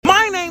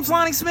name's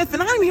Lonnie Smith,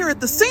 and I'm here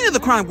at the scene of the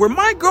crime where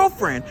my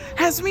girlfriend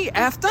has me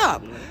effed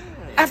up.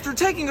 After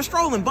taking a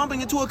stroll and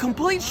bumping into a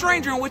complete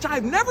stranger in which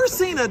I've never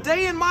seen a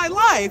day in my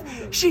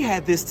life, she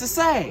had this to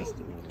say.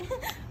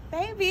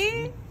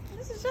 Baby,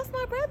 this is just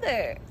my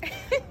brother.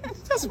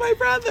 Just my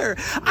brother.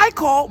 I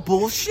call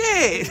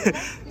bullshit.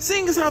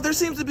 Seeing as how there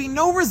seems to be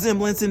no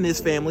resemblance in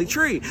this family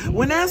tree.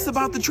 When asked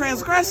about the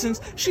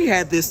transgressions, she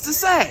had this to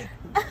say.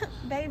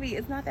 Baby,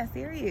 it's not that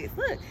serious.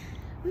 Look,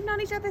 we've known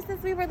each other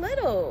since we were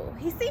little.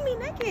 He seen me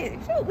naked.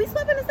 Shoot, we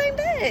slept in the same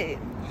bed.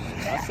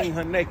 I seen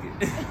her naked.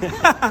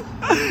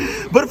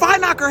 But if I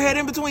knock her head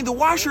in between the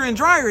washer and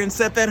dryer and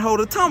set that hoe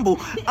to tumble,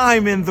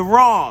 I'm in the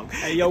wrong.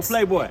 Hey, yo,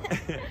 Playboy.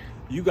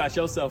 You got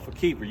yourself a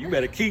keeper. You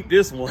better keep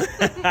this one.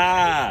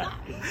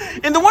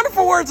 In the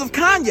wonderful words of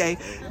Kanye,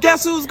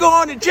 guess who's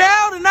going to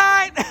jail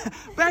tonight?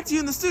 Back to you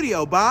in the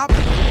studio, Bob. 10,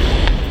 9,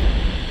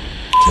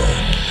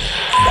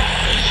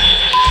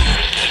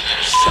 8,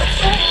 7,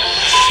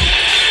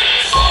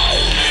 6, 5,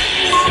 4.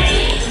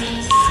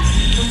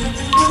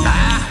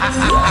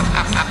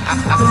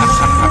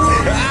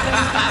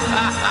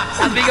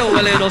 We go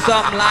a little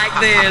something like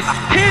this.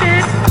 Hit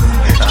it!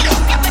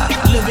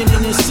 Living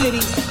in the city.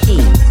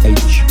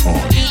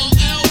 E-H-R.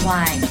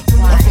 Why?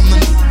 I'm from the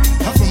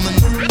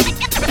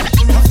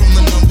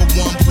number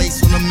one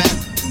place on the map.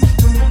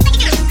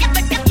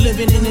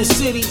 Living in the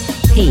city.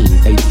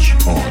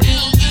 E-H-R.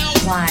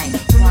 Why?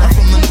 I'm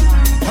from the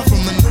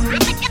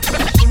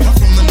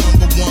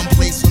number one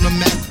place on the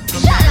map.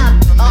 Shut up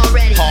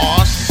already.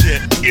 Aw,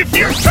 shit. If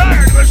you're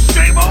tired of the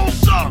same old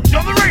songs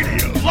on the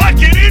radio, lock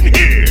it in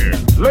here.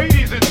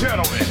 Ladies and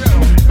gentlemen,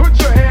 put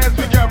your hands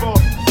together.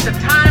 The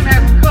time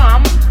has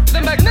come.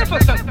 The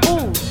magnificent.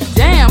 Ooh,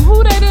 damn,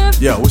 who that is?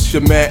 Yo, it's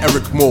your man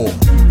Eryk Moore,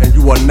 and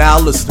you are now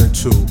listening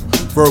to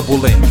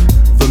Verbal Ink,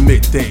 the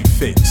Midday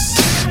Fixx.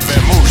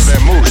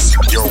 Vamoose,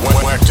 you're one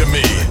whack to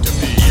me.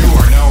 You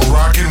are now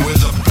rocking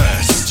with the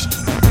best.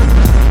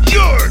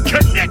 You're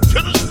connect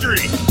to the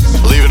streets.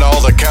 Leaving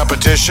all the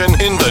competition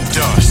in the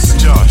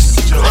dust.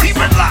 Keep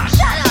it locked.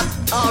 Shut up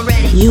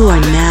already. You are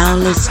now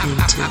listening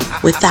to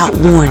Without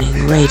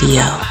Warning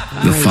Radio.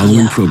 The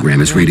following program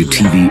is rated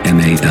TV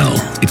MAL.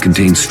 It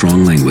contains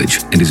strong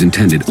language and is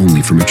intended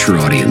only for mature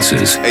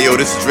audiences. Hey yo,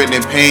 this is Written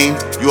in Pain.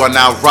 You are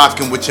now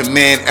rocking with your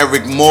man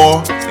Eryk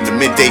Moore in the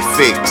Midday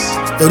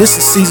Fixx. Yo, this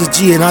is Caesar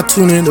G, and I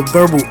tune in to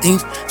Verbal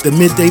Ink, the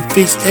Midday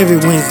Fixx every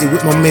Wednesday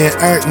with my man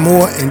Eryk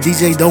Moore and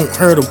DJ Don't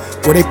Hurt 'Em,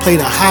 where they play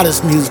the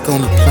hottest music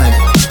on the planet.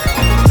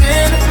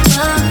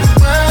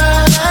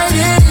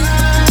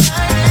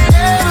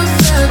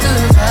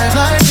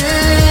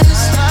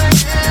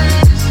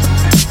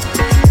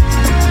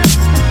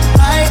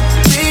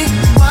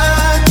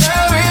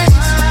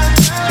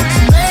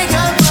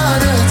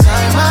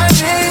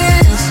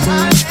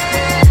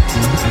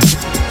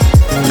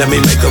 Let me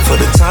make up for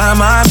the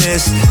time I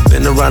missed.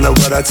 Been around the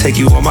world, I'll take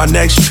you on my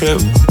next trip.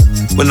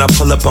 When I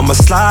pull up on my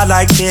slide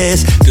like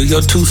this, do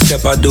your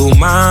two-step, I do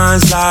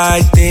mines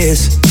like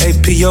this.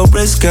 AP your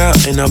wrist, girl,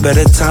 ain't no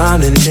better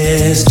time than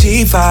this.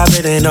 G5,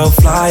 it ain't no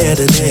flyer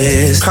than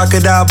this.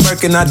 Crocodile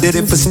Birkin, I did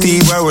it for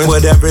Steve Irwin.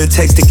 Whatever it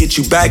takes to get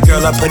you back,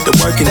 girl, I put the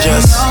work in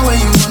just. Know where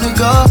you wanna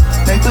go,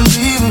 make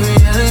believe in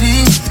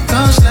reality.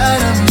 Come slide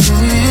on me, show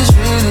me it's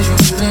real as you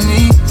feeling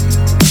me.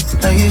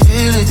 Like you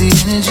feel it, the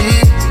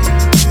energy.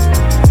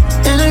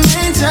 In the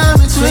meantime,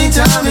 between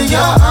time and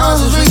your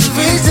arms, we can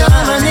reach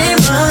time. I need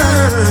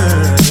mine.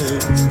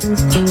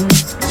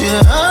 You're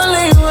the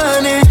only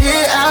one in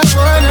here. I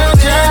wanna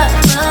try.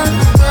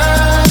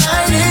 What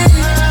I need.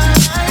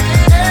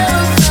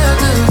 Never felt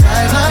the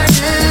vibe like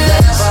this.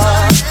 Never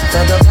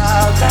felt the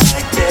vibe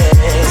like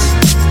this.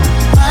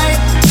 Might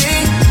be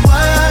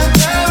what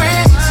there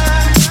is.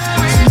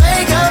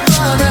 Make up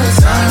for the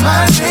time I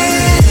miss.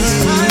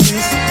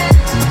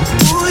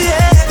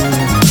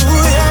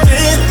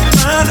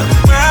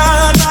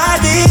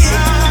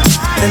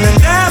 And I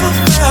never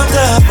felt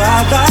the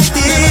vibe like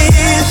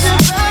this.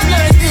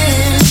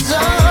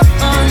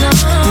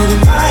 It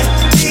might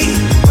be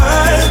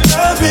worth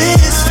the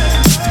risk.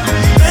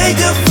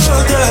 Make up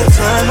for the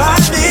time I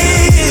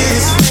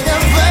miss.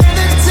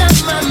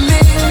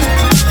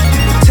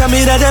 Tell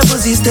me that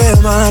pussy's still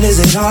mine, is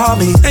it all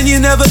me? And you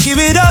never give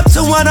it up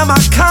to one of my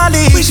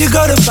colleagues. We should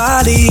go to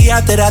Bali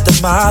after that the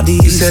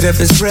Maldives. You said if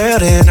it's real,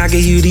 then I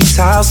give you these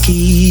house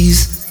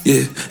keys.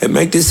 Yeah, and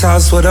make this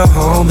house what a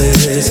home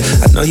is.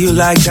 I know you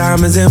like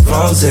diamonds and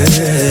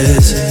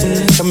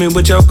roses. Tell me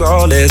what your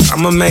goal is.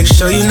 I'ma make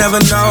sure you never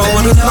know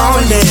what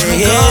alone is.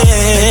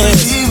 Yeah,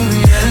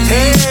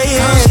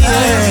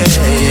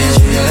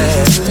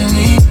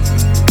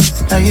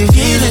 Like you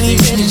feeling the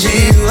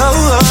energy.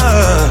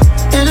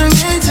 In the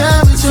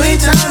meantime, between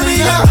time and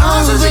your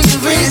arms, we can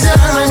freeze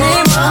time. I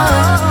need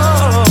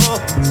more.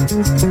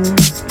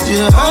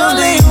 You're the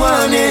only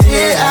one in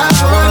here. I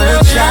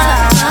wanna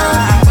try.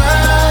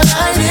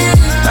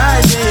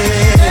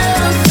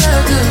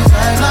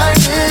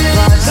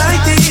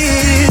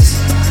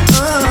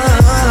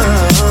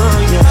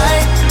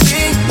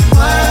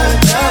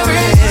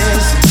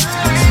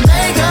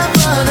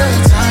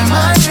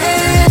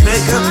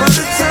 Make up for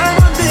the time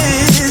I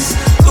miss.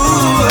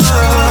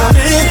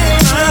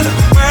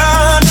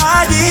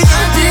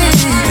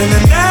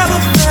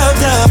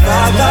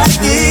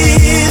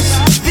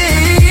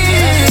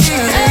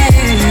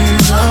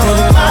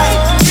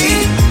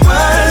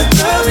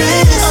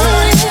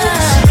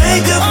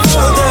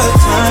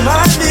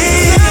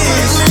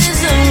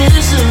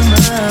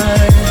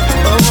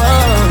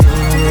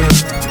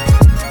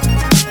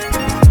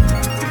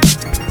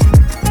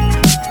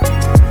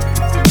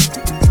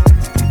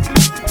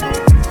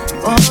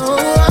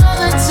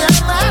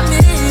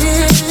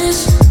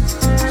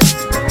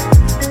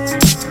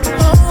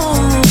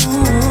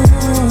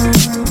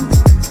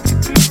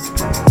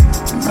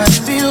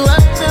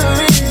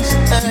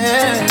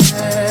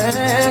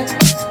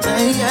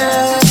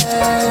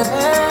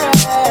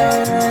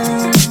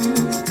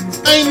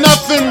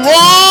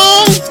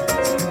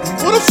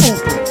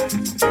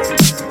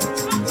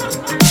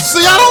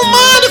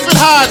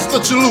 That's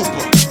the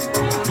chalupa.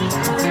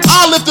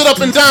 I lift it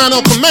up and down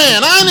on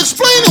command. I ain't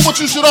explaining what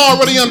you should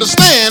already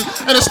understand.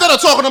 And instead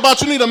of talking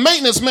about you need a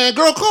maintenance man,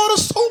 girl, call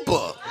the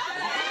super.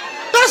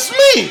 That's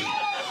me.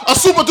 A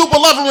super duper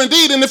lover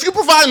indeed. And if you're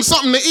providing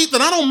something to eat,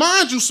 then I don't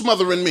mind you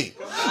smothering me.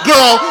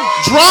 Girl,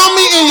 draw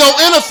me in your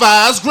inner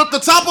thighs, grip the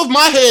top of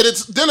my head,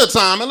 it's dinner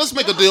time, and let's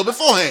make a deal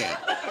beforehand.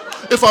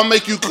 If I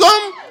make you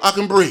come, I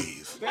can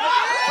breathe.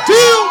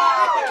 Deal?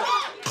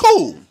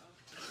 Cool.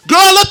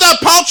 Girl, let that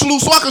pouch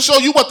loose so I can show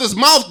you what this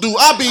mouth do.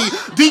 I be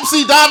deep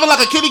sea diving like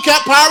a kitty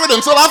cat pirate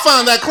until I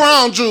find that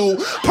crown jewel.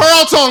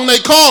 Pearl tongue, they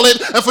call it.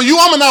 And for you,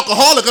 I'm an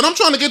alcoholic and I'm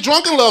trying to get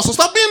drunk in love. So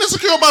stop being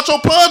insecure about your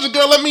pudge and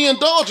girl, let me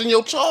indulge in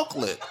your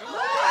chocolate.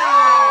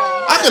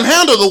 I can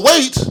handle the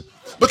weight,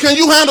 but can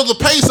you handle the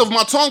pace of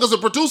my tongue as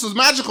it produces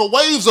magical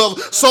waves of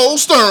soul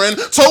stirring,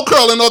 toe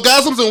curling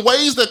orgasms in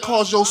ways that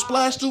cause your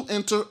splash to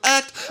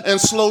interact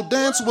and slow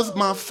dance with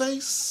my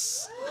face?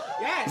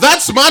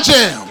 That's my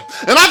jam.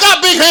 And I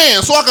got big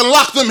hands so I can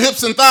lock them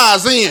hips and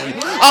thighs in.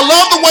 I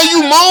love the way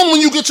you moan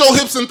when you get your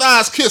hips and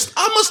thighs kissed.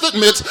 I must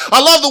admit, I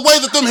love the way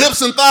that them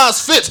hips and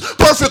thighs fit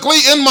perfectly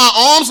in my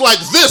arms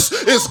like this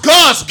is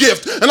God's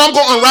gift. And I'm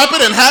going to unwrap it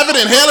and have it,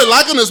 inhale it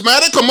like an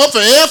asthmatic, come up for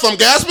air if I'm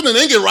gasping and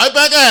then get right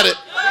back at it.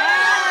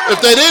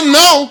 If they didn't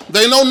know,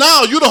 they know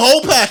now. You the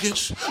whole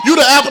package. You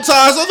the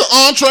appetizer, the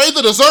entree,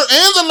 the dessert,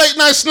 and the late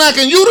night snack,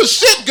 and you the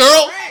shit,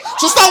 girl.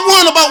 So stop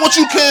worrying about what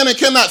you can and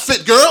cannot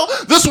fit, girl.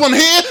 This one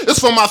here is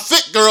for my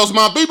thick girls,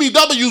 my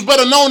BBWs,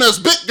 better known as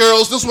big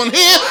girls. This one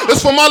here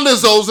is for my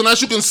Lizzos, and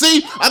as you can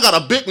see, I got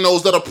a big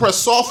nose that'll press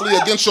softly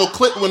against your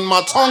clit when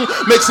my tongue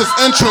makes its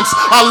entrance.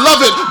 I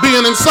love it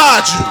being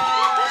inside you.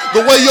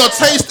 The way your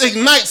taste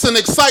ignites and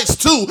excites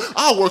too.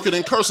 I'll work it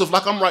in cursive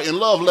like I'm writing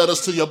love letters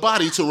to your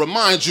body to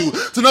remind you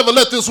to never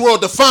let this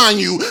world define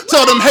you.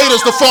 Tell them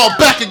haters to fall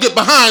back and get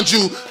behind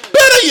you.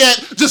 Better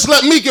yet, just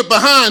let me get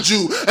behind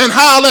you and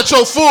howl at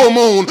your full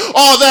moon.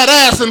 All that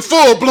ass in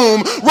full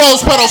bloom.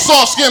 Rose petal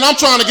soft skin I'm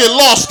trying to get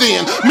lost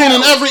in.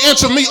 Meaning every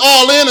inch of me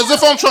all in as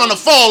if I'm trying to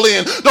fall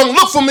in. Don't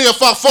look for me if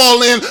I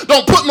fall in.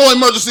 Don't put no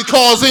emergency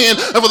calls in.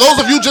 And for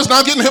those of you just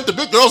not getting hip to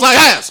big girls, I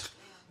ask,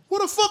 where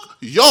the fuck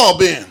y'all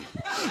been?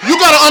 You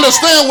gotta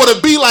understand what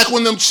it be like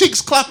when them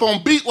cheeks clap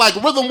on beat like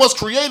rhythm was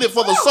created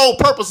for the sole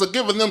purpose of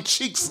giving them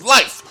cheeks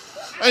life.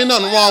 Ain't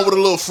nothing wrong with a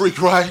little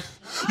freak, right?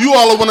 You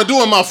all I want to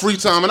do in my free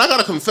time, and I got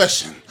a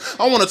confession.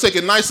 I want to take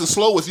it nice and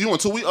slow with you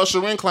until we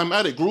usher in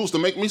climatic grooves to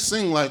make me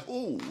sing like,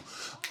 ooh,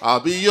 I'll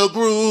be your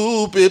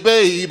groupie,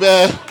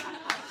 baby,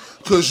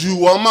 cause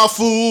you are my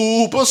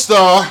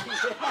superstar.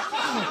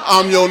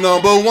 I'm your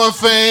 #1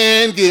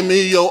 fan, give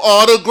me your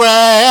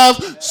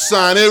autograph,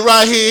 sign it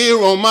right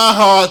here on my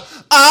heart.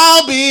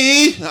 I'll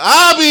be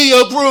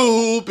your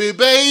groupie,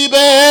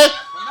 baby,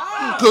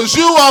 cause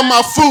you are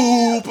my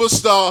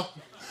superstar.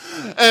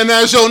 And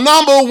as your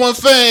 #1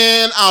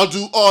 fan, I'll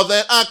do all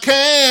that I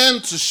can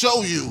to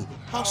show you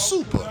how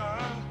super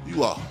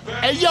you are.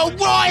 Hey, yo,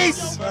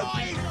 Royce!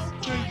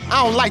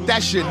 I don't like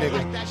that shit,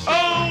 nigga.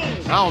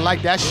 I don't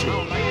like that shit.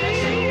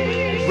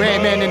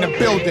 Redman in the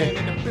building.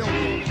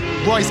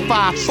 Royce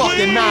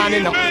 5-9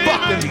 in the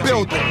fucking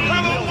building.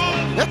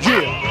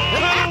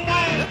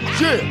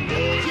 Yeah.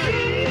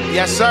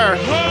 Yes, sir.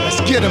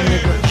 Let's get him,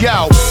 nigga.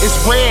 Yo, it's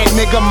red,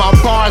 nigga. My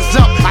bar's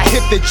up. I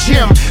hit the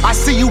gym. I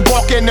see you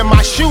walking in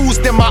my shoes,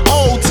 then my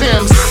old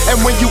Timbs.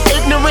 And when you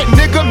ignorant,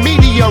 nigga,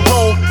 media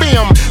roll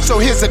film. So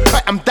here's a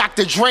cut. I'm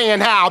Dr. Dre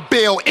and how I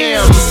build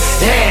M's.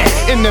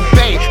 Yeah, in the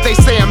Bay, they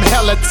say I'm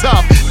hella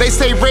tough. They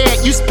say, Red,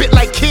 you spit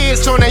like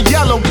kids on a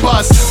yellow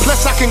bus.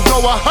 Plus, I can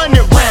go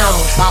 100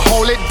 rounds. I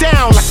hold it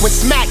down like when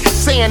Smack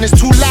saying it's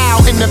too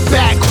loud in the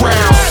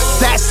background.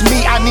 That's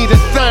me. I need a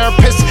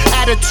therapist.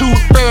 Attitude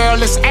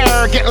fearless,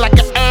 arrogant like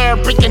an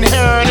Arabic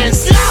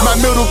inheritance. My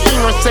middle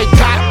finger say,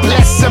 God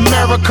bless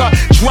America.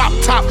 Drop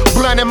top,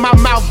 blunt in my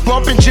mouth,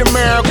 bumping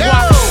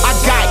Jamiroquai. I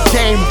got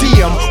game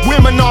DM,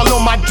 women all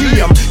on my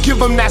DM. Give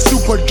them that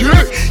super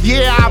dick,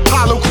 yeah, I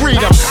Apollo Creed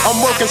 'em.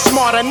 I'm working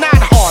smarter, not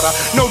harder.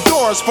 No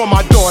doors for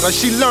my daughter,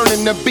 she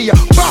learning to be a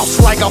boss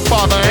like a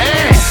father.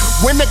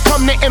 When it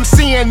come to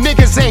MCing,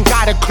 niggas ain't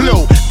got a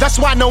clue. That's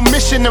why no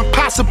Mission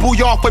Impossible,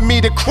 y'all, for me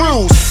to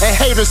cruise. And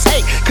haters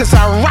hate, cause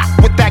I rock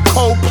with that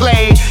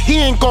Coldplay. He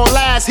ain't gon'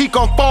 last, he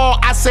gon' fall,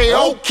 I say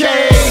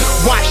okay.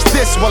 Watch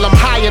this while I'm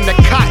high in the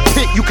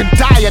cockpit. You can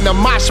die in a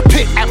mosh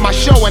pit at my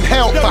show and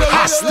held for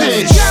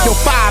hostage. Yo,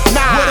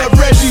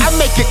 5'9", I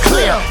make it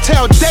clear.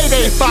 Tell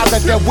Day father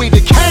that we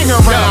the king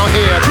around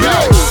here. Yo,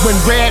 when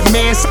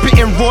Redman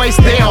spittin' Royce,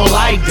 they don't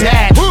like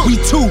that. We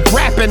two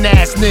rapping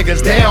ass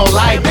niggas, they don't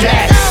like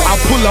that. I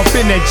pull up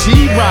in a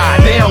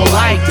G-Ride, they don't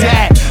like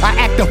that. I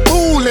act a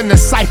fool in the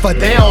cypher,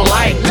 they don't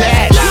like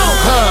that.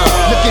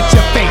 Look at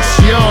your face,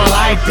 you don't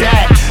like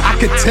that. I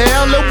could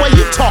tell the way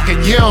you talking,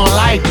 you don't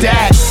like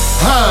that.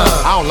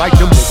 I don't like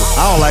them niggas.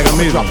 I don't like them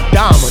either. Drop a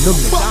dime on them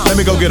niggas. Let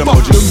me go get them,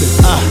 OG.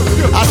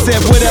 I said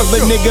whatever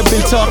nigga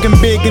been talking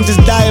big and just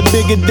die a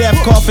bigger death.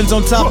 Coffins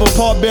on top of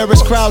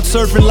pallbearers, crowd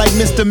surfing like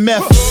Mr.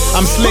 Meth.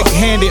 I'm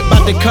slick-handed,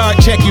 bout to card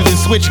check you then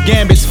switch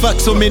gambits.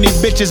 Fuck so many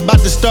bitches,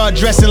 bout to start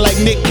dressing like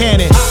Nick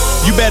Cannon.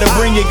 You better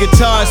bring your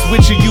guitars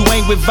with you, you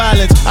ain't with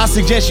violence. I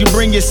suggest you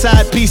bring your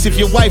side piece if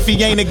your wifey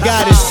ain't a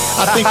goddess.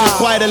 I think it's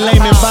quite a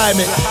lame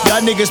environment.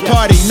 Y'all niggas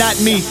party, not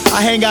me.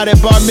 I hang out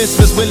at bar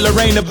mitzvahs with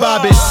Lorena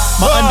Bobbitt.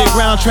 My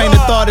underground train of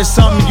thought is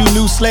something you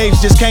new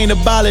slaves just can't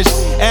abolish.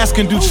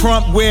 Asking do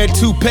Trump wear a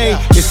toupee?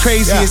 It's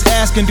crazy as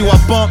asking do I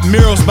bump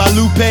murals by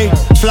Lupe?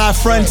 Fly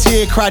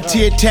frontier,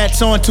 criteria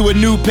tats onto a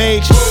new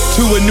page.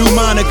 To a new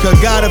moniker,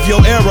 God of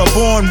your era,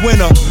 born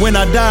winner. When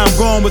I die I'm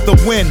gone with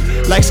the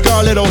wind, like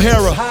Scarlett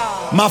O'Hara.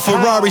 My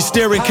Ferrari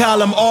steering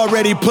column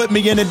already put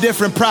me in a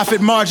different profit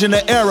margin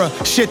of error.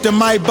 Shit, the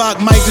Maybach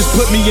might just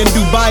put me in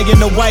Dubai in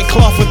the white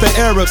cloth with the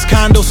Arabs.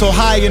 Condo so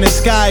high in the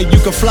sky, you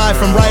can fly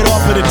from right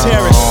off of the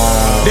terrace.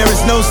 There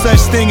is no such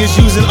thing as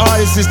using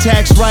artists as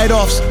tax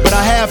write-offs, but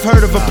I have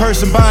heard of a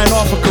person buying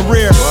off a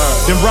career,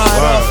 then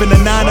ride off in a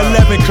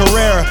 911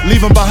 Carrera,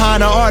 leaving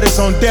behind an artist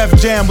on Def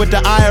Jam with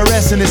the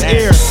IRS in his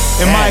ear.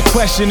 And my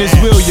question is,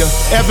 will you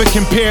ever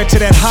compare to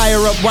that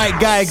higher-up white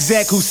guy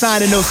exec who's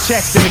signing those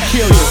checks to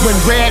kill you? When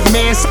Red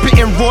Man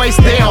spitting Royce,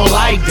 they don't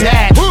like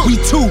that.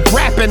 We two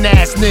rapping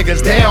ass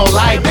niggas, they don't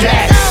like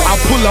that. I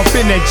pull up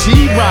in a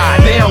G-Ride,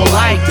 they don't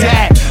like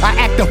that. I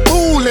act a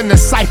fool in the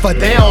cypher,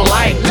 they don't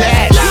like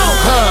that.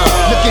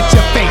 Look at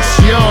your face,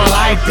 you don't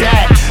like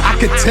that. I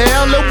could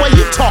tell the way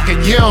you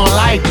talking, you don't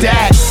like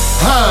that.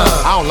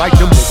 I don't like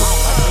them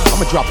niggas.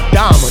 I'ma drop a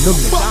dime on them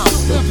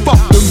niggas.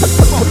 Fuck them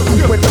niggas.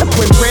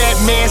 When Red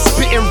Man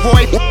spitting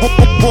Royce,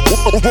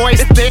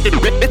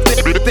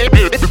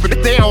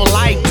 they don't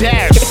like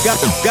that.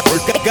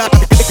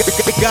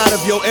 God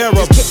of your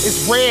era.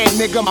 It's red,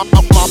 nigga. My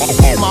bars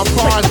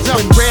up.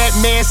 When Red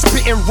Man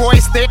spitting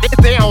Royce, they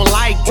don't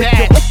like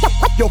that.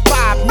 Yo,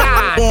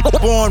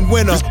 5'9", born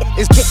winner.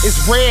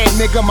 It's red,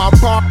 nigga. My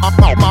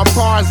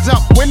bars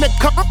up. When it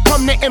come to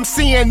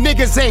MCing,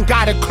 niggas ain't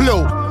got a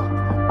clue.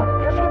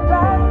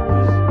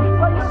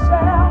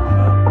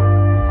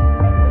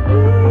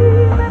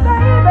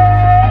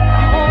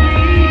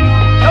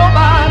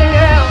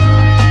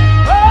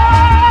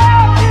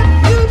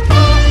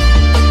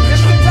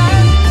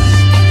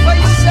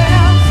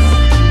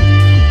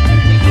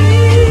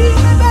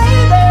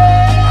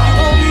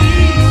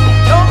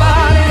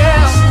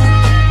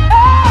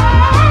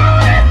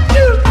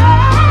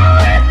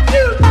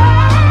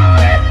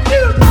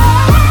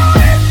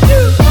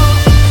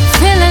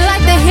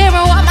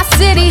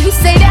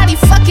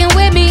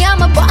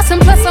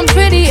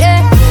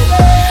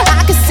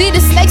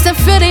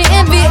 Feel the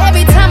envy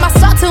every time I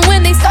start to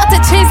win. They start to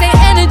change their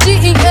energy,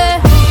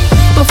 yeah.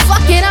 But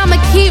fuck it, I'ma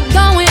keep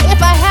going. If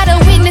I had a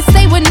weakness,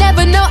 they would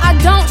never know I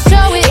don't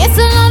show it. It's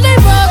a lonely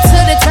road to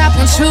the top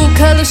when true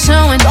colors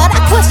showing. But I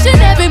question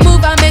every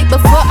move I make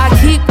before I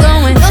keep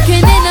going.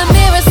 Looking in the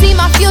mirror, see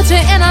my future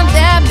and I'm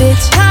that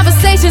bitch.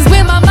 Conversations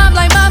with my mom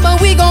like,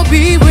 mama, we gon'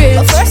 be rich.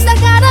 But first I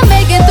gotta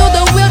make it through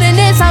the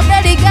wilderness. I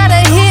already got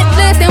a hit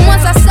list. And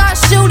once I start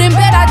shooting,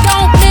 bet I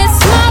don't miss.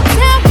 Small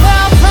town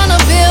crowd,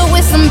 Hunterville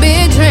with some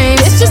big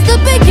dreams. It's just the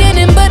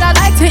beginning, but I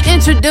like to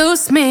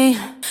introduce me.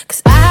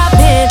 Cause I've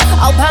been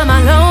all by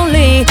my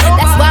lonely.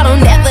 That's why I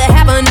don't never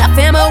have enough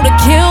ammo to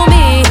kill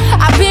me.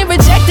 I've been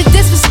rejected,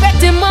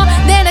 disrespected more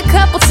than a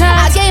couple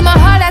times. I gave my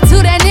heart out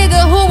to that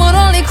nigga who would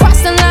only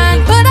cross the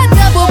line. But I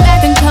double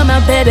back and come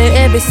out better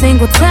every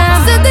single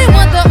time. Said they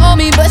want the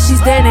old me, but she's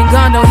dead and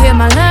gone, don't hear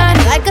my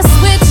line. Like a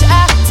switch,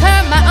 I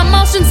turn my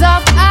emotions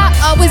off. I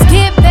always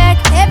get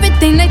back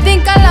everything they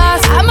think I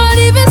lost. I might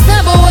even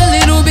stumble a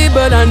little bit,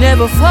 but I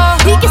never fall.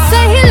 He can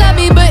say he love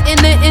me, but in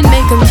the end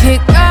make him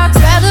kick rocks.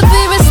 Rather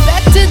be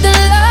respected than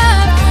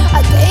loved.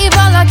 I gave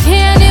all I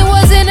can, it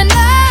wasn't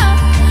enough.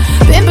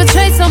 Been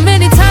betrayed so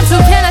many times, who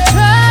can I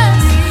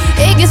trust?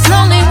 It gets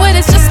lonely when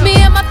it's just me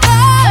and my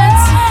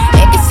thoughts.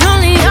 It gets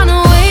lonely on the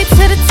way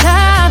to the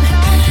top.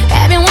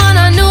 Everyone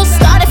I knew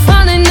started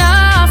falling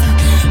off.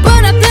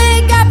 But I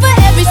thank God for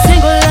every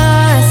single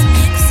loss.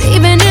 Cause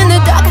even in the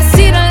dark I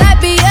see the light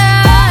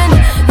beyond.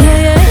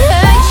 Yeah,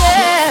 yeah,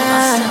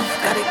 yeah.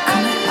 Got it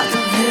coming out the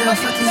hill.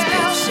 Fuck these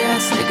bitch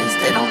ass niggas,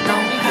 they don't know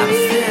how to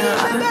feel.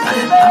 I've been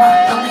running by my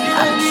lonely,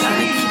 I've been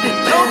trying to keep it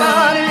real.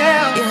 Nobody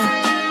else. Yeah.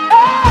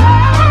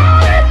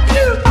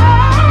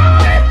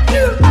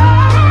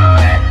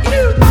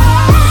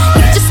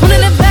 He just wanna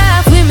live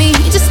life with me.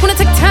 He just wanna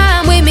take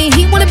time with me.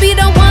 He wanna be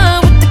the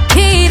one with the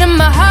key to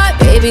my heart,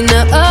 baby.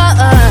 No,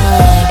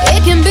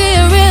 it can be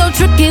real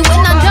tricky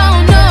when I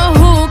don't know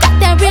who got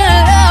that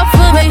real love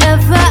for me.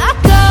 Wherever I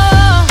go,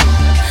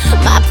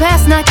 my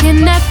past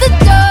knocking at the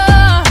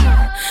door,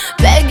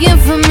 begging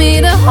for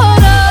me to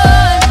hold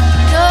on.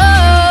 No.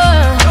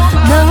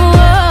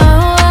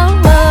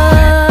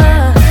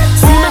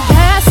 See, my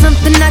past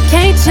something I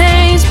can't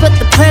change, but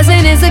the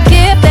present is a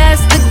gift.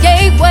 That's the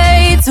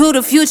gateway to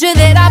the future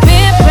that I've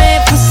been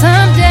praying for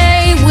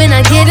someday. When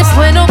I get this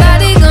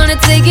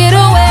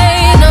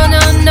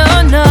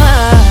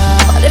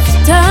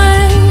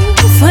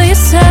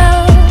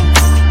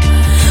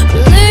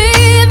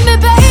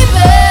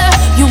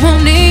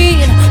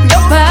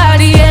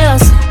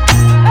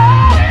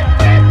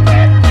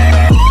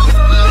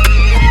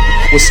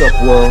What's up,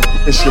 world?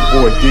 It's your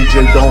boy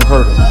DJ Don't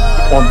Hurt Him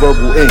on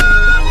Verbal Inc.,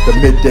 the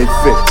Midday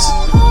Fixx.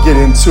 Get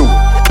into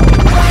it.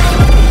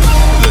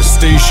 The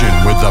station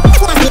with the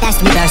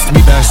best music.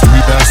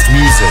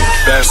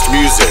 Best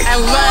music. I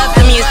love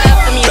the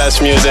music.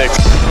 Best music.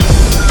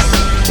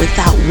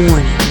 Without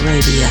Warning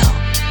Radio.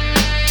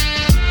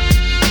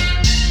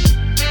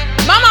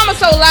 My mama's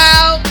so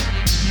loud,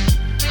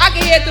 I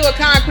can hear through a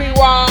concrete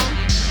wall.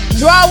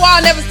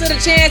 Drywall never stood a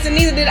chance, and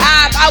neither did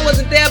I if I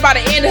wasn't there by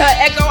the end of her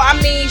echo.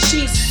 I mean,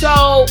 she's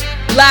so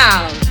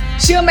loud.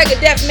 She'll make a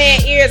deaf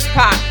man ears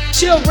pop.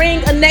 She'll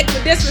wring a neck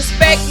for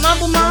disrespect.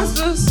 Mumble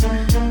monsters,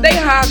 they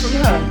hide from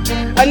her.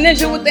 A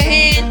ninja with the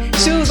hand,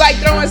 shoes like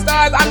throwing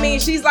stars. I mean,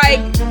 she's like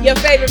your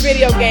favorite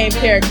video game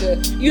character.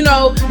 You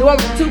know, the one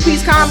with the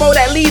two-piece combo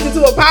that leads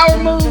into a power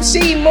move.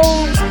 She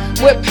moves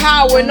with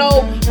power.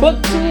 No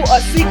book 2 or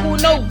sequel,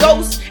 no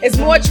ghost. It's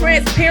more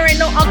transparent.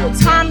 No Uncle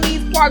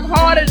Tommy's park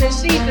harder than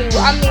she do.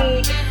 I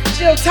mean,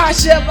 she'll tie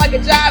shit up like a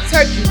jive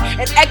turkey.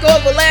 An echo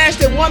of a lash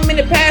that 1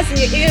 minute past and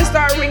your ears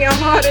start ringing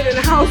harder than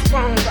house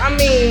phones. I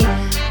mean,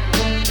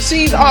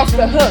 she's off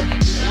the hook.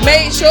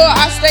 Made sure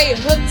I stay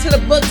hooked to the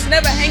books,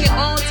 never hanging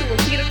on to a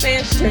Peter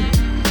Pan string.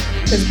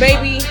 Cause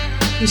baby,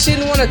 you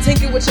shouldn't want to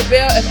tinker with your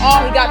bell if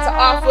all he got to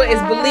offer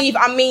is believe.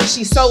 I mean,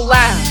 she's so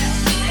loud.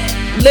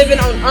 Living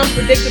on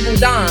unpredictable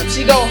dimes.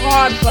 She go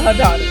hard for her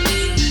daughters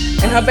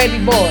and her baby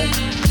boy.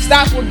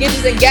 Stop with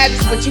gadgets and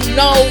gadgets, but you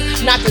know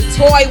not to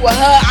toy with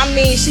her. I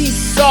mean, she's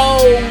so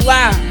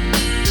loud.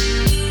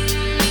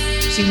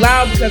 She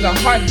loud because her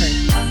heart hurts.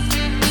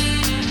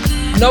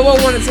 No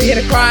one wanted to hear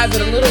the cry, but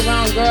a little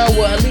round girl,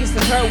 well, at least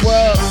in her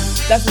world,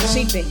 that's what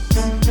she thinks.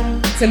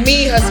 To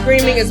me, her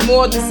screaming is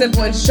more than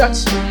simple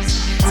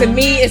instructions. To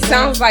me, it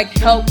sounds like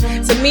help.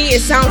 To me,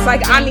 it sounds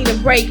like I need a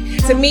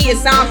break. To me, it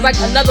sounds like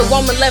another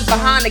woman left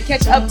behind to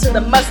catch up to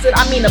the mustard.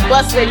 I mean, the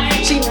busted.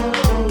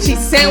 She's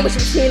sandwiched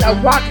between a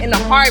rock and a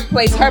hard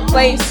place. Her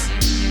place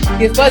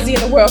gets fuzzy in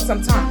the world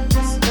sometimes.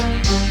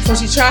 So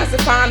she tries to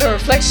find her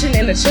reflection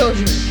in the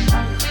children.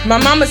 My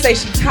mama say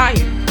she's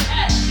tired,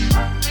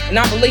 and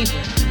I believe her.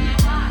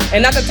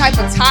 And not the type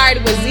of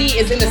tired where Z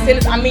is in the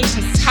sentence. I mean,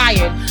 she's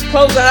tired.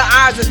 Closing her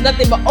eyes is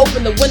nothing but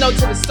open the window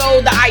to the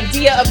soul. The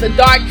idea of the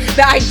dark,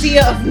 the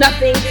idea of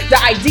nothing, the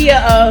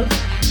idea of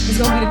it's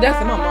gonna be the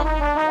death of my mom.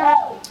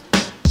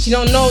 She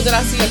don't know that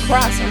I see her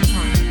cry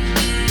sometimes.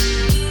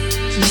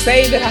 She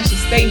say that I should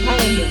stay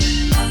home with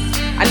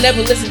her. I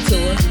never listened to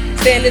her.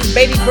 Saying this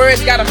baby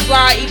bird's gotta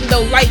fly, even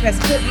though life has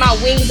clipped my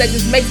wings. That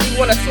just makes me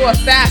wanna soar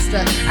faster.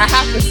 I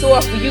have to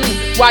soar for you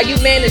while you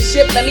man the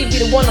ship. Let me be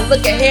the one to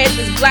look ahead.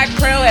 This black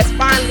pearl has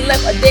finally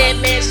left a dead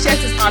man's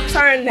chest. It's my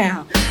turn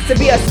now to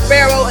be a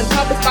sparrow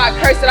encompassed by a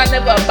curse that I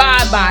never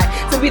abide by.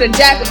 To be the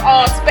jack of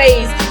all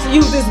spades. To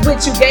use this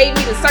wit you gave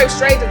me to surf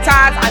stranger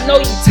tides. I know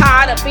you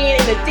tired of being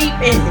in the deep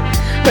end,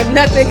 but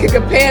nothing can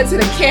compare to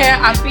the care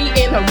I be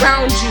in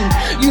around you.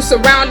 You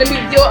surrounded me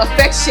with your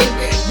affection,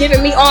 giving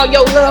me all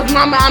your love,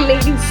 mama. I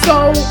mean, you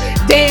so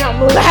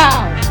damn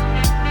loud.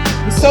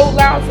 You're so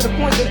loud to the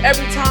point that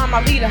every time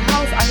I leave the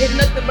house, I hear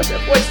nothing but your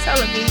voice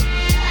telling me,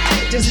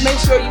 just make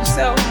sure you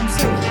sell home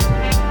safe.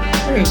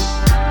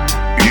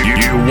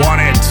 You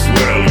want it?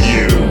 Well,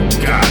 you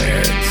got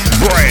it.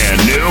 Brand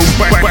new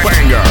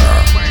banger.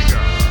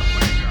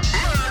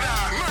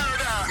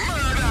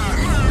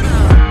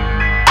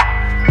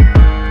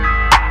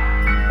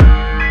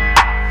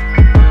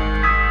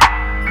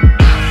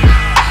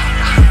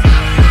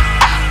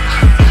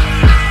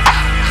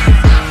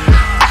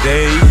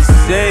 They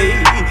say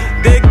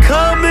they're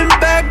coming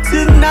back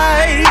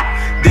tonight.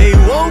 They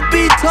won't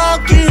be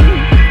talking.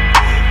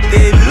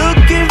 They're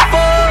looking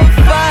for a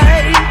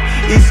fight.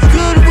 It's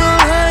Goodwill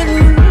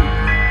Hunting.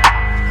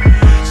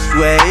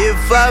 Swear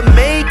if I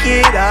make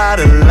it out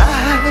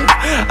alive,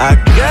 I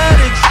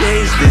gotta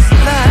change this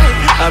life.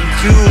 I'm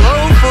too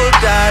old for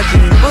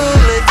dodging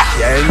bullets.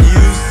 Can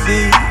you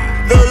see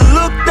the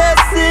look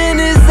that's in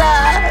his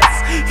eyes?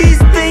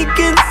 He's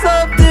thinking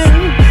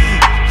something.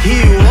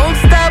 He won't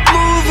stop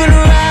moving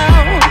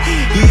around.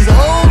 He's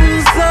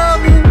holding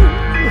something.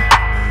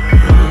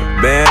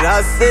 Man,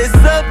 I said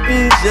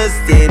something just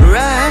ain't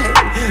right.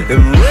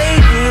 And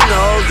waiting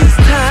all this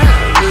time.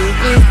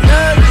 There's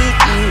nothing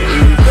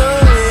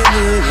going.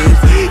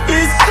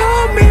 It's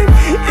coming.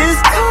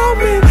 It's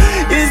coming.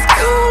 It's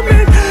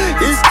coming.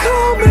 It's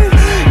coming.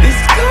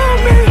 It's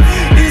coming.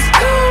 It's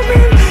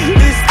coming.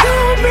 It's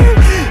coming.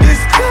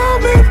 It's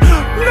coming.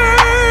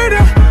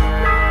 Murder.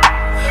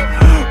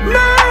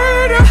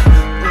 Murder.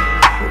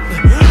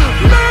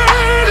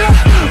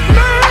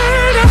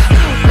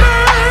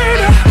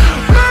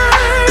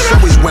 It's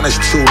always when it's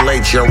too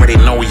late, you already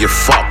know you're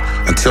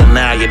fucked. Until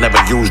now, you never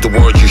used the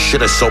words you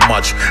should have so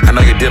much. I know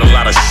you did a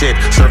lot of shit,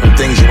 certain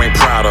things you ain't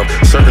proud of,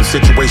 certain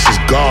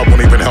situations God won't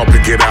even help you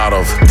get out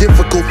of.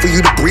 Difficult for you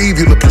to breathe,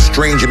 you looking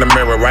strange in the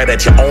mirror, right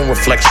at your own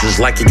reflections,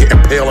 like you're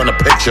getting pale in a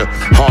picture.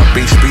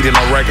 Heartbeat speeding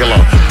irregular,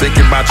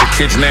 thinking about your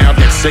kids now,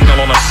 get signal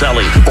on a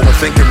celly,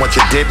 overthinking what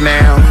you did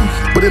now.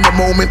 But in the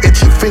moment,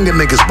 itchy finger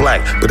niggas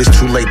black, but it's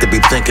too late to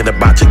be thinking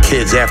about your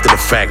kids after the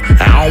fact.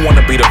 I don't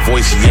wanna be the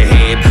voice in your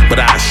head, but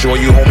I assure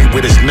you, homie,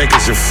 with his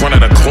niggas in front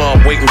of the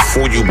club waiting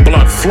for you,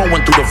 blood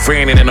flowing through the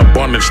vein and in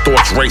abundance,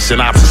 thoughts racing,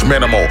 options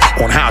minimal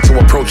on how to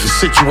approach the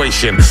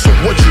situation. So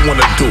what you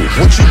wanna do?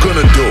 What you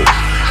gonna do?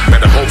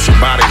 Better hope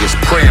somebody is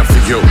praying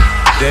for you.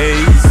 They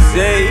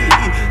say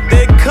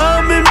they're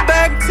coming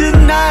back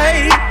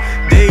tonight.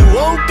 They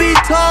won't be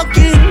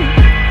talking.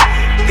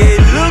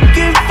 They're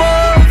looking for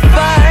a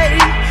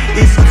fight.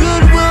 It's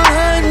Goodwill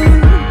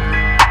Hunting.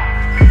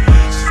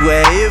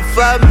 Swear if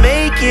I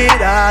make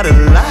it out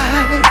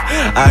alive,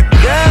 I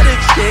gotta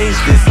change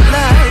this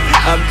life.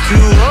 I'm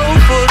too old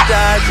for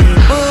dodging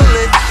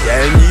bullets.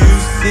 Can you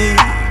see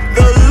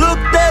the look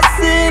that's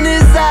in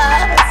his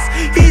eyes?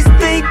 He's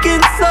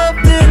thinking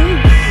something.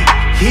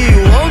 He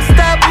won't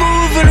stop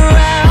moving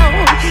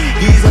around.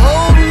 He's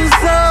holding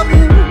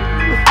something.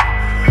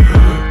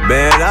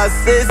 Man, I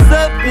said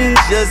something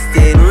just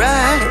ain't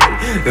right.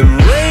 I'm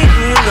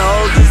waiting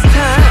all this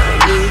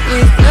time.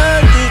 It's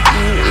nothing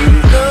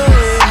going.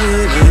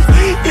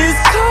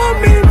 It's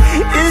coming.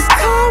 It's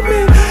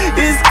coming.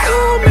 It's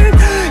coming.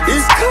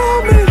 It's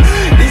coming.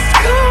 It's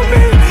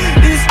coming.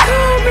 It's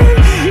coming.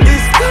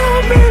 It's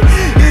coming.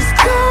 It's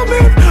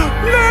coming.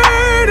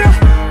 Murder.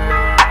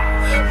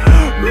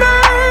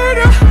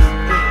 Murder.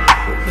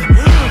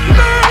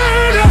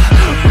 Murder.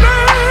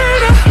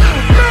 Murder.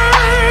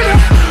 Murder.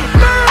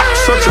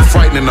 Such a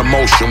frightening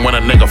emotion when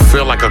a nigga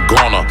feel like a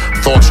goner.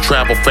 Thoughts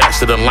travel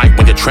faster than light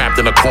when you're trapped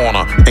in a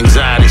corner.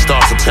 Anxiety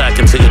starts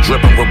attacking till you're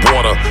dripping with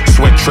water.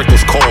 Sweat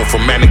trickles cold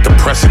from manic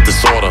depressive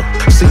disorder.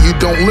 See, you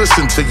don't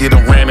listen till you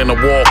done ran in a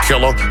wall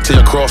killer, till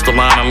you cross the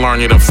line and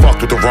learn you done fucked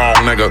with the wrong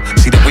nigga.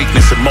 See the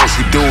weakness in most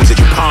you dudes that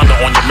you ponder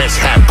on your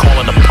mishap,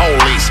 calling the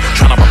police,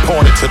 trying to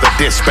report it to the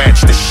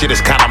dispatch. This shit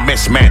is kinda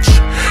mismatched.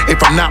 If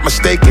I'm not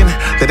mistaken,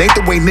 that ain't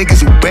the way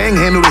niggas who bang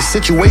handle the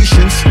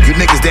situations. You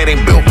niggas that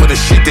ain't built for the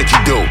shit that you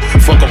do.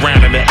 Fuck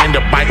around and then end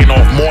up biting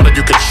off more than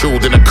you can chew,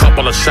 then a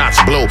couple of shots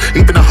blow.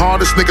 Even the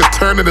hardest niggas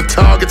turn into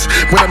targets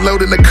when I'm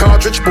loading the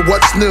cartridge, but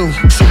what's new?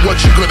 So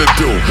what you gonna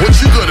do? What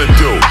you gonna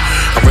do?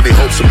 I really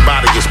hope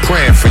somebody is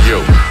praying for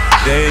you.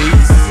 They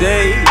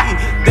say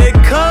they're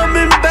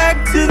coming back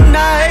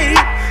tonight.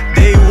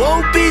 They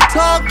won't be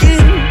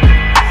talking.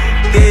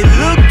 They're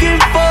looking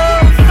for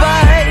a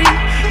fight.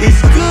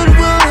 It's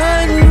Goodwill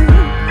Hunting.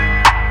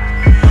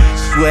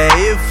 Swear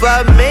if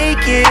I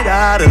make it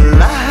out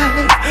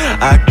alive,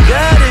 I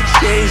gotta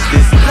change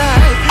this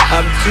life.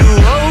 I'm too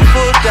old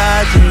for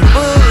dodging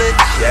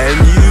bullets. Can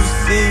you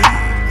see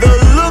the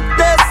look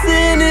that's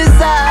in his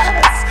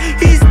eyes?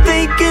 He's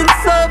thinking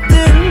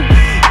something.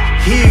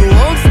 He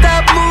won't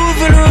stop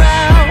moving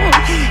around.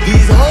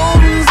 He's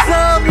holding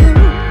something.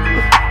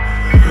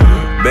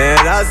 Man,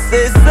 I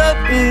said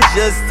something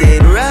just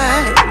ain't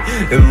right.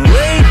 I'm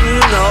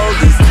waiting all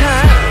this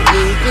time.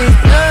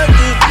 It's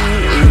nothing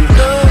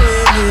going.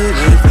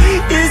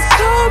 It's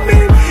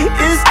coming.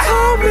 It's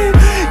coming.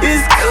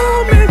 It's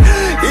coming.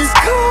 It's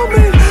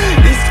coming.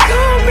 It's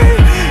coming.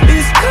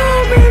 It's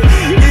coming.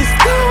 It's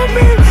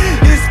coming.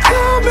 It's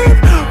coming.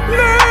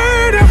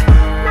 Murder.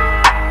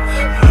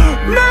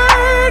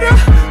 Murder.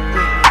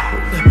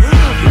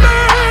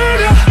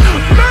 Murder.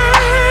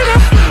 Murder.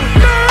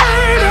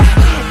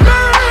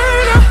 Murder.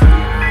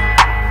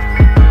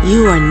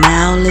 You are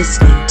now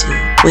listening to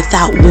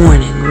Without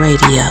Warning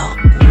Radio.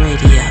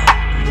 Radio.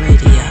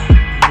 Radio.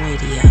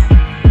 Radio.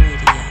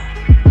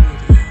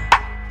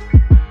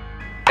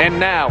 And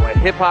now a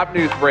hip-hop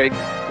news break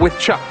with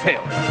Chuck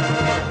Taylor.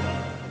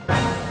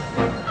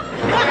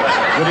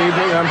 Good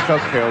evening, I'm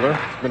Chuck Taylor.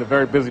 It's been a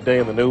very busy day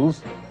in the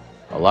news.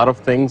 A lot of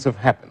things have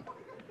happened.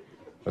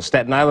 A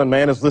Staten Island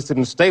man is listed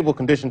in stable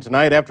condition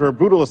tonight after a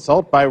brutal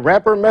assault by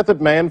rapper Method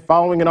Man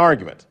following an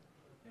argument.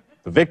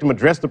 The victim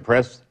addressed the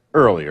press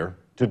earlier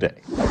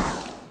today.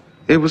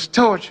 It was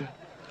torture.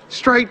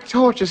 Straight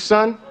torture,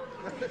 son.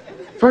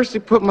 First he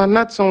put my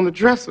nuts on the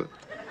dresser.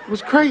 It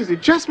was crazy,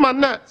 just my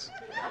nuts.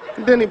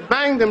 And then he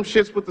banged them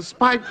shits with the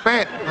spiked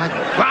bat, like,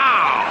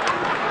 wow!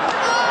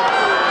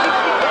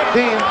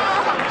 Then,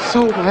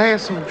 sold my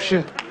asshole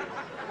shut.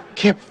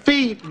 Kept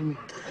feeding me,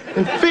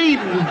 and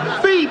feeding me,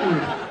 and feeding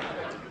me.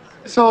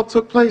 This all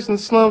took place in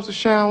the slums of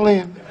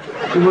Shaolin.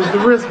 It was the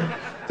rhythm,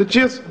 the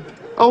jism,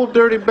 old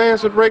dirty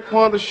bastard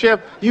Raekwon the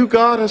chef, you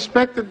God,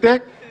 Inspector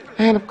Deck,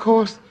 and of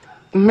course,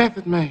 the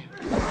Method Man.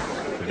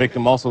 The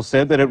victim also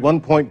said that at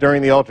one point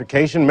during the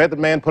altercation, Method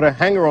Man put a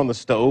hanger on the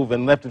stove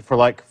and left it for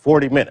like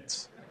 40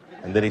 minutes.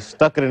 And then he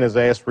stuck it in his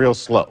ass real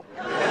slow.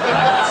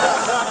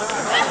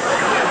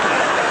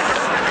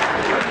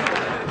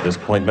 At this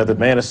point, Method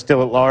Man is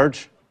still at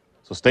large.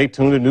 So stay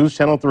tuned to News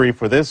Channel 3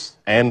 for this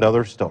and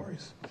other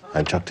stories.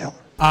 I'm Chuck Taylor.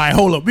 All right,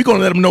 hold up. We're going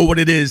to let them know what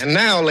it is. And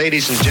now,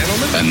 ladies and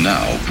gentlemen. And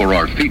now for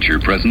our feature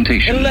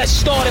presentation. And let's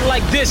start it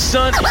like this,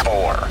 son.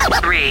 4,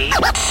 3,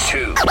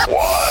 2,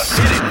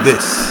 1.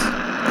 This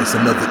is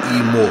another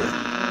E-More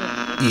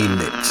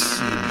E-Mix.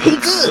 He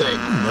good.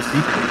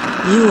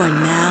 You are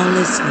now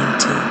listening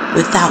to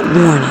Without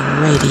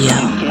Warning Radio.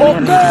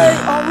 Okay,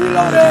 are we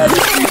loaded?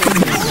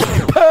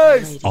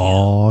 Peace.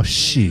 Oh,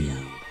 shit.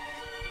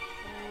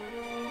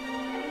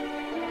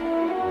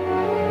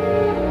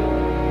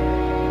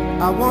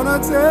 I wanna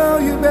tell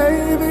you,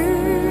 baby,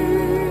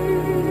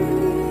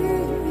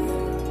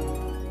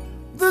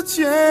 the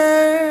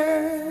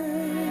changes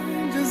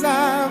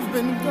I've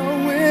been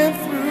going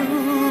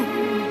through.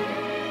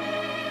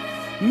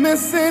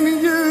 Missing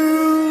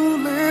you,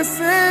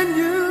 listen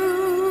you,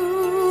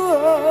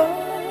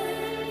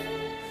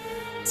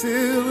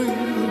 till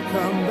you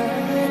come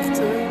back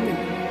to me.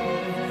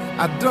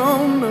 I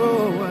don't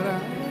know what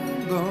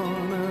I'm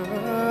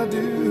gonna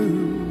do.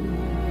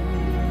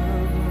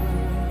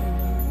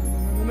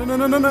 No.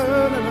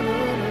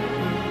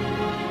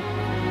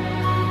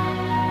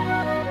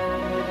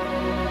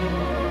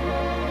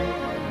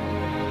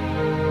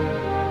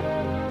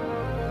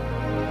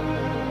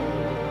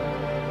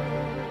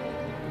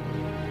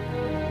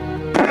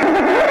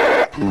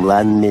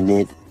 One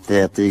minute,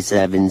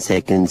 37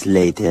 seconds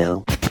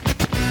later.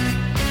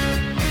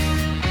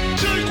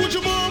 Shake what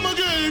your mama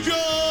gave ya.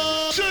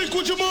 Shake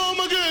what your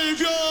mama gave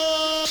ya.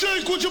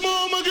 Shake what your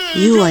mama gave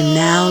ya. You are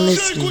now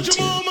listening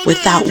to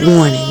Without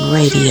Warning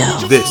Radio.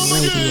 This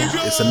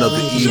is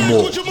another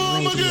E-More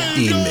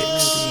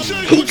E-Mix.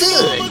 He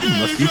good.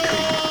 Must be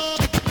cool.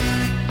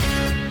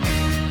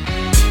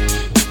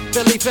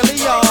 Philly,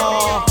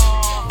 y'all.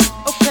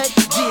 Okay,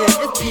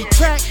 yeah, it's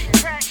B-Crack.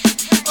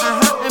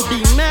 And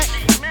B-Mac.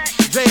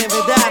 Dre and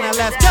Vidal,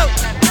 let's go.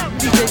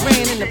 DJ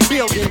Rain in the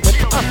building, but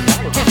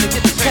can't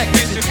forget the check.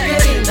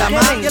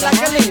 You're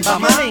like a lean by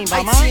mine.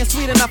 Icy and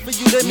sweet enough for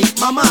you to meet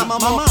my mama.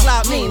 Mama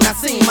cloud mean. I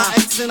seen my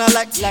ex in a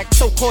Lex,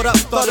 so caught up,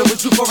 thought it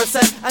was you for a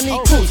sec. I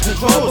need cruise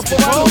control before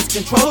I lose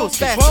control.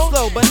 Fast and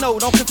slow, but no,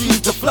 don't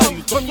confuse the flow.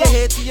 From your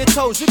head to your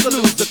toes, you can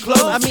lose the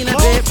clothes. I mean, I'm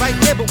dead right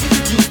there, but we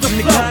can use the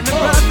flow. Kind of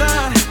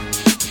brother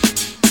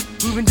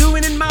who've been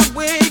doing it my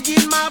way,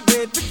 getting my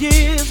bread for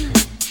years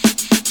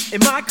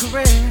in my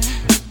career.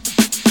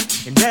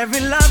 And every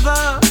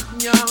lover,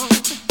 y'all,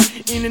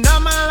 in and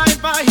out my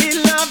life I hit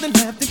love and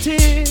left in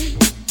tears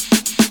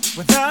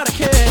without a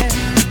care.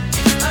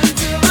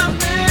 Until I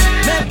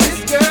met this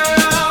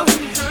girl,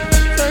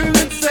 turn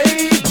and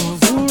say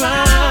goes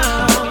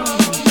around.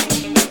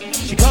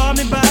 She called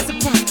me by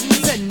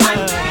surprise at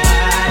night.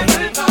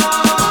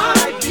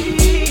 I'd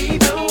be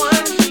the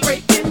one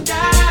breaking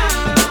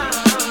down.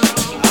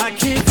 I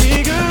can't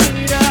figure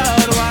it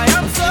out why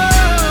I'm so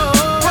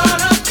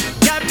caught up,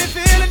 got me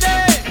feeling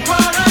dead.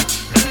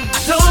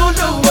 Don't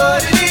know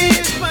what it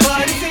is, but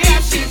it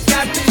seems she's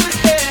got me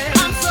twisted.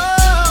 I'm so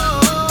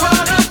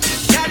caught up,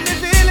 got me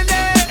feeling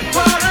dead.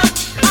 Caught up,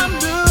 I'm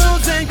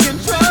losing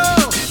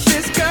control.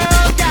 This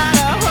girl got a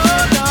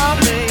hold on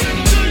me.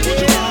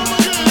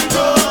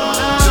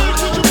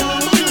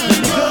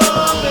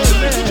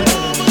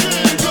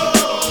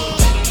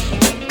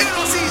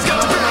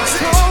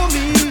 Told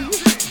me,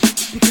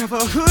 be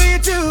careful who you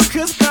do,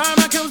 'cause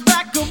karma comes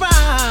back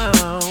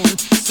around.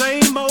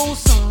 Same old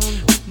song,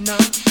 no.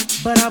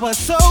 But I was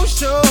so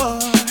sure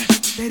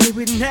that it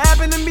wouldn't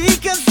happen to me,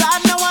 'cause I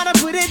know how to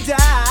put it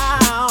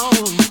down.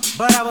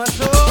 But I was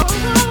so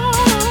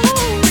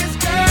wrong. This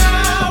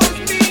girl was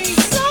me,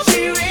 so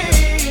she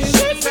really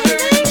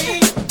turned me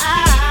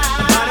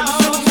out. Body was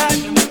so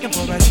tight, looking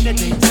for us in the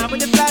daytime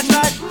with the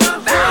flashlight.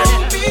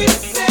 Don't be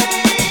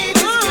saying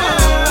this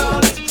girl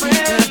is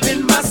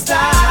trapping my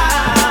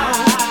style.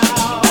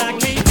 I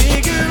can't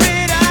figure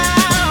it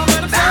out,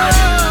 but I'm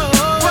so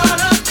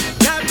caught up,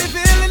 got me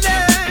feeling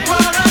that.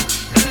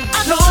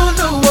 I don't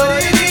know what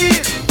it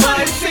is, but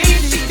it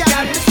seems she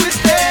got me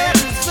twisted.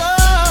 So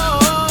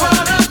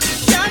caught up,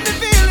 got me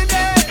feeling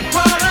that.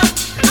 Caught up,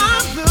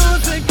 I'm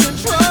losing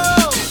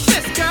control.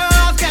 This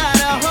girl's got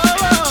a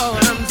hold,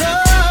 and I'm so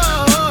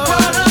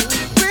caught up,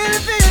 really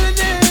feeling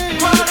it.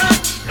 Caught up,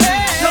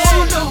 hey.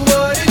 Don't know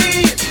what it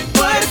is,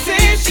 but it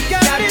seems she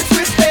got me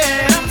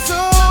twisted. I'm so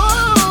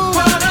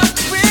caught up,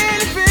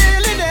 really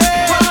feeling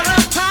it. Caught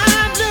up,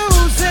 I'm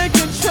losing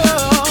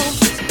control.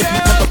 This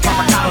girl's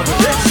got a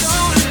hold.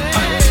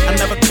 I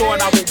never thought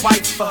I would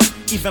wife her,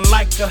 even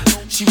like her.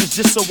 She was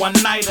just a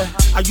one-nighter.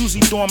 I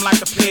usually do them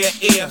like a pair of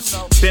ears.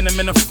 Been them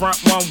in the front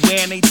one way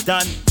and they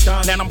done.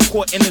 Now I'm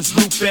caught in this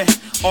looping.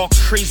 All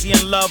crazy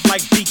in love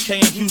like BK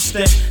in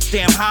Houston.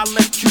 Damn, how I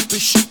let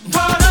Cupid shooting.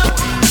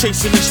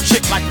 Chasing this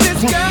chick like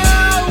This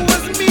girl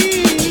was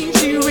me,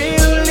 she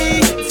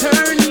really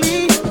turned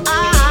me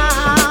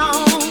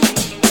out.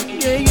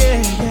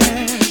 Yeah.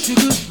 She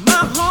was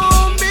my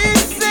homie,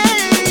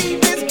 say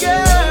this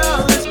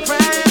girl is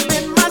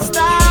cramping my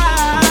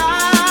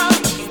style.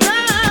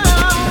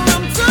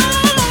 I'm so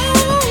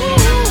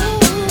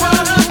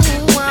caught up,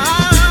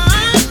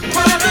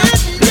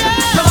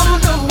 don't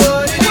know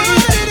what it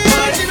is,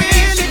 but she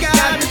really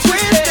got me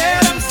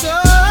twisted. I'm so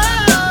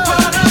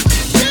caught up.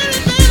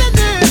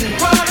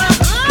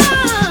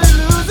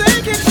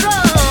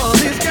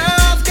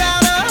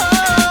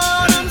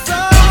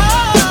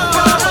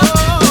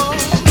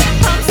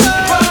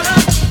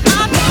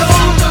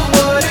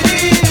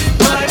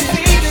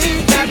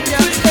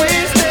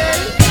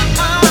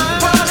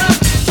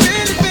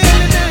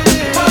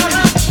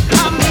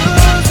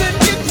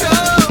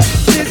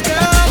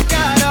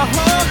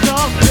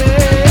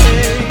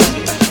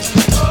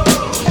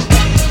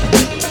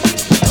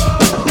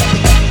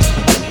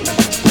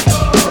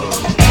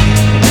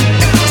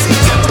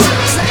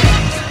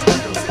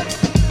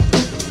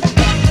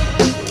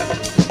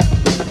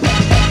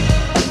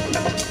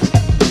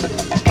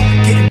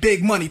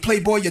 big money.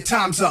 Playboy, your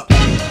time's up.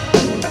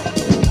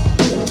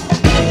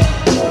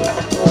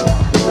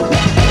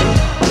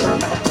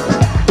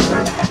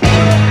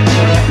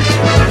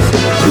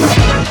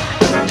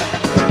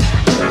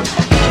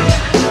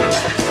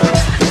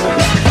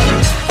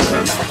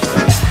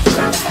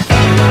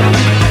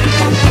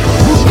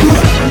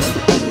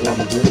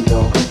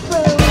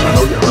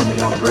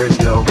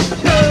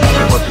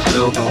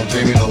 Don't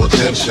pay me no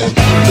attention.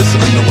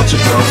 Listening to what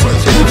your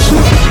girlfriends mention.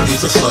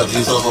 He's a slut,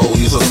 he's a hoe,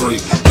 he's a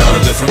freak. Got a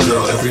different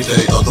girl every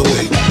day of the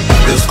week.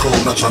 It's cool,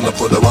 not trying to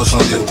put a rush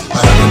on you.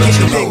 I had to let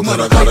you know that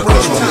I got a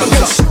crush on you.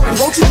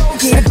 Won't you go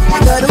get a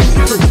bag of the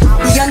weekly?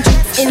 The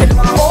undressed in the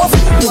bar all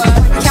sleeping.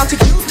 Count your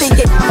views,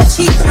 thinking I'ma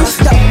cheat you.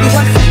 The only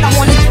one thing I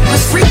wanna do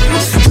is freak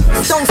you.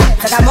 Stone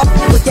steps, I got my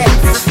own with that.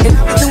 And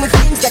I'll be doing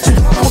things that you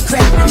won't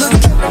regret. Little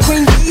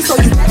queen bee, so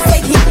you better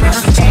take heed.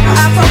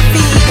 I'm from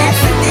the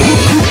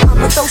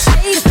I'ma throw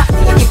shade if I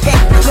can't get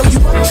paid. Blow you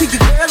up to your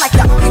girl like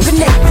the only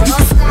grenade. You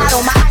can slide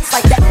on my ice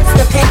like that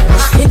extra pen.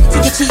 Hit it to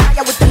get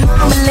chaya with the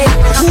marmalade.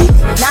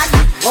 Not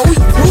you, oh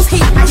who's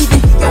he? I even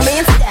think your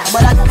man's style,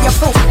 but I know your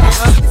profile.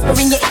 Whisper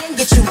in your ear,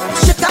 get you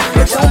shook up,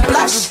 but don't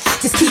blush.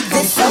 Just keep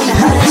this on the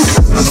hush.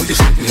 I know you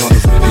see me on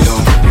the video.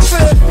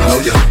 I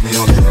know you heard me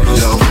on the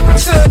radio.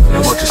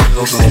 But you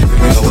still don't give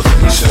me no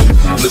attention.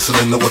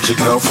 Listening to what your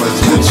girlfriends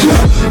mention.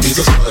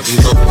 He's a slut,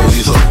 he's a hoe,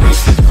 he's a freak.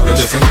 Got a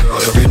different girl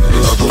every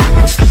day of the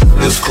week.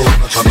 It's cool,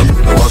 not trying to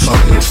put a rush on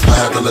you. I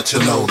had to let you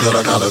know that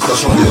I got a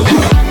crush on you.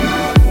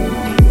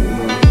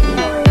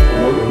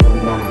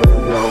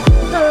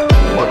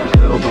 But you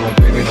still don't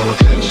pay me no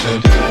attention.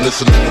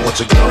 Listening to what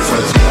your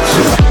girlfriends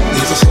mention.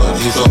 He's a slut,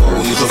 he's a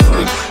hoe, he's a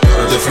freak. Got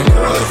a different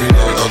girl every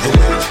day of the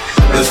week.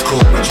 It's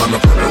cool, not trying to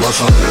put a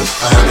rush on you.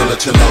 I had to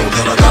let you know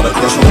that I got a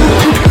crush on you.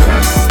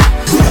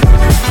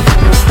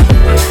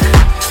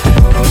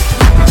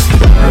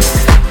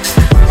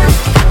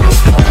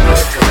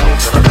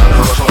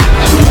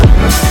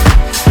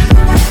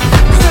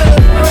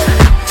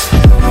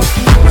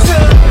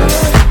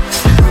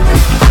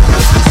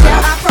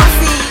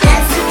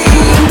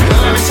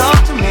 Talk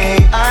to me,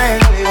 I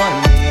really wanna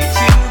meet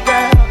you,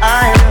 girl. I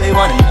really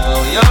wanna know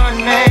your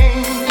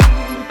name.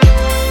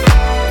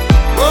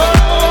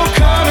 Oh,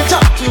 come and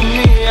talk to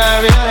me, I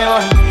really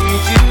wanna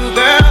meet you,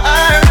 girl.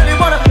 I really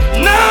wanna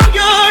know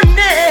your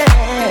name.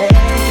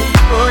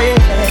 Oh yeah.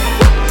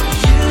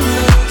 You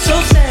look so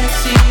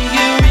sexy,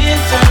 you really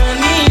turn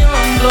me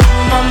on, blow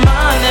my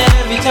mind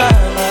every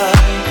time I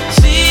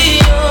see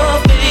your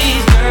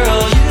face,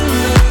 girl. You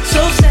look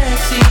so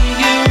sexy,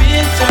 you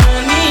really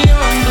turn me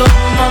on, blow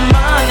my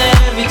mind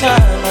every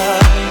time I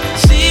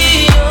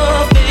see your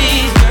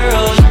face,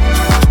 girl.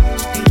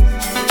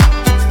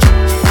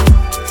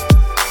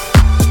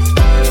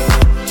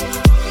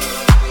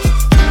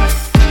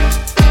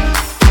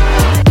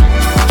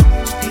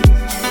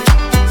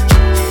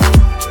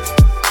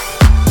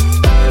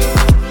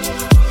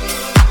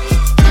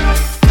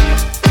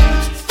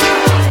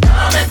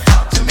 Come and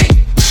talk to me.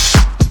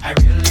 I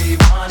really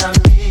wanna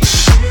meet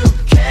you.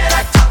 Can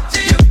I talk to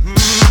you?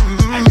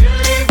 I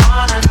really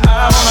wanna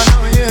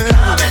know you.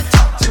 Come and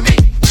talk to me.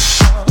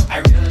 I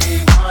really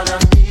wanna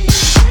meet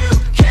you.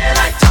 Can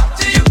I talk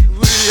to you?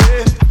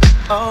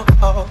 Oh,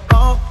 oh,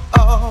 oh,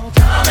 oh.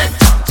 Come and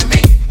talk to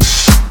me.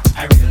 I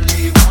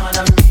really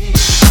wanna meet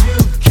you.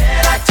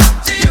 Can I talk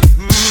to you?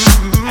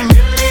 I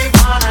really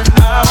wanna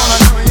know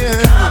you.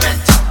 Come and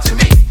talk to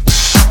me.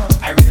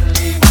 I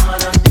really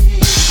wanna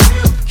meet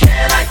you.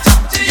 Can I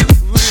talk to you?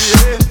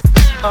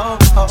 Oh,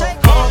 oh, oh,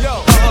 oh.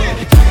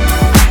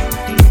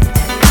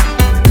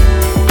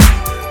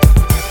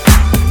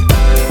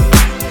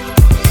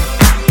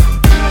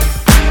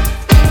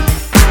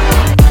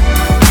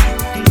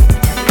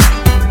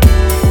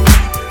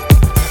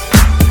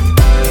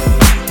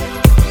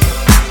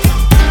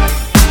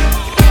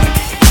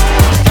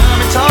 Come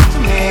and talk to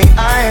me.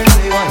 I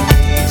really wanna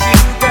meet you,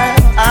 girl.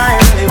 I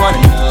really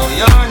wanna know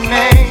your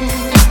name.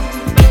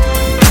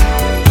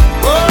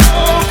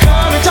 Oh,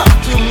 come and talk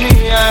to me.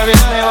 I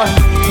really wanna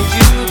meet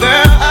you,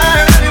 girl. I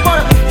really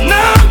wanna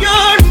know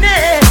your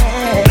name.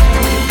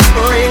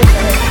 Oh yeah.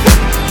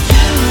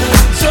 You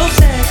look so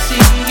sexy,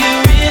 you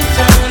really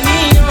turn me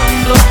on,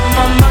 blow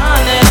my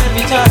mind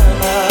every time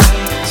I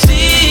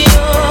see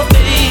your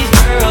face,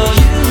 girl.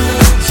 You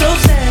look so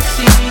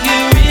sexy, you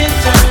really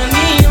turn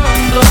me on,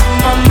 blow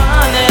my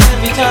mind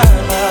every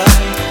time I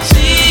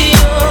see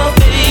your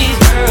face,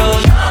 girl.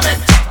 Come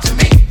and talk to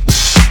me.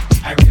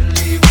 I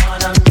really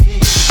wanna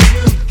meet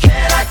you.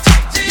 Can I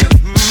talk to you?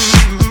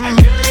 I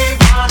really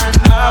wanna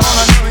know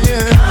you.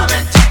 Come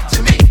and talk to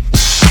me.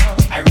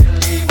 I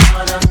really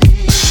wanna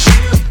meet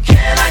you.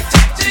 Can I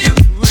talk to you?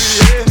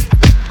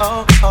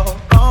 Oh, oh,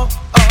 oh,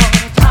 oh.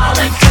 How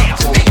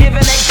example, give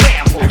an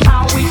example.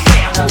 How we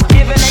sample,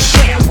 give an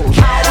example.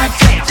 How we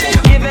sample,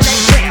 give an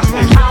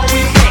example. How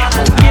we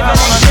sample, give an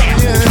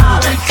example.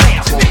 How we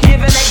sample,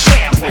 give an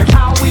example.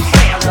 How we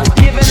sample,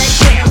 give an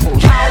example.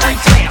 How we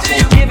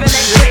sample, give an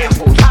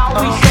example. How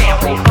we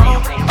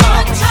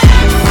sample.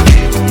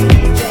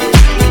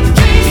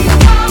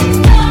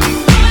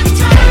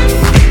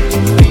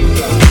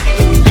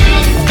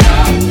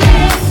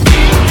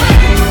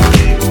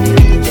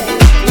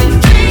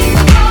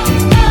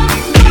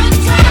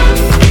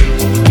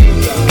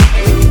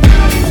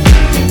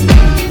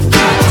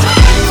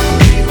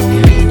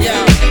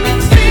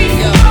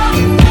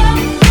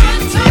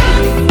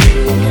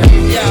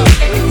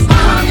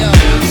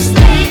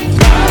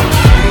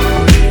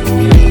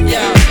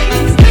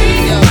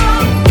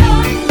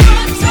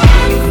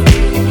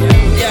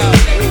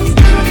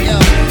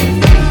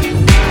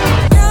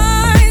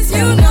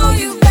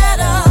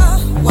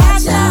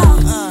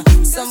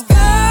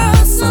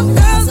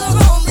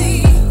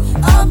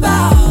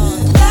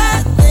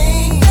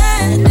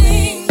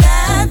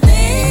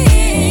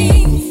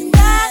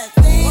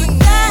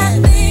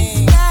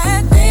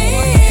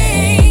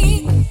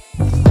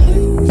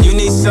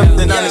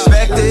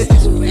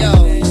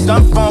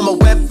 form of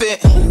weapon.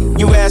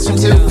 You ask him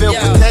to feel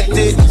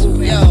protected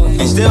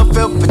and still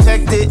feel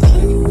protected.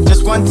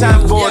 Just one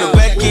time for the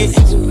record.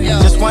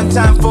 Just one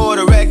time for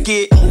the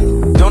record.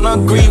 Don't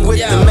agree with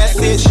the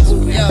message.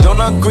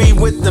 Don't agree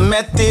with the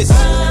methods.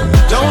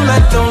 Don't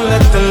let the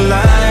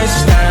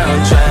lifestyle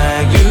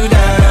drag you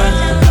down.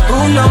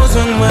 Who knows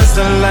when was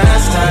the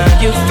last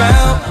time you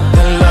felt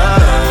the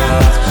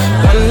love?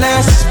 One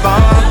last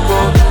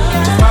sparkle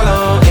to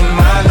follow in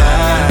my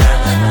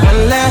life.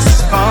 One last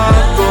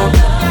sparkle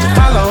to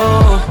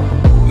follow.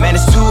 Man,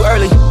 it's too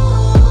early.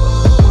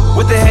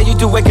 What the hell you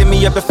do waking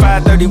me up at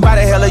 5:30? Why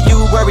the hell are you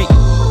worried?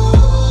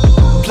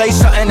 Play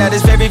something that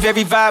is very,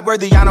 very vibe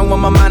worthy. I don't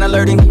want my mind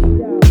alerting.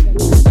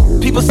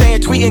 People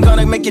saying tweeting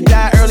gonna make you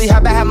die early. How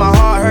about have my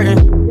heart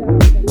hurting?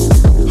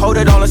 Hold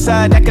it on the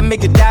side, that can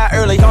make you die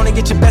early. Only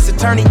get your best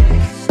attorney.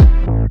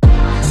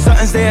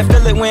 Something's there,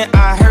 feel it when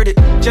I heard it.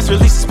 Just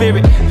release the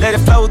spirit, let it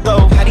flow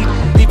though. How do you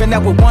even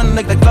out with one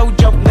leg like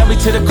Flojo? Nelly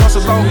to the cross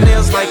of long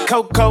nails like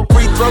Coco.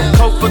 Free throat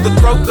coat for the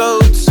throat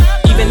goats.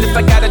 Even if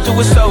I gotta do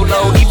it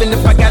solo, even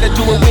if I gotta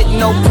do it with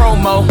no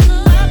promo.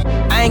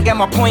 I ain't got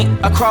my point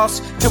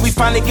across till we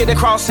finally get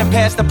across and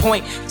pass the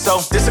point.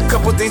 So there's a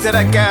couple things that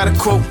I gotta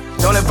quote.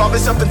 Don't involve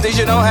yourself in things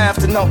you don't have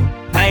to know.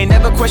 I ain't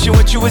never question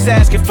what you was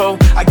asking for.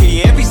 I give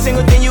you every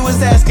single thing you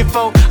was asking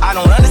for. I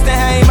don't understand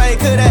how anybody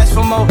could ask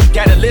for more.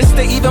 Got a list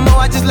of even more,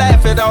 I just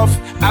laugh it off.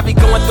 I be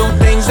going through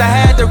things I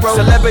had to roll.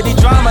 Celebrity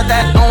drama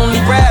that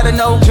only rather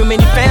know. Too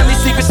many family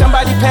secrets,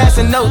 somebody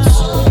passing notes.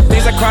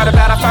 Things I cried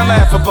about, I find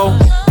laughable.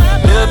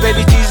 Little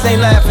baby Jesus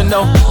ain't laughing,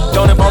 no.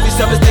 Don't involve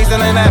yourself in things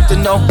that ain't have to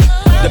know.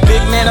 The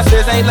big man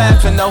upstairs ain't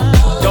laughing, no.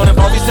 Don't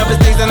involve yourself in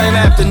things that ain't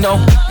have to know.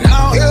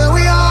 Now here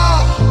we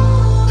are.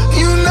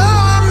 You know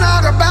I'm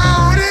not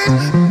about it.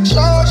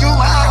 Showed you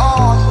my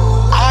heart.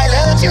 I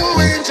let you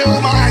into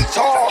my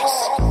thoughts.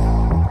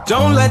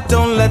 Don't let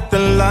the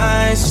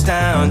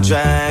lifestyle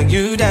drag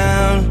you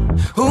down.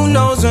 Who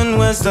knows when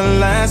was the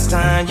last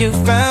time you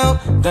felt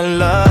the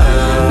love?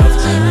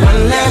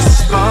 One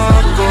last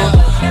sparkle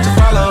to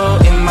follow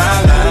in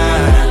my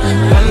life.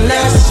 One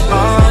last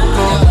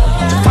sparkle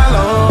to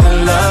follow the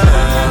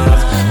love.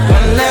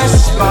 One last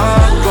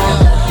sparkle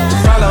to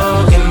follow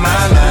in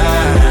my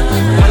life.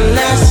 One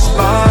last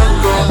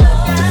sparkle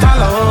to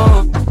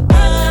follow.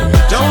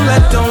 Don't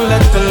let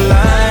the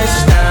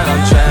lifestyle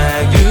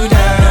drag you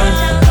down.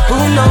 Who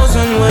knows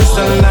when was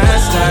the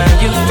last time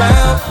you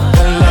felt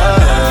the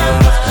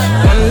love?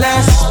 One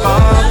last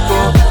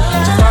sparkle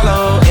to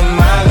follow in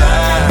my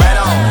life.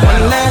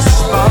 One last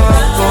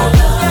sparkle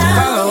to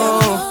follow.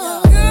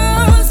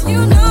 Girls, you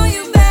know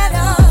you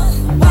better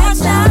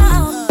watch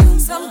out.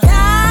 Some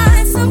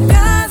guys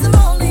are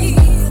only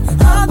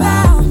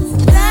about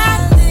that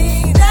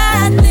thing,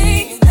 that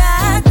thing,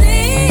 that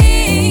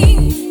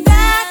thing,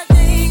 that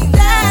thing,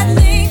 that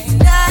thing,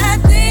 that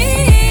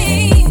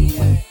thing.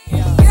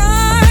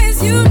 Guys,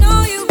 you know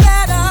you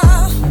better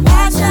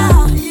watch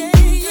out.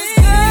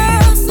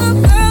 Girls, some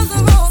girls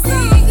are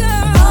only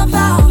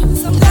about.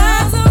 Some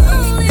guys are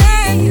only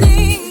that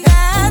thing,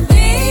 that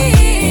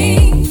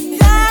thing,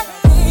 that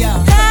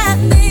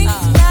thing,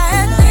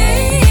 that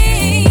thing.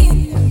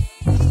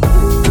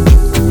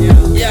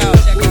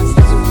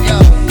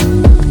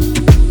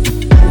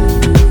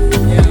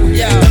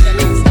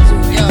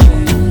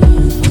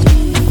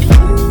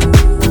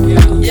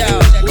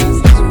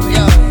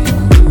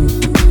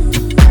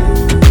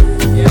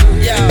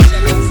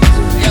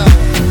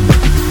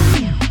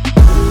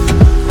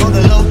 On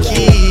the low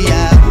key,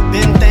 I've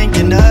been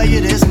thinking of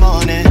you this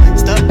morning.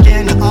 Stuck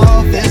in the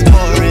office,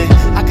 boring.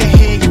 I can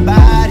hear your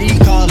body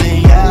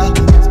calling, yeah.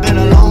 It's been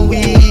a long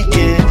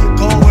weekend.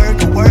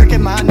 Cold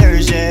working my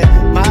nerves, yeah.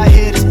 My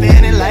head is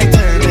spinning like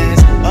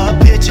turbines. A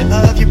picture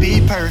of you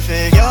be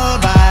perfect. Your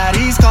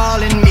body's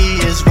calling me,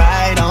 it's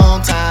right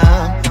on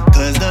time.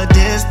 Cause the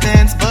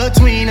distance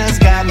between us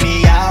got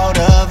me out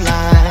of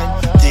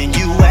line. Then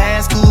you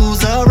ask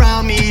who's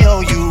around me,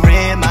 oh, you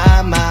read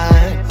my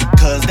mind.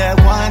 Cause that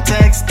one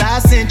text I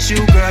sent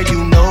you, girl,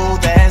 you know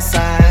that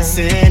sign.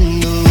 Send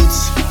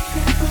nudes,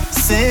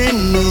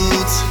 send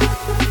nudes,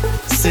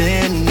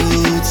 send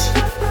nudes,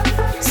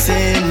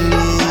 send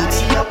nudes,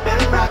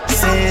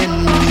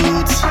 send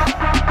nudes,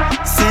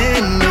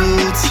 send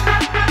nudes,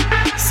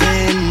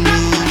 send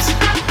nudes,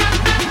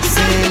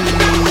 send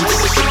nudes,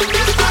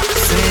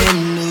 send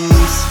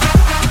nudes.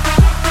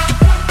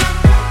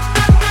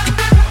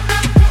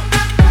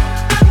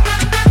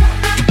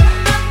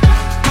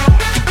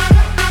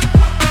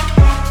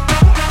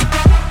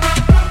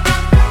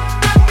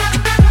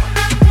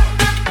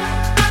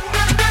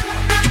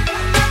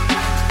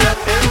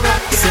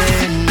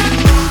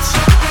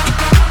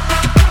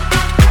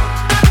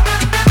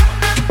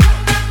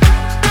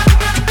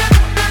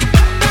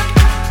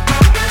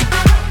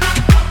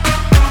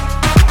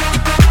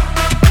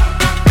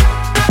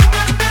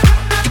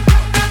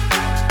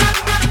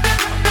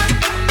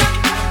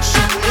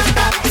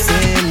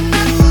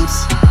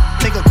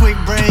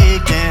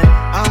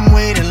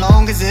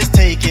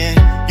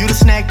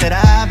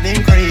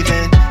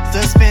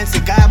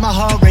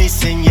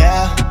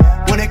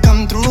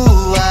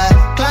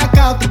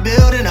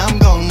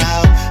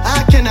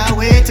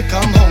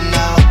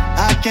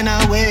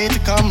 cannot wait to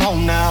come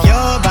home now.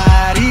 Your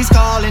body's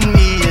calling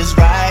me, is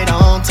right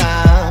on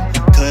time.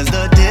 Cause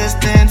the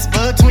distance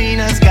between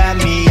us got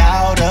me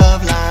out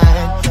of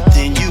line.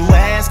 Then you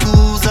ask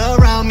who's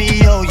around me,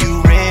 oh,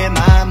 you read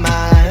my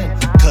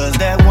mind. Cause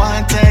that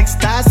one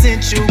text I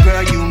sent you,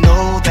 girl, you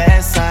know that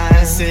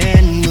sign.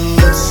 Send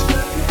nudes,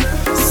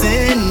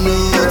 send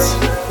nudes,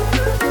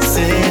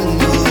 send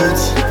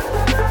nudes,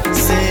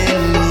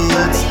 send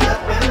nudes,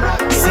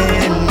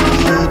 send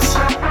nudes,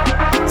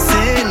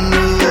 send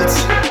nudes,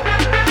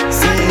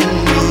 send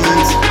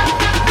nudes,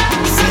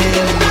 send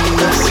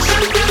nudes,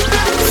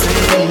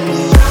 send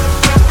nudes.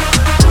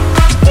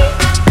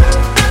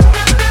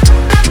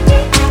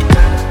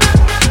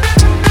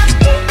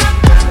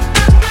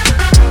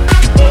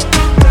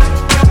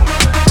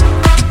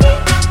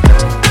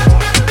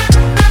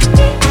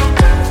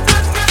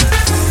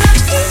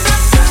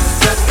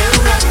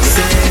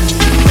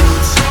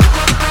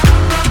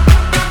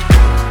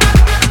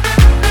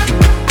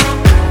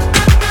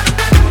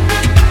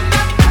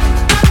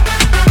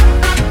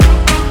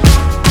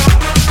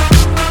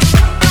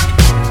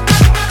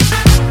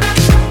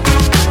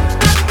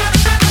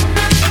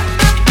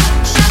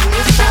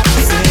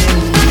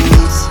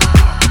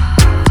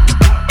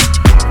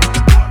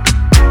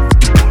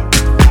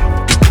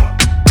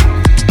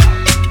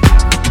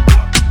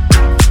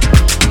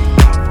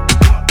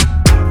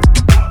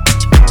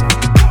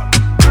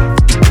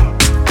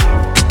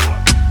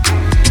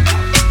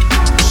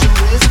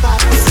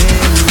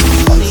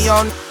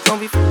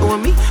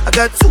 I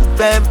got 2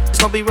 bad bitches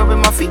gon' be rubbing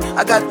my feet.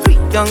 I got 3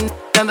 young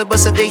down the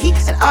bus of the heat.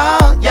 And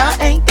all y'all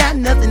ain't got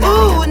nothing on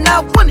me. Ooh,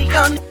 now one of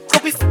y'all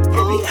gon' be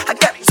f***ing me. I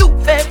got 2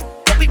 bad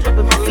bitches gon' be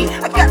rubbing my feet.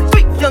 I got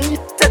 3 young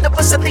down the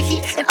bus of the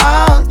heat. And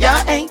all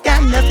y'all ain't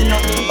got nothing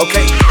on me.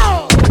 Okay.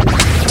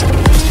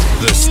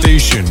 The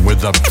station with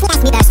the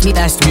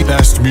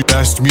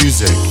best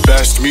music.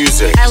 Best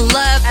music. I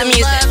love the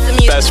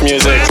music. Best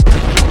music.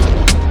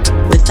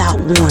 Without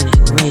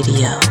Warning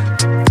Radio.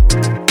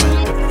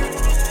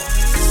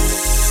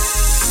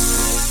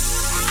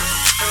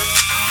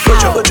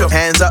 Put your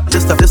hands up,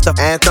 this the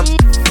anthem.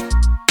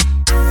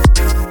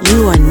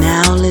 You are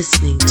now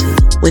listening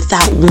to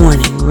Without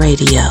Warning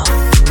Radio.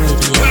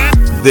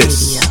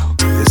 This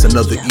is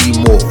another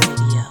E-More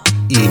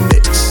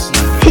E-Mix.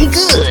 He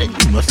good.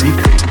 You must be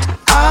good.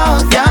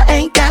 Oh, y'all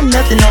ain't got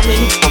nothing on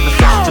me. From the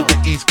south to the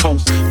east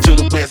coast, to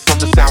the west, from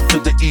the south to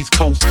the east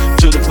coast,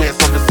 to the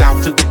west, from the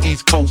south to the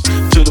east coast,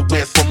 to the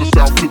west, from the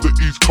south to the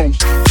east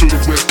coast, to the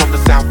west, from the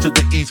south to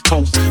the east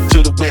coast,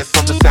 to the west,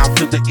 from the south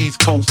to the east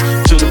coast,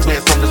 to the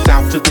west, from the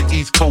south to the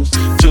east coast,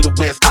 to the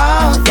west.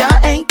 Oh, y'all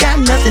ain't got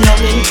nothing on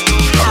me.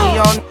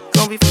 Y'all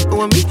gon' be f***ing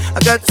with me. I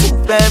got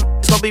 2 bad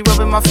bitches gon' be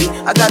rubbing my feet.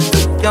 I got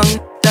 3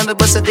 young down the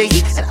bus of the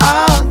heat. And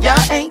all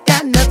y'all ain't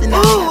got nothing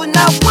on me. Ooh,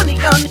 now one of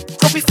y'all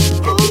gon' be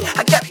f***ing with me.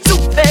 I got 2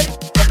 bad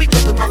bitches gon' be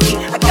rubbing my feet.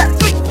 I got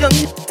 3 young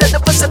down the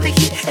bus of the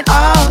heat. And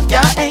all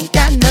y'all ain't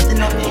got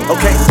nothing on me.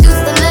 Okay.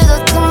 Just a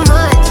little too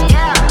much,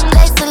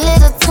 place a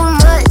little too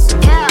much.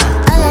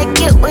 I like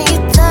it when you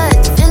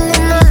touch,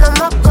 feeling all on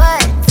my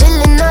butt,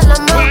 feeling all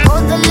on my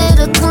bones. A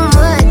little too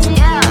much,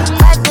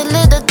 like a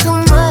little too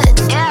much.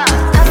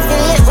 I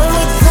feel it when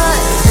we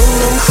touch, and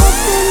I'm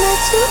hoping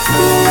that you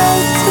feel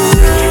it too.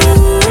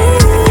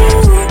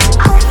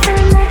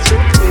 Hoping that you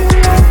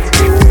feel it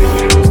too.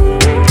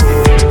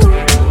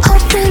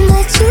 Hoping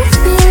that you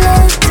feel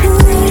it too.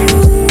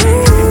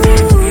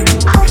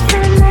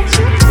 Hoping that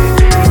you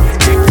feel it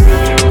too.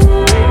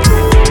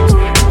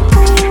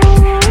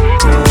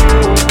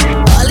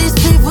 All these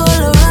people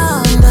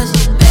around us,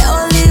 they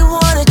only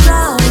wanna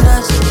drown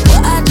us.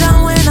 But I drown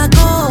when I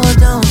go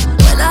down.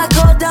 When I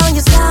go down,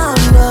 you sound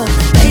up.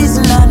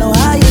 Tasting, I know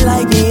how you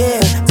like it,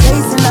 yeah.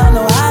 Tasting, I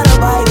know how to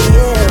bite it,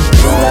 yeah.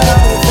 You got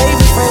all your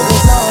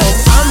favorite songs.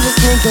 I'm just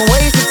thinking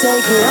ways to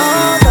take it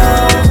all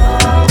though.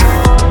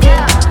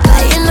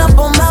 Lighting up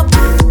on my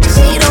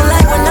she don't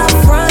like when I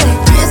front.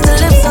 Kiss the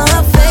lips on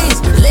her face,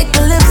 lick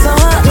the lips on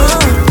her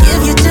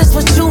give you just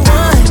what you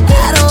want.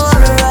 I don't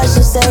wanna rush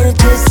and say that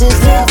this is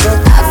love, but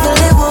I feel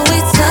it when we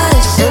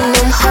touch. And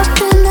I'm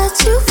hoping that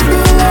you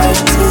feel it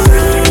too.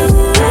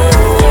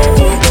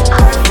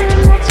 Hoping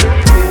that you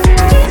feel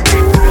it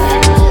too.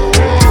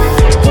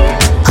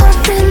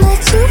 Hoping that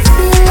you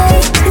feel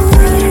it too.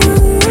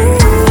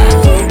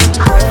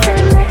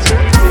 Hoping that you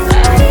feel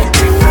it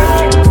too.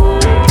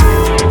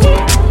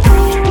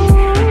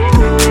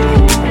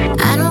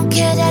 I don't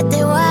care that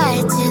they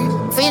watching.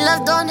 Free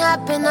love don't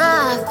happen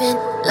often.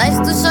 Life's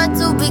too short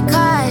to be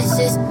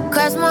cautious.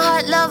 Cross my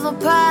heart, love, a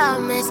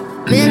promise.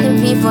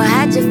 Many people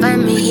had to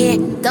find me here.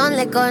 Don't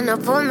let go, no,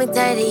 pull me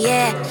tighter,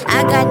 yeah.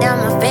 I got down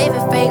my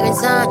favorite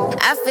fragrance on.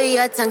 I feel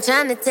your tongue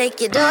trying to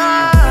take it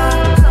off.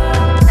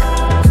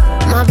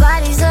 My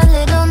body's a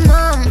little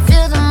numb.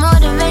 Feel the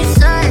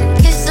motivation.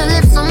 Kiss the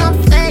lips on my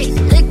face.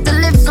 Lick the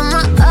lips on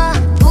my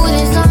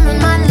booty, some in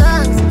my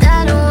lungs.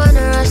 I don't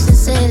wanna rush and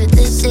say that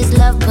this is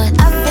love, but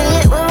I feel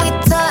it when we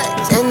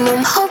touch. And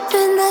I'm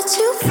hoping that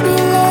you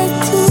feel it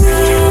too.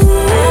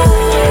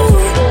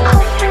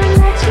 Hoping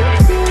that you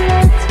feel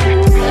it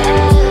too.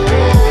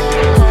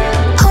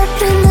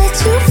 Hoping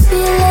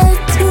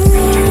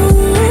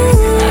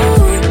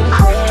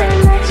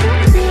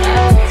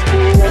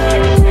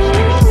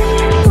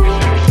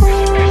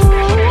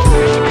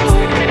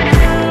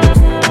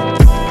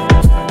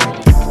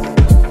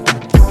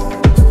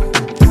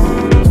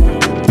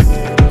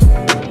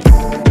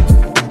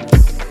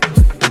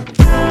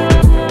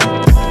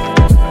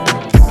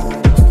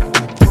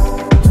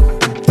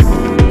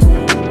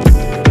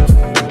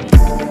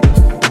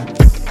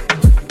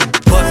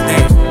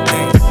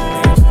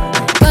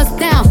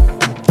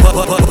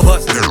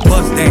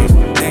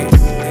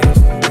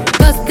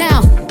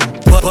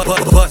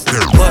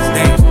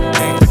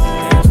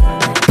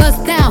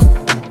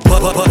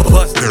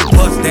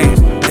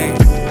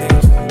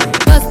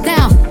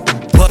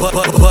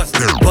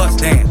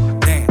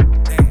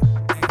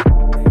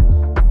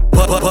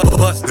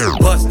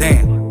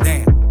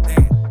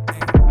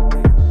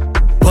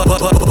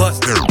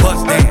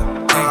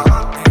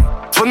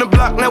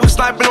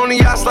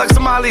shots like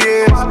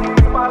Somalians.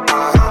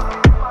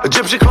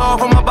 Egyptian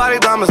cloth on my body,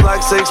 diamonds like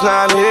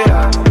 6'9" here.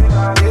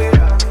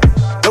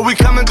 And we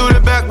coming through the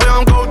back, we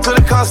don't go to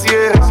the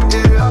concierge.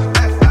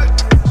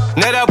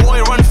 Now that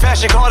boy run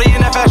fashion, Cardi in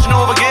that fashion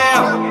over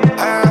again.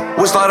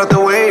 We start up the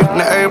wave,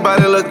 now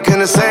everybody looking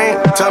the same.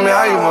 Tell me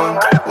how you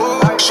want.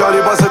 Shorty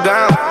bust it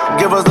down,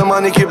 give us the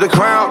money, keep the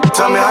crown.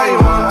 Tell me how you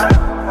want.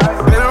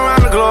 Been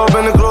around the globe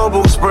in the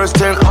global express,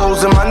 10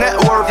 O's in my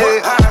network. Yeah,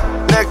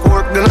 neck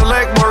work, then the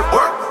leg work.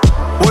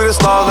 We the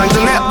stars like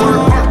the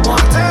network.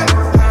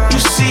 You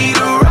see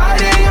the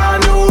writing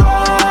on the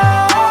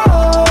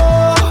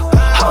wall.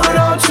 Hold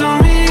on to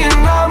me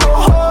and I'ma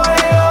hold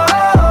you.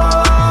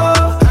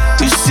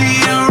 You see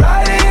the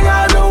writing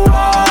on the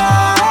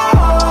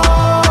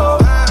wall.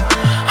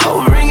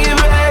 Oh, bring it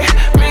back,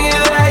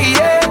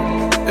 yeah.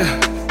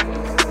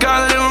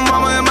 Got a little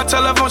mama in my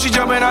telephone, she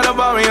jumping out the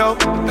barrio.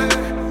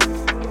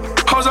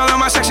 Hoes all in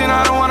my section,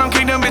 I don't want them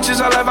kick them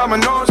bitches, I left out my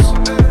nose.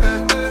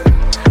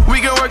 We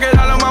can work it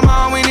out on my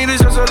mom, we need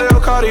is just a little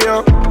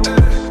cardio.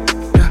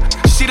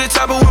 She the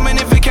type of woman,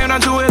 if it came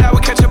down to it, I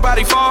would catch a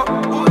body fall.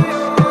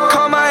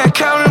 Call my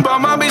accountant,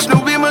 bought my bitch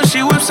new Beamer,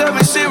 she whips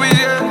 7 Series,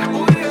 yeah.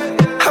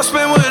 I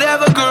spend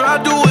whatever, girl, I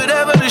do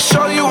whatever to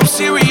show you I'm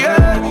serious.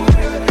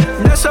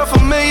 That's how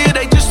familiar,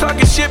 they just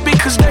talking shit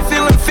because they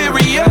feel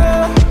inferior.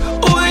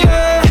 Oh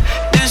yeah,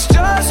 it's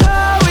just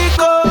how we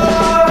go.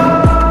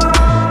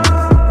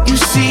 You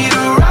see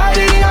the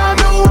writing on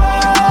the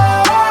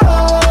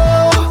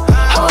wall.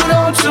 Hold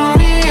on to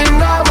me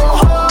and I will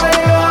hold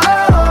you.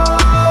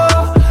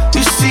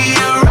 You see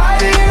the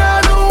writing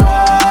on the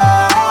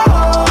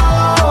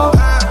wall.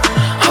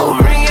 Oh,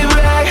 bring it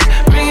back,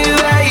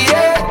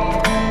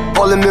 yeah.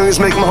 All the millions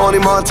make my honey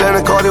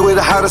Montana, Cardi with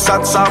the hottest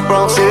out the South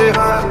Bronx,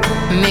 yeah.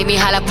 Make me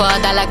holla for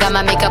 $1, got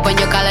my makeup on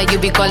your collar, you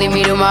be calling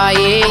me tomorrow,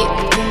 yeah.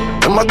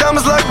 And my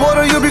diamonds like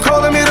water, you be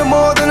calling me the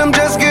more than them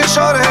just get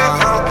shorter.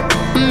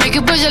 Make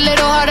you push a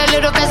little harder, a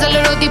little faster, a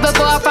little deeper,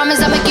 boy, I promise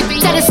I'ma keep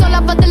it. Said it's all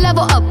about the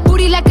level up,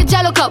 booty like a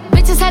jello cup.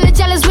 Bitches hella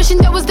jealous, wishing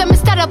there was them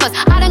instead of us.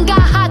 I done got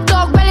hot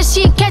dog, relish,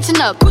 she ain't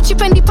catching up. Gucci,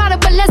 Fendi, Prada,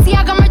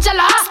 Balenciaga,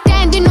 Margiela.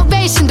 Stand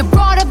innovation, the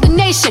broad of the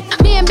nation.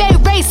 Me and Bay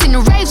racing,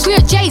 the race we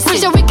adjacent.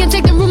 Wish that we can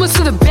take the rumors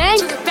to the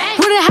bank.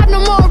 Wouldn't have no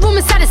more room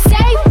inside the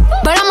safe.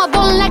 But I'm a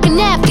ballin' like an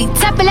athlete,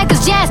 tapping like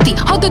it's Jasty.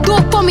 Hold the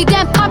door for me,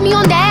 then pop me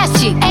on the ass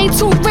cheek. Ain't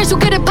too rich, so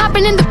get it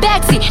poppin' in the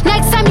backseat.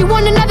 Next time you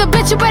want another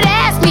bitch, you better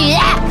ask me.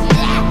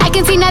 I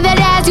can see now that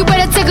ass, you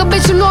better take a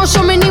bitch, you know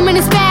show me name in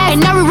his bag.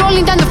 And now we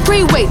rolling down the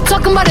freeway,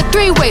 talking about a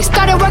 3-way.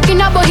 Started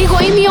working out, but he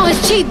gon' eat me on his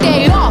cheat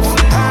day off.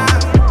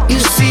 You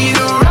see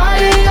the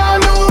writing on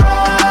the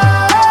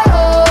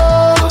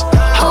wall.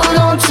 Hold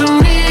on to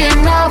me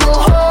and I will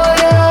hold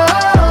you.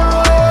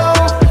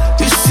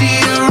 You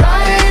see the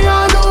writing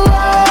on the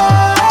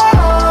wall.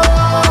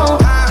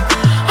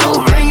 Oh,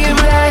 bring it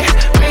back,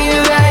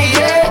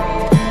 yeah.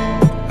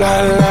 La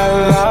la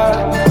la,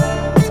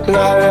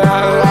 la la la.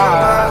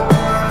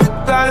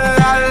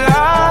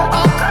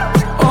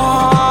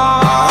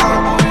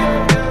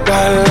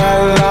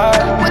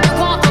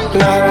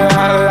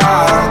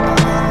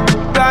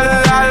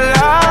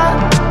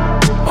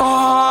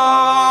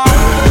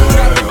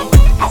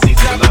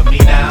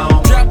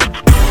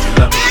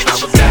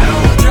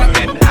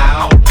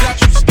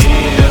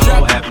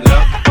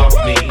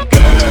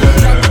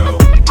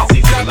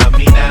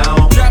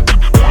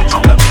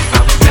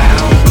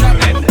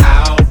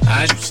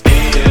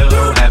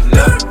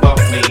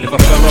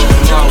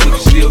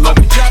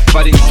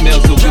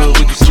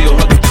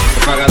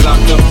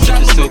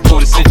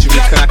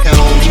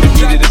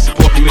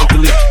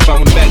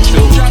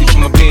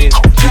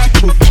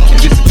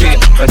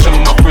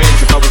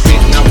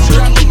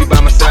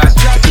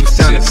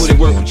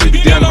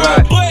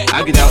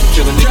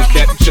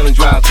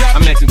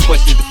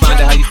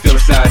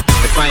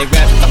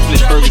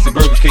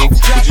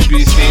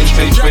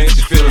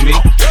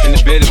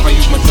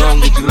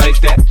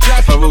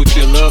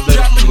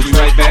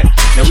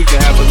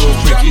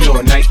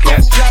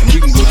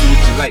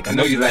 I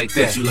know you like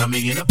that. Could you love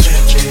me in a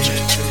Bentley?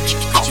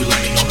 Could you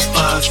love me on the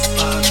bus?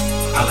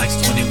 I like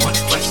 21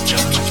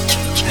 questions,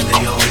 and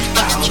they always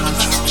about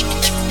us.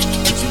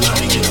 Could you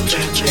love me in a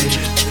Bentley?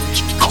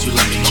 Could you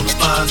love me on the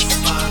bus?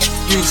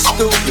 You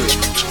stupid.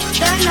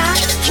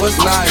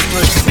 What's life?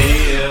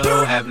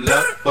 Still have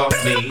love for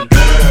me,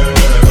 girl.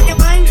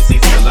 It's easy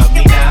to love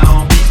me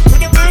now.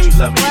 Could you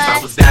love me if I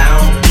was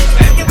down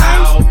and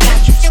out?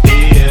 You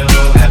still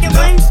have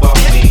love for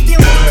me,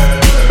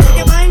 girl.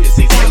 It's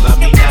easy to love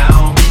me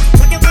now.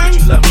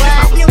 Love me if I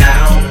was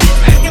down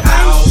and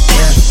out.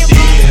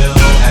 Still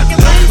have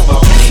love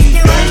for me,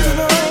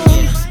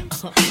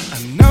 girl. I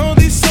know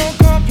these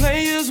so-called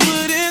players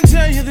wouldn't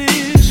tell you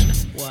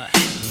this, but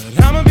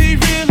I'ma be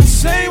real and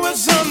say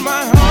what's on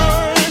my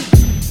heart.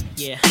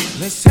 Yeah.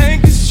 Let's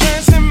take this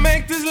chance and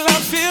make this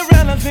love feel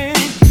relevant.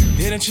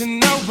 Didn't you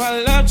know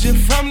I loved you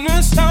from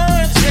the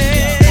start?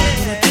 Yeah.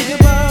 When I think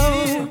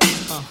about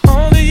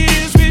all the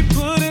years we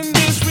put in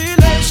this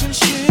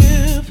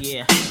relationship,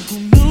 yeah. Who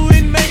knew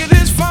we'd make it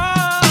this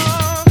far?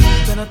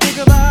 Then I think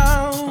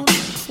about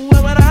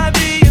where would I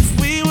be if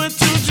we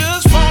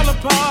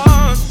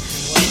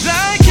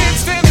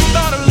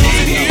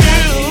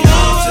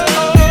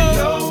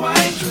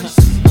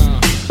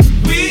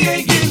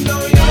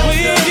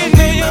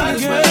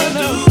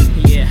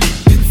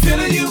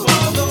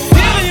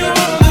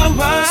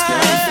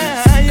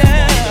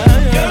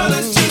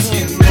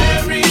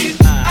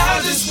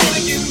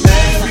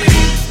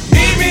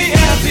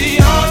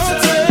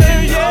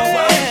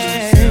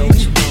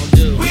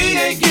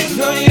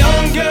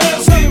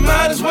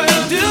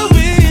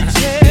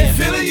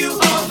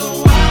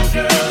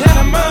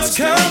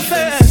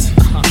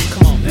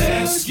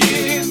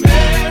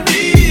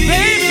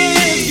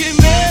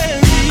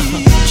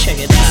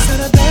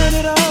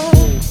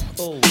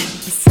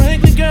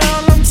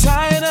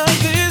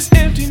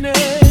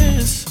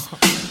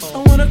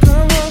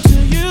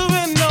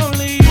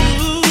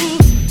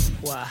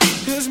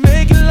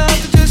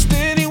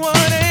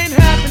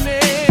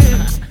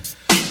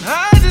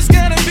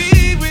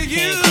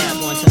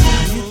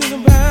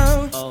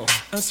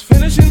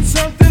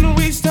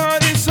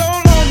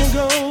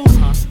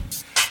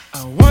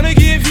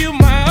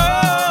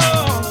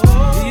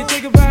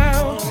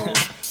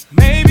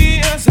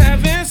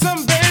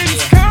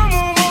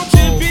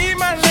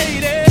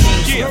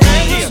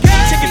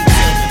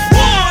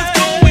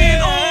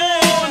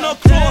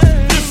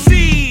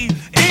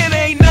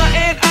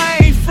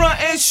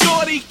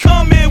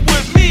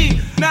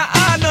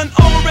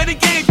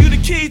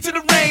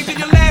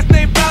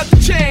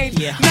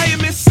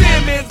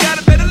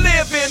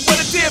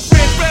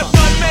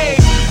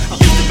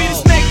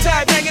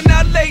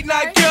late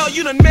night girl,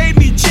 you done made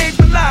me change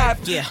my life.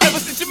 Ever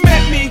since you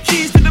met me,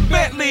 keys to the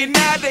Bentley,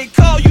 now they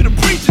call you the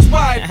preacher's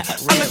wife.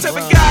 I'm the type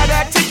of guy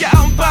that take you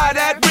out and buy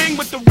that ring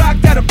with the rock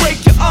that'll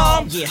break your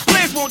arm.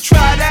 Players won't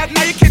try that,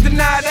 now you can't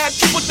deny that.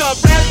 Triple dub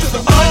rap to the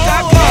mud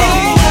got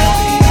candy.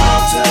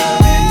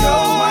 In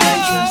your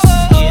white dress.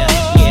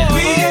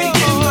 We ain't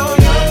getting no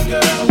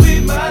younger,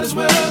 we might as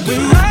well do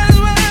it.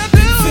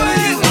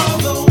 Feeling you all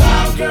the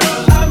while,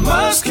 girl, I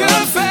must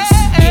confess.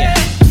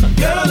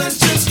 Girl, let's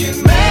just get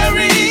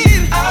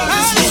married.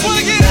 I just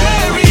wanna get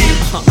married.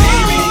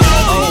 Baby,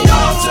 on the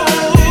altar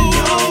in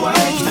your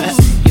white dress.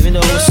 Even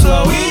though it's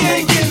slow, we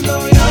ain't getting no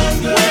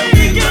younger.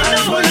 We might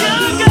as well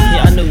do it.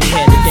 yeah, I knew we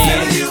had to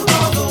dance.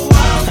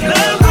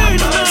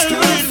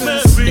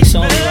 It's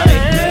only right.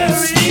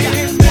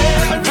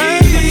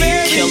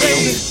 Kill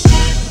it.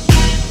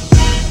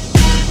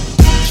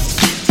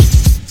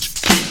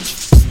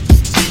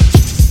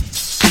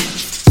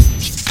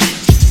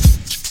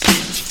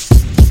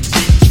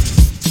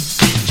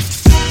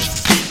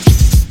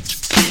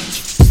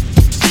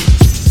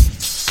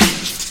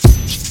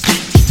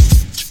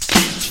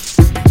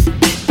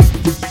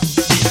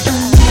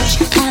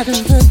 Out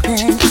in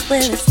Brooklyn,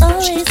 where it's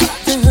always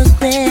off the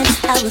hook when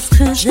I was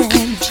cruising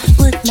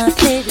with my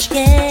favorite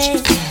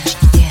gang.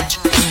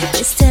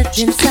 We stepped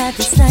inside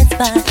this night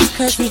spot,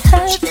 cause we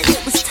heard that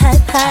it was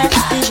type high.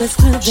 We was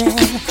grooving,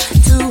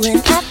 doing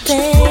our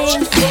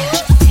thing.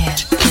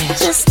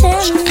 Just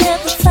standing there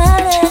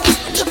profiling,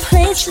 and the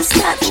place just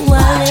got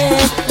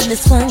wild. And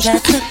this one guy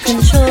took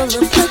control of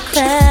the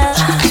crowd.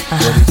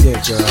 What he did,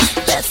 girl?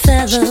 That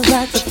fella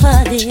rocked the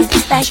party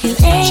like you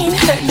ain't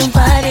hurt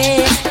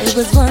nobody. It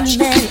was one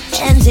man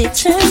and they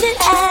turned it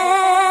out.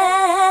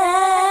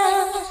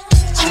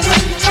 I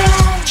wonder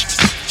why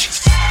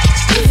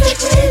he's the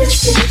greatest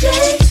DJ.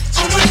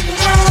 I wonder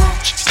why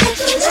that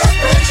you left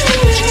my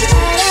dream.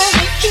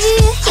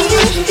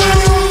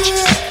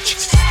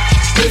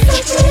 He's the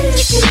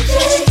greatest DJ.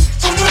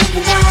 I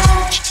wonder why.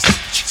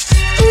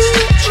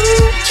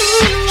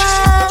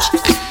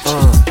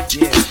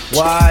 Yeah,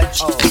 why?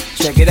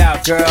 Check it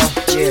out, girl.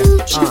 Yeah,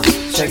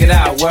 check it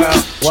out,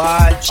 world.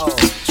 Why?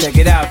 Check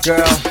it out,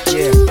 girl.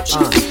 Yeah,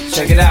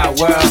 check it out,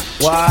 world.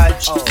 Why?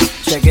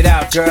 Check it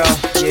out, girl.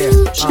 Yeah,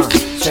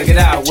 check it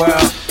out,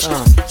 world.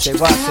 Say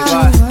what? Say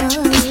what?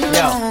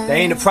 Yo, there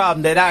ain't a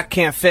problem that I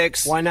can't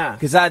fix. Why not?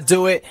 Cause I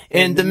do it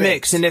in the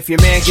mix. And if your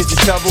man gets in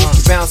trouble,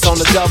 you bounce on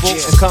the double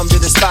and come to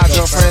the spot,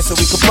 girlfriend, so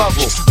we can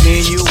bubble.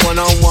 Me and you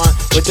one-on-one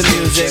with the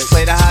music.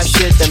 Play the hot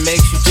shit that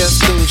makes you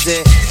just lose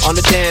it. On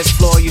the dance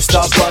floor, you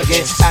start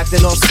bugging,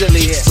 acting all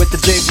silly with the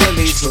big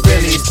willies. But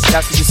really,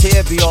 that's what this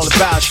here be all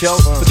about, yo.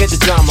 Forget the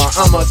drama,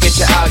 I'ma get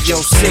you out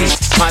your seat.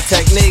 My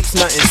technique's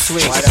nothing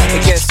sweet.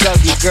 It gets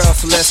ugly, girl,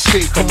 so let's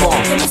creep. Come on.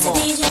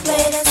 DJ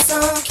play that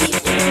song, keep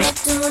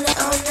doing it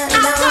all night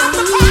long.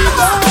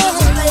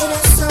 DJ play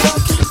that song,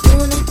 keep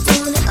doing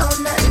it all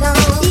night long.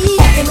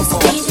 DJ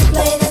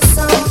play that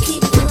song,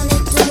 keep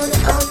doing it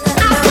all night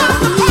long.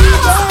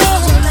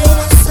 DJ play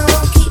that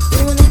song, keep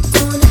doing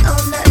it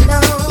all night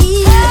long.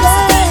 DJ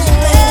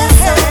play that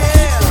song,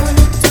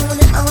 keep doing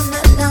it all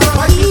night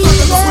long.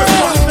 DJ play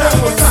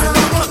that song,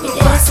 keep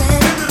dancing.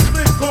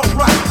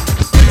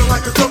 Feeling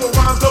like a double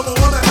rhyme, double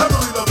on a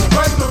heavily level.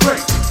 Right the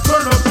rate,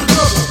 turn up the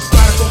double.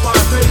 Radical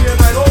mind, day and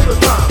night all the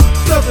time.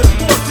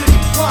 714,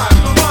 live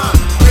the line.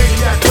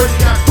 Maniac,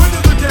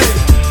 winning the game.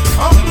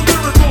 I'm the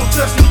lyrical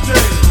Jesse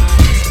James.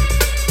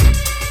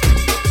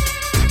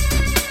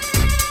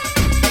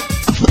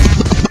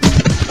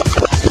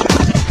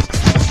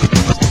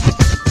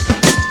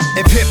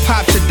 If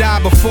hip-hop should die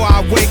before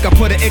I wake, I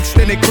put an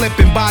extended clip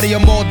and body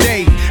them all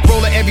day.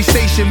 Roll at every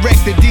station, wreck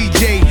the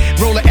DJ.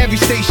 Roll at every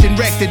station,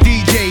 wreck the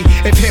DJ.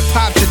 If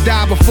hip-hop should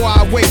die before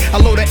I wake, I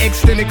load an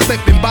extended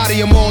clip and body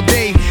them all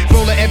day.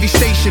 Roll at every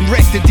station,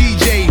 wreck the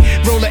DJ.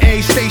 Roll at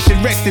every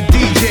station, wreck the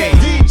DJ.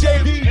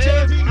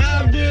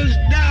 I just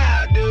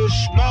died this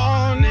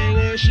morning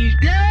and she's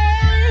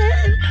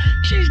dead.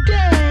 She's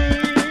dead.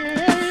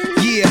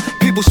 Yeah,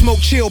 people smoke,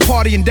 chill,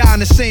 party, and die in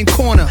the same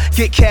corner.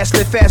 Get cash,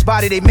 live fast,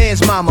 body they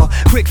man's mama.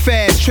 Quick,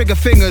 fast, trigger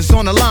fingers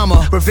on the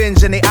llama.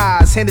 Revenge in their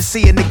eyes,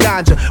 Hennessy in the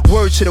ganja.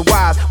 Word to the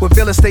wise, with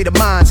villain state of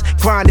minds.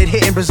 Grinded,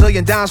 hitting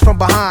Brazilian dimes from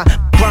behind.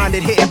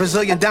 Grinded, hitting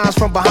Brazilian dimes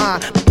from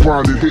behind.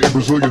 Grinded, hitting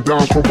Brazilian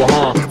dimes from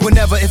behind.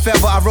 Whenever, if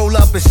ever, I roll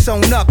up, it's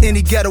sewn up.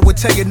 Any ghetto would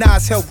tell you,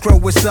 Nas help grow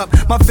what's up.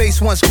 My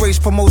face once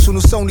graced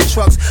promotional Sony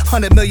trucks.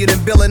 100 million in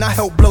billing, I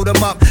helped blow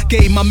them up.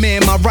 Gave my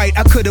man my right,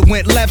 I could've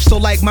went left. So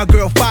like my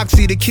girl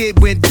Foxy, the kid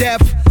went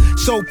deaf.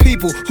 So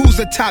people, who's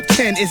the top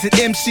 10? Is it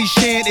MC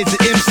Shan? Is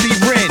it MC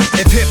Ren?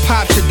 If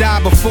hip-hop should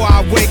die before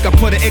I wake, I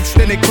put an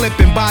extended clip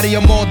and body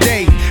them all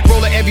day.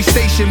 Roll at every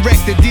station,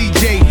 wreck the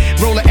DJ.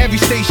 Roll at every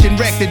station,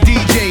 wreck the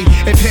DJ.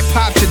 If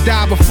hip-hop should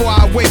die before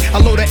I wake, I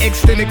load an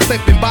extended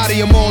clip and body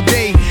them all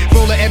day.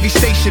 Roll at every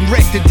station,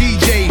 wreck the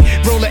DJ.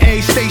 Roll at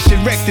every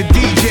station, wreck the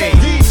DJ.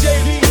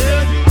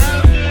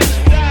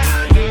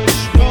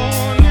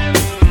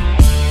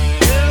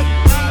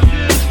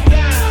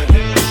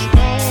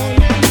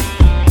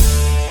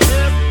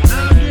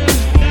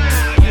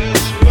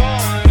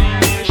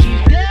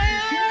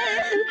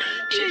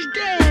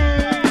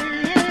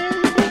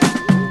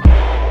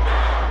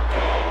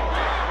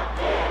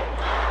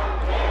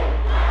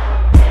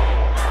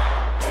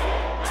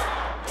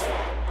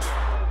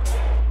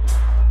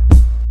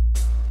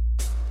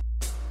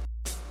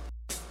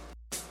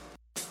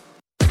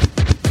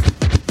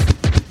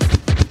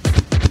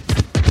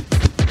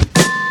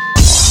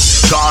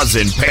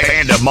 causing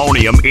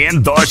pandemonium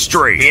in the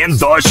street.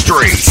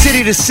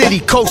 City to city,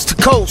 coast to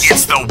coast.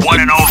 It's the one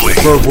and only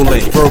Verbal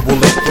Link,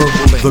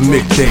 the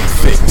Midday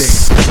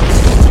Fixx.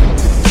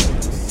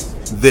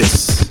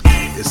 This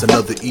is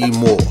another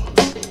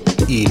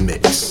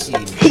E-mix.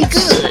 He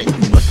good.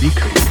 Must be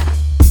crazy.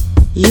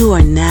 You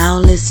are now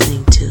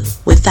listening to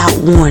Without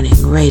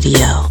Warning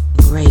Radio.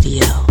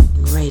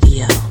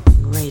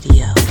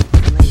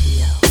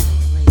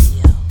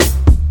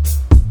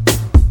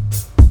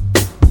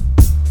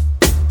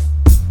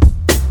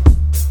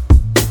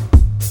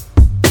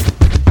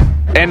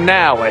 And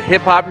now a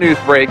hip-hop news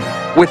break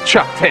with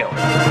Chuck Taylor.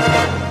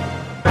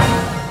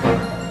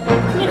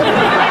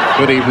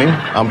 Good evening,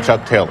 I'm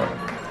Chuck Taylor.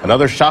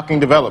 Another shocking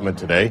development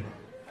today.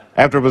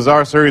 After a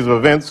bizarre series of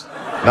events,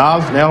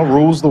 Nas now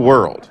rules the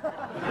world.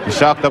 He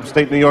shocked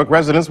upstate New York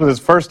residents with his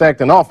first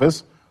act in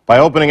office by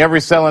opening every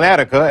cell in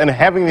Attica and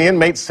having the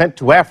inmates sent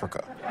to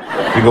Africa.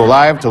 We go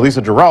live to Lisa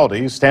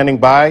Giraldi, standing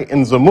by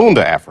in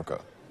Zamunda,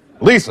 Africa.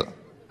 Lisa.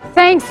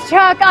 Thanks,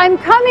 Chuck. I'm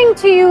coming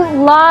to you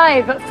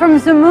live from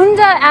Zamunda,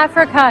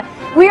 Africa.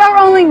 We are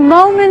only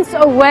moments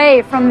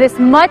away from this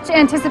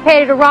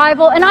much-anticipated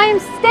arrival, and I am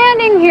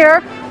standing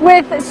here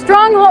with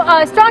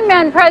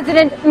strongman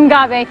President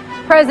Mugabe.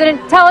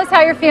 President, tell us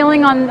how you're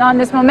feeling on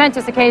this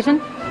momentous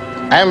occasion.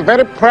 I am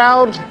very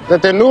proud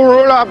that the new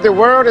ruler of the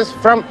world is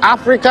from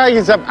Africa.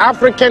 He's of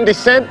African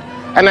descent,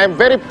 and I'm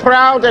very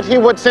proud that he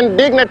would send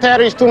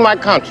dignitaries to my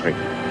country.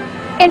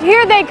 And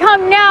here they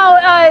come now,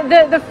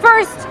 the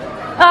first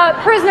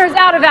prisoners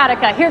out of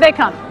Attica. Here they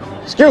come.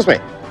 Excuse me.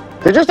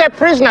 Did you say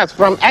prisoners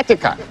from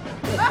Attica?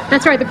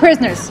 That's right, the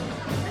prisoners.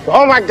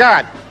 Oh my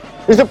God.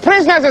 Is the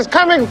prisoners is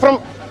coming from...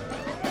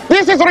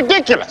 This is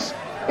ridiculous.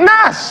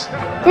 Nas,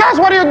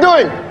 what are you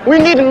doing? We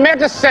need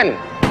medicine.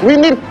 We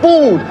need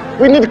food.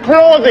 We need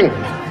clothing.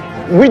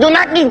 We do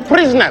not need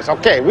prisoners,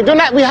 okay? We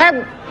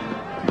have...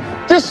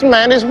 This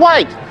man is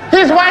white.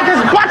 He's white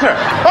as butter.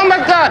 Oh my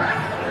God.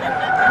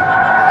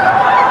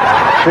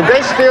 Did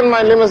they steal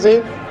my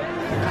limousine?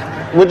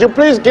 Would you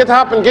please get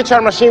up and get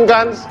your machine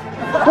guns?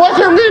 What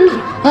do you mean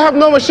I have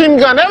no machine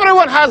gun?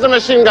 Everyone has a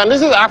machine gun.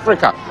 This is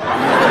Africa.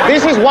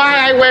 This is why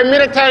I wear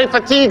military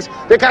fatigues,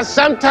 because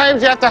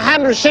sometimes you have to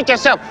handle shit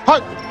yourself.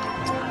 I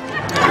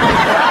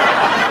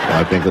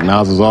think that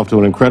Nas is off to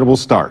an incredible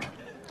start.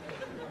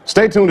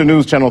 Stay tuned to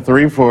News Channel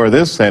 3 for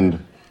this and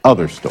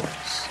other stories.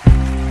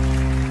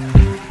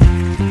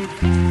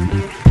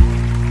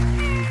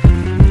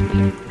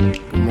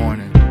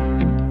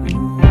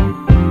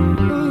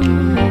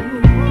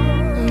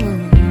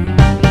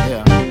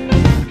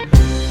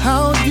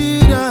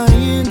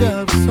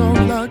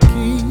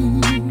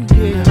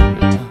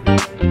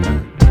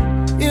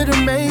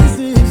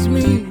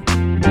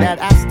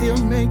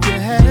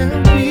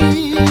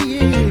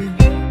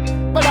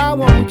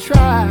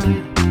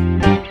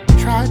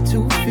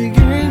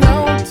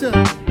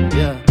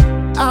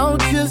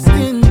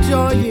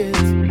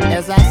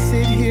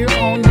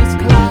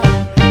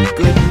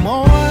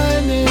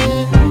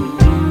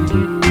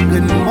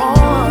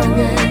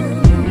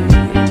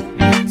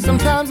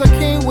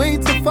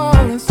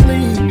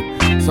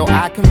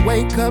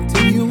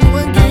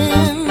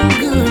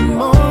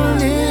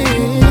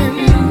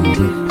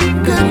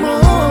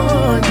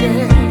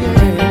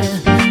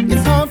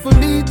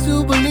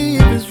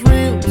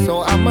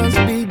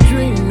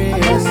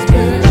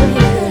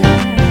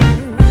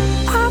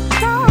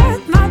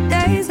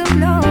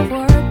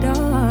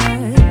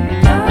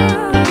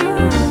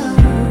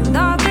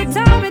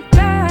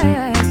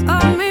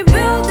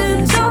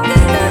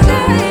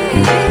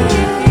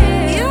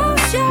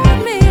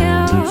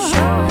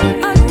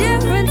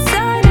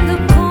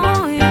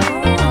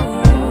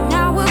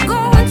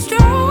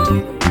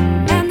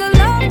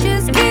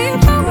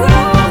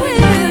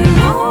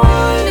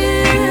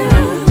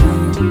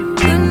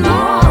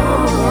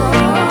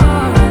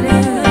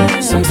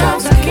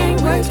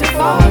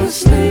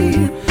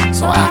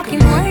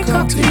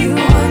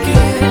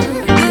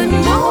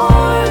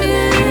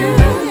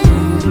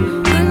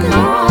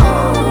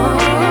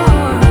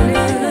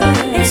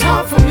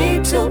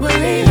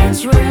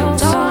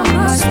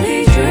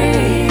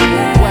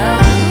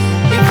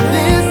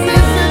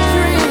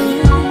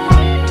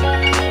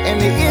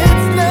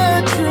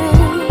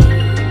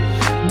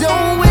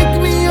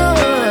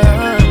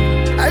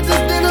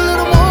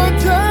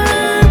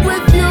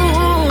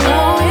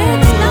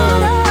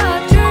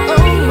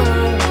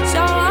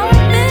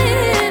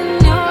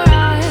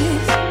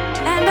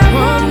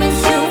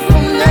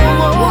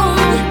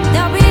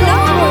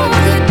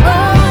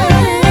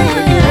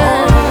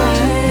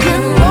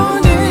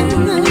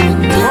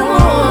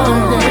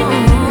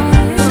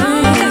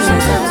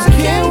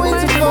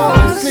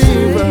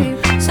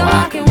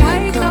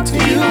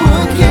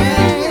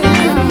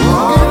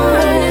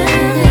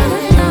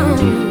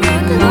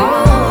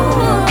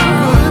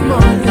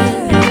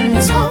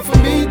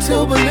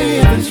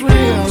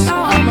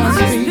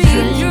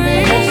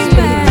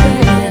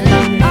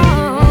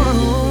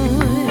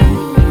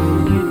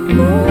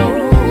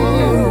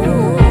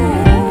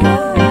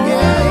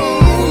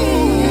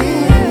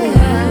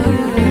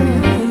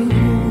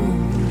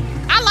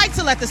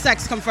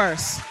 sex come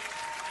first.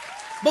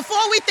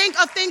 Before we think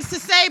of things to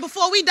say,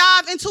 before we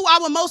dive into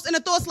our most inner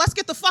thoughts, let's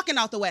get the fucking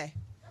out the way.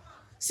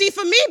 See,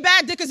 for me,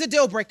 bad dick is a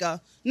deal breaker.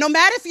 No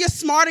matter if you're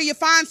smart or you're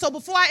fine, so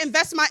before I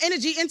invest my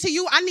energy into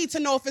you, I need to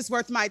know if it's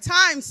worth my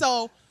time.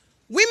 So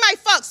we might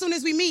fuck soon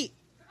as we meet.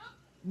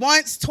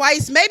 Once,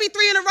 twice, maybe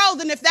 3 in a row.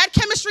 Then if that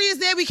chemistry is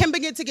there, we can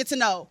begin to get to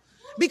know.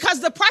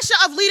 Because the pressure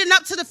of leading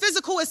up to the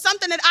physical is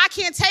something that I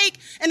can't take.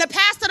 In the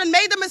past, I done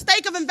made the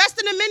mistake of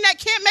investing in men that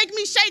can't make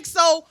me shake.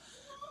 So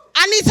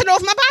I need to know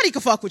if my body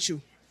can fuck with you.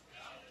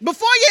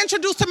 Before you're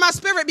introduced to my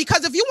spirit,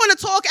 because if you want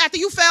to talk after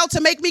you failed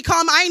to make me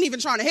come, I ain't even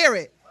trying to hear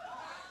it.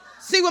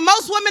 See, with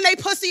most women, they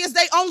pussy is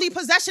their only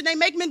possession. They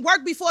make men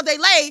work before they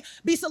lay,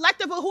 be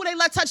selective with who they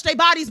let touch their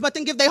bodies, but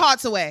then give their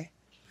hearts away.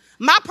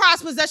 My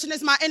prized possession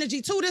is my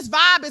energy too. This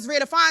vibe is rare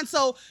to find,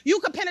 so you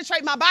can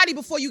penetrate my body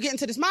before you get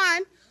into this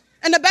mind.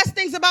 And the best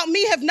things about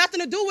me have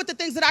nothing to do with the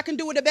things that I can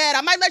do with the bed.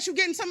 I might let you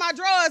get into my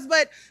drawers,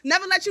 but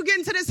never let you get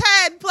into this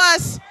head.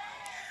 Plus,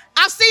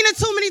 I've seen it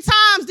too many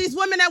times, these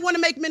women that want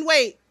to make men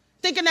wait,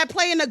 thinking that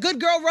playing a good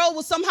girl role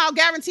will somehow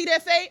guarantee their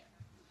fate.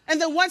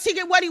 And then once he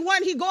get what he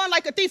want, he going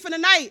like a thief in the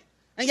night.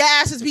 And your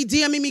asses be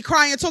DMing me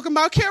crying, talking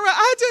about, Kara,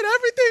 I did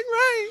everything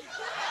right.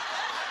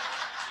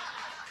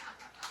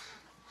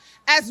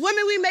 As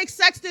women, we make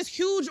sex this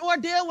huge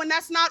ordeal when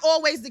that's not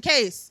always the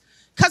case.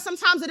 Because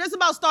sometimes it is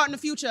about starting the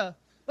future,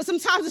 but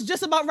sometimes it's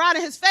just about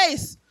riding his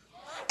face.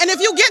 And if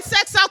you get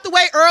sex out the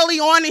way early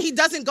on and he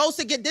doesn't ghost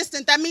or get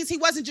distant, that means he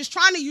wasn't just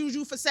trying to use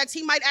you for sex,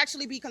 he might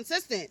actually be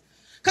consistent.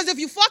 Because if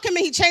you fuck him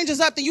and he changes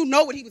up, then you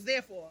know what he was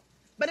there for.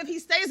 But if he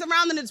stays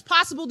around, then it's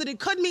possible that it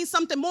could mean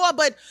something more.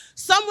 But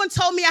someone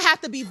told me I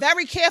have to be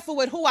very careful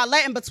with who I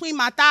let in between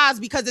my thighs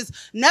because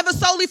it's never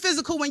solely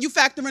physical when you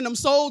factor in them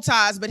soul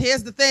ties. But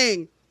here's the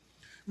thing.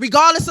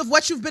 Regardless of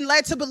what you've been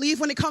led to believe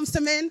when it comes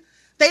to men,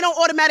 they don't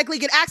automatically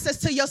get access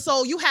to your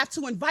soul. You have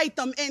to invite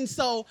them in.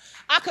 So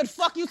I could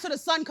fuck you till the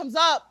sun comes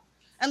up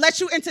and let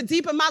you into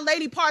deep in my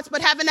lady parts,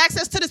 but having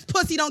access to this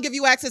pussy don't give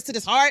you access to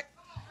this heart.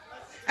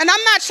 And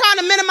I'm not trying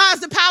to minimize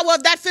the power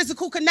of that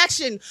physical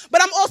connection,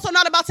 but I'm also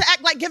not about to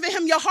act like giving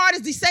him your heart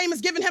is the same as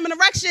giving him an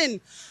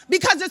erection.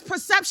 Because this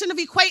perception of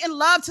equating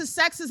love to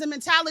sex is a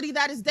mentality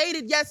that is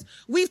dated. Yes,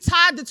 we've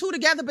tied the two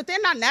together, but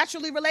they're not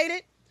naturally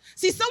related.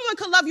 See, someone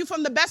could love you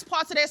from the best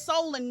parts of their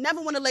soul and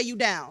never want to lay you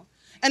down.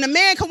 And a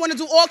man can want to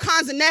do all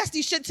kinds of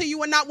nasty shit to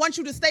you and not want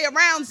you to stay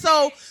around.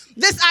 So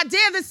this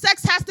idea that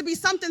sex has to be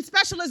something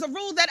special is a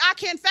rule that I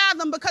can't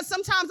fathom because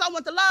sometimes I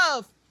want the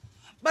love,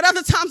 but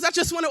other times I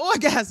just want to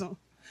orgasm.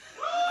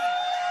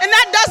 And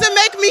that doesn't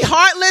make me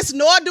heartless,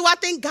 nor do I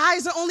think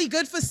guys are only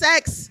good for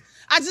sex.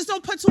 I just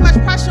don't put too much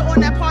pressure on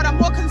that part. I'm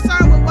more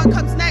concerned with what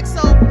comes next.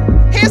 So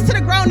here's to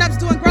the grown-ups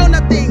doing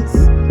grown-up things.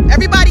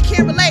 Everybody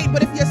can't relate,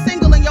 but if you're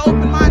single and you're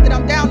open-minded,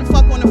 I'm down to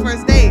fuck on the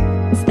first date.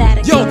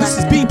 Yo, this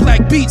is B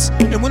Black Beats,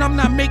 and when I'm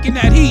not making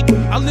that heat,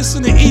 I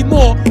listen to E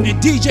More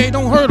and DJ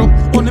Don't Hurt 'Em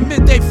on the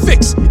Midday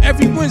Fixx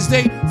every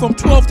Wednesday from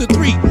 12 to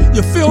 3.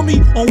 You feel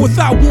me? On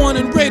Without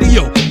Warning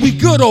Radio. We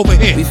good over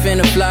here. We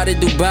finna fly to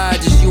Dubai,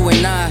 just you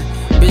and I.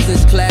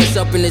 Business class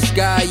up in the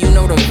sky, you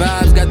know the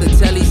vibes. Got the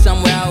telly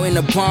somewhere out in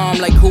the palm,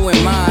 like who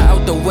am I?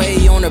 Out the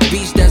way on the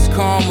beach that's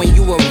calm. When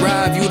you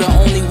arrive, you the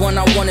only one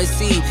I wanna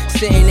see.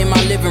 Sitting in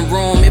my living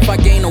room, if I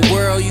gain the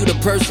world, you the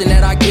person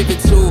that I give it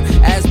to.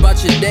 Ask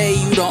about your day,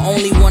 you the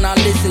only one I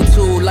listen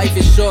to. Life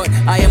is short,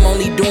 I am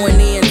only doing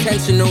the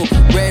intentional.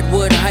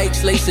 Redwood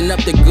hikes, lacing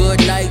up the good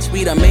nights.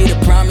 We done made a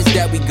promise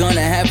that we gonna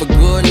have a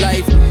good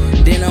life.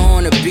 Dinner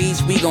on the beach,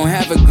 we gon'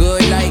 have a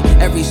good night.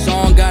 Every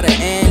song gotta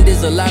end,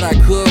 there's a lot I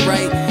could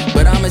write,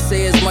 but I'ma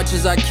say as much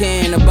as I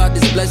can about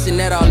this blessing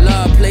that our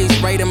love placed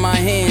right in my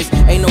hands.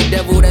 Ain't no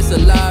devil that's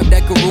alive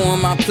that could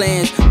ruin my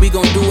plans. We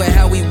gon' do it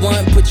how we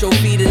want, put your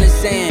feet in the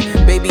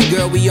sand. Baby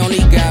girl, we only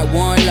got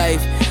one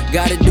life,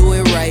 gotta do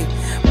it right.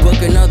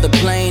 Book another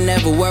plane,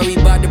 never worry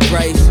about the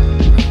price.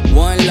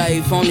 One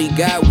life, only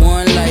got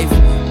one life.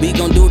 We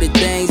gon' do the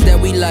things that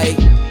we like.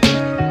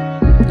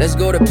 Let's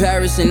go to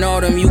Paris in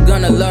autumn, you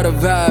gonna love the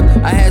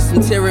vibe. I had some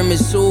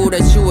tiramisu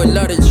that you would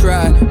love to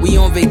try. We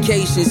on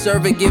vacation,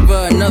 serve it, give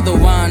her another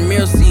wine.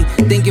 Mercy,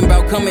 thinking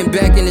about coming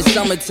back in the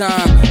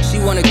summertime. She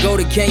wanna go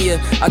to Kenya,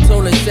 I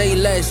told her say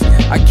less.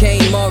 I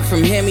came up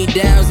from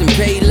hand-me-downs and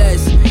pay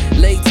less.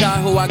 Lake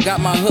Tahoe, I got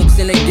my hooks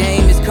in the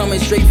game. It's coming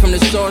straight from the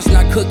source,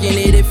 not cooking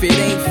it if it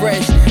ain't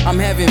fresh. I'm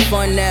having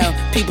fun now,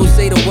 people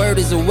say the word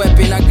is a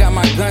weapon. I got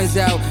my guns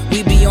out,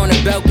 we be on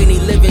the balcony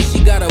living,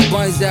 she got her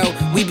buns out.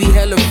 We be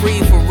hella free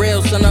for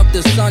real, sun up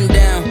to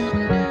sundown.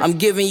 I'm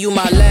giving you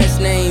my last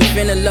name,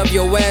 finna love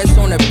your ass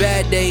on a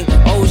bad day.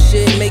 Oh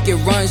shit, make it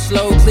run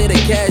slow, clear the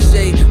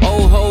cache.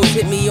 Old hoes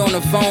hit me on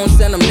the phone,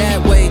 send them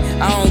that way.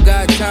 I don't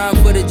got time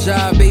for the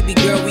job, baby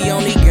girl, we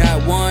only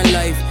got one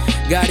life.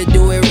 Gotta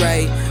do it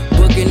right,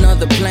 book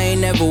another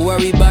plane, never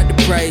worry about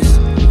the price.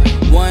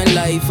 One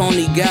life,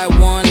 only got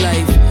one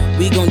life.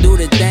 We gon' do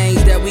the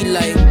things that we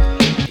like.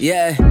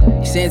 Yeah,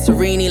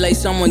 Santorini, like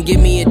someone give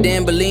me a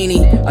damn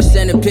Bellini. I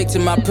sent a pic to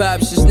my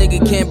pops, this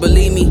nigga can't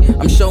believe me.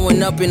 I'm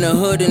showing up in the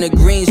hood in a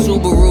green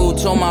Subaru.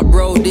 Told my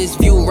bro, this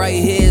view right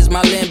here is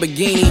my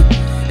Lamborghini.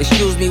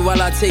 Excuse me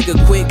while I take a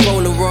quick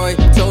Polaroid.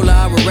 Told her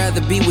I would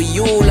rather be with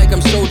you like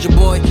I'm Soldier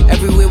Boy.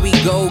 Everywhere we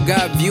go,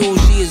 got views,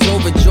 she is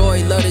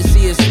overjoyed. Love to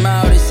see her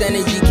smile, this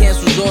energy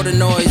cancels all the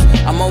noise.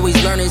 I'm always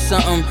learning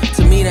something,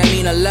 to me that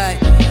mean a lot.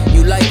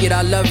 You like it,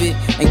 I love it,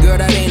 and girl,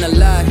 that ain't a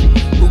lie.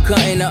 Who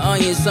cutting the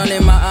onion, sun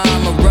in my eye,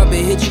 I'ma rub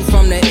it. Hit you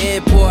from the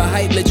airport,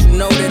 hype, let you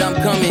know that I'm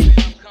coming.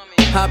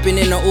 Hopping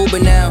in the Uber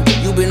now,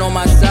 you been on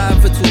my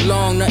side for too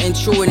long, nothing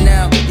truer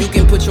now. You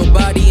can put your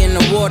body in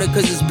the water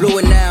cause it's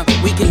bluer now.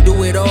 We can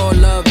do it all,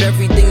 love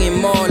everything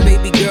and more.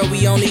 Baby girl,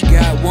 we only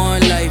got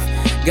one life,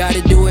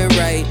 gotta do it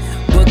right.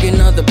 Book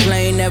another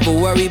plane, never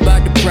worry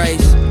about the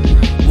price.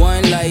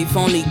 One life,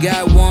 only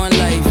got one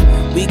life.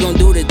 We gon'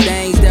 do the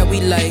things that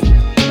we like.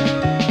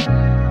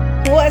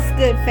 What's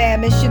good,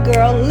 fam? It's your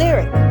girl,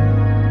 Lyric.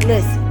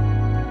 Listen,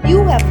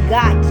 you have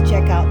got to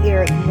check out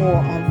Eryk more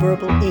on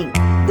Verbal Ink,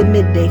 the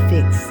Midday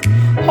Fixx.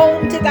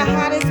 Home to the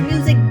hottest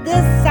music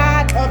this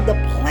side of the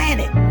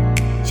planet.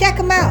 Check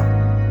them out.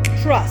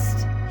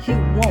 Trust, you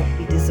won't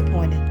be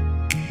disappointed.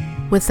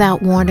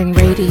 Without Warning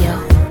Radio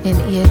in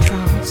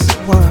eardrums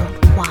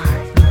worldwide.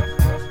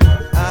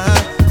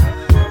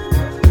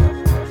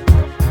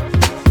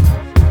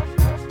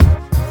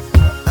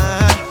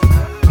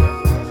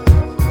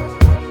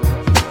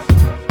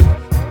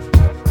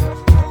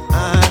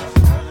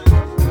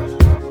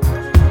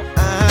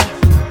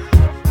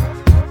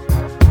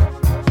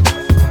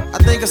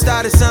 I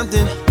started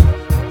something,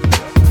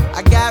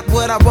 I got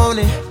what I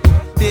wanted.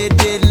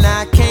 Didn't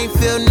I? Can't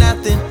feel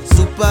nothing.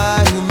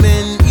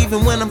 Superhuman,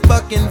 even when I'm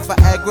fucking.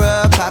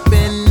 Viagra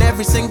popping,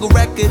 every single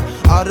record.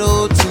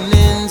 Auto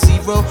tuning,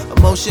 zero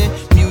emotion,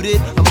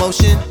 muted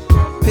emotion.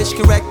 Pitch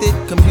corrected,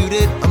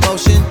 computed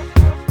emotion.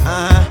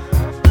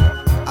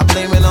 I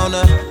blame it on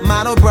a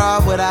model bra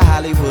with a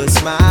Hollywood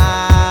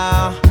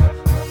smile.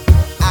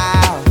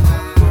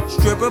 Ow,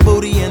 stripper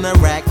booty in a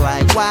rack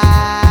like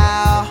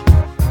wow.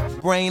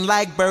 Brain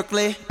like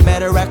Berkeley,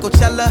 met her at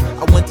Coachella.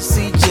 I went to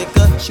see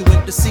Jigga, she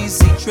went to see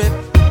Z-Trip.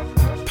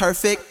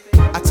 Perfect,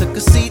 I took a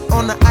seat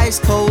on the ice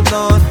cold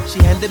lawn. She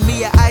handed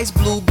me an ice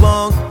blue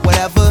bong,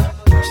 whatever.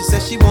 She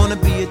said she wanna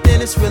be a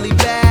dentist really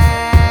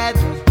bad.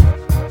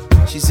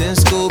 She's in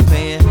school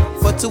paying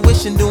for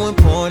tuition, doing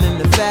porn in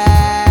the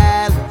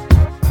valley.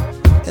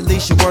 At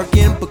least you're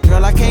working, but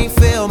girl, I can't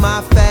feel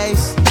my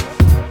face.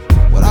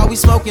 What are we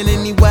smoking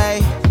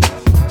anyway?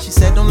 She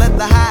said don't let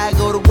the high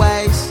go to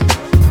waste.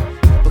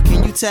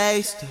 Can you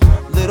taste a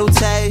little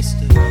taste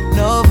of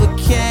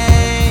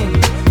Novocaine,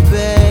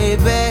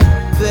 baby,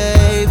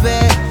 baby,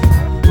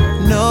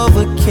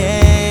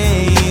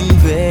 Novocaine,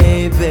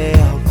 baby, I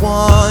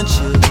want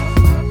you.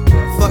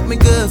 Fuck me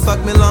good,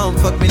 fuck me long,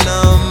 fuck me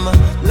numb.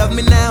 Love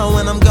me now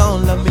when I'm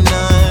gone, love me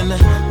none.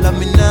 Love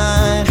me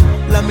none,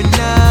 love me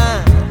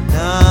none.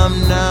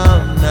 Numb,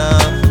 numb,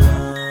 numb.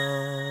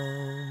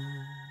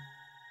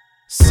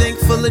 Sink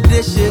full of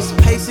dishes,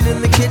 pacing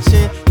in the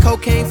kitchen.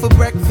 Cocaine for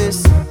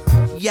breakfast.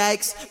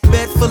 Yikes,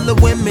 bed full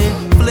of women,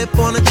 flip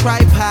on a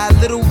tripod,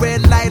 little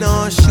red light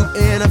on,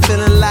 shooting, I'm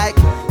feeling like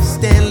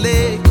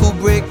Stanley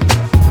Kubrick.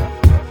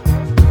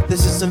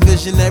 This is some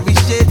visionary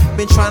shit,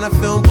 been trying to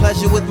film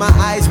pleasure with my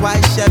eyes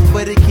wide shut,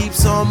 but it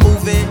keeps on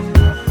moving.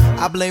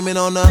 I blame it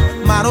on a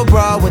model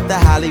bra with the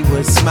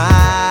Hollywood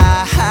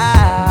smile.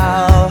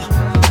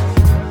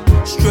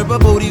 Stripper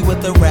booty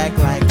with a rack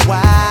like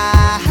wow.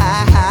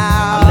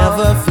 I'll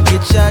never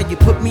forget ya, you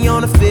put me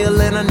on a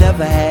feeling I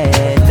never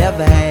had,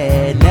 never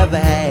had, never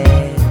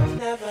had.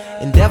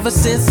 And ever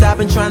since I've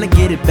been trying to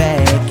get it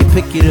back and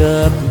pick it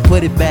up and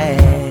put it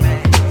back.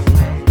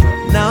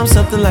 Now I'm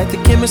something like the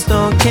chemist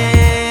on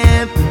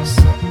campus,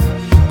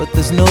 but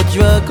there's no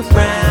drug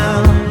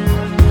around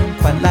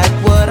quite like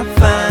what I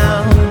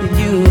found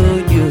in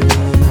you.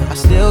 I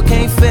still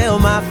can't feel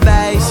my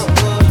face.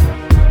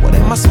 What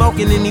am I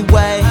smoking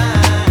anyway?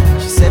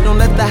 She said don't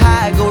let the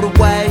high go to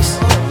waste.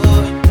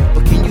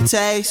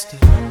 Taste,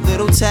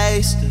 little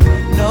taste,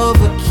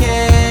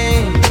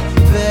 Novocaine,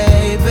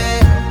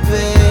 baby,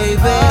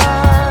 baby,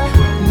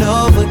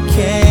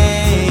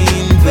 Novocaine,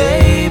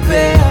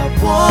 baby, I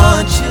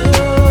want you.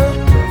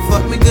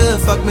 Fuck me good,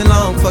 fuck me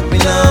long, fuck me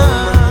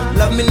numb.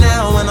 Love me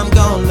now when I'm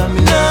gone, love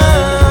me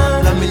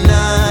none. Love me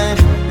none,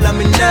 love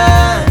me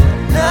none.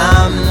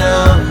 Numb,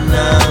 numb,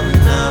 numb,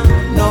 numb.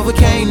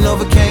 Novocaine,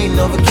 Novocaine,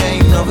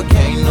 Novocaine,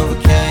 Novocaine,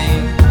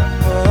 Novocaine.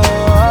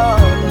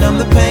 Numb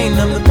the pain,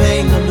 numb the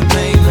pain, numb the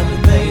pain, numb the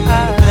pain,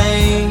 numb the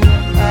pain.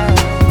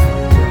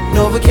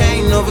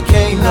 Novocaine,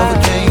 Novocaine,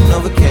 Novocaine,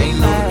 Novocaine,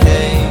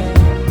 Novocaine.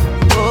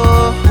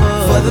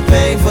 For the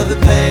pain, for the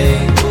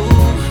pain.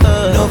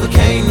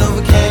 Novocaine,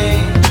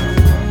 Novocaine.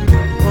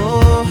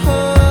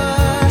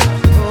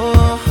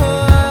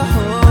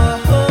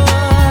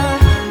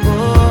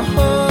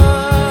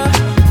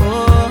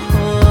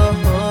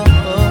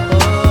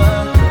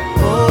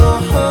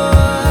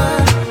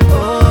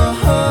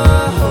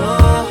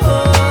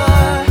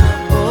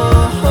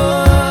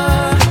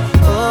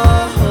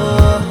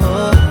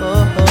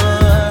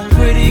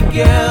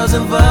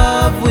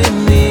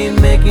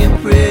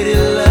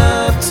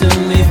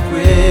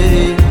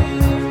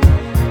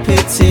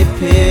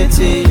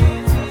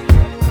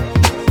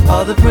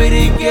 All the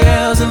pretty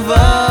girls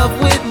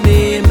involved with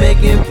me and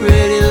making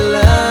pretty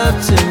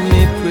love to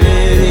me.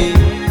 Pretty,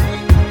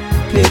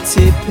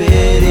 pity,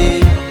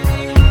 pity.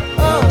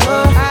 Oh,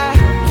 I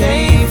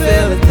can't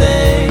feel a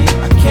thing.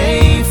 I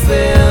can't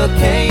feel a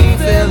thing.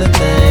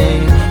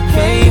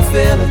 Can't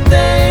feel a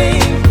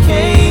thing.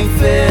 Can't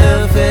feel it.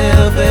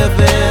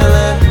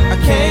 I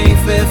can't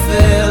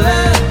feel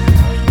it.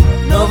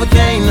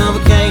 Novocaine.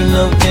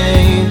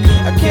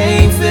 I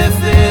can't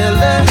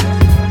feel it.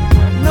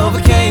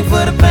 Novocaine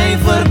for the pain.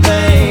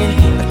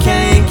 I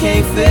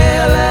can't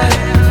feel it.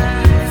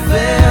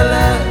 Feel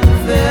it.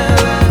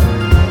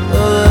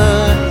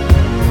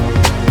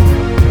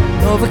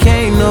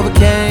 Novocaine.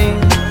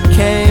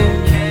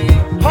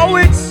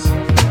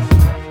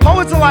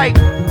 Poets are like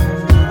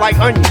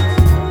onions,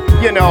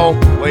 you know,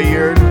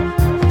 weird.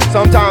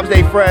 Sometimes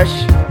they fresh,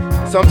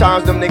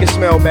 sometimes them niggas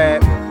smell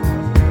bad.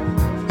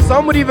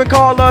 Some would even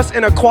call us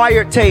an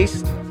acquired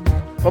taste.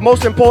 But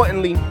most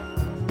importantly,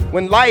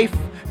 when life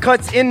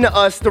cuts into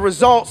us, the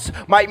results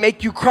might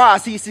make you cry.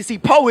 See,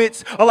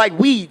 poets are like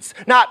weeds,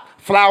 not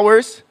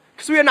flowers,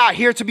 because we are not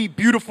here to be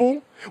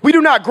beautiful. We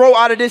do not grow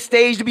out of this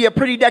stage to be a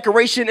pretty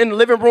decoration in the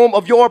living room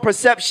of your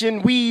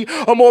perception. We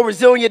are more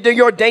resilient than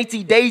your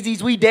dainty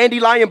daisies. We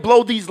dandelion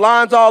blow these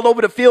lines all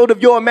over the field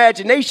of your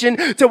imagination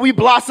till we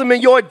blossom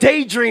in your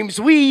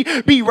daydreams. We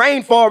be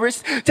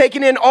rainforests,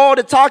 taking in all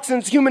the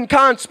toxins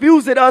humankind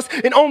spews at us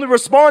and only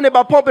responding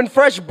by pumping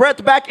fresh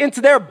breath back into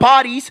their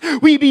bodies.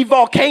 We be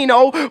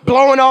volcano,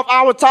 blowing off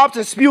our tops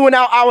and spewing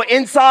out our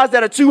insides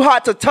that are too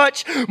hot to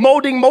touch,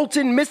 molding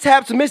molten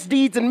mishaps,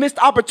 misdeeds, and missed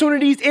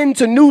opportunities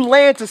into new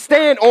land to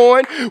stand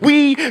on.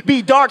 We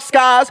be dark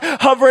skies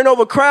hovering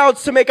over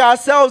crowds to make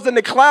ourselves in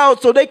the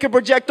clouds so they can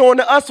project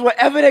onto us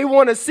whatever they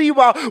want to see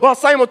while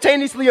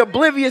simultaneously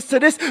oblivious to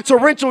this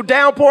torrential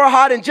downpour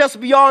hiding just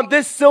beyond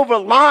this silver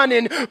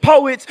lining.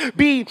 Poets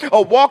be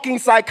a walking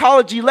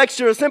psychology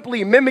lecture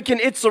simply mimicking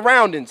its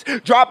surroundings,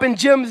 dropping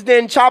gems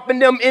then chopping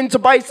them into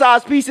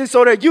bite-sized pieces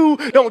so that you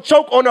don't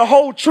choke on the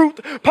whole truth.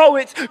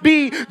 Poets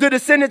be the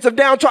descendants of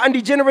downtrodden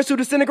degenerates who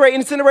disintegrate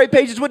and incinerate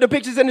pages with the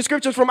pictures and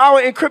descriptions from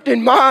our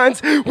encrypted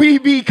minds.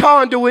 We be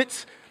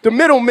conduits, the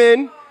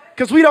middlemen,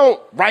 because we don't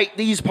write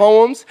these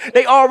poems.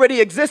 They already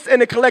exist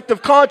in a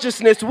collective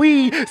consciousness.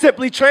 We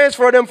simply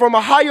transfer them from a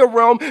higher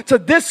realm to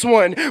this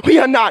one. We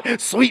are not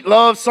sweet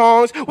love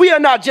songs. We are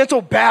not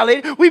gentle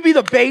ballad. We be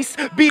the bass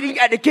beating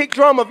at the kick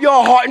drum of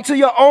your heart until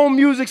your own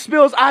music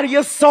spills out of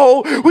your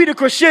soul. We the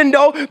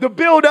crescendo, the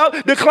build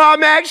up, the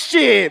climax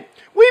shit.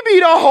 We be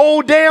the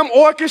whole damn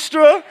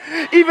orchestra.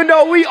 Even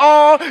though we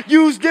all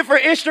use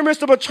different instruments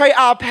to portray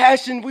our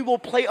passion, we will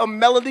play a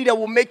melody that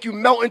will make you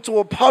melt into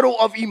a puddle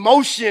of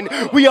emotion.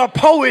 We are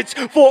poets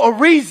for a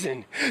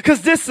reason.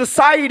 Because this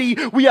society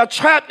we are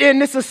trapped in,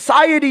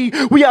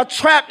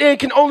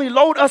 can only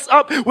load us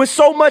up with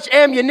so much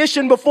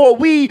ammunition before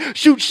we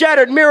shoot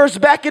shattered mirrors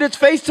back at its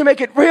face to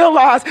make it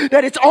realize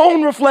that its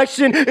own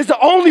reflection is the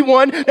only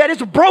one that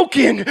is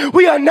broken.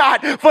 We are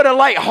not for the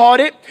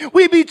lighthearted.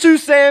 We be too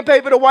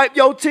sandpaper to wipe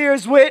your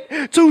tears with,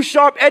 too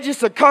sharp edges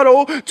to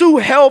cuddle, too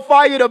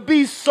hellfire to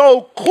be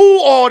so cool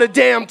all the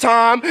damn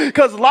time.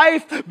 Cause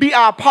life be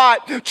our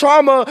pot,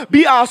 trauma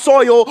be our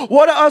soil.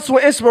 Water us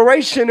with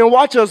inspiration and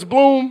watch us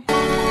bloom.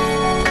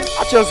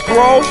 Watch us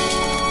grow.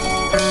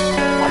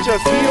 Watch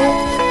us heal.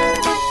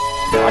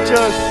 Watch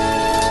us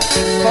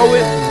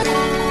poet.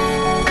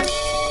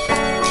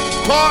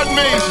 Pardon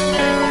me.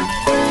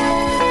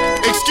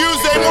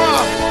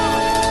 Excusez-moi.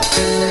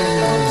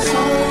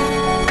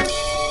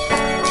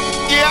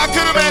 I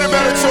could have made a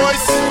better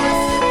choice.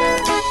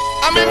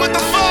 I mean, what the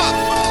fuck?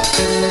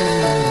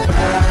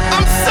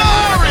 I'm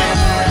sorry.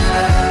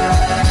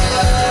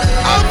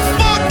 I'm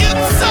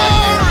fucking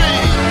sorry.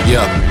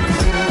 Yeah.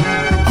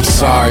 I'm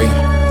sorry.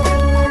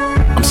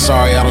 I'm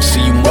sorry I don't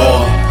see you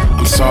more.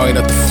 I'm sorry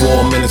that the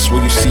 4 minutes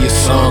where you see your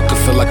son could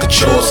feel like a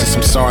chore. Since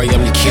I'm sorry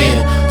I'm your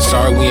kin.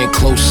 Sorry we ain't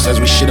close as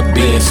we should have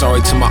been.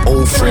 Sorry to my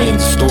old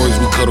friends, the stories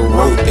we could have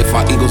wrote if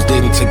our egos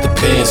didn't take the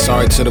pen.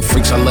 Sorry to the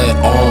freaks I let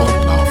on.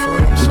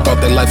 Who thought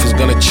their life was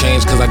gonna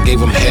change cause I gave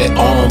them head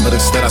on, but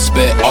instead I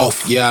sped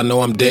off. Yeah, I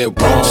know I'm dead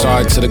wrong.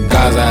 Sorry to the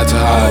guys I had to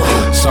hide.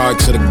 Sorry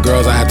to the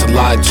girls I had to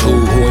lie to,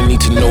 who ain't need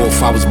to know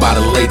if I was by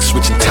the lake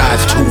switching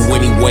tides too.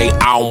 Anyway,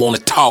 I don't wanna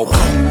talk.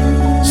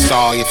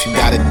 Sorry if you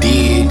got a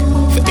dig.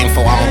 For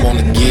info I don't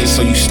wanna give,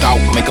 so you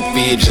stalk, make a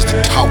vid just to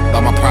talk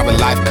about my private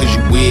life cause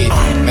you weird.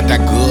 Met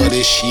that girl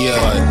this year,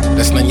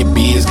 that's none of your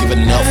biz. Give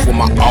enough with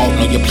my alt,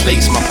 know your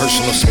place, my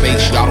personal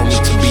space. Y'all don't need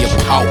to be a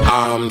pout.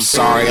 I'm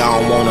sorry, I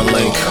don't wanna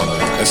link.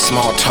 That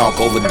small talk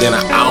over dinner,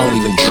 I don't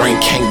even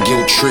drink. Can't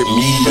guilt trip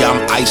me,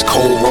 I'm ice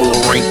cold, roller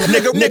rink.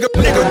 Nigga,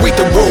 read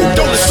the room,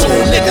 don't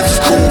assume niggas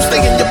is cool.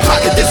 Stay in your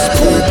pocket, this is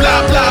cool.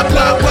 Blah, blah,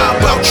 blah, blah,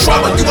 about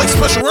trauma. You ain't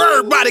special,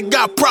 everybody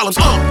got problems,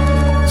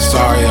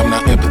 Sorry, I'm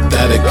not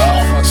empathetic.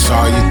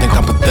 Sorry, you think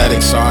I'm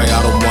pathetic. Sorry,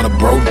 I don't wanna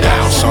bro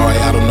down. Sorry,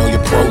 I don't know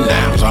your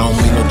pronouns. I don't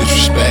mean no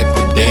disrespect,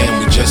 but damn,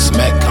 we just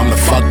met. Come the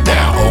fuck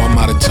down. Oh, I'm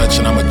out of touch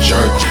and I'm a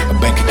jerk. A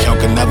bank account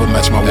can never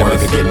match my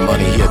worth. Getting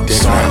money here, dick.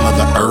 Sorry,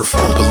 Mother Earth.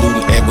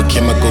 Polluting air with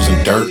chemicals and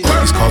dirt.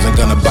 These cars ain't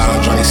gonna buy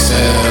on Johnny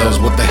Sales.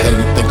 What the hell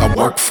you think I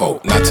work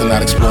for? Not to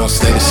not explore and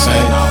stay the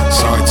same.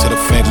 Sorry to the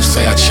fans who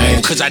say I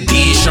changed. Cause I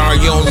did. Sorry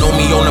you don't know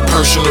me on a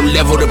personal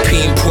level to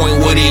pinpoint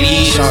what it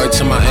is. Sorry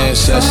to my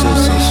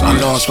ancestors. I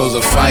know I'm supposed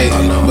to fight,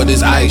 but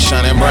this ice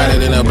shining brighter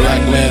than a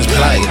black man's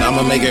plight.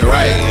 I'ma make it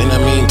right. In the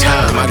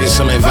meantime, I get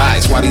some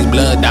advice. Why these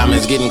blood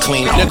diamonds getting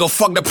clean? Nigga,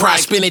 fuck the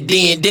price, spin it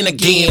then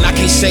again. I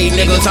can't say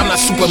niggas, I'm not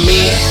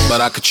Superman,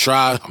 but I could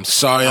try. I'm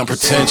sorry I'm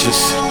pretentious.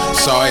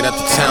 Sorry that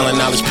the talent,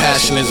 knowledge,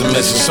 passion isn't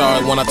missing.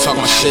 Sorry when I talk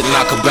my shit and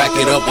I could back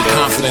it up with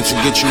confidence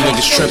and get you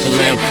niggas tripping,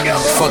 man.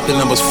 Fuck the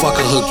numbers, fuck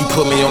a hook. You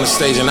put me on the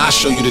stage and I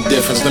show you the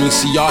difference. Let me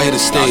see y'all hit the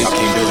stage.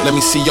 Let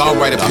me see y'all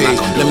write a page.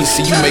 Let me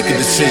see you make a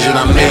decision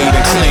I made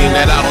and claim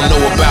that I don't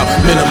know about.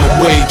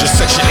 Minimum wage or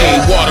Section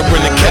 8. Water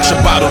in the ketchup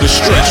bottle to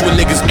stretch when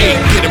niggas ain't.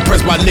 Get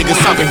impressed by niggas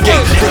hopping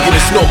gate. Thinking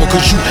it's normal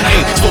cause you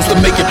ain't supposed to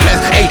make it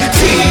past 18.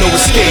 No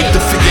escape,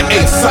 the figure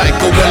 8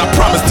 cycle. When I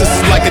promise this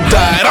is like a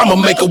diet, I'ma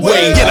make a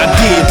way. And I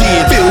did.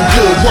 Feel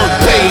good, work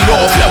paid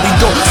off. Now we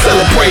gon'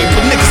 celebrate.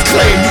 But niggas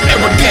claim you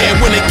arrogant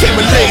when they came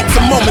in late.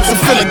 Some moments of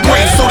feeling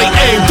great, so they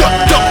aim. Duck,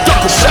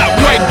 a shot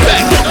right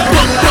back.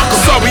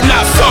 Sorry,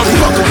 not sorry.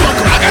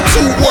 I got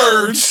 2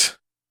 words.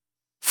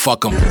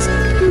 Fuck 'em.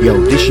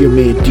 Yo, this your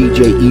man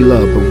DJ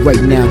E-Love, but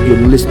right now you're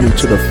listening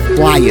to the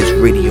Flyers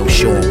radio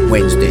show on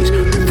Wednesdays.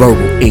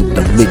 Verbal Inc.,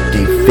 the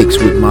Midday Fixx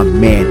with my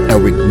man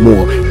Eryk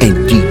Moore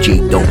and DJ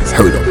Don't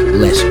Hurt 'em.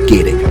 Let's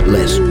get it,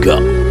 let's go.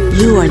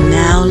 You are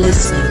now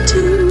listening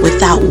to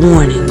Without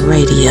Warning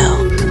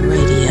Radio.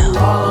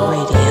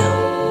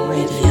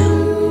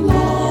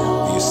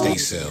 Stay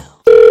still.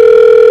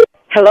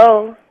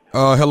 Hello?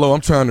 Hello,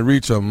 I'm trying to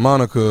reach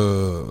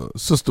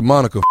Sister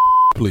Monica,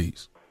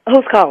 please.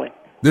 Who's calling?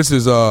 This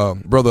is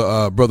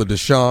brother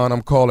Deshaun.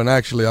 I'm calling.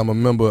 Actually, I'm a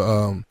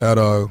member at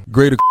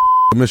Greater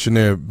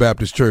Missionary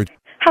Baptist Church.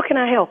 How can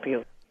I help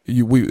you?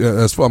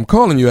 I'm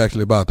calling you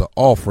actually about the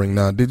offering.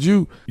 Now, did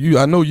you?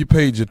 I know you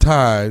paid your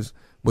tithes,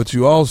 but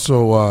you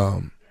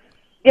also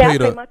yeah, I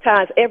pay my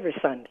tithes every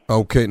Sunday.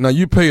 Okay. Now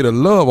you paid a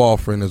love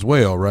offering as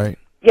well, right?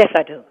 Yes,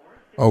 I do.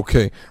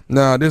 Okay.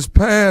 Now this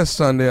past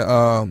Sunday,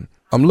 I'm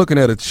looking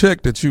at a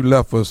check that you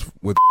left us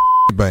with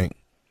bank.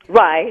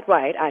 Right.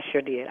 I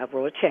sure did. I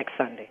wrote a check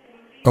Sunday.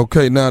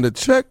 Okay. Now the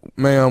check,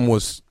 ma'am,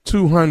 was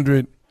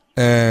 $250.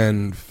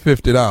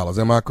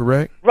 Am I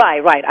correct?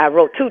 Right. I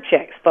wrote 2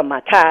 checks for my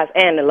tithes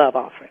and the love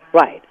offering.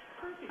 Right.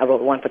 I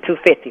wrote one for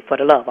 $250 for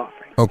the love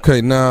offering.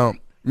 Okay. Now,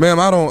 ma'am,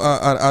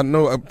 I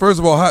know. First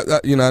of all, I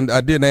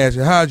didn't ask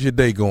you. How's your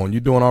day going? You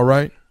doing all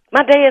right?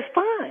 My day is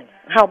fine.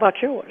 How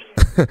about yours?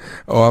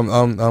 Oh,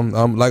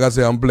 I'm like I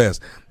said, I'm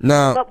blessed.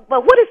 Now,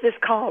 but what is this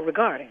call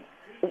regarding?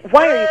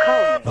 Why are you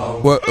calling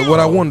me? What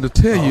I wanted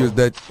to tell you is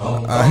that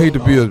I hate to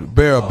be a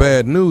bearer of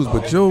bad news,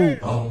 but your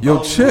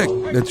check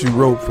that you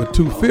wrote for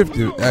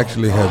 $250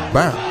 actually has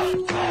bounced.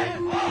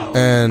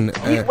 And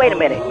wait a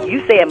minute.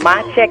 You said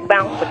my check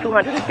bounced for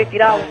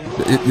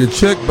 $250? Your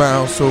check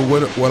bounced. So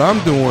what I'm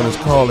doing is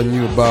calling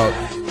you about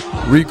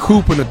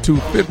recouping the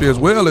 $250 as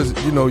well as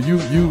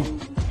you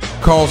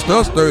cost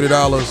us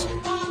 $30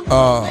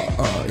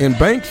 in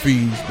bank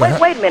fees.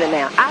 Wait a minute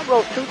now. I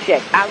wrote 2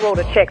 checks. I wrote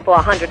a check for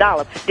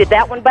 $100. Did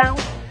that one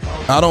bounce?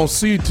 I don't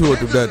see to it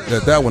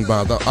that one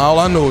bounced. All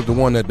I know is the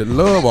one that the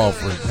love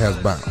offering has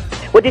bounced.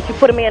 Well, did you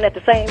put them in at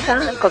the same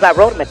time? Because I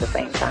wrote them at the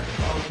same time.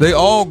 They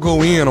all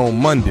go in on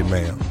Monday,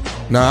 ma'am.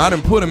 Now, I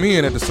didn't put them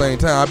in at the same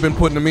time. I've been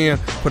putting them in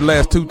for the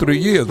last 2-3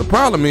 years. The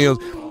problem is,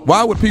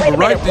 why would people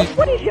write these?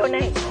 What is your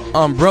name?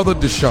 I'm Brother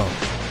Deshaun.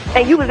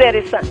 And you was there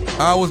this Sunday?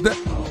 I was there.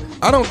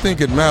 I don't think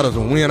it matters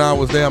when I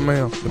was there,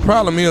 ma'am. The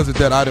problem is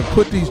that I didn't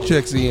put these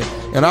checks in,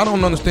 and I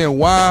don't understand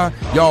why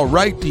y'all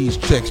write these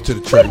checks to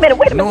the church. Wait a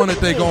minute. Knowing that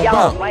they gonna y'all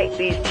bounce. Write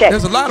these checks.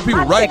 There's a lot of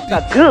people My write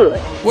checks these. are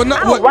good. Well, I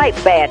don't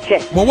write bad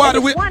checks. Well, why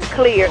do we? One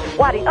cleared,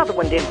 why the other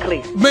one didn't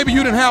clear? Maybe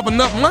you didn't have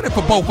enough money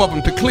for both of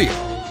them to clear.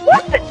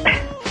 What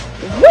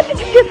did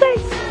you just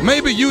say?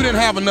 Maybe you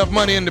didn't have enough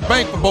money in the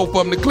bank for both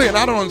of them to clear. And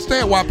I don't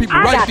understand why people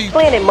write these. I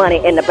got plenty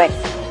money in the bank.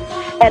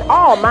 And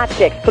all my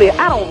checks clear.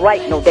 I don't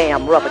write no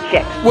damn rubber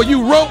checks. Well,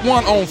 you wrote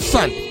one on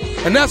Sunday,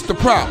 and that's the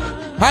problem.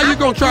 How you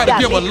gonna try to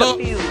give a look?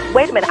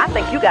 Wait a minute, I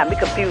think you got me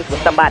confused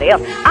with somebody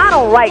else. I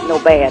don't write no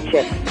bad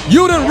checks.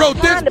 You done wrote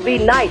this. I'm trying to be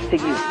nice to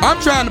you. I'm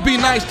trying to be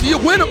nice to you.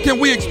 When can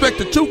we expect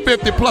the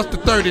 $250 plus the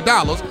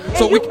 $30?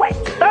 So we wait,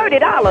 $30?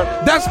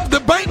 That's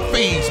the bank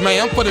fees,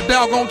 ma'am, for the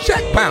doggone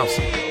check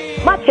bouncing.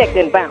 My check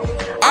didn't bounce.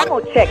 I'm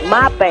gonna check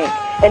my bank.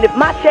 And if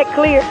my check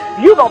clear,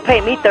 you gonna pay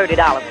me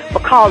 $30 for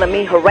calling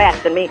me,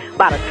 harassing me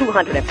about a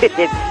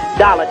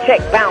 $250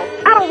 check bounce.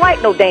 I don't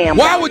write no damn.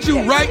 Why would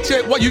you write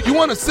check? What you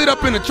want to sit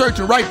up in the church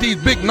and write these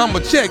big number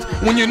checks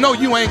when you know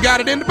you ain't got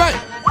it in the bank?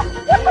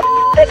 What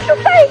the did you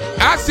say?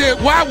 I said,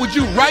 why would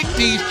you write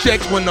these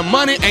checks when the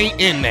money ain't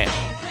in there?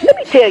 Let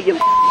me tell you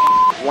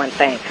one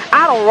thing.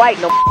 I don't write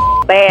no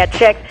bad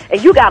checks,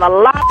 and you got a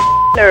lot of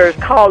nerves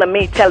calling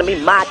me, telling me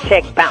my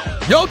check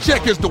bounced. Your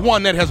check is the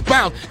one that has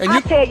bounced, and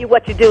I'll tell you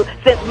what you do.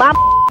 Since my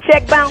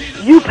check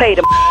bounced, you pay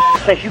the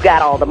since you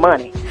got all the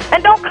money.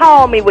 And don't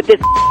call me with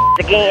this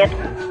again.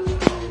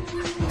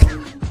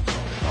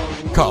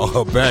 Call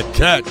her back,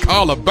 cat.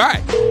 Call her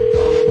back.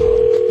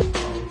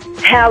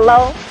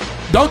 Hello?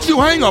 Don't you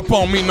hang up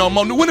on me no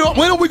more. When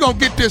are we gonna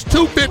get this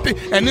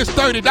 $250 and this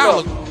 $30?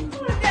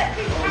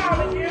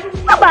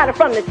 Somebody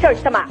from the church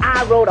tell me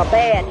I wrote a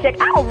bad check.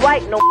 I don't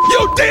write no.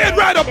 You did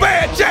write a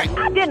bad check.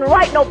 I didn't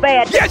write no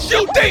bad check. Yes,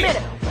 you did. Wait a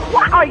minute.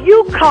 Why are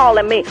you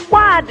calling me?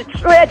 Why the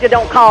treasurer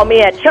don't call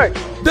me at church?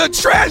 The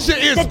treasurer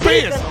is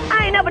busy.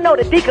 I ain't never know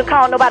the deacon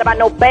call nobody about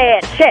no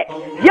bad check.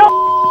 Your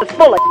is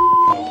full of.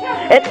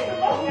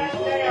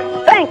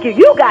 Thank you.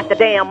 You got the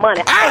damn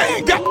money. I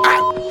ain't got.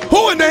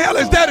 Who in the hell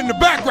is that in the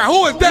background?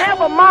 Who is that?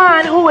 Never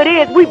mind who it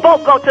is. We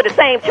both go to the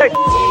same church.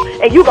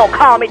 And you gonna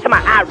call me to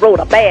my I wrote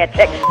a bad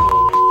check.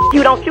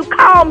 You don't you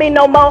call me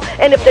no more.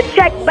 And if the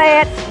check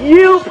bad,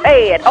 you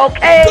pay it,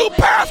 okay? Do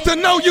Pastor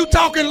know you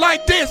talking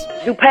like this?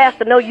 Do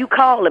Pastor know you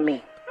calling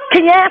me?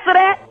 Can you answer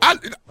that?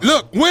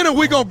 Look, when are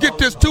we gonna get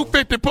this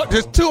 $250?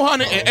 This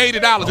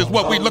 $280 is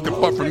what we looking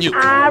for from you.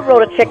 I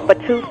wrote a check for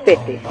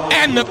 $250.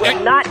 And you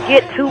will not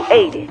get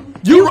 $280.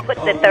 You put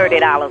the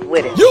 $30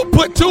 with it. You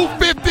put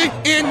 $250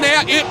 in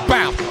there, it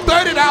bounced.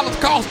 $30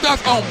 cost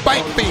us on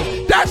bank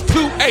fees. That's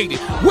 $280.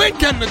 When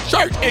can the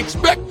church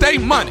expect their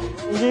money?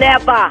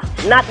 Never.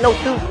 Not no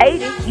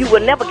 $280. You will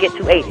never get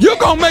 $280. You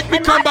gonna make me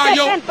come by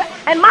your...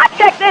 And my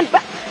check then...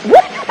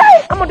 What did you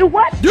say? I'm gonna do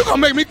what? You gonna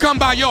make me come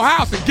by your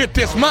house and get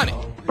this money.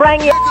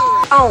 Bring your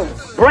on.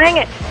 Bring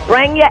it.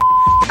 Bring your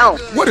on.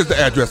 What is the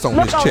address on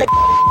this check?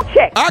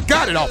 Check. I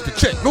got it off the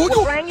check.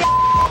 Bring your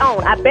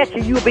on. I bet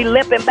you'll be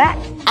limping back.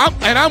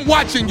 I'm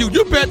watching you.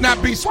 You better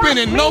not be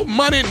spending no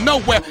money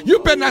nowhere. You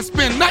better not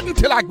spend nothing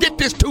till I get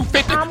this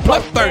 $250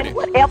 plus $30.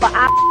 Whatever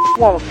I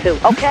want to,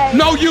 okay?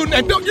 No, you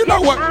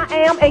know what? I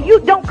am, and you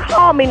don't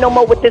call me no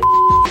more with this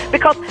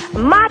because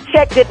my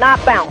check did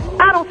not bounce.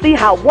 I don't see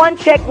how one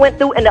check went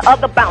through and the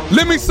other bounced.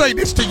 Let me say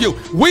this to you.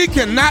 We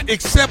cannot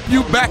accept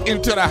you back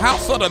into the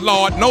house of the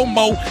Lord no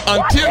more until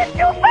what did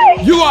you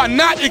say? You are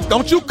not.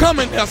 Don't you come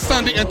in there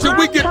Sunday until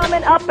we get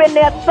coming up in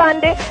there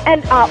Sunday,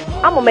 and I'm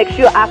gonna make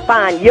sure I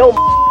find your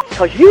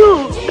because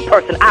you the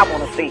person I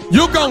want to see.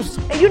 You gon'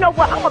 And you know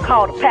what? I'm gonna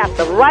call the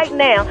pastor right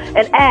now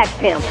and ask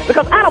him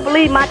because I don't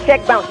believe my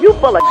check bounced. You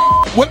full of.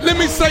 Well, let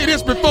me say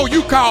this before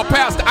you call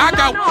pastor. No,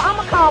 I'm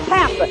gonna call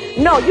pastor.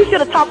 No, you should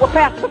have talked with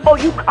pastor before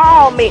you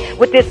call me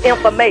with this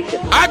information.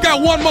 I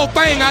got one more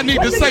thing I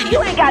need to say to you.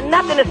 You ain't got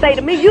nothing to say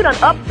to me. You done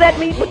upset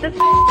me with this.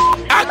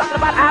 Talking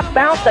about I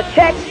bounced a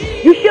check.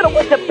 You should have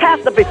went to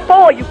pastor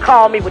before you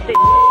called me with this.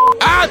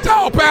 I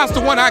told pastor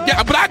when I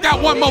got, but I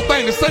got one more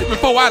thing to say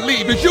before I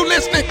leave. Is you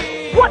listening?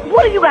 What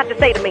do you got to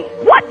say to me?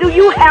 What do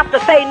you have to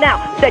say now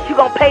that you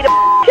gonna pay the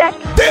check?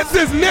 This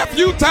is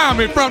Nephew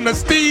Tommy from the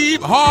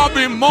Steve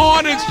Harvey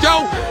Morning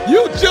Show.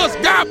 You just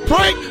got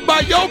pranked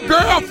by your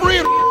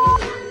girlfriend.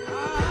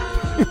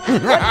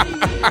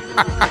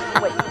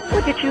 Wait,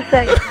 what did you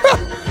say?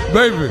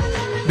 Baby,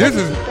 this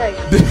is...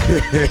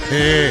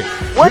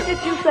 What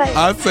did you say?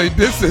 I say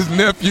this is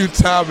Nephew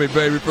Tommy,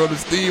 baby, from the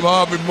Steve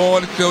Harvey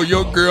Morning Show.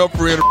 Your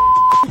girlfriend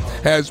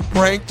has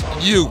pranked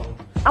you.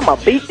 I'm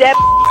gonna beat that.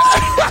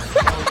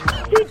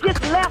 She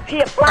just left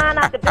here flying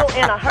out the door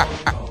in a hurry.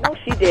 No,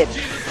 she didn't.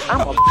 I'm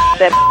gonna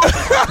that.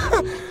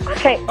 I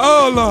can't.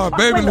 Oh, Lord,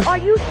 baby. Are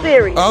you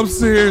serious? I'm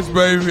serious,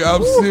 baby.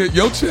 I'm serious.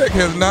 Your check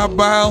has not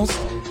bounced.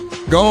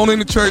 Go on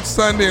into church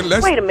Sunday and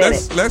let's. Wait a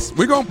minute.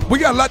 We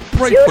got a lot to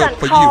pray you for done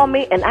you. Call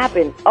me and I've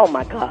been. Oh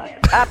my God.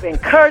 I've been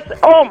cursing.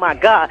 Oh my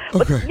God.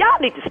 But okay. Y'all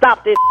need to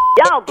stop this.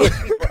 Y'all get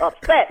people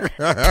upset.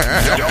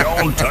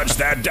 Don't touch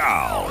that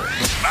dial.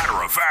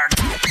 Matter of fact,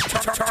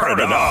 turn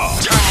it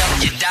off. Turn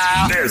up your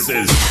dial. This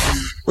is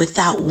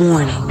Without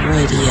Warning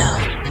Radio.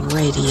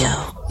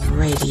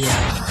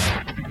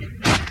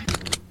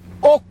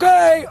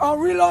 Okay, I'm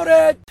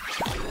reloaded.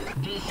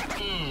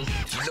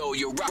 Yo,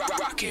 you're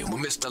rocking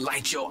with Mr.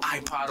 Light Your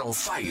iPod on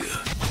Fire,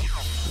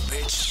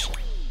 bitch.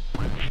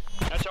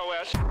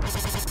 SOS.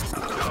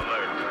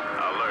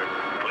 Alert.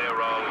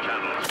 Clear all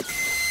channels.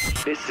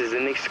 This is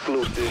an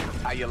exclusive.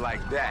 How you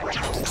like that?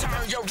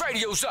 Turn your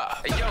radios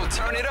up. Hey, yo,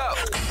 turn it up.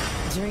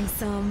 Drink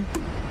some,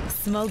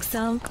 smoke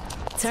some,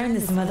 turn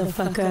this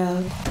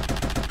motherfucker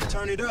up.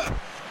 Turn it up.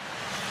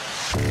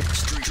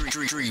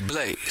 Street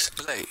blaze.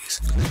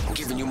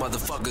 Giving you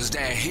motherfuckers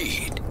that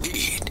heat.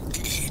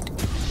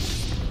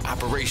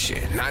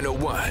 Operation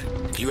 901.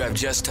 You have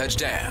just touched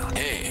down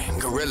in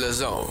Gorilla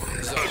Zone.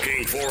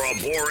 Looking for a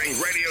boring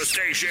radio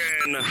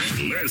station?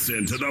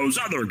 Listen to those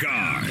other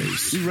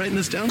guys. You writing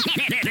this down?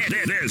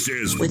 This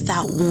is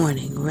Without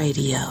Warning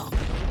Radio.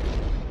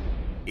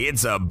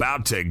 It's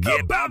about to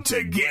get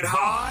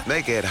hot.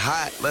 Make it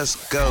hot. Let's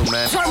go,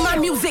 man. Turn my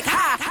music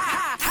high.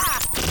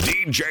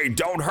 DJ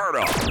Don't Hurt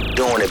 'em.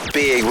 Doing it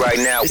big right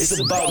now. It's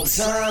about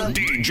time.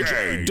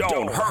 DJ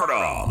Don't Hurt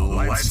 'em.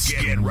 Let's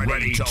get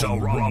ready to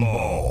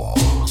rumble.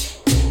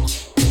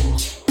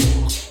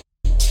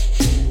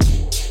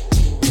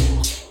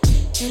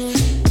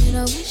 You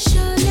know, we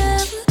should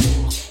never.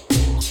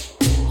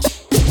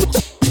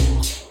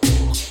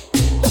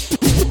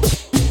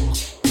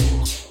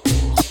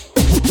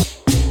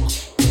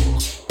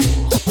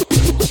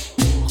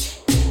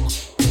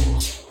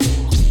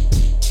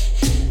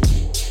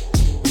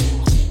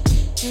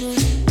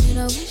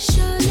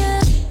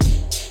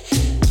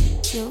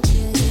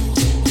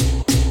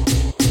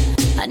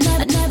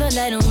 never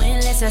let him win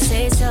unless I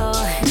say so.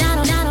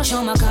 Now I don't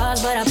show my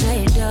cards, but I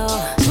play it though.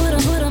 Put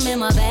 'em in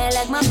my bag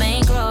like my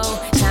bankroll.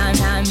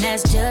 Time,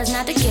 that's just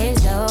not the case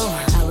though.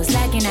 I was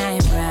lacking, I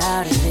ain't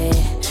proud of it.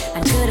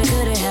 I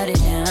coulda held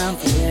it down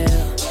for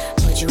real,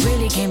 but you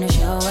really came to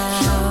show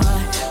out.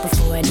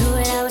 Before I knew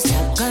it, I was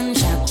shotgun,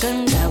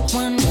 got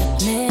one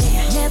with me.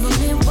 Never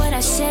meant what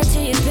I said to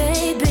you,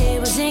 baby.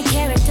 Was in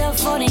character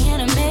for the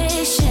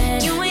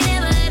animation. You ain't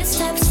ever had a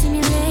stop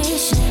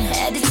simulation.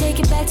 Had to take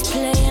it back to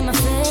play in my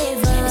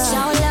favor. It's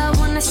all love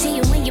when I see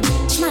you when you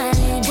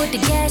smiling. Put the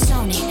gas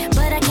on it,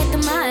 but I kept the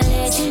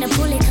mileage. Seen the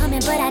bullet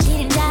coming, but I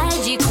didn't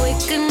dodge it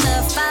quick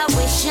enough. I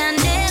wish I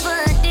never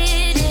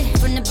did it.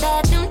 From the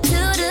bathroom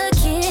to the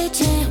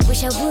kitchen.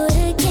 Wish I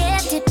would've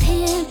kept it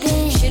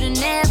pimping. Should've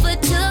never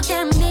took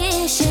that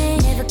mission.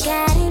 Never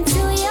got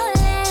into your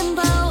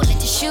Lambo. Let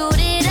you shoot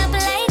it up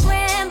like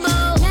Rambo.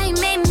 Now you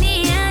made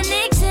me an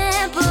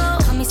example.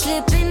 Caught me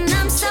slipping,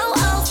 I'm so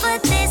over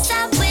this.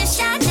 I wish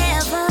I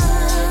never.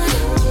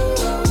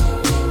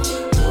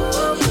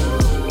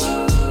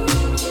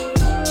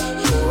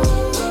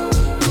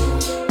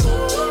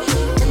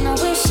 And I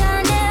wish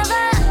I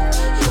never.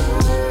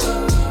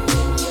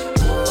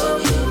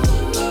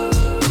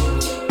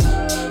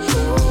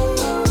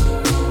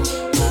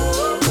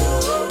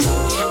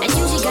 I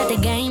usually got the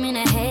game in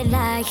the head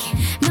like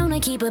known to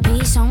keep a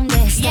piece on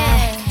this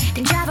side.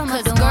 Then drive 'em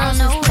up the wall,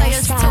 no way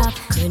to stop.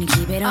 Couldn't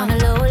keep it on the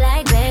low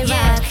like Red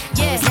Rock.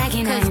 I was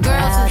lacking, I ain't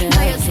proud of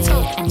it.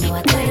 I know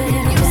I could've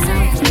held it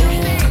down for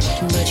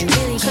real, but you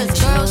really can't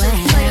show out.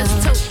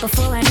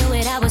 Before I knew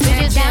it, I was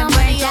burnt down,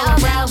 burnt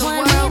out, round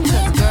one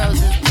with Girls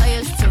is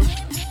players too.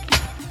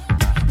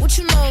 What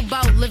you know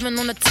about living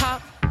on the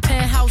top?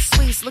 Penthouse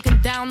suites, looking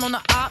down on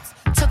the ops.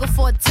 Took her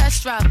for a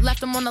test drive, left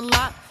them on the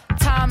lot.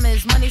 Time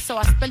is money, so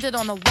I spent it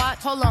on a watch.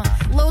 Hold on,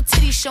 little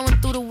titty showing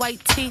through the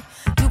white tee.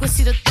 You can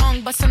see the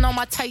thong busting on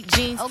my tight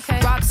jeans. Okay.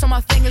 Rocks on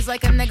my fingers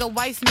like a nigga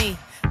wife me.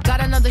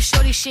 Got another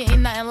shorty, she ain't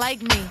nothing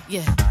like me.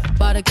 Yeah,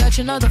 about to catch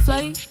another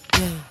flight.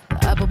 Yeah,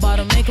 the apple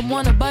bottom make him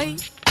wanna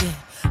bite. Yeah,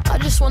 I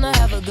just wanna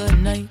have a good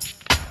night.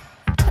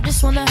 I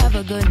just wanna have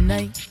a good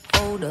night.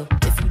 Hold up,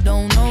 if you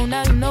don't know,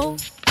 now you know.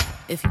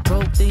 If you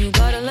broke, then you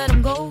gotta let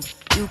him go.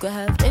 You could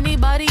have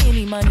anybody,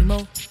 any money,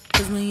 mo.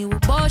 Cause when you a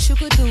boss, you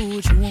could do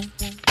what you want.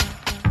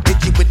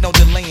 Hit you with no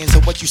delaying, so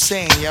what you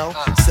saying, yo?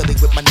 Silly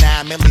with my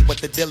 9 milli, what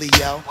the dilly,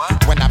 yo?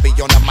 When I be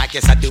on the mic,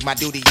 yes, I do my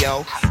duty,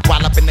 yo.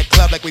 While up in the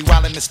club like we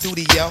while in the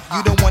studio.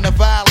 You don't wanna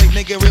violate,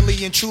 nigga,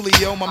 really and truly,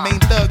 yo. My main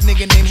thug,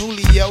 nigga named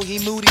Julio, he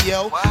moody,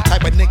 yo.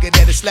 Type of nigga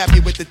that'll slap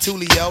you with the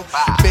tulio.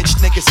 Bitch,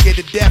 nigga scared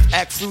to death,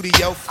 act fruity,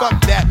 yo. Fuck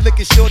that, look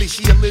at shorty,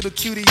 she a little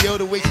cutie, yo.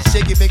 The way she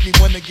shake it make me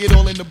wanna get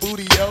all in the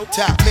booty, yo.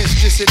 Top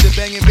mistress into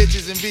banging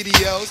bitches and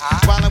videos.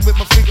 Wildin' with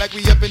my freak like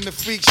we up in the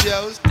freak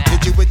shows.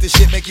 Hit you with the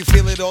shit, make you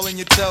feel it all in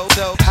your toes.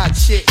 Hot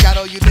shit, got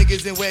all you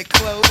niggas in wet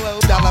clothes.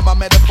 Down on my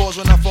metaphors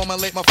when I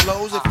formulate my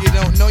flows. If you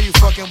don't know, you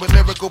fucking with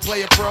lyrical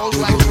player pros.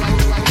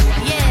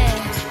 Yeah,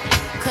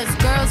 cause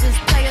girls is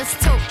players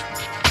too.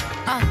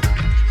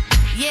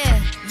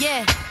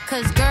 Yeah,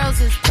 cause girls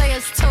is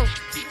players too.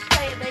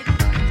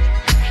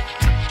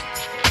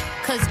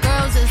 Cause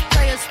girls is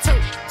players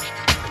too.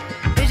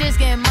 Bitches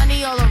getting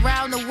money all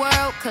around the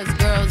world. Cause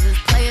girls is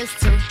players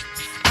too.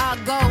 I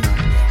go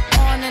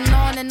on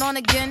and on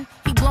again.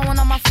 He blowing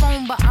on my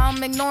phone, but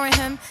I'm ignoring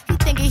him. He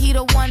thinking he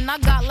the one, I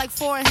got like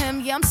 4 of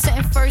him. Yeah, I'm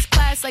sitting first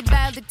class like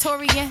bad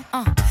Victorian.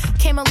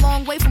 Came a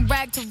long way from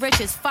rag to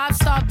riches.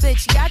 5-star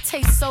bitch, yeah, I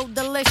taste so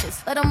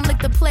delicious. Let him lick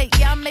the plate,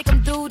 yeah, I make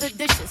him do the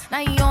dishes. Now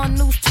he on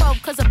news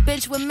 12, cause a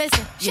bitch we're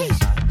missing. Yeah,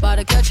 about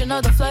to catch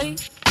another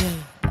flight. Yeah,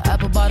 the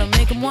apple bottom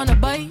make him wanna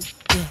bite.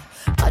 Yeah,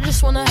 I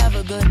just wanna have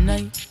a good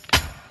night.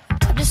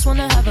 I just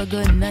wanna have a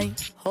good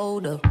night.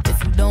 Hold up,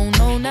 if you don't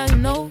know, now you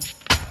know.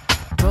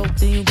 Broke,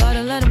 then you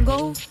gotta let him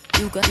go.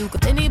 You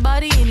got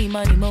anybody, any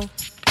money, mo.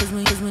 Cause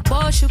when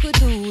boss, you could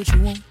do what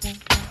you want.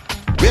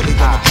 Really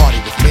wanna party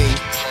with me?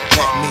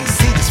 Let me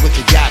see just what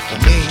you got for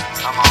me.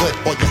 Put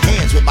all your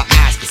hands where my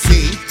eyes can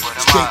see.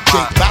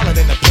 Straight violent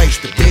in the place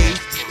to be.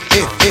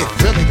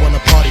 If really wanna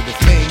party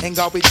with me, ain't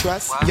God we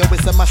trust. Yo,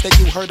 it's a must that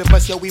you heard of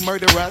us, yo, we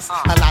murder us.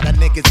 A lot of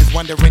niggas is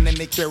wondering and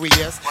they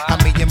curious. How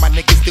me and my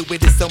niggas do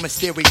it is so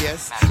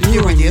mysterious.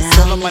 Furious,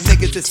 all of my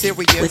niggas is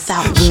serious.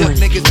 Shook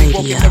niggas be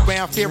walking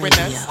around fearing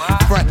us.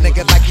 Front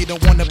nigga like you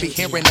don't wanna be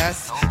hearing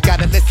us.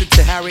 Gotta listen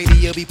to how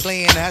radio be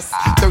playing us.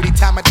 30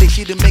 times a day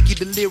shit'll make you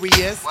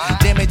delirious.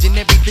 Damaging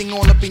everything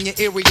all up in your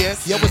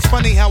areas. Yo, it's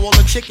funny how all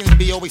the chickens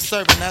be always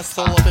serving us.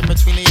 All up in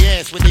between the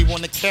ass when they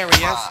wanna carry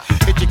us.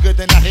 Hit you good,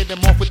 then I hit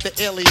them off with the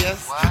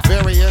alias.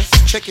 Various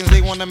chickens,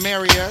 they wanna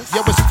marry us.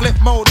 Yo, it's flip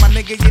mode, my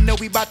nigga, you know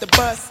we bout to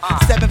bust.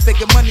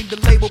 7-figure money, the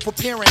label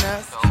preparing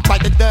us.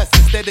 Bite the dust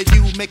instead of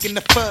you making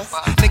the fuss.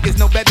 Niggas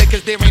know better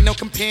cause there ain't no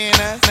comparing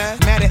us.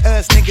 Mad at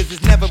us, niggas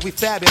is never, we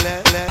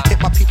fabulous.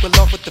 Hit my people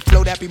off with the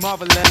flow, that be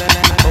marvelous.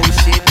 Oh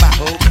shit, my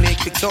whole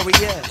clique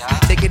victorious.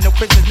 Taking no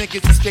prisoners,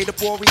 niggas is straight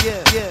up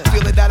warriors. Yeah,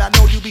 feel it that I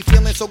know you be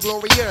feeling so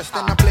glorious.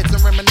 Then I blitz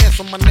and reminisce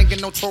on my nigga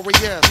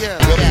notorious. Yeah,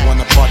 really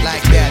wanna party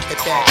like that.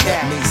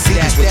 Let me see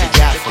just what you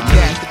got for me.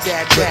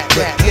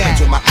 Put hands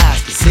where my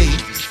eyes can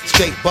see.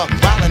 Straight buck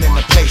wildin' in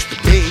the place to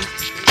be.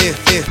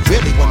 If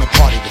really wanna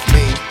party with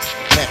me,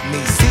 let me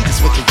see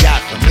just what you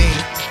got for me.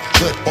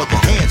 Put all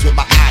your hands where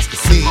my eyes can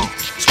see.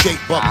 Straight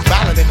buck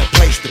wildin' in the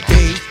place to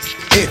be.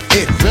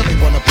 If really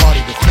wanna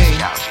party with me.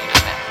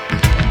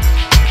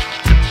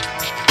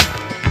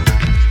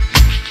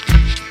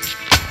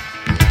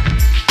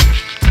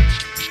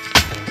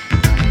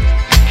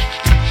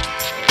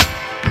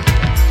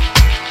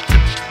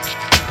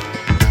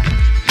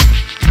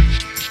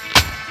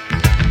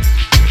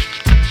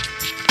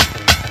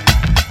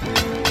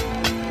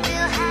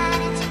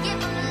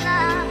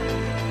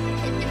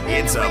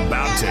 It's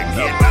about to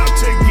get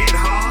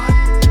hot.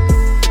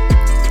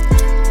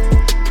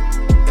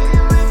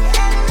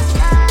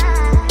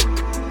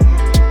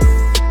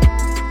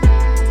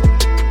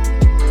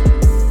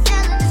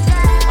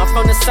 I'm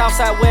from the south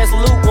side where it's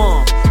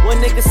lukewarm. When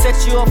niggas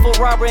set you up for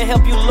robbery and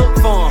help you look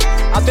for 'em.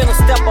 I've been a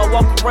step, I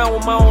walk around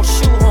with my own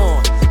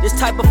shoehorn. This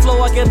type of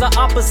flow, I give the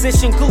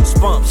opposition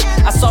goosebumps.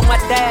 I saw my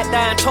dad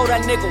die and told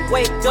that nigga,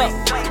 wake up.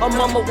 My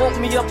mama woke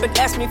me up and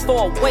asked me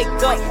for a wake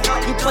up.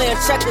 You playing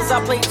checkers,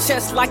 I play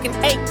chess like an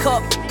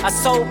 8-cup. I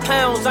sold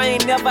pounds, I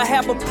ain't never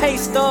have a pay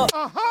stub.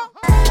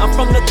 I'm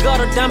from the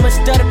gutter, diamond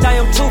studded, I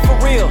am too for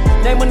real.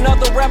 Name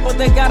another rapper,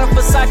 they got a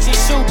Versace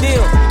shoe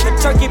deal. The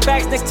turkey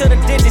bags next to the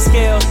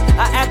digit-scales.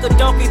 I act a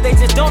donkey, they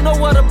just don't know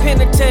what a pin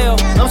to tell.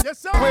 I'm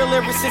real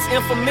ever since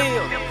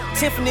Infamil.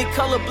 Tiffany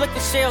color blicker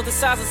shells the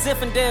size of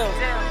Zinfandels.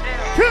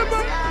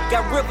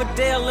 Got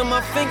Riverdale in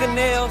my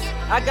fingernails.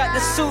 I got the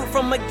suit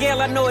from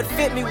Miguel, I know it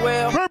fit me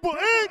well. Purple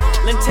ink.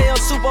 Lentil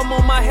soup, I'm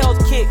on my health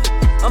kick.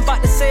 I'm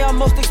about to say our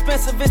most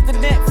expensive is the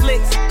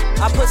Netflix.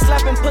 I put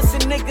slapping pussy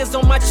niggas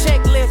on my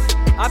checklist.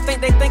 I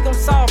think they think I'm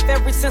soft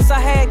ever since I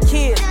had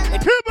kids. They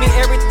give me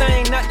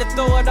everything, not to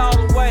throw it all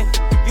away.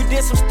 You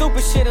did some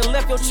stupid shit and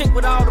left your chick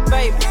with all the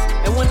babies.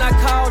 And when I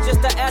called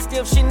just to ask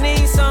if she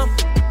needs some,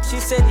 she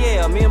said,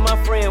 yeah, me and my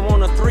friend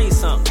want a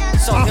threesome.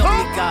 So help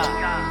me God.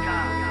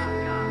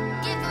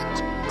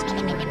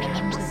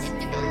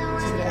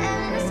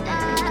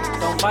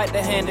 Don't bite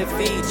the hand that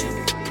feeds you.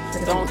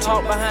 Don't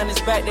talk behind his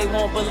back, they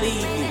won't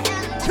believe you.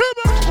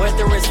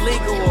 Whether it's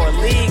legal or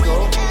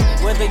illegal,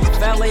 whether you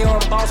valet or a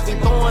boss, we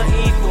born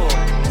equal.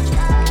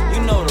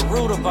 You know the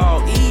root of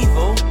all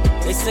evil.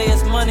 They say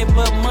it's money,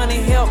 but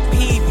money help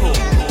people.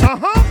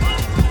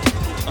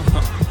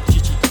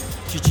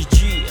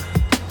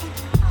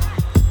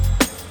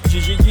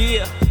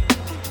 Yeah.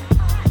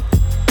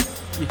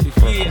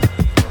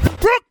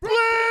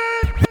 Brooklyn.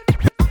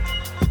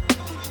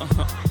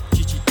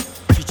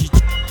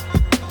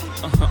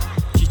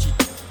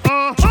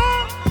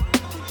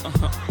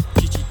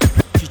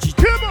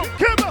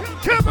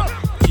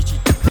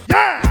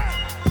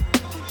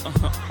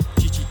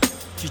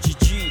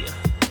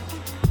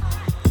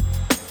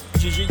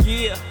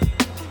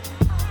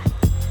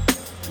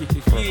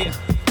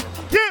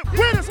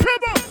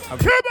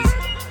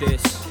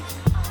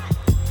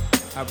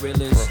 I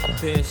realize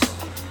this.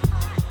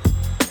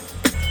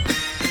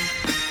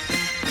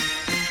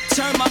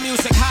 Turn my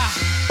music high,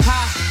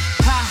 high,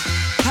 high,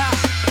 high,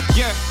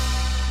 yeah.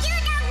 You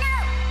don't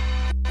know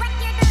what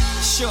you're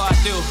doing. Sure I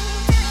do.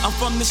 I'm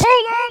from the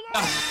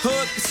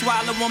hood, to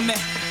swallow on me.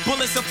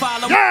 Bullets will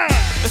follow. Yeah.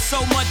 There's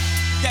so much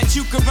that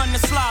you can run the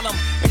slalom.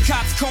 The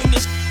cops comb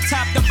this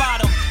top to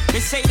bottom. They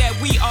say that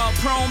we are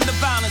prone to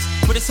violence,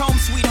 but it's home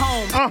sweet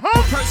home.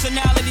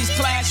 Personalities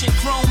clash and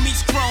chrome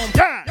meets chrome.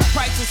 Yeah.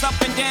 Prices up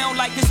and down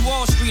like it's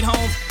Wall Street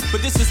home.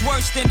 But this is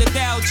worse than the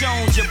Dow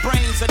Jones. Your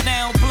brains are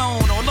now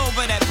blown all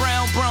over that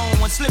brown brown.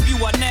 One slip,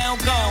 you are now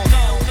gone.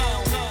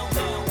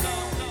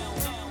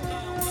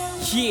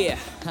 Yeah.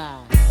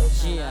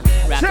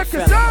 Check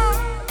us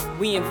out.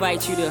 We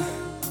invite you to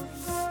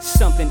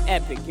something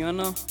epic, you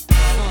know?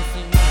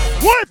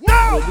 What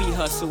now? Where we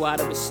hustle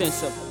out of a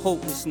sense of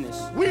hopelessness.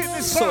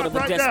 Sort of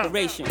a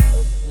desperation.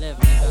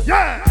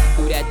 Yeah.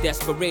 Through that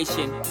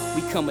desperation,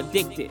 we come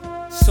addicted.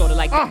 Sort of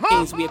like the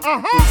things we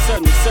have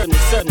certain.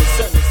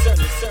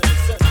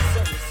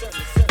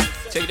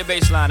 Take the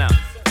bass line out.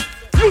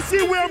 You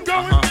see where I'm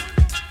going?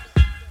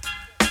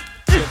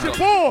 It's your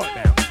boy,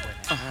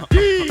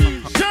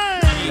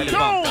 DJ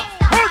Don't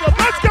Hurt 'Em.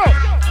 Let's go.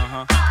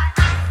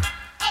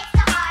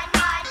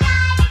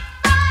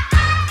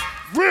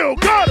 Real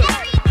gutter.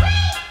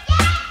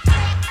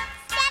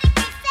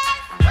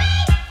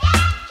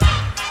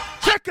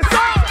 Check us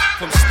out.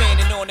 From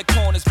standing on the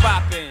corners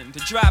bopping to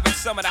driving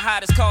some of the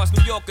hottest cars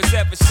New Yorkers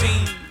ever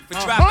seen. For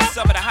dropping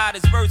some of the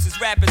hottest verses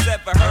rappers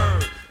ever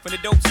heard. From the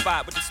dope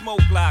spot with the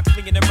smoke block,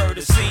 clinging the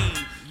murder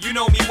scene. You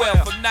know me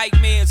well from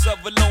nightmares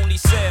of a lonely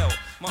cell.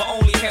 My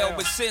only hell,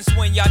 but since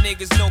when y'all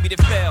niggas know me to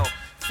fail?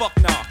 Fuck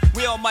nah,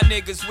 we all my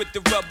niggas with the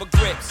rubber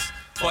grips.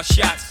 Bust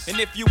shots, and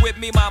if you with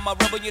me, mama,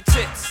 rub on your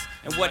tits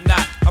and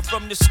whatnot. I'm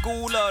from the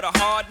school of the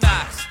hard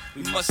knocks.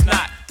 We must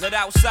not let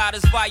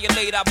outsiders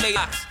violate our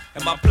blocks.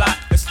 And my plot,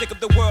 let's stick up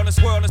the world, this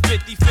world is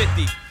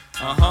 50-50.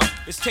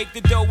 Let's take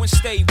the dough and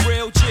stay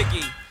real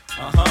jiggy.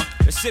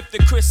 Let's sip the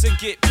Chris and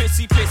get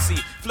pissy.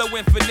 Flow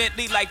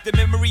infinitely like the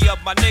memory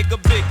of my nigga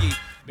Biggie.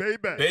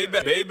 Baby.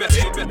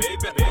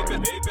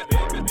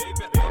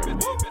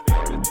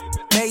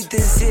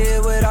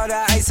 here with all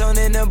the ice on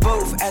in the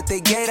booth. At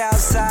the gate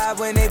outside,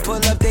 when they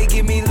pull up, they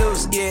give me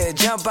loose. Yeah,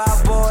 jump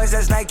out, boys.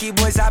 That's Nike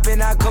boys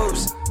hopping our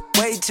coops.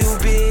 Way too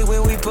big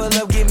when we pull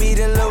up, give me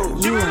the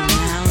loot. You are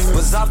now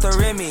was off the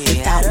Remy,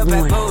 Without had up at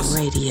Warning Boost.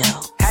 Radio.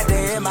 Had to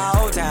hit my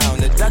old town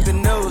to duck the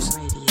news.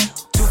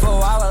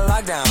 24-hour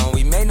lockdown,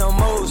 we made no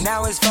moves.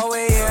 Now it's 4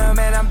 a.m.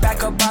 and I'm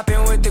back up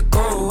popping with the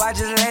crew. I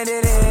just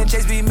landed in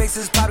Chase B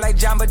mixes pop like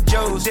Jamba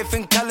Joe's.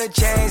 Different color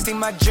chains, think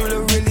my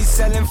jeweler really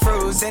selling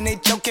fruits. And they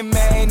joking,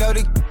 man, know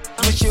the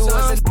wish you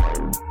was a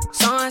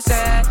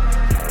sunset.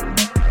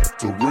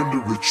 Surrender,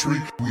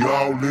 retreat, we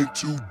all in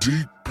too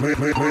deep. Plan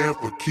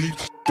for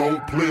keeps,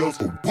 don't play us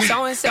for weak.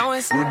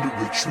 Surrender,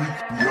 retreat,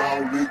 we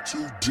all in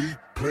too deep.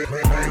 Plan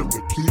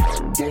for keeps,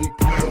 don't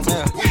play us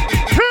for weak.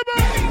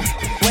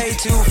 Way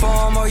too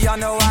formal, y'all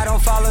know I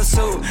don't follow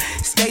suit.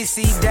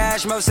 Stacy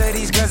Dash, most of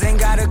these girls ain't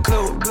got a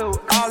clue.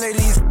 All of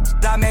these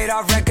I made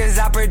off records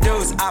I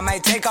produce. I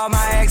might take all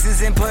my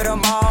exes and put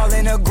them all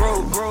in a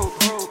group.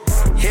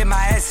 Hit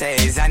my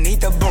essays, I need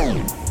the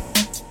boom.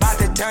 About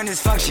to turn this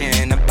function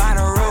into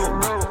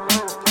Bonnaroo.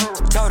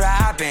 Told her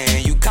hop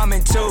in, you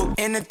coming too.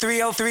 In the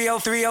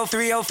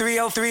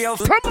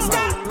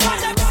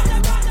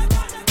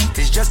 303030303030.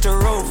 It's just a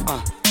roof.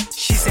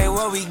 She say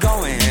where we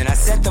going, I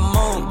set the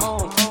moon.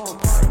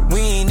 We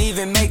ain't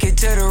even make it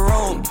to the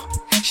room.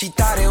 She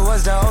thought it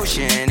was the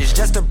ocean, it's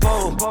just a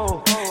pool.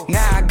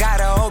 Now I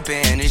gotta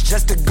open, it's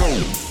just a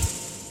goon.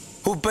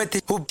 Who put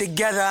the hoop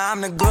together,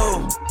 I'm the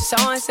glue.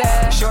 Someone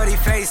said, shorty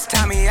face,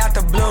 Tommy out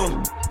the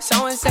blue.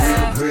 Someone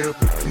said,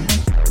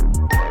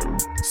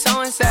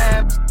 someone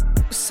said,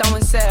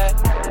 someone said,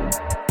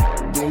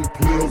 don't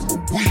play us for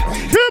weak.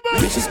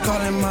 Bitches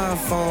calling my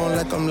phone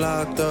like I'm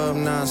locked up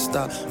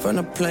non-stop. From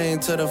the plane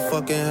to the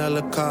fucking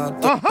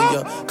helicopter.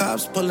 Yeah,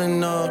 cops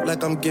pulling up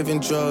like I'm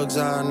giving drugs.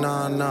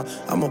 Nah.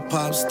 I'm a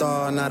pop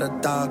star, not a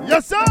doctor.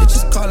 Yes, sir.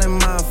 Bitches calling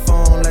my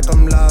phone like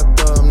I'm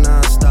locked up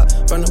non-stop.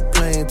 From the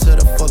plane to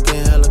the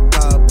fucking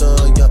helicopter.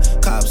 Yeah,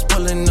 cops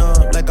pulling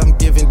up like I'm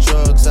giving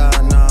drugs.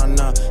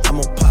 Nah. I'm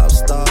a pop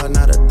star,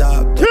 not a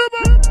doctor.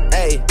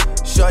 Hey,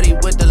 shorty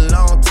with the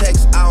long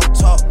text, I don't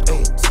talk.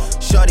 Ay.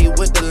 Shorty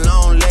with the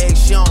long legs,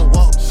 she don't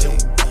walk.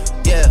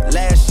 Yeah,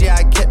 last year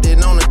I kept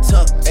it on the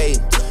tuck. Ayy,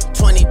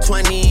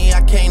 2020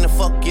 I came to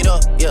fuck it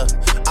up. Yeah,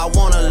 I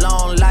want a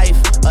long life,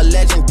 a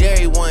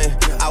legendary one.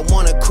 I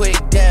want a quick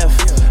death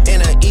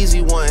and an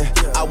easy one.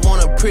 I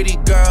want a pretty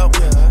girl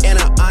and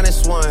an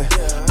honest one.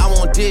 I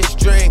want this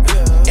drink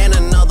and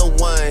another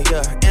one.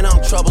 Yeah, and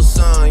I'm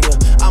troublesome. Yeah,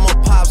 I'm a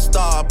pop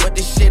star, but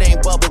this shit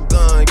ain't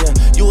bubblegum. Yeah,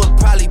 you would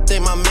probably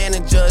think my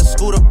manager is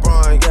Scooter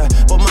Braun. Yeah,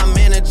 but my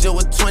manager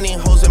with 20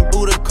 hoes and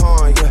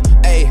Budokan. Yeah,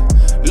 ayy,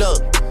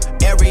 look.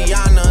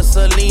 Ariana,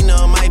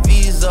 Selena, my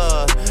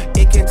visa.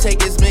 It can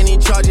take as many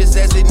charges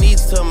as it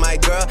needs to, my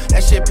girl.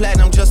 That shit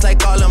platinum just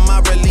like all of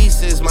my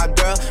releases, my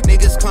girl.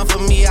 Niggas come for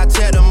me, I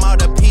tear them all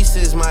to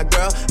pieces, my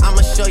girl.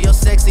 I'ma show your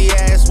sexy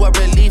ass what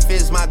relief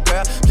is, my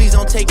girl. Please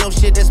don't take no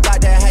shit that's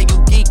about to have you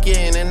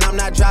geeking. And I'm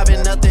not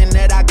driving nothing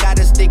that I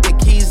gotta stick the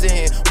keys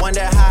in.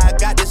 Wonder how I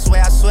got this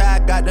way, I swear I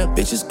got the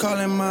bitches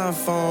calling my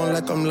phone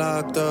like I'm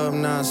locked up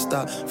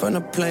non-stop. From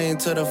the plane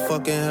to the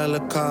fucking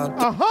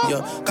helicopter.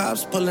 Yeah,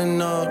 cops pulling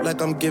up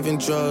like I'm giving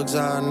drugs.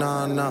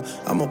 Nah.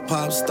 I'm a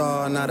pop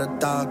star, not a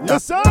doctor.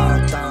 Yes, sir.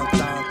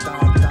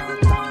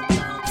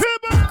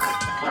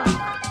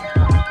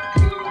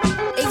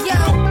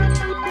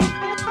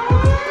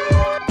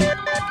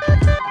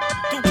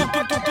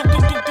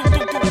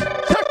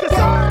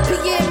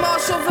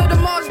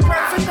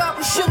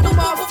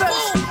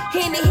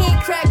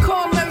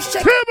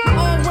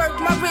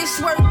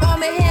 Work on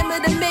me, hammer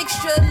the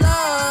mixture,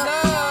 love.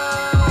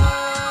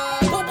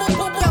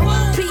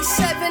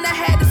 P7, I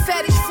had the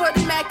fetish for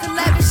the Mac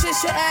 11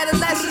 since your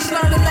adolescence.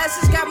 Learning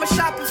lessons, got my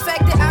shop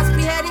infected, eyes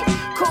beheaded.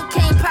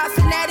 Cocaine pop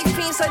fanatic,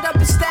 fiends light up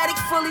in static,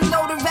 fully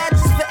loaded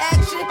ratchets for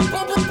action.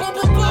 Boom.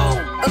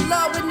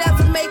 Allah would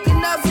never make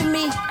another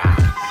me.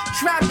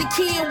 Dropped the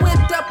key and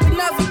whipped up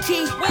another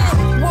key.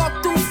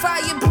 Walk through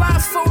fire,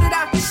 blindfolded,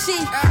 I can see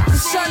the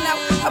sun out.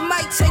 I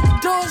might take the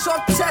doors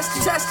off, test.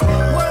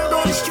 Word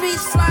on the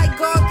streets, fly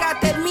guard got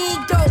that mean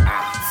dope.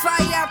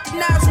 Fire out the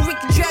nozzle, we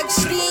can drag the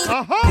steam.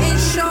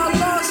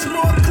 Inshallah, some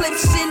more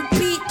clips in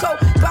Pico.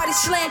 Body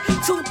slam,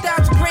 2,000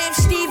 grams,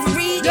 Steve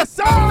Reed. Yes,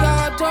 sir.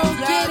 Y'all don't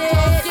get it.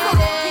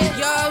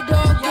 Y'all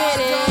don't get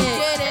it.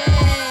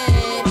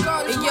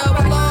 And yo,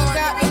 Allah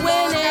got me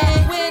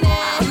winning.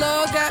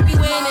 Allah got me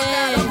winning.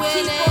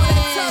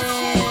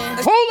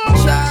 Hold up.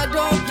 Y'all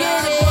don't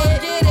get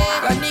it.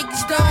 Y'all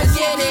niggas don't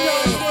get it.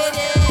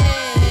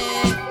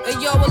 And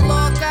yo,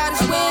 Allah got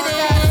us winning.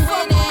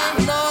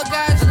 Allah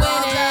got us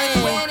winning.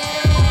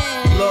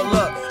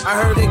 Look,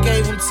 I heard they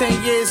gave him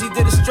 10 years, he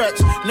did a stretch.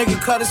 Nigga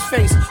cut his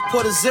face,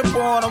 put a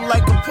zipper on him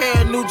like a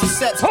pair of new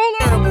Giuseppe's.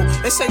 Terrible.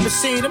 They say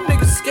machine, them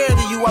niggas scared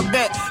of you, I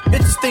bet.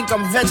 Bitches think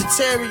I'm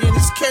vegetarian,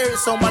 these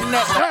carrots on my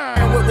neck.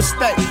 And with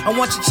respect, I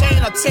want your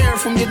chain, I tear it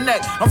from your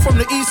neck. I'm from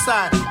the east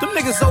side, them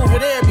niggas over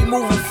there be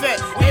moving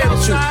fat. Air the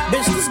truth,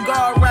 bitch, this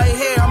guard right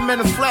here, I'm in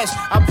the flesh.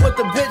 I put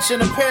the bitch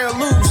in a pair of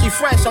lubes, she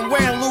fresh, I'm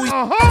wearing Louis.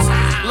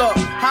 Look,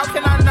 How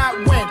can I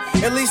not win?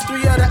 At least 3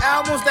 of the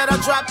albums that I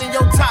dropped in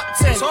your top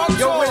 10.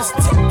 Your wrist,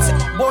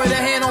 boy, the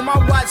hand on my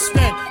watch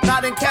spin.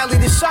 Not in Cali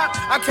to shop,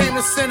 I came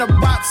to send a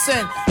box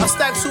in. I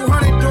stacked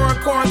 200 during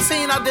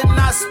quarantine, I did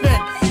not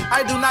spend.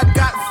 I do not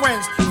got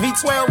friends.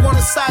 V12 on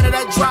the side of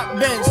that drop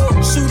Benz.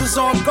 Shooters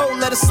on go,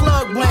 let a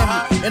slug blend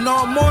me. And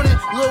all morning,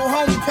 little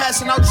homie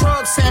passing out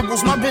drug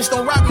samples. My bitch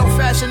don't rock no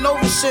Fashion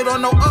Nova shit or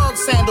no Ugg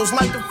sandals.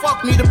 Like to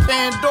fuck me to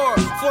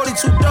Pandora.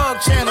 42 dog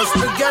channels.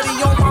 Spaghetti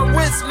on my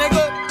wrist,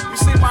 nigga. You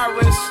see my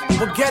wrist?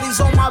 Spaghetti's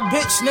on my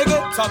bitch, nigga.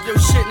 Talk your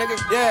shit, nigga.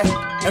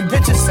 Yeah. And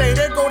bitches say,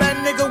 there go that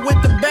nigga with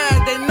the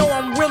bag. They know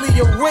I'm really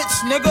a rich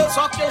nigga.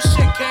 Talk your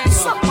shit, King.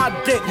 Suck my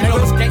dick, nigga. You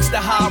know it's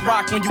gangsta how I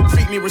rock when you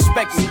treat me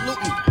respectfully.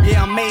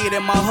 Yeah, I'm made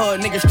in my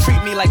hood. Niggas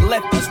treat me like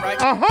lefties, right?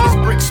 This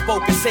brick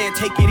spoke and said,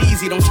 take it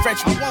easy, don't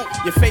stretch me.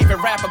 Your favorite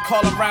rapper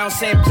call around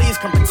saying, please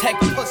come protect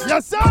me.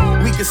 Yes, sir.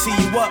 We can see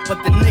you up,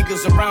 but the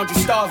niggas around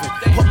you starving.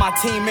 Put my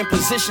team in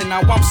position,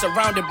 now I'm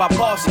surrounded by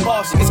bosses.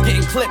 It's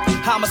getting clipped,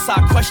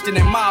 homicide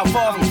questioning my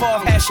involvement.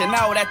 Hashing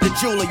out at the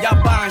jeweler,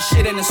 y'all buying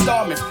shit in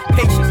installments.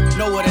 Patience,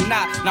 know it or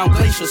not, now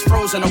glaciers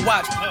frozen to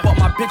watch. Bought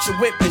my bitch a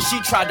whip and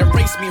she tried to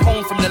race me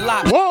home from the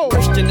lot. Whoa.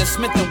 Christian and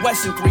Smith &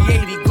 Wesson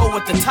 380, go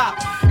at the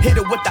top. Hit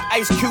it with the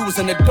ice cubes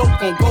and the dope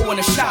gon' go in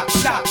the shop.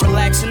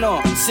 Relaxing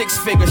on, 6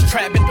 figures,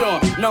 trapping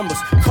on.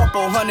 Numbers,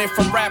 couple hundred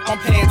from rap, I'm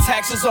paying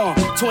taxes on.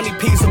 20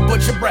 P's of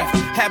butcher breath,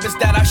 habits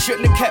that I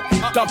shouldn't have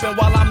kept. Dumping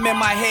while I'm in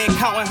my head,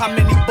 counting how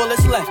many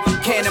bullets left.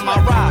 Can in my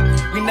ride,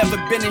 we never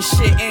been in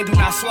shit and do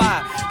not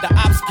slide. The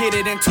ops get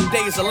it in 2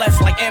 days or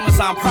less like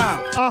Amazon Prime.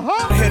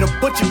 I hear the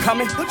butcher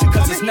coming,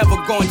 cause it's never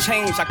gonna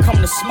change. I come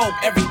to smoke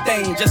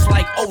everything just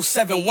like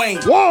 07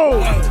 Wayne.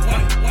 Whoa!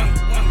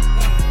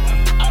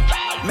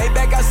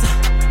 Maybach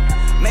outside,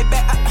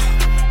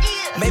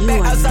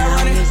 Maybach outside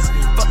running.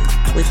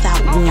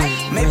 Without warning,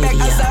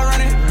 Maybach outside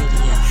running.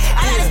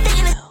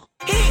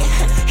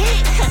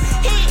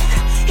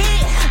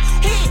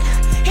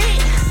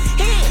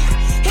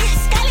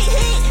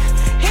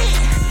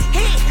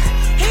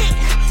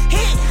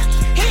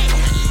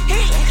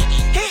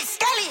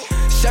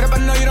 Shut up, I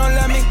know you don't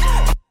love me.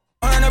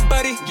 Earn her,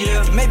 buddy.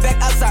 Yeah,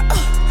 Maybach outside.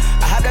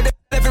 I have that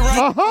every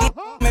run.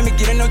 Made me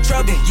get in no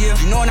trouble. Yeah,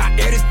 you know when I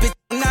air this bitch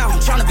now. I'm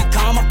trying to be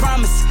calm, I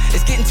promise.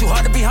 It's getting too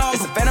hard to be home.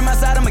 It's a phantom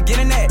outside, I'ma get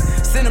in that.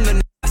 Send him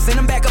to send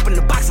him back up in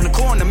the box in the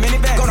core in the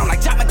minivan. Go down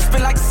like chop, make it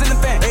spin like a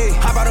ceiling fan. Hey,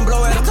 hop out and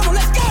blow at him. Come on,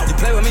 let's go. You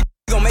play with me,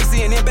 you gon' make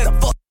CNN better.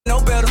 Fuck,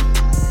 no better.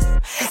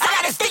 I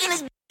got this stick in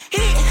this.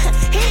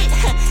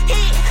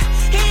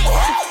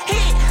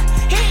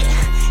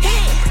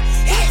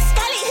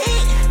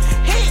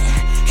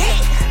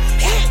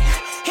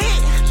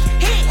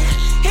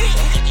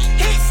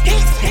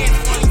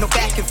 No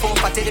back and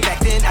forth, I did it back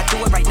then, I do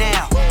it right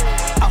now.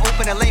 I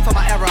open a lane for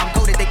my era, I'm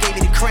goated, they gave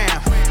me the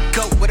crown.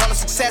 Go with all the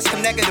success,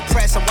 come negative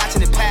press, I'm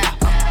watching it pow.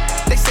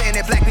 They saying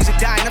that black music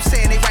dying, I'm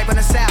saying they right on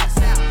the south.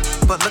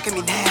 But look at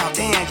me now,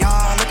 damn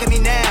y'all, look at me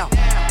now.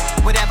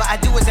 Whatever I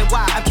do isn't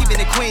why, I'm keeping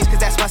it Queens cause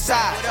that's my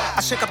side. I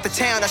shook up the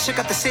town, I shook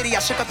up the city, I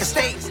shook up the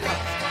state.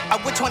 I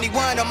went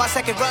 21 on my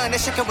second run,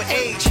 that shit come with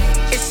age.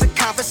 It's a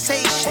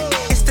conversation,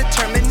 it's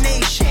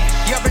determination,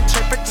 your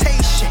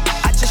interpretation.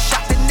 I just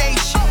shot the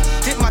nation.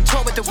 Did my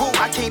tour with the Woo,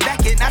 I came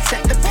back and I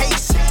set the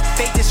pace.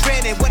 They just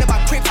ran in, one of my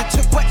cribs and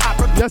took what I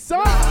prepared. Yes,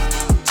 sir.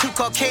 2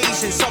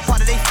 Caucasians, so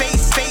part of they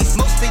face.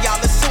 Most of y'all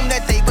assume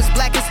that they was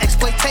black as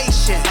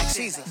exploitation.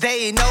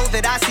 They know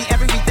that I see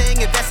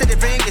everything invested in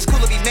ring. It's cool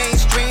to be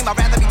mainstream, I'd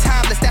rather be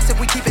timeless, that's if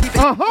we keep it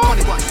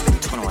 21.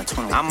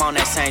 I'm on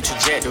that same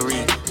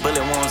trajectory.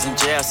 Bullet wounds in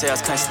jail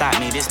cells couldn't stop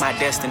me, this my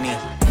destiny.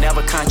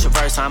 Never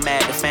controversial, I'm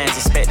mad the fans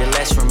expected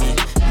less from me.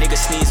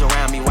 Niggas sneeze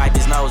around me, wipe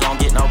his nose, don't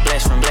get no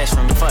bless from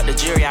me. Fuck the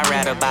jury, I'd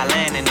rather buy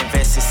land and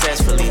invest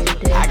successfully.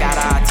 I got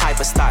all type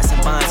of stocks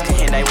and bonds,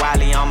 can they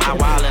Wiley on my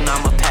wall and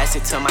I'ma pass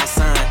it to my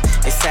son.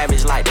 It's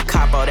savage like the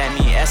capo, that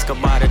mean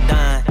Escobar the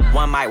Don.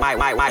 One mic, white.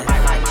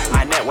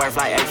 My net worth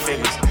like 8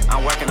 figures.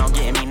 I'm working on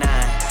getting me 9.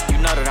 You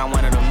know that I'm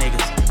one of them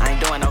niggas. I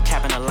ain't doing no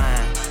cap in the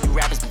line. You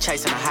rappers be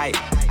chasing the hype.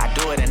 I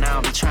do it and I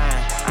don't be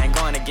trying. I ain't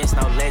going against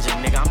no legend,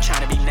 nigga. I'm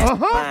trying to be next in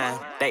line.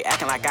 They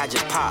acting like I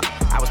just popped.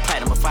 I was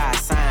platinum before I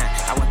signed.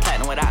 I went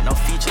platinum without no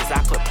features.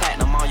 I put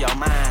platinum on your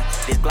mind.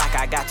 This block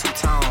I got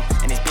 2-tone,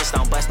 and this bitch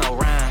don't bust no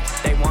rhyme.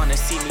 They wanna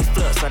see me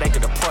flip so they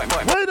could deport me.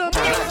 Wait a minute.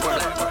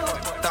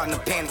 Starting to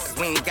panic, cause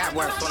we ain't got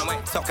work.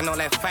 Talking all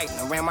that fighting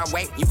around my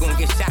way, you gon'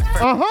 get shot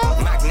first.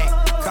 Magnet,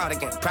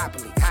 cardigan,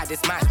 properly. Hide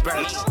this my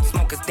bird.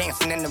 Smokers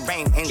dancing in the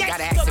rain, ain't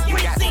gotta ask if you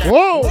got birds.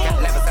 Whoa.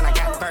 Got levels and I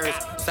got birds.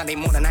 Sunday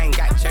morning, I ain't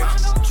got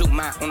church. Juke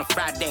mine on a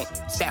Friday.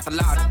 Staff a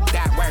law,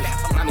 die worse.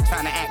 Mommy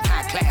trying to act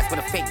high class with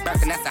a fake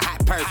birth, and that's a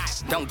hot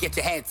purse. Don't get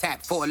your head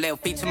tapped for a little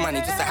feature money,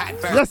 just a hot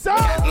verse. Yes, sir.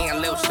 Got me a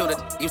little shooter,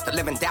 used to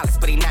live in Dallas,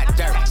 but he not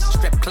dirt.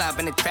 Strip club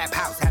in the trap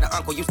house, had an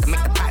uncle used to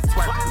make the pot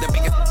twerk. The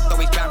biggest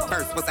always drop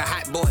first, was a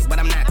hot boy, but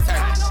I'm not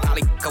turned.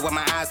 Probably go with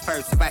my eyes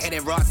first. If I hit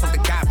it raw, took the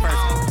guy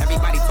first.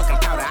 Everybody talking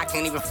powder, I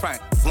can't even front.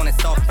 When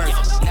it's all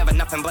first, never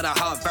nothing but a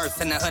hard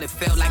verse. In the hood, it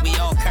feel like we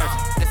all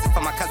cursed. This is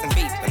for my cousin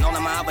B, and all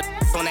of my other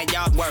on that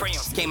yard work.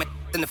 Came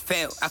in the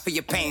field. I feel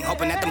your pain,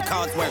 hoping that them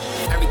calls work.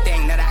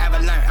 Everything that I ever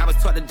learned, I was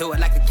taught to do it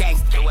like a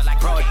gangster. Do it like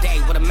broad day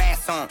with a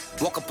mask on.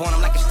 Walk up on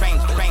them like a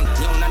stranger.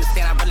 You don't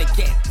understand, I really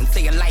get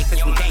until your life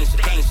is in danger.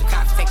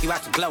 Cops take you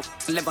out your glow.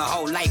 Live a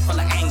whole life full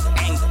of anger.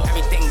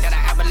 Everything that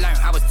I ever learned,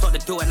 I was taught to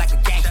do it like a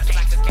gangster.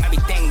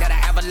 Everything that I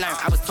ever learned,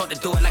 I was taught to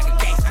do it like a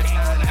gangster.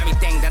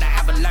 Everything that I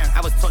ever learned,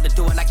 I was taught to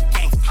do it like a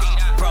gangster.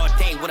 Broad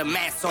day with a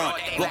mask on.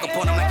 Walk up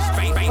on them like a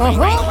stranger.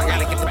 I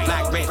gotta get the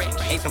block rich.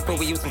 Ate some food,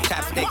 we used some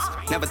chopsticks.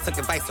 Never took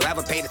advice, so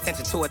ever paid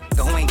attention to it.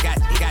 Who ain't got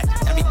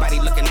everybody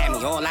looking at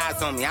me, all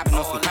eyes on me. I've been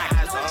on some crack.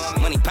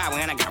 Money, power,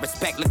 and I got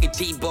respect. Look at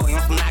D-boy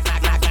on some knock.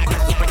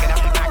 Break it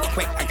out the pocket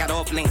quick. I got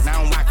off links,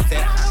 I don't rock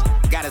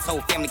it. Got his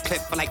whole family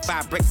clipped for like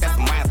 5 bricks. That's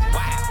some wild.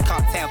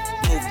 Cartel,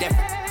 move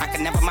different. I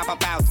can never mop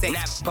up out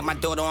 6. Put my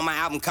daughter on my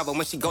album cover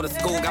when she go to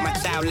school. Got my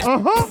child left.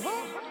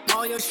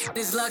 All your shit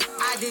is luck.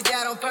 I did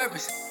that on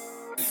purpose.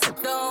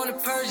 On the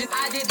Persian,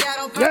 I did that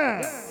on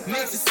purpose.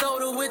 Mix the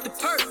soda with the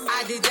perk,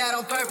 I did that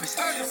on purpose.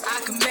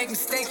 I can make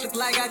mistakes look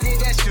like I did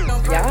that shit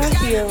on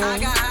purpose.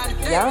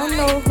 Y'all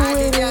know who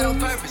it is.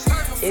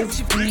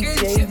 It's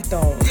DJ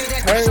Don't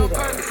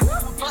Hurt.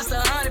 Plus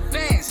 100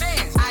 bands,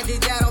 I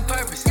did that on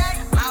purpose.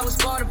 I was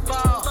born to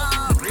ball.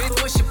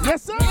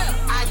 Yes, sir.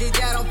 I did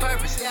that on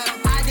purpose.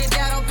 I did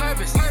that on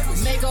purpose.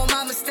 Make all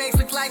my mistakes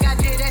look like I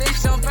did that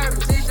shit on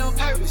purpose. It's on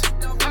purpose.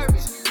 On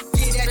purpose.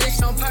 Did that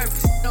shit on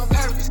purpose. On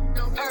purpose.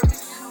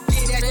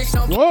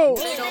 Whoa.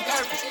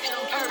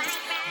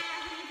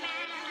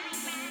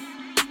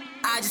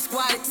 I just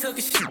squatted, took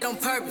a shit on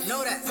purpose.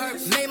 Know that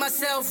purpose. Made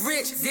myself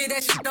rich, did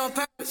that shit on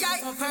purpose.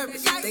 On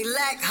purpose. They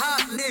lack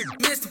hot, nigga,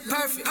 Mr.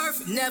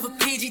 Perfect. Never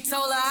PG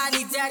told her I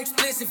need that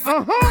explicit.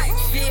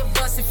 She a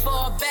bustin'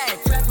 for a bag,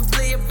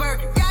 preferably a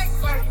burger.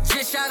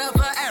 Just shot up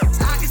her arrows,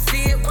 I can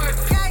see it work.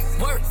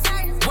 Work.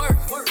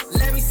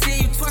 Let me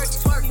see you twerk.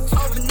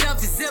 Open up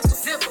the zipper.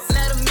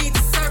 Let them meet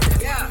the serpent.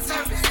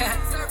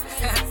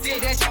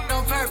 Did that shit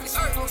on purpose.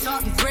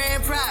 Talking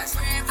grand prize.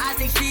 I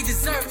think she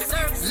deserves it.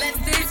 Let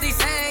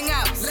these hang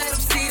out. Let them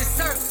see the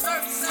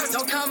surface.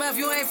 Don't come if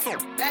you ain't full.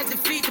 That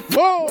defeat the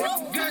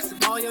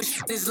all your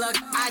shit is luck.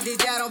 I did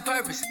that on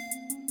purpose.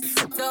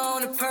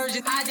 On the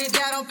Persian. I did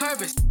that on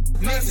purpose.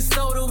 Mix the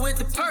soda with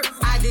the perk.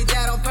 I did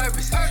that on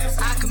purpose.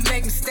 I can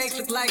make mistakes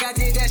look like I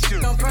did that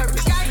shit on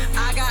purpose.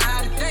 I got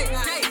high today.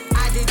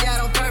 I did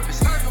that on purpose.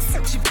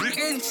 She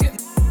getting shit.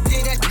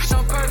 Did that shit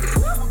on purpose.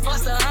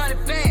 Plus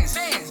 100 bands.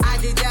 I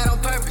did that on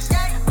purpose.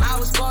 I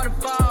was born to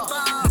ball.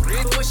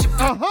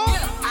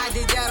 I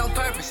did that on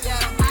purpose.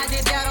 I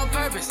did that on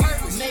purpose.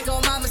 Make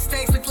all my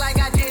mistakes look like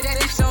I did that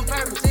shit on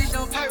purpose. It's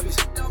on purpose.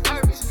 On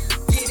purpose.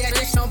 Did that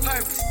shit on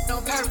purpose.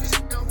 On purpose.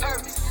 On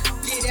purpose.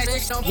 Did that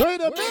shit on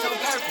purpose.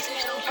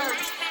 On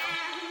purpose.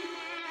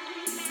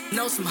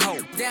 Know some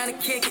hope, down to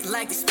kick it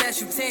like a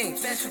special team.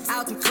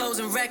 Out them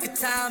closing record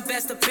time,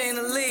 best up in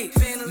the league.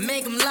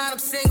 Make them line up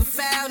single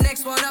foul,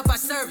 next one up I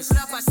service.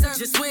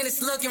 Just when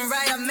it's looking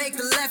right, I make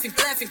the left.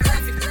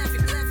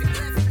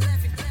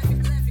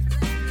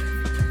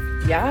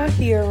 Y'all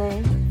hear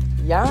him.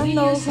 Y'all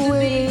know who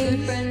it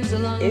is.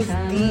 It's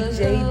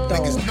DJ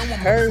Don't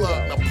Hurt.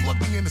 Now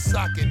plug me in the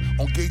socket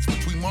on gates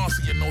between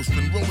Marcy and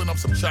Nostrin, rolling up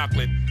some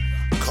chocolate.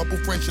 Couple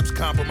friendships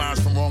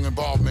compromised from wrong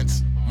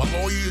involvements. My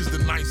lawyer is the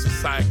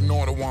nicest, I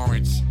ignore the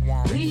warrants.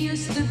 We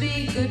used to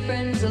be good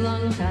friends a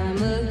long time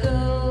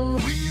ago.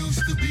 We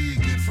used to be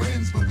good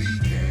friends, but we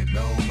can't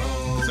no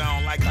more. Cause I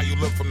don't like how you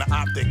look from the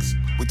optics.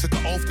 We took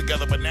an oath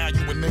together, but now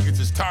you and niggas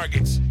is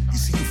targets. You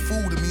see, you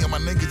fool to me and my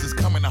niggas is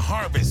coming to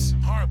harvest.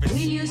 We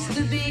used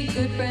to be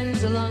good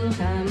friends a long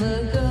time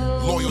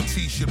ago.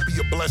 Loyalty should be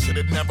a blessing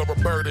and never a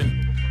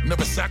burden.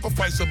 Never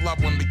sacrifice a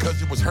loved one because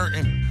you was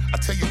hurting. I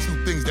tell you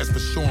 2 things that's for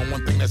sure and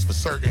 1 thing that's for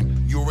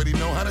certain. You already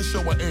know how to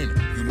show an end.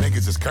 You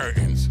niggas is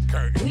curtains.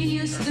 We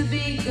used to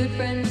be good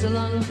friends a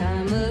long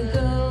time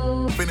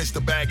ago. Finish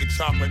the bag of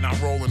chocolate, now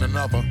rolling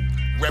another.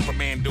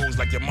 Reprimand dudes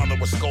like your mother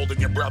was scolding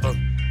your brother.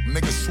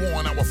 Niggas swore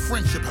on our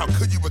friendship, how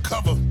could you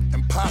recover?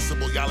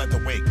 Impossible, y'all at the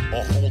wake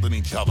or holding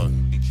each other.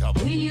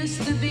 We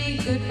used to be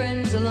good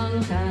friends a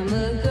long time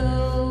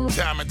ago.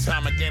 Time and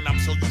time again, I'm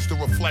so used to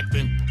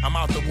reflecting. I'm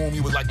out the womb,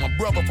 you was like my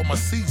brother from a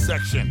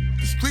C-section.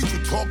 The streets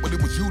would talk, but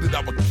it was you that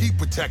I would keep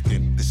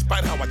protecting.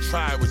 Despite how I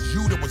tried, it was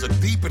you that was a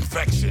deep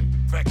infection.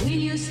 We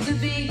used to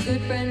be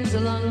good friends a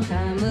long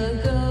time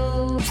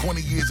ago.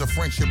 20 years of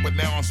friendship, but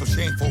now I'm so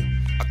shameful.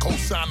 I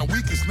co-sign the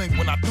weakest link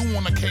when I do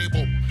on the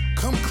cable.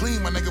 Come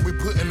clean, my nigga, we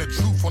putting the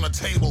truth on the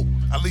table.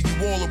 I leave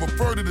you all to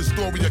refer to the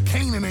story of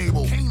Cain and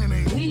Abel.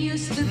 We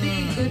used to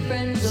be good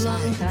friends a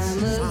long time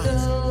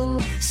ago.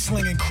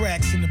 Slinging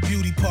cracks in the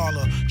beauty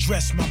parlor.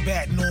 Dress my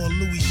bat, Nor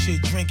Louis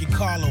shit, drinking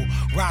Carlo.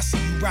 Rossi,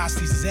 you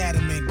Rossi's is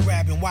adamant,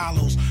 grabbing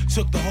wallows.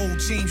 Took the whole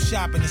team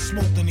shopping and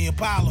smoked in the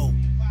Apollo.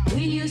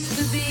 We used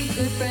to be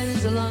good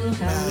friends a long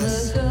time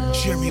ago.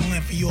 Jerry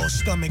Lynn your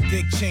stomach,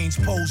 dick chains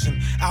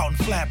posing. Out in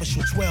Flatbush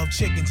with 12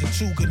 chickens and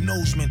 2 good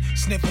nosemen.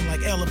 Sniffing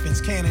like elephants,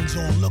 cannons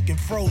on, looking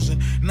frozen.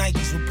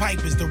 Nikes with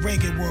pipers, the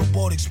reggae world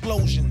bought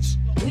explosions.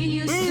 We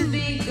used to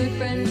be good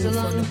friends a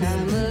long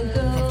time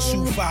ago.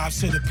 From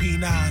 2.5s to the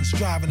P9s,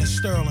 driving a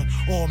Sterling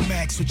or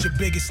Max with your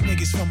biggest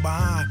niggas from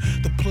behind.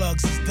 The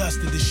plugs is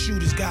dusted, the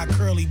shooters got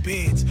curly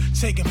beards.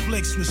 Taking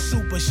flicks with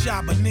Super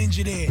Shop, a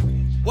ninja there.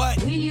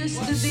 What? We used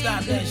to be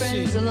good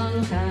friends a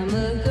long time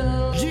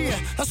ago. Yeah,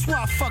 that's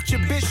why I fucked your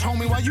bitch,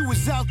 homie, while you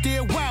was out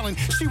there wildin'.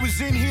 She was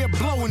in here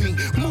blowing me,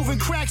 moving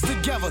cracks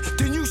together.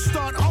 Then you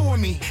start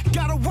owing me.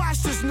 Gotta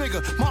watch this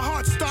nigga, my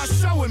heart starts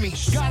showing me.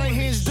 Got her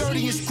hands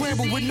dirty and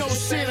scrambled with no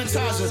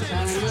sanitizer.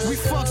 We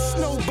fucked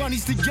snow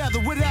bunnies together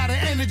without an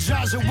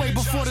energizer. Way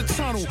before the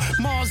tunnel,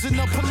 Mars in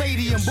the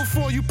Palladium.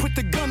 Before you put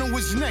the gun on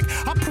his neck,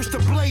 I pushed the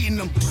blade in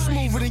him.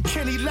 Smoother than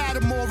Kenny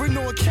Lattimore in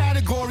all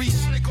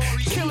categories.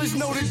 Killers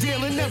know the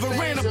deal and never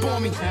ran up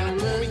on me.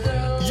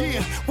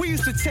 Yeah, we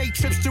used to take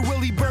trips to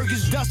Willie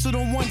Burgers, dusted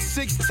on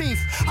 1/16th.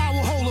 I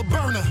will hold a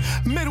burner,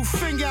 middle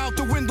finger out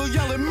the window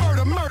yelling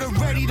murder, murder.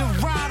 Ready to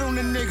ride on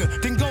the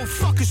nigga, then go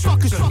fuck us,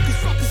 fuck us, fuck us,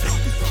 fuck us.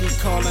 Keep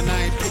calling,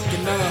 I ain't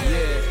picking up.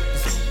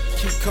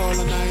 Keep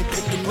calling, I ain't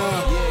picking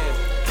up.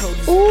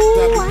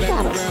 Ooh, I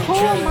gotta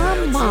call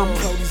my mama.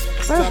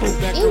 Back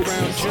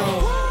around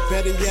Joe.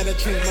 Better yet, I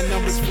changed my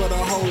numbers for the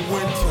whole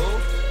winter.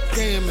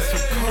 Damn, it's so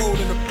cold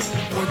in the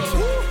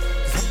winter.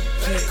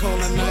 Keep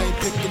calling, I ain't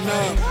picking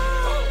up.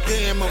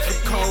 Damn, I'm so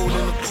cold in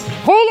the.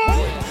 Hold on.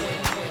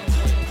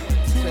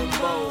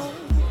 Timbo.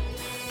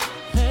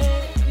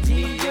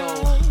 Neo.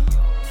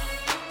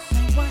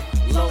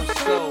 Low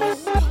Soul.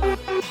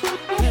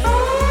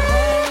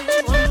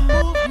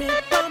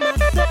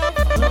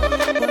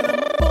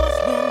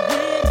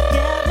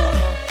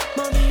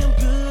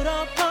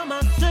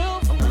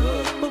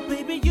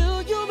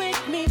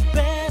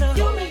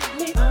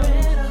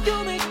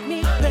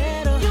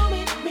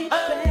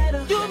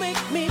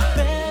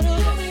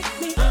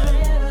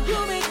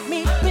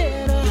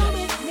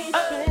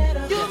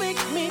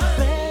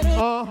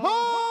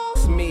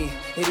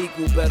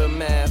 Better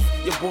math,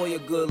 your boy a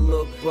good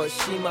look, but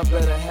she my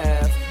better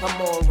half.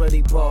 I'm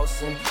already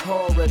bossing,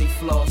 already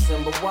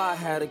flossing, but why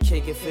have a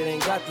cake if it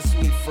ain't got the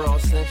sweet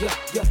frosting?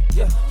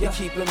 You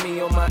keeping me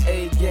on my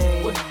A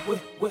game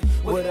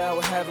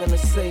without having to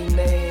say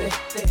name.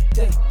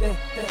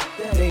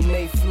 They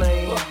may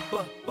flame,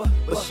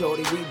 but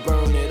shorty we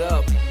burn it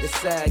up. The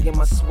sag in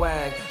my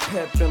swag,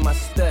 pep in my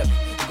step.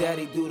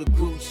 Daddy do the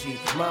Gucci,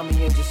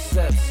 mommy in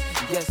Giuseppe's.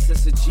 Yes,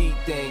 it's a G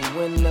thing.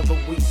 Whenever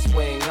we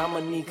swing, I'ma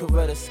need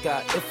Coretta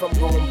Scott if I'm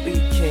gonna be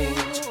king.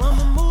 I'm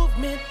a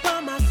movement by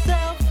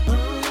myself,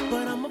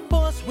 but I'm a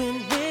force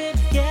when we're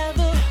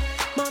together.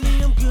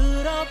 Mommy, I'm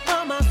good all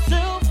by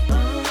myself,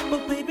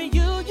 but baby,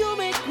 you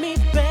make me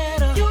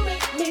better. You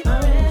make me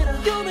better.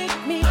 You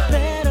make me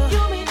better.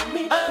 You make me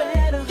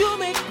better. You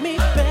make me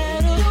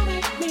better. You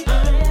make me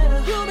better.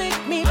 You make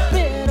me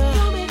better.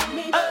 You make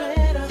me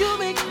better. You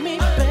make me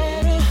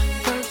better.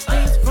 First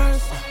things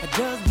first, I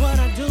does what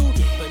I do,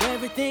 but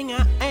everything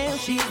I am,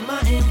 she's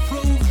my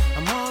improve.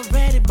 I'm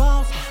already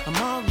boss, I'm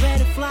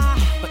already fly,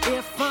 but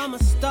if I'm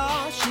a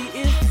star, she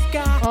is the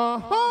sky.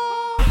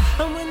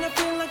 And when I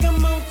feel like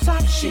I'm on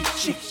top, she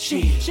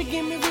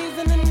give me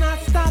reason to not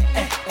stop.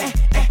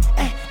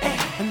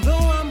 And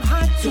though I'm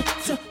hot,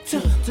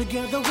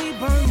 together we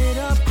burn it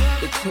up.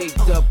 The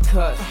taped up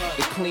cut,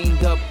 the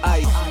cleaned up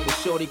ice. When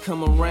shorty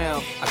come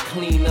around, I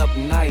clean up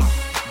nice.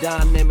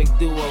 Dynamic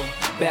duo,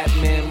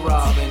 Batman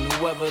Robin.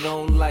 Whoever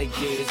don't like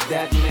it, it's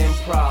that man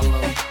problem.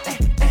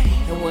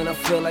 And when I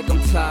feel like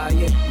I'm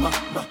tired,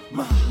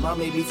 my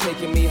baby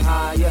taking me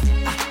higher.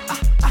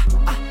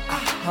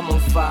 I'm on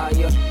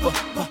fire,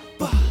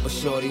 but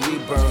shorty we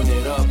burn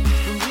it up.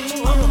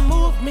 I'm a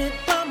movement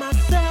by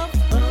myself,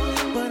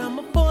 but I'm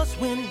a force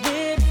when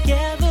we're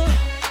together.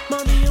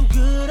 Mommy, I'm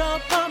good all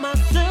by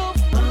myself,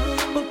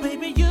 but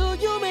baby,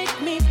 you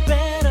make me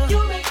better.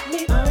 You make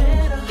me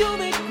better. You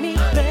make me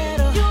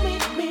better. You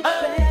make me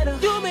better.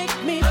 You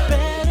make me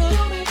better.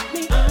 You make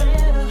me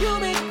better. You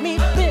make me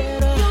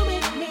better. You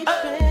make me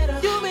better.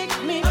 You make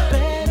me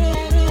better.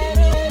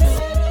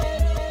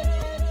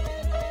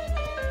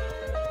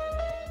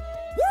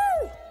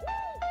 Woo!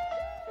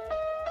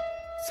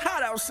 It's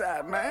hot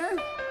outside, man.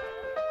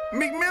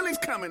 Meek Millie's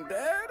coming,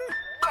 Daddy.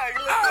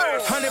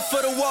 100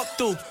 for the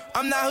walkthrough.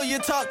 I'm not who you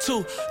talk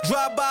to.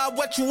 Drive by,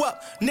 wet you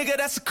up, nigga.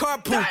 That's a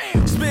carpool.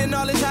 Spitting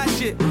all this hot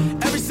shit.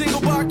 Every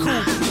single bar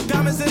cool.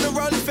 Diamonds in the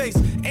rolling face.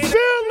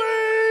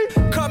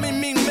 Billy! Call me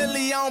Meek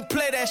Millie. I don't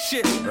play that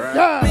shit.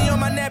 Right. Me on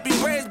my nappy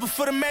braids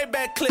before the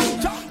Maybach clip.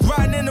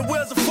 Riding in the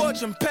wheels of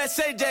fortune, Pat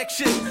Sajak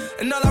shit.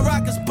 And all I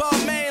rock is ball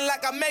main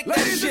like I make that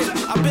shit.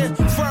 I've been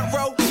front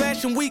row,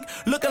 Fashion Week,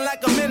 looking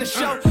like I'm in a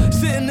show.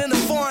 Sitting in a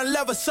foreign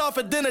leather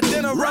sofa than a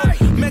dinner roll.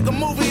 Make a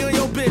movie on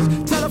your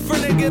bitch, tell a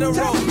friend to get a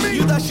roll.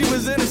 You thought she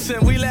was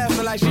innocent, we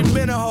laughing like she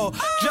been a hoe.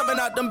 Jumping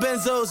out them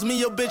benzos, me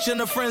your bitch in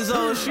the friend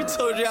zone. She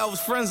told you I was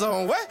friend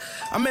zone, what?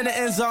 I'm in the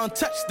end zone,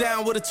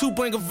 touchdown with a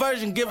 2-point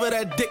conversion. Give her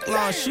that dick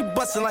long, she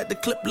bustin' like the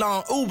clip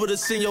long. Uber to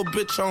send your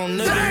bitch on,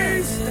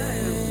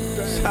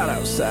 nigga. Shout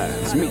outside,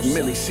 it's Meek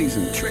Millie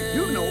season trick,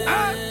 you know.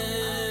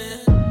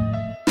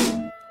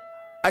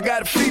 I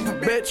got a fever,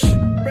 bitch.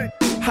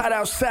 Hot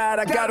outside,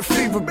 I got a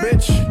fever,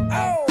 bitch.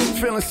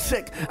 Feeling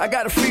sick, I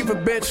got a fever,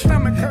 bitch.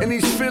 In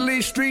these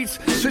Philly streets,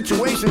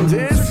 situations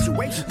is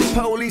the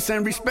police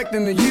ain't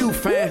respecting the youth,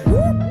 fan.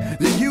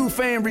 The youth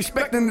ain't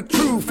respecting the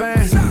true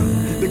fan.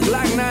 The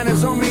Glock 9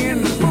 is on me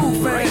in the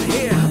booth,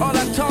 fan. All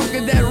I talk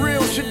is that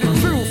real shit, the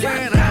true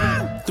fan.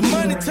 The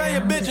money turn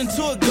your bitch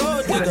into a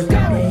gold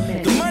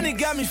digger. The money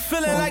got me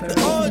feeling like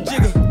the old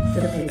jigger.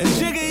 And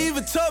Jigga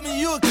even told me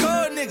you a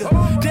cold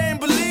nigga. They ain't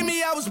believe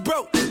me, I was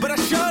broke, but I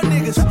showed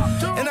niggas.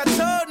 And I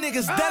told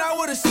niggas that I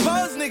would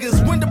expose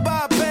niggas. Went to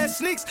buy a pair of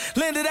sneaks,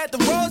 landed at the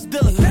rose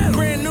dealer.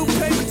 Brand new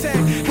paper tag,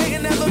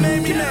 hating never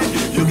made me mad.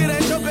 You get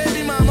at your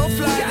baby mama,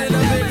 fly than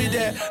a baby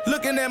dad.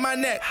 Looking at my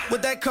neck,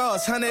 what that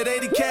cost,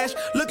 180 cash.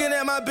 Looking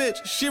at my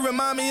bitch, she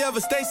remind me of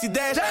a Stacey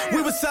Dash.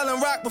 We was selling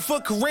rock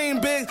before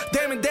Kareem Biggs,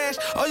 Damon Dash.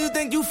 Oh, you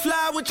think you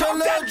fly with your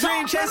little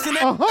dream chasing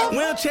it? We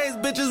don't chase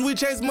bitches, we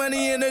chase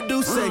money in the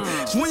do say.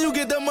 So when you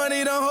get the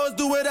money, them hoes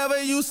do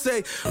whatever you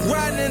say.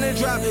 Riding in a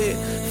drop head,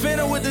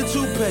 finna with the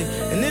toupee.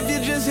 And if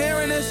you're just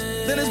hearing this,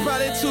 then it's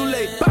probably too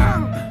late.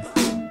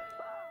 Bam!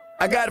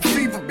 I got a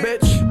fever,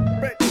 bitch.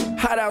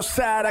 Hot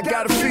outside, I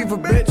got a fever,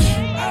 bitch.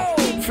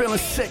 Feeling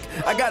sick,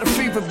 I got a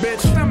fever,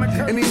 bitch.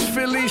 In these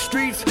Philly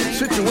streets,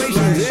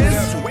 situations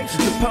is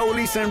the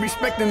police ain't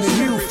respecting the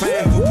youth,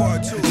 fan.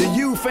 The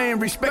youth ain't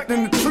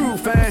respecting the true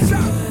fan.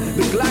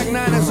 The Glock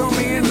 9 is on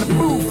me in the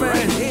booth,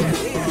 fan.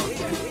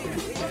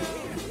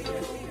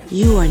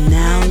 You are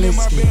now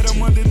listening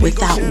to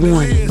Without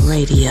Warning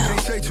Radio.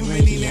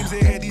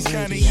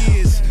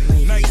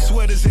 Night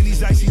sweaters and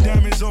these icy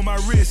diamonds on my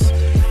wrist.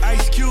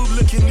 Ice Cube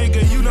looking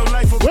nigga, you know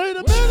life. Wait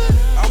a minute.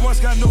 I once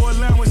got no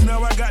allowance,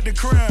 now I got the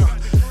crown.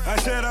 I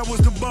said I was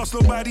the boss,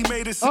 nobody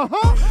made it.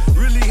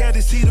 Really had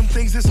to see them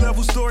things, this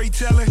level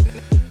storytelling.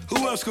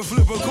 Who else could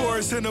flip a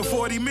chorus in a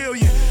 40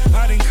 million?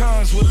 Out in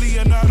cons with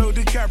Leonardo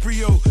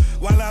DiCaprio.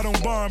 While out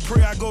on bond,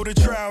 pray I go to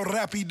trial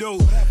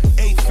rapido.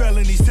 8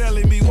 felonies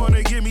telling me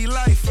wanna give me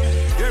life.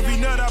 Every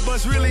nut I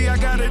bust, really I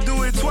gotta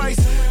do it twice.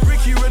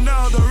 Ricky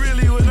Ronaldo,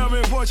 really when I'm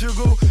in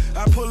Portugal.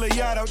 I pull a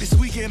yacht out this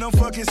weekend, I'm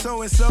fucking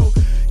so-and-so.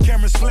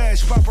 Cameras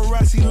flash,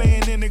 paparazzi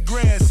laying in the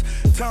grass.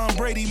 Tom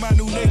Brady, my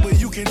new neighbor,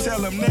 you can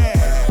tell him that.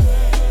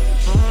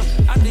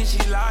 I think she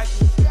like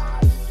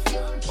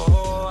it.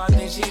 Oh, I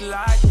think she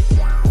like it.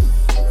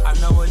 I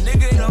know a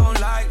nigga don't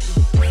like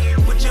me.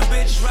 With your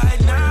bitch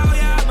right now,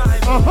 yeah, I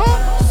might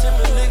be.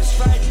 Sipping licks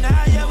right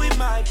now, yeah, we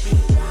might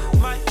be.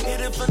 Might hit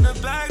it from the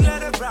back,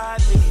 let it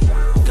ride me.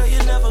 Girl, you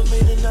never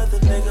meet another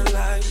nigga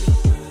like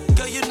me.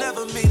 Girl, you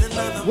never meet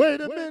another.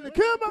 Wait a minute,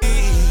 come on.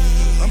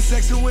 I'm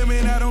sexing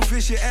women, I don't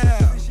fish it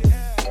out.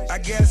 I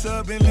gas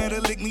up and let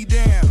her lick me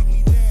down.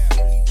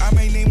 I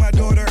may name my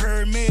daughter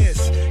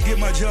Hermes. Get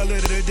my jeweler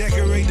to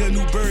decorate the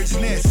new bird's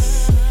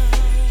nest.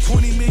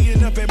 20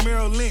 million up at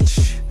Merrill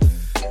Lynch.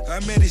 I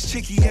met this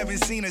chickie,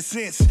 haven't seen her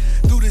since.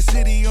 Through the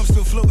city, I'm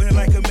still floating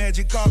like a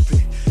magic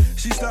carpet.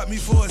 She stopped me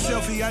for a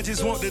selfie, I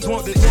just want the.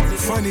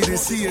 Funny to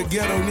see a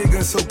ghetto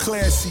nigga so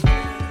classy.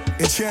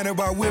 Enchanted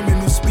by women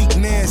who speak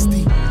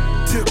nasty.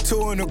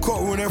 Tiptoeing the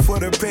courtroom there for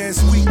the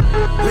past week.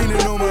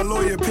 Leaning on my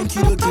lawyer,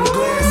 pinky looking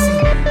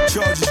glassy.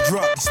 Charges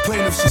dropped, these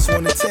plaintiffs just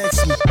wanna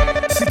tax me.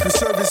 Secret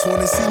Service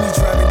wanna see me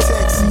driving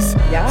taxis.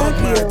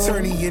 Hug my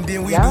attorney and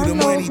then we do the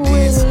money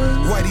dance.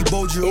 Whitey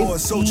Bulger or a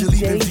soldier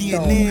leaving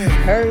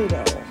Vietnam.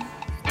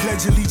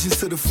 Pledge allegiance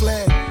to the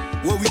flag.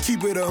 Where we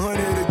keep it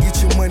 100 to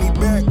get your money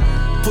back.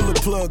 Pull a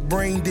plug,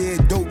 brain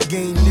dead, dope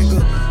game,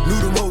 nigga. Knew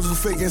the roads were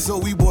faking, so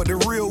we bought the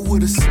real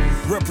with us.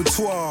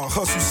 Repertoire,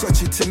 hustle,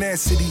 such a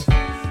tenacity.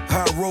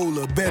 High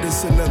roller, bet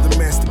it's another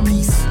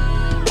masterpiece.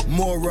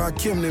 More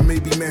Rakim than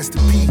maybe Master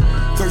P.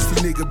 Thirsty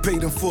nigga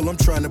paid in full, I'm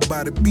trying to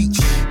buy the beach.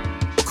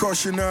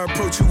 Caution, I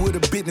approach you with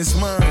a business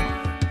mind.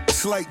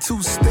 Slight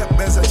two-step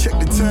as I check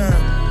the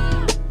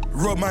time.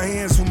 Rub my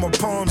hands with my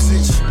palms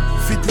itch.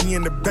 50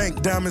 in the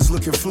bank, diamonds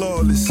looking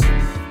flawless.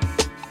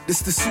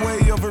 It's the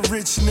sway of a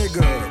rich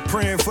nigga.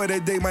 Praying for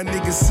that day my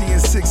niggas seeing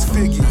 6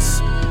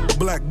 figures.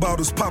 Black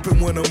bottles popping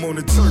when I'm on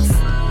the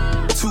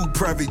turf. 2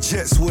 private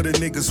jets, what a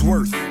nigga's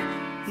worth.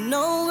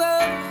 No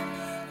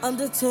girl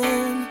under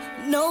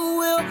 10. No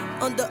will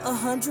under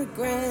 100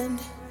 grand.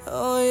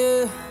 Oh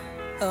yeah.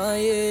 Oh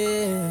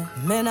yeah,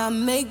 man, I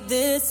make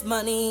this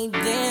money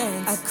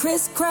dance. I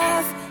Chris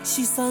Craft,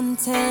 she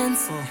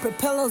suntans.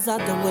 Propellers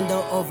out the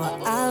window over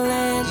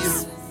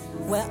islands.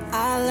 Where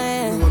I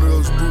land,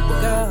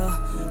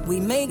 girl, We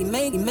make it.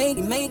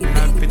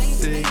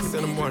 9:56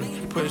 in the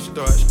morning, push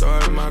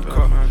start my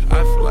car.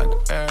 I feel like an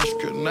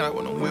astronaut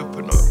when I'm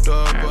whipping up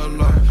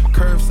double up.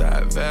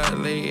 Curbside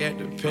valet at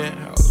the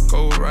penthouse,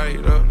 go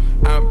right up.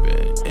 I've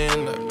been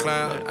in the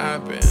cloud,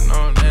 I've been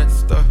on that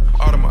stuff.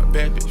 All of my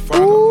bad bitch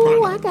farther,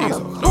 Ooh, I gotta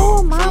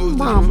call my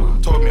mama.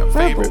 Told me her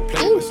favorite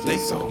place was steak,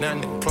 so now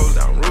nigga close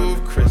down roof,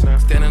 Chris.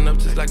 Standing up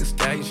just like a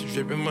stag, she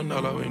dripping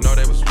Manolo. You know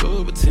that was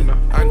Louboutin.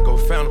 I can go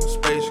found a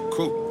space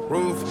coupe,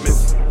 roof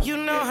missing. You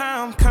know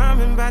how I'm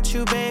coming about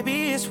you,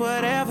 baby, it's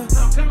whatever.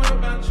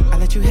 I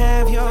let you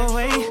have your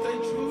way,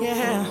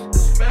 yeah.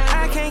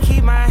 I can't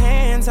keep my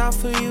hands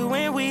off of you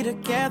when we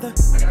together.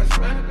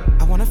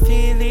 I wanna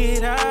feel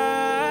it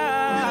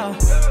all.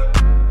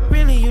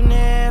 Really, you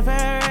never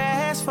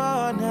asked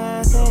for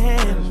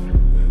nothing.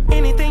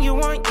 Anything you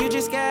want, you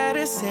just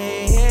gotta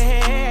say.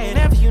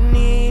 Whenever you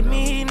need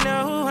me,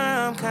 know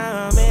I'm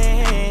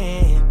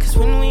coming. Cause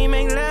when we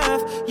make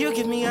love, you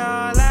give me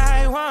all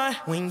I want.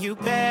 When you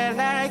bad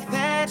like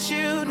that,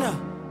 you know.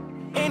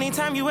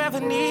 Anytime you ever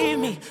need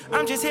me,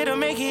 I'm just here to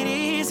make it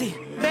easy.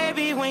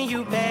 Baby, when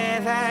you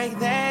bad like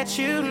that,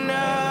 you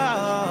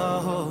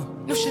know.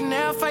 New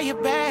Chanel for your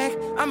bag,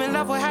 I'm in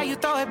love with how you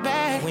throw it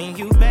back. When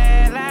you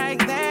bad like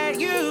that,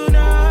 you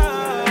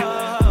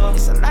know.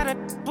 It's a lot of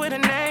with a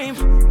name,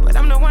 but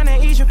I'm the one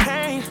that ease your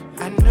pain.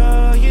 I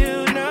know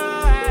you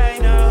know, I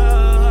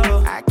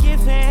know. I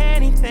give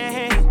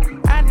anything,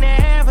 I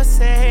never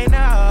say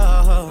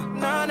no.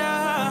 No, no.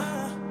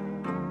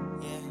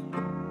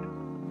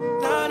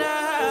 No, no.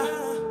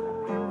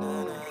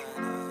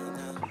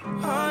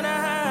 Oh, no.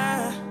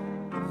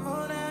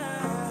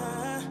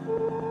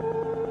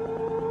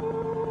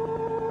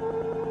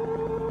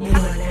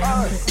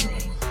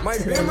 My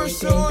Beamer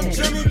still on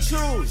Jimmy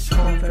Choo's.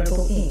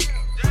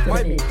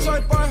 My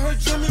type I heard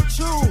Jimmy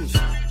Choo's.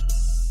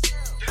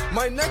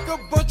 My neck a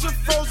bunch of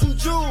frozen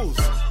jewels.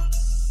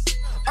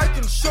 I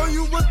can show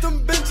you what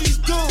them Benjis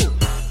do.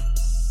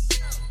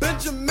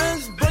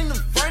 Benjamins bring them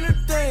finer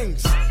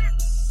things.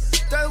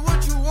 That's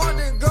what you want,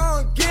 then go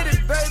and get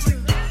it, baby.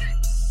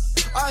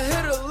 I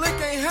hit a lick,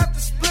 ain't have to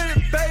split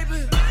it,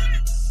 baby.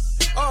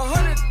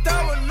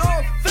 100,000,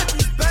 no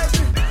 50s,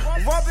 baby.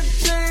 Robin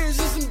jeans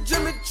and some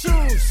Jimmy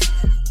Choo's.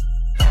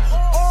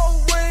 All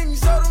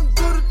wings, I don't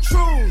do the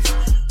truths.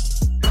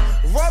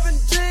 Robin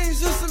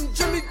jeans and some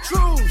Jimmy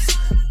Choo's.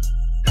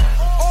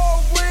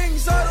 All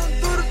wings, I don't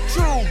do the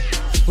truth.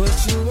 What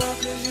you want,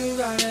 cause you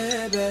got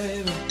it,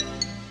 baby.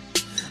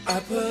 I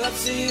pull up,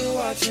 see you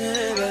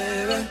watching,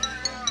 baby.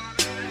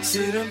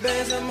 See them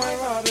bands on my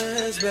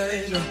Robins,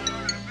 baby.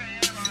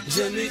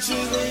 Jimmy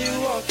Choo's when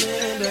you walk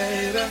in,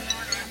 baby.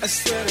 I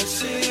swear that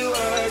she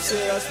works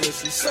it. I swear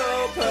she's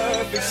so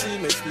perfect. She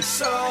makes me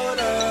so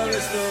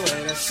nervous the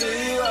way that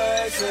she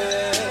works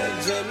it.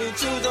 Jimmy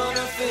Choo's on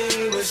her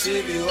feet when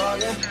she be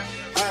walking.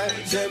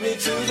 Jimmy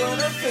Choo's on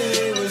her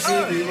feet when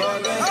she be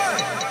walking.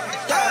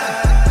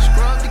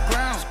 Scrub the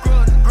ground,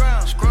 scrub the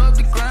ground, scrub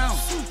the ground.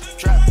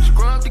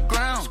 Scrub the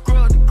ground,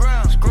 scrub the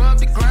ground, scrub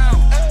the ground.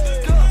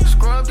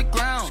 Scrub the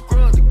ground,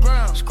 scrub the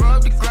ground,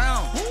 scrub the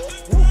ground.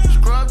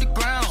 Scrub the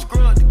ground,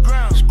 scrub the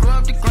ground,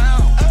 scrub the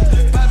ground.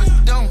 Pop it,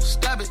 don't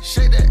stop it,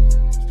 shake that.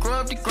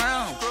 Scrub the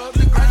ground.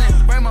 I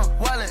didn't bring my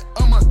wallet,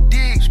 I'ma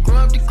dig.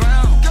 Scrub the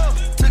ground.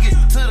 Took it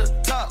to the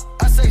top,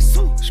 I say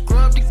sue.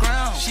 Scrub the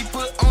ground. She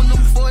put on them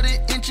 40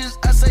 inches,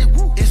 I say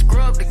woo. It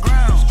scrub the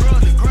ground.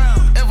 Scrub the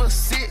ground. Ever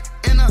sit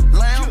in a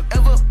lounge?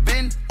 Ever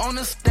been on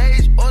the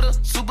stage or the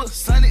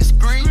supersonic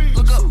screen?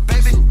 Look up,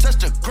 baby, touch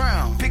the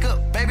ground. Pick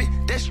up, baby,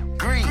 that's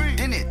green.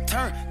 Then it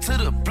turn to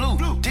the blue.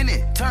 Then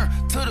it turn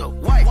to the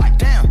white.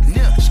 Down,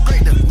 near,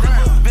 scrape the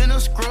ground. Been a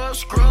scrub,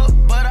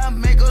 but I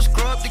make her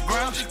scrub the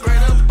ground.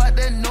 Straight up out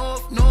that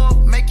north,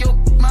 make your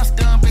my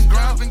stomping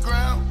ground.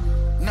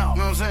 No, you know what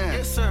I'm saying?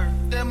 Yes, sir.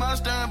 That my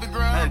stomping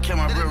ground. I had to kill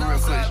my real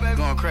quick.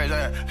 Going crazy.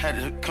 I had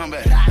to come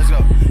back. Let's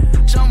go.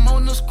 Jump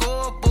on the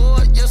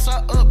scoreboard. Yes, I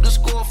up the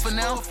score for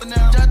now.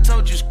 I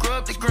told you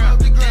scrub the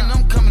ground. Then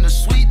I'm coming to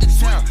sweep the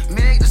town.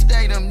 Make the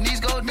stadium,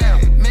 knees go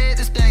down. Make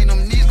the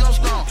stadium, knees go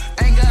strong.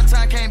 Ain't got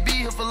time, can't be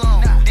here for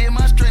long. Did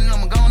my straight and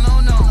I'm going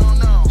on.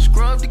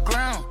 Scrub the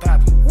ground.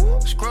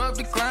 Scrub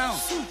the ground.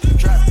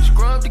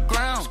 Scrub the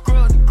ground.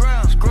 Scrub the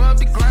ground. Scrub the ground. Scrub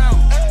the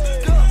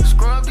ground.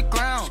 Scrub the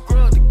ground.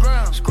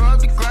 Scrub the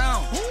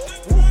ground.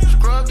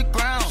 Scrub the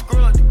ground.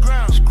 Scrub the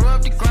ground.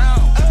 Scrub the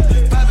ground.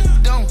 Pop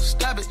it, don't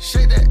stop it,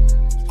 shake that.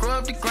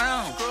 Scrub the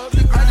ground.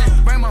 I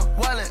didn't bring my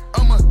wallet,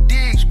 I'ma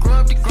dig.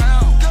 Scrub the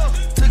ground.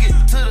 Took it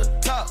to the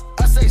top,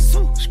 I say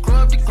sue.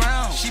 Scrub the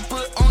ground. She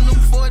put on them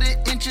 40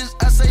 inches,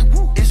 I say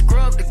woo. It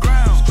scrub the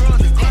ground. Scrub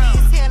the ground.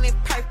 It's hell and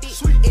perfect.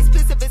 Sweet.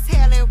 Expensive as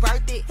hell and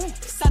worth it.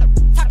 Shut up,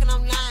 talking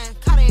online.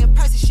 Caught her in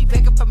person, she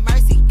begging for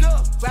mercy.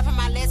 Wrapping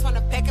my legs on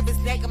the back of his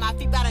neck and my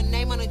feet by the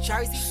name on a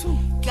jersey.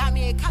 Got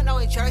me a condo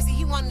in Jersey.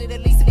 He wanted at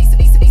least.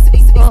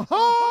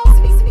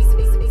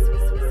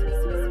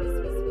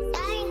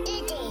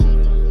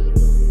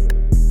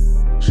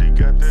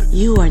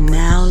 You are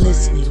now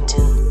listening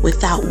to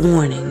Without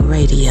Warning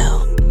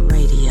Radio.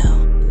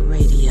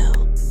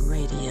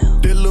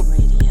 That little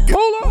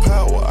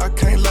power, I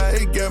can't lie,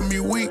 it got me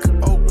weak.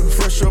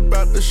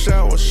 the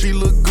shower, she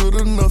look good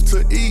enough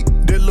to eat.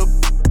 That little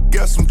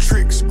got some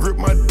tricks, grip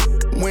my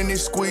when it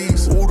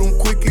squeeze. Ooh, them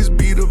quickies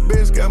be the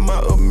best, got my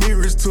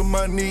Amiris to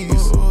my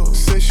knees.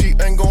 Say she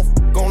ain't gon'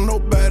 f on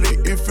nobody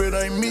if it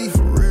ain't me.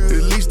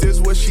 At least that's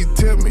what she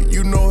tell me,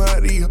 you know how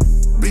these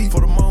be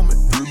for the moment.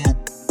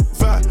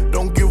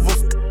 Don't give a f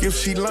if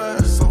she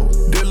lying. So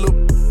that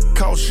little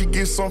cause she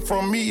get some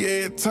from me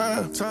every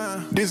time.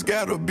 This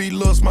gotta be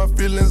lust, my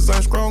feelings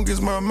ain't strong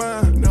as my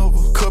mind.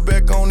 Never cut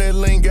back on that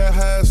lane, got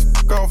high as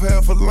f off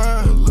half a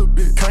line. A little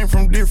bit came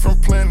from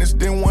different planets,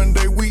 then one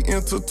day we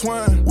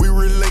intertwine. We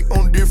relate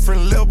on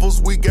different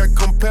levels, we got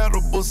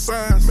compatible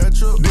signs.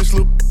 Match up. This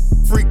little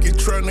freaky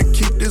tryna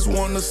keep this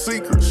one a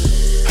secret.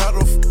 How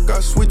the f I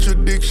switch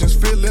addictions,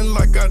 feeling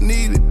like I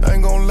need it.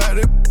 Ain't gon' lie,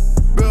 that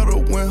better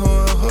when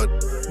her and her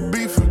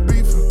beefing.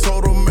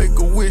 Told her make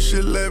a wish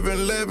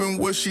 11/11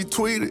 what she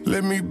tweeted.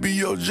 Let me be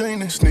your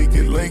genie, sneak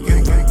it, link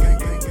it.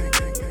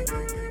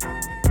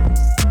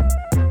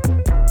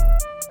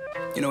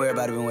 You know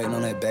everybody been waiting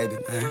on that baby,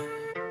 man.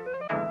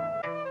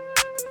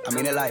 I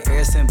mean it like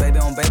ever since baby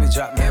on baby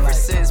drop, man. Ever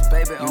since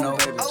baby on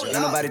baby drop, ain't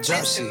nobody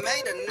drop shit.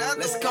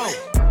 Let's go.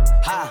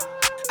 Ha.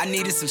 I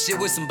needed some shit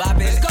with some bop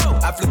in it. Let's go.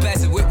 I flew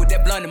past the whip with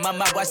that blunt in my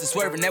mouth, watched it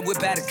swerving. That whip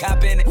had a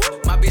cop in it.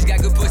 My bitch got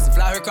good pussy,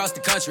 fly her across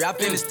the country. I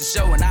finished the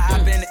show and I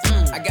hop in it.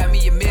 I got me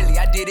a milli,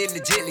 I did it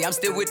legitly. I'm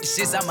still with the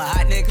shits, I'm a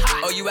hot nigga.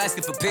 Oh, you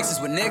asking for pictures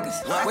with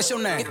niggas? What's your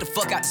name? Get the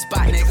fuck out the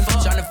spot, nigga.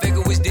 Tryna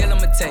figure which deal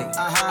I'ma take.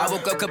 I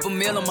woke up, couple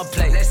meal on my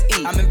plate. Let's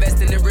eat. I'm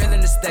investing in real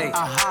estate.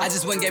 I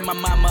just went and gave my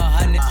mama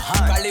 100.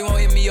 Probably won't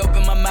hear me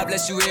open my mouth,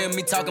 unless you hear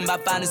me talking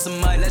about finding some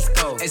money. Let's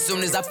go. As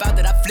soon as I found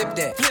that, I flipped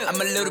that. I'm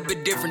a little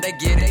bit different, they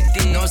get it.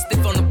 They know I'm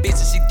stiff on the bitch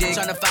and she dig.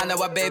 Tryna find out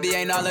why baby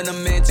ain't all in the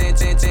mint. 10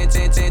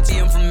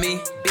 TM from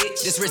me.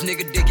 Bitch, this rich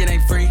nigga dick, it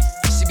ain't free.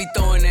 She be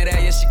throwing that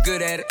at, yeah, she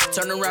good at it.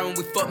 Turn around when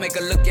we fuck, make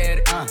her look at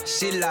it.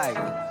 She like,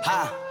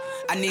 ha.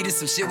 I needed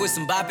some shit with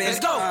some bop in it. Let's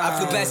go. I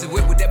flew past the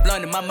whip with that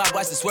blunt in my mouth,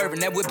 watched it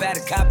swerving. That whip had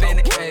a cop in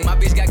it. My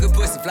bitch got good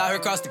pussy, fly her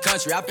across the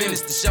country. I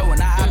finished the show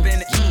and I hop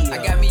in it. I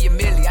got me a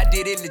milli, I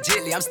did it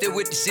legitly. I'm still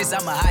with the shits,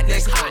 I'm a hot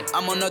nigga.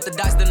 I'm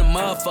unorthodox than a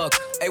motherfucker.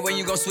 Hey, when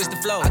you gon' switch the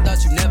flow? I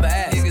thought you never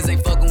asked. Niggas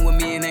ain't fucking with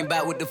me and ain't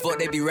bout what the fuck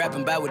they be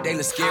rapping about, what they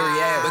look scary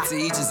ass. But to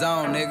each his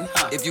own,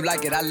 nigga. If you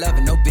like it, I love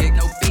it, no big,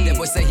 no fee. That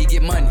boy say he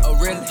get money. Oh,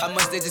 really? How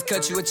much they just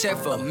cut you a check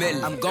for? $1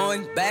 million. I'm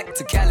going back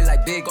to Cali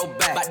like big, go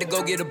back. About to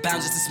go get a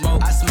pound just to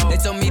smoke. I smoke. They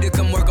told me to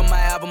come work on my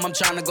album, I'm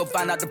tryna go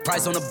find out the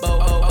price on the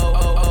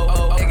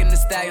boat. Taking the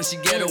stallion, she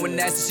ghetto and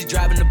nasty, she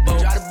driving the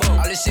boat.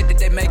 All this shit that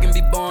they making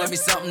be born. Let me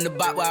something to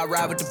bop while I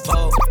ride with the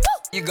pole.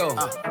 You go.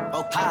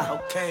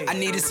 Okay. I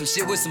needed some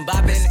shit with some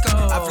bop in it.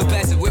 I flew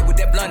past the whip with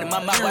that blunt in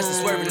my mouth, watched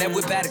it swerving. That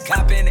whip had a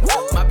cop in it.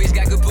 My bitch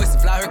got good pussy,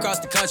 fly her across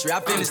the country. I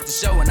finished the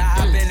show and I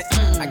hop in it.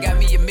 I got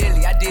me a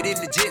milli, I did it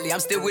legitly.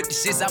 I'm still with the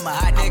shits, I'm a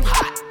hot nigga.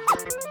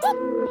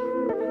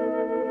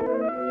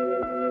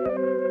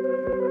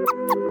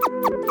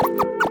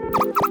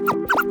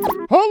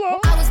 Hold on.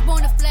 I was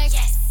born to flex,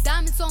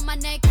 diamonds on my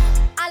neck.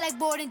 I like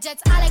boarding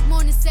jets, I like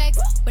more than sex.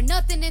 But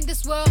nothing in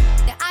this world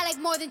that I like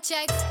more than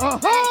checks. All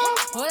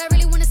I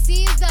really wanna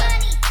see is the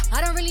money.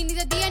 I don't really need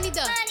a D, I need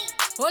the money.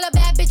 All a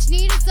bad bitch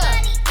need is the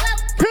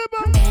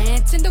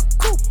bands in the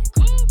coupe,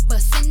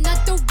 bustin'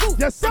 out the roof.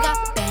 Yes, sir. I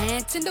got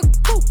bands in the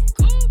coupe.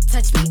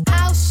 Touch me,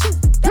 I'll shoot.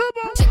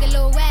 Shake a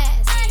little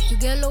ass, you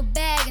get a little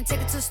bag and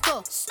take it to the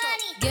store.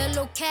 Get a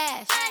little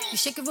cash, you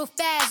shake it real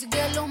fast, you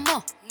get a little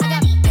more. I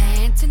got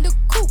bands in the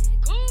coupe,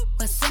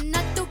 bustin'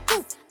 out the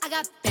roof. I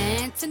got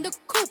bands in the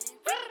coupe,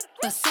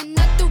 bustin'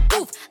 out the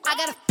roof. I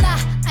gotta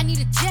fly, I need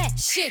a jet,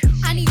 shit.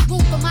 I need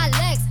room for my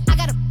legs. I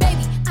got a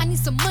baby, I need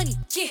some money,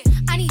 yeah.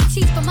 I need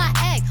teeth for my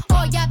egg.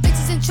 All y'all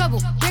bitches in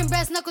trouble, bring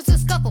brass knuckles to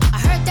scuffle. I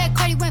heard that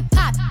Cardi went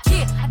pop,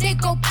 yeah. I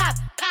did go pop,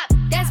 pop.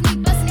 That's me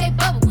bustin' that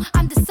bubble.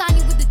 I'm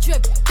designing with the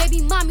drip,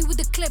 baby mommy with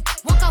the clip.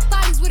 Walk out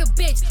bodies with a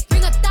bitch,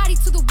 bring a thotty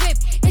to the whip.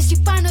 Is she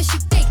fine or she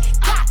fake?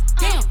 God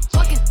damn,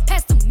 walking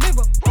past the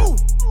mirror, ooh.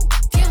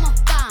 Damn, I'm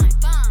fine.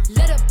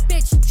 Let a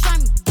bitch try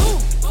me,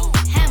 boom.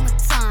 Hammer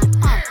time,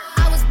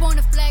 I was born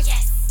to flex,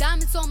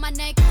 diamonds on my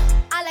neck.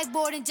 I like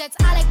boarding jets,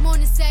 I like more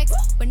than sex.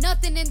 But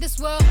nothing in this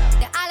world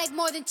that I like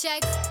more than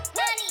checks.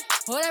 Money.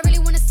 All I really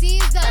wanna see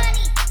is the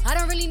money. I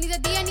don't really need a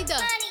D, I need the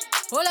money.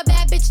 All a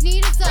bad bitch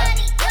need is the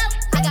money.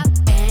 I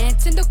got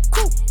bands in the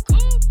coupe,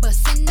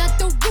 bustin' out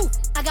the roof.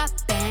 I got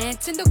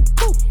bands in the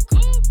coupe.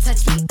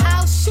 Touch me,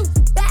 I'll shoot.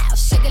 Bow,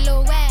 shake a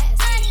little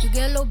ass. You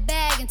get a little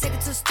bag and take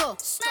it to the store.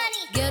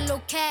 Get a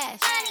little cash.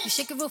 You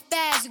shake it real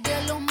fast, you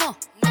get a little more.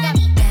 I got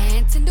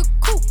bands in the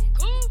coupe,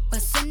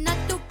 bustin' out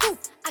the roof.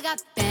 I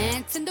got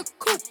bands in the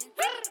coupe.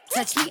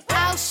 Touch me,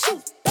 I'll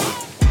shoot.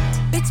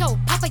 Bitch, oh,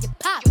 papa, you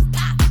pop.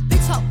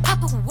 Bitch, oh,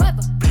 papa,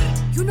 whoever.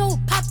 You know who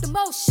pop the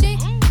most shit?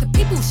 The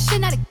people who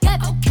shit not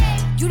together.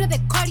 You know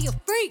that cardio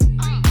freak.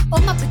 All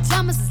my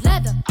pajamas is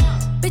leather.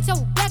 Bitch, I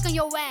will black on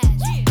your ass.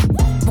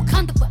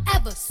 Wakanda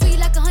forever. Sweet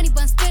like a honey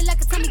bun, spit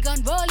like a Tommy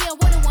gun. Roll in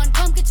one on one.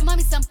 Come get your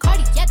mommy some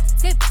cardiac.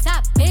 Tip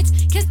top, bitch.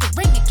 Kiss the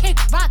ring and kick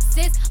rock,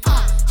 sis.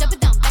 Jump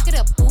it down, back it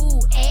up. Ooh,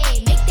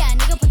 ayy. Make that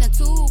nigga put the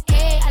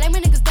 2K. I like my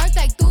niggas dark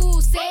like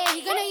Duce.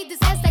 He gonna eat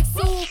this ass like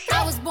soup.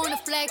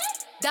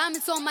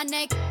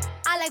 neck.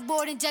 I like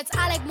boarding jets,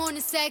 I like more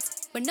than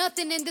sex. But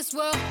nothing in this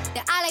world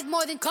that I like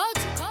more than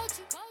culture.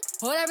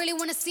 All I really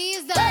wanna see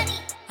is the money.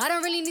 I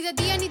don't really need a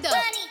D, I need the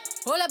money.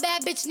 All a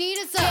bad bitch need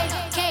is a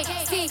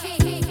KC.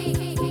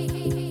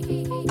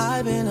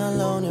 I've been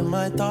alone in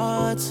my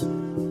thoughts.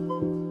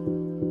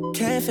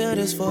 Can't feel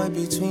this void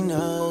between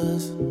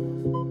us.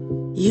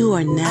 You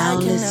are now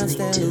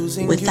listening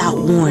to Without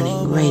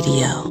Warning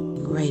Radio.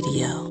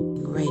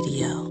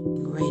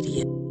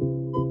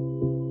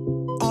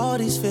 All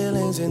these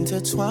feelings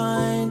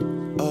intertwined.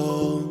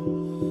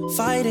 Oh,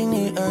 fighting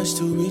the urge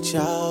to reach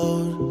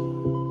out.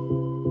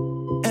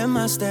 And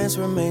my stance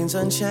remains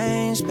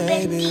unchanged,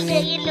 baby.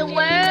 Stay in the world.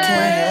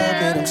 Can't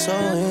help it, I'm so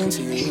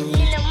into you.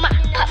 You know my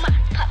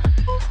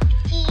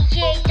DJ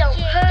don't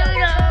hurt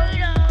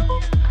 'em.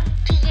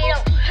 DJ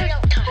don't hurt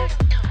 'em.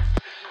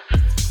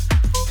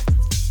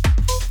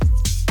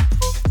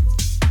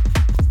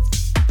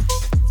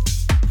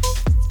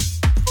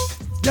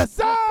 Yes,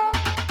 sir!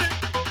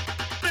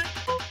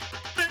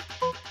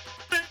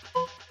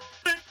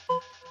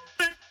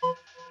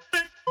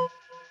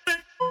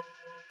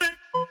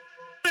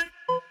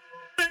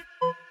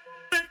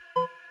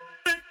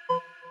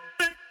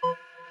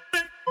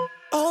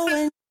 Oh,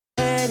 when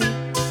you're ready,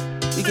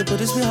 we can put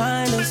this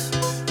behind us.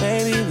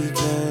 Maybe we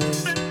can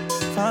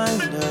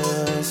find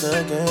us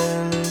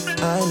again.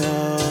 I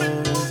know.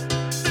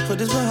 Put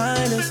this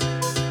behind us.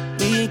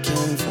 We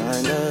can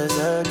find us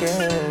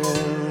again.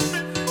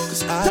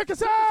 'Cause Check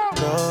us out!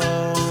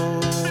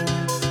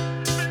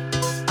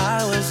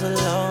 I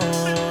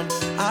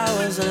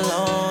was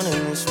alone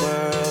in this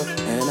world.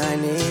 And I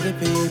needed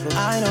people.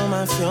 I know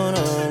my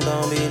funeral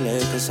gon' be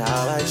lit. 'Cause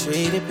how I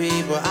treated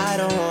people. I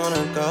don't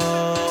wanna go.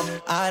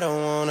 I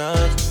don't wanna.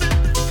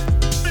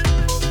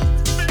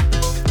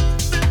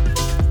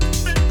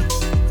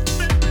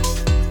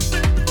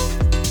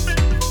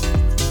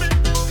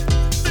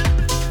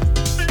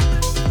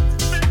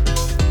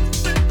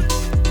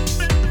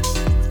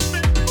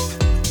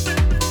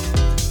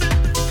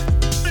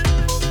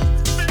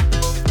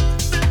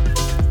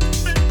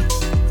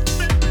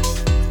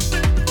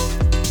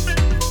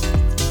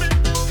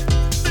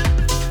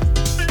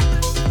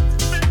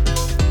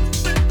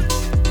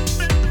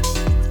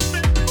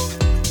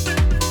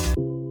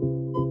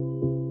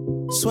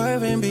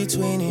 Swerving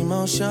between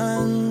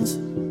emotions.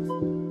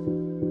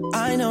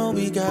 I know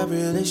we got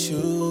real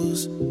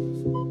issues.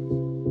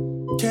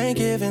 Can't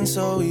give in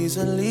so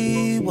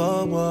easily.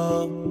 Whoa,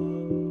 whoa.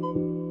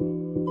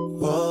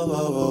 Whoa,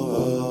 whoa, whoa,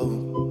 whoa.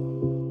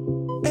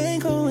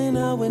 Ain't going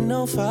out with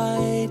no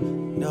fight.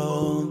 No,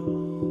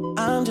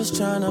 I'm just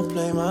trying to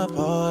play my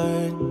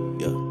part.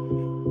 Yeah.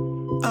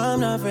 I'm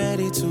not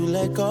ready to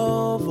let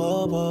go.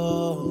 Whoa,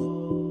 whoa.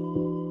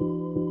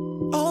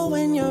 Oh,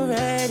 when you're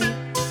ready,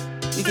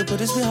 we can put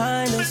this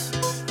behind us.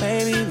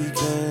 Maybe we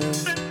can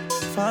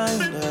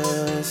find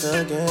us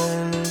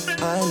again.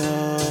 I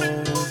know.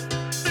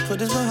 Put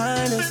this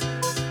behind us.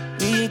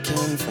 We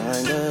can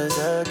find us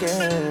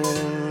again.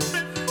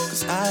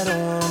 'Cause I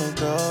don't wanna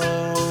go.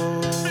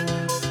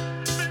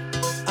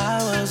 I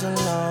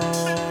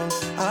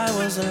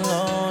was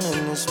alone in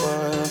this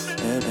world.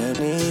 And I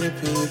needed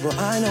people.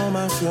 I know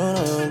my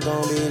funeral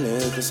gon' be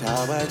lit. 'Cause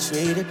how I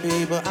treated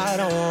people. I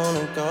don't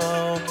wanna go.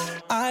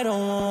 I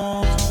don't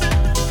want.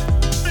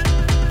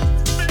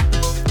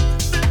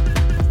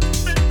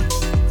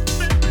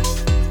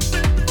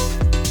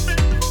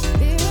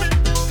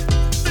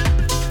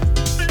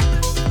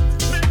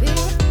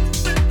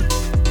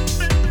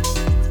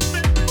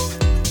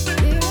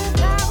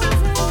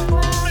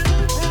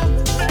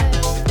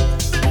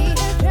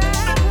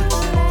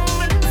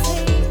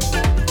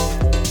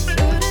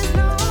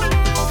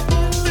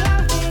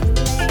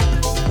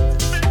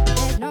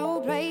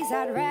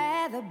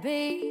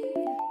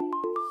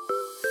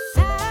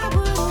 I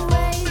would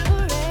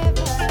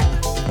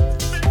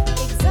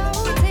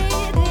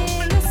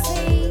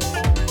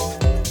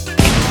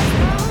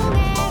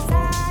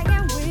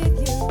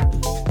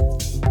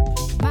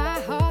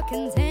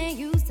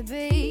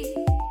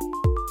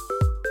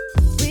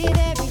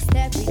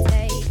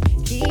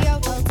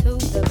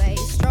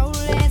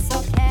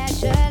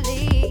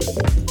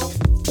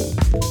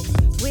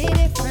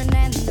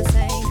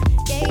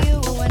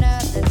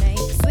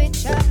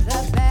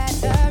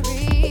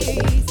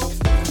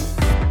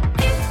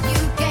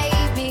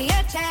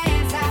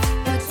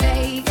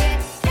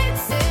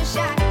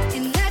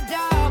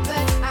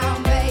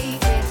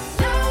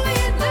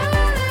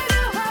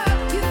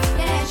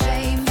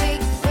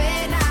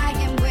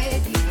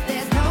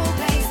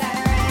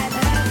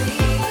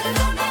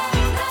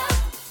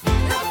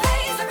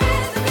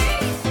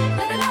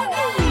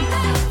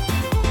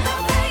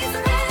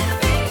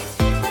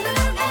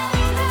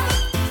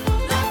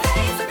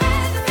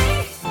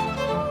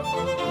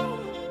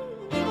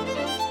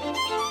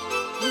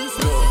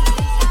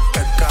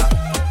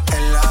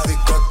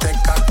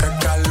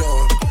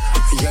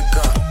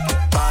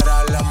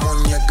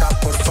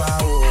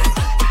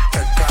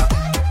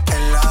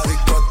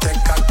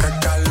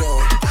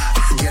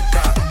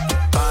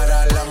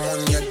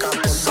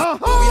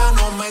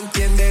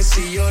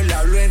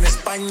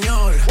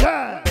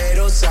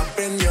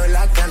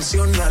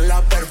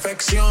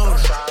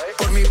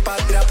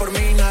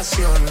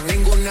nación,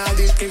 ninguna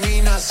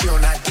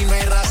discriminación. Aquí no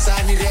hay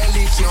raza ni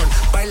religión.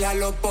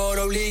 Bailalo por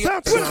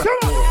obligación.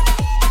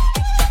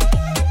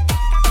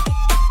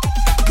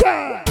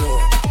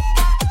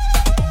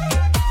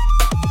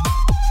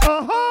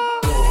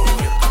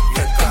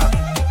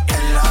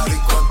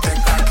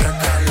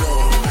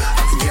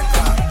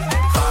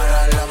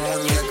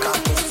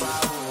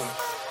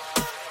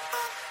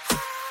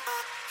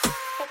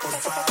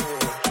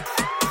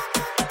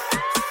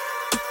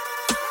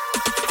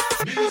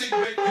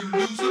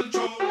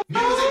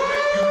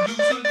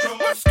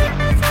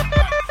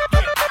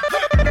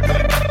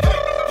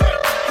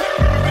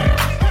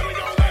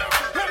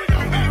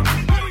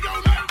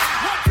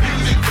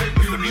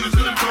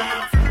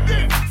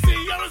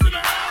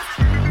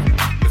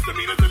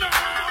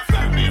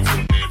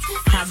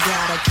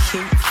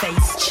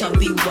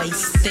 Chubby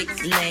waist, thick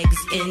legs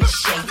in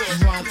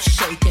shape, rump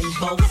shaking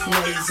both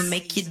ways,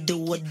 make you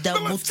do a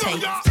double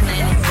take.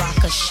 Planet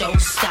rocker,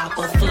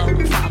 showstopper, flow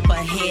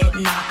proper, head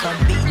knocker,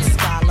 beat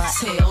scholar,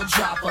 tail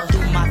dropper. Do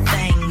my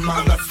thing,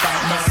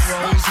 motherfucker.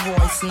 Rolls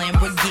Royce,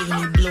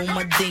 Lamborghini, Blue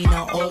Medina,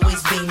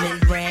 always beaming,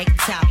 rag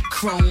top,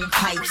 chrome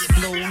pipes,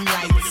 blue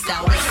lights,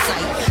 out of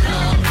sight.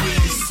 Long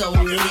weed,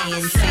 sold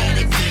in, say it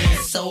again,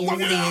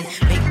 sold in.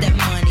 Make that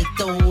money,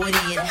 throw it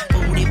in,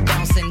 booty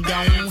bouncing,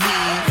 don't hit.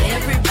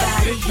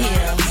 Everybody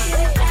here,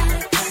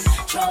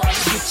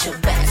 get your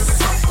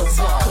backs off the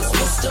wall, 'cause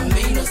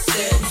misdemeanor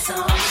said so.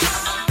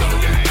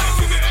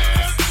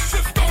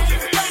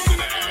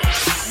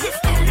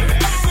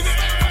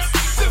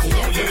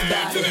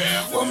 Everybody,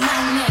 well, my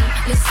name,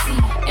 let's see,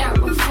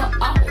 Eryk for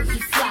all you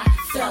fly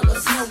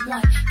fellas. No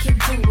one can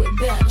do it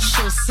better.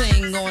 She'll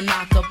sing on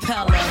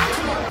acapella.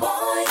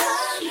 Boy, the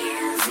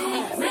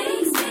music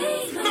makes me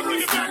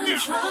lose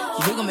control.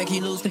 We're gonna make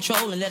you lose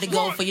control and let it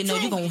go, for you know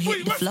you're gonna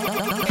hit the floor.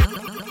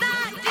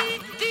 Brand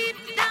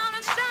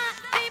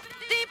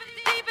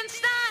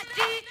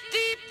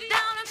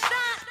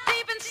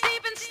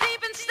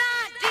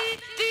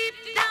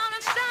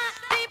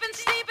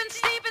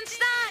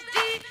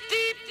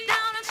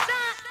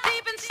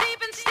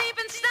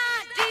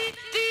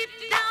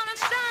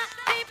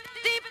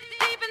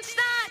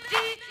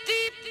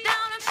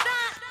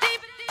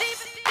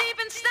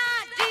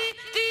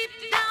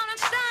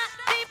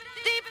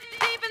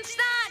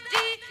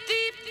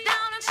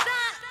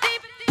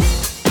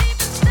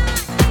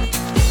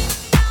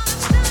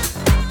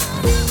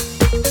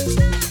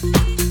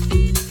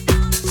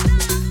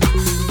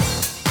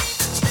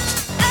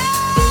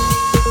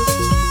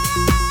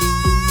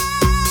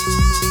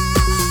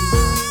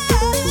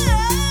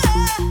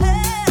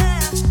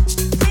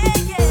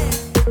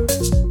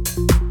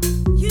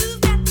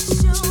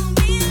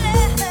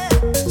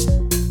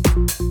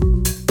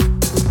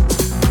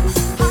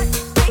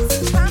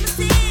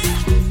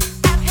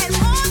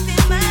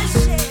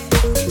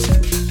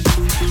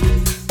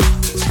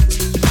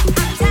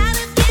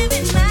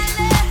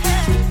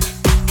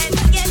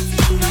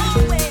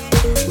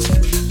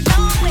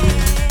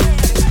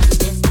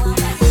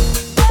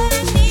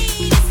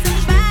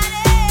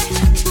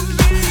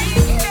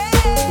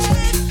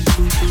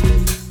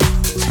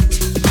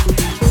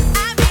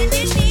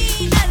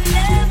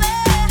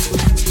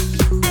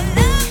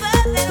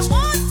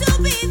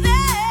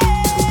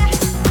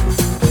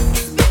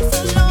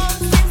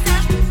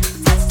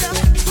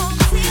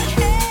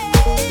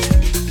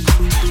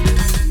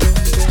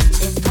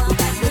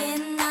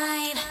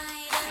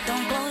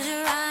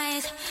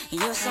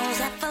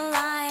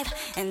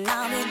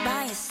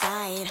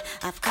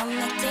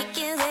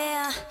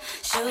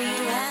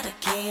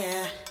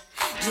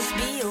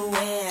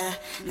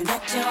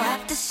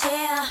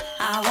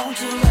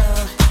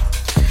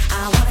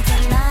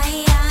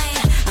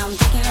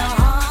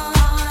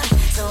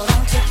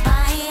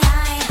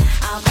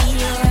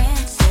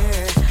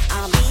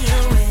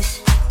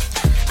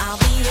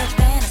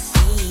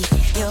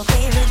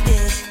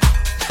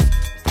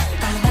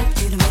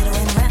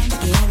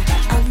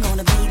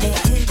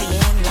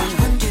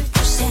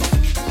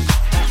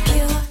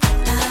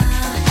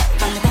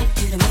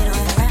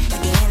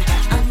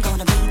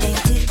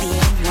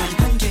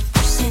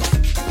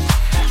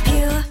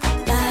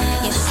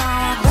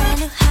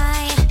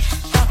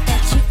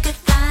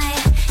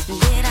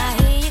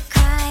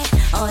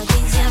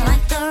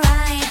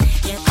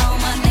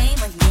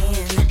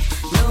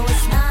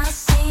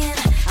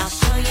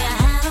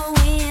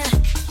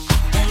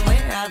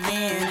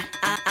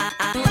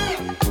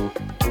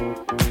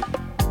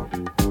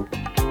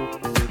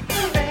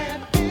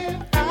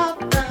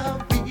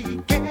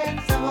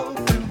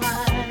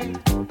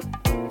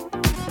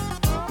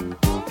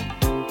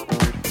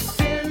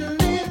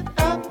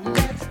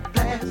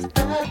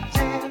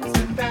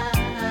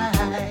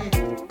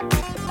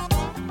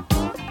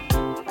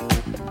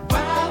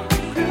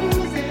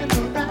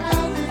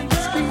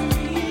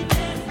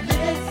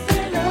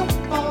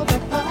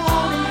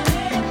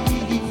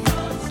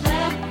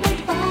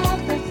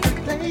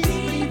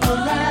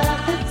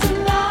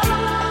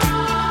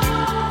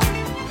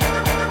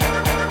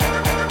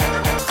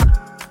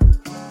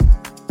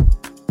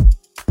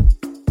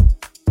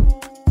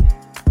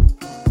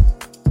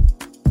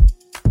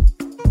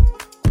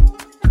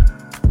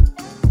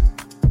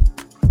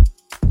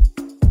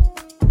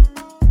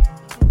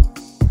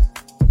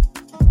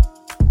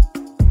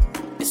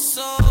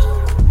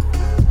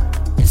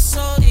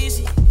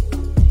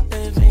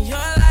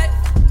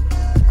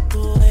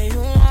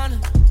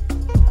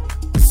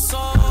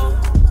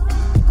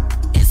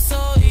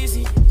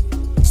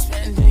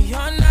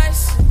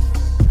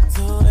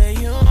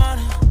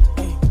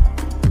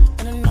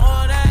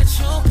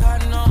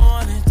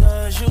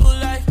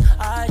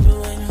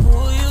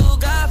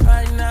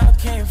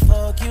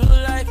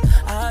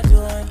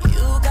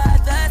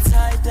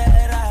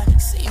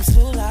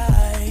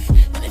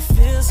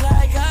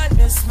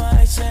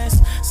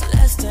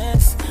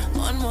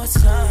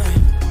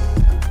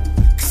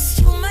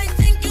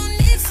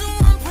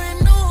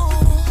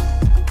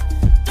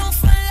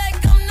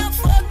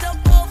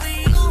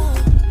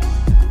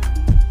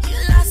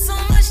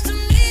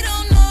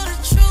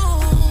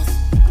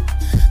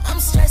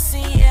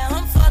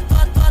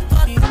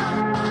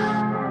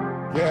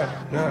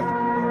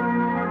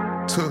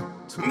Yeah,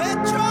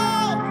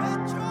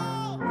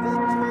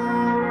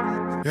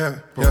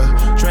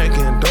 yeah,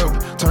 drinking dope,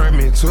 turn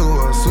me to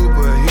a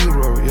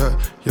superhero, yeah,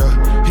 yeah.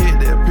 Hit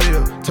that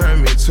pill,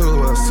 turn me to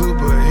a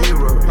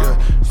superhero, yeah,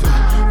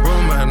 yeah.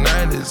 Roll my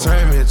 90s,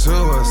 turn me to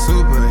a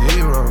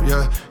superhero,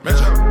 yeah,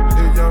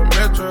 yeah. If young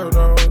Metro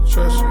don't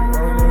trust you, I'm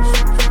gonna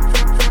shoot.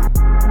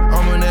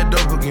 I'm on that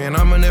dope again,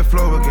 I'm on that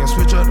flow again,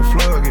 switch up the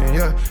flow again,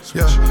 yeah,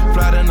 yeah.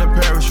 Fly in the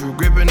parachute,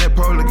 gripping that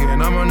pole again,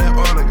 I'm on that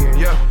all again,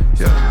 yeah,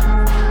 yeah.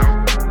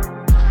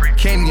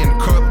 Can't get in the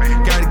cup,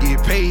 gotta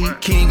get paid.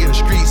 King in the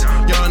streets,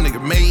 young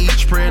nigga made.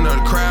 Spraying on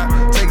the crowd,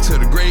 take it to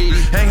the grave.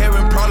 Ain't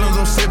having problems,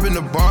 I'm sipping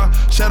the bar.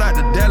 Shout out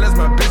to Dallas,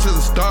 my bitch is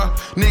a star.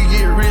 Nigga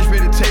get rich,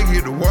 better take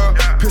you to war.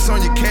 Piss on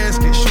your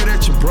casket, shoot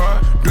at your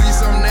bra. Do you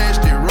something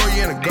nasty, roll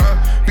you in a car.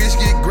 Bitch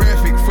get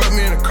graphic, fuck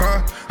me in a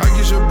car. I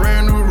get you a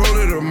brand new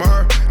roller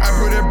tomorrow. I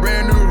put that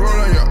brand new roll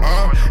on your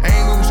arm. I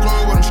ain't moving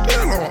slow, but I'm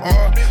still on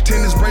R.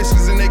 Tennis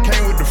bracelets and they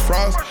came with the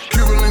frost.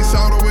 Cuban links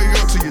all the way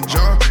up to your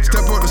jaw.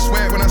 Step up the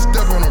swag when I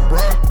step on a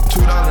bra.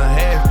 $2 a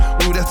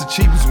half, ooh, that's the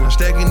cheapest one.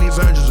 Stacking these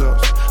hundreds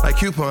up like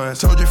coupons.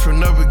 Told you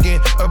from up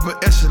again, upper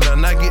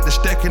echelon. I get the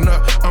stacking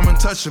up, I'm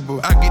untouchable.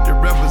 I get to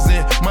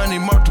represent money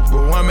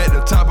multiple. I'm at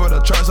the top of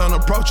the charts,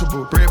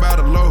 unapproachable. Bread by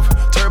the loaf,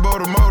 turbo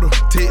the motor,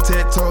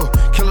 tic-tac-toe.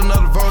 Kill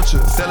another vulture,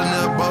 selling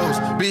their bowls.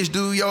 Bitch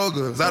do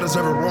yogas, I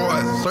deserve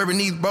rewards. Serving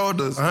these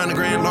boulders, 100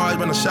 grand large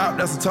when I shop,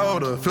 that's a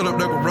total. Fill up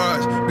the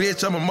garage,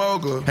 bitch, I'm a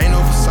mogul. Ain't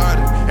no facade,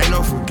 ain't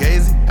no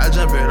fugazi. I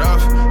jump it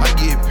off, I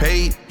get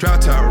paid. Drop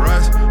top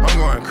runs, I'm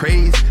going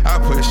crazy. I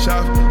push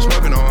off,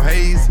 smoking on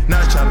haze.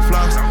 Not trying to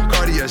floss,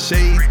 Cartier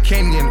shades.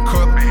 Candy in the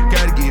cup,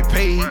 gotta get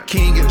paid.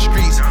 King in the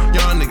streets,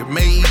 young nigga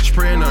made.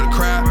 Spraying on the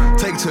crowd,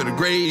 take it to the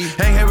grave.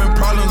 Ain't having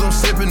problems, I'm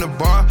sipping the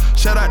bar.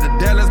 Shout out to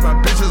Dallas, my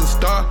bitch is a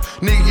star.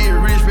 Nigga get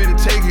rich, better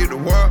take you to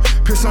war.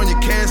 Piss on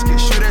your casket,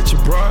 shoot at your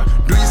bra.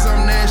 Do you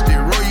something nasty,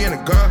 roll you in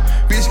a car.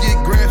 Bitch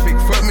get graphic,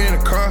 fuck me in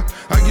a car.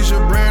 I get you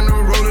a brand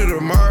new roller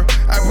tomorrow.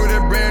 I put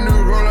that brand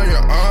new roll on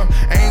your arm.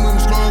 I ain't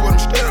moving slow, but I'm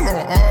still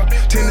on R.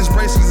 Tennis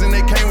bracelets and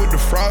they came with the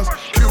frost.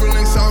 Cuban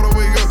links all the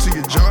way up to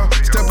your jaw.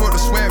 Step up the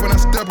swag when I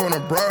step on a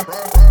bra.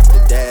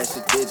 The dash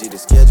is digi, the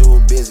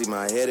schedule busy.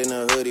 My head in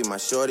a hoodie, my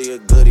shorty a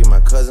goodie. My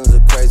cousins are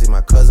crazy,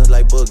 my cousins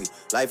like Boogie.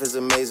 Life is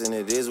amazing,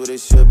 it is what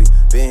it should be.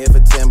 Been here for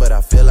 10, but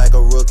I feel like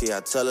a rookie. I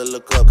tell her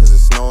look up, cause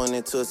it's snowing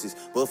in Tootsies.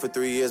 Booked for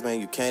 3 years, man,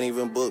 you can't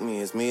even book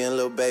me. It's me and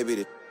Lil Baby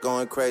that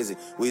going crazy.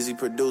 Weezy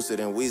produced it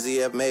and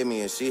Weezy F made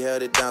me, and she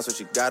held it down, so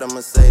she got a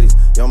Mercedes.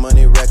 Young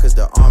Money Records,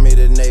 the Army,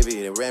 the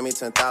Navy. They ran me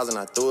 10,000,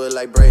 I threw it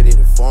like Brady.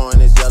 The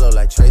foreign is yellow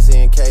like Tracy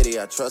and Katie.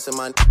 I trusted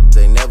my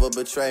they never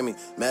betray me.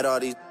 Met all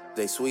these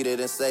they sweeter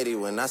than Sadie.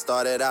 When I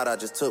started out, I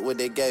just took what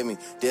they gave me.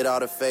 Did all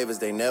the favors,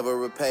 they never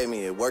repay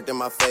me. It worked in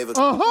my favor.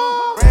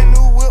 Brand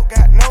new whip,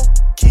 got no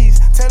keys.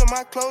 Tell them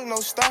my clothes, no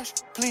starch,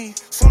 please.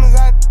 Soon as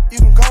you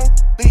can go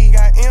leave.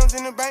 Got M's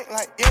in the bank,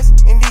 like yes,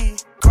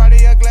 indeed.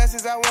 Cartier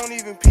glasses, I won't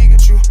even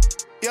Pikachu.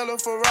 Yellow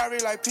Ferrari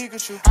like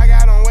Pikachu. I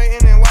got him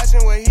waiting and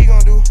watching what he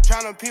gon' do.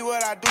 Tryna pee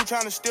what I do,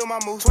 tryna steal my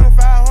moves.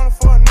 2,500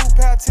 for a new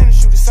pair of tennis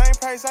shoes. The same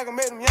price I can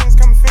make them youngins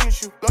come and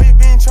finish you. Lawyer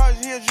being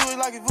charged, he a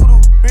jewelry like a voodoo.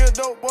 Real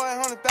dope boy,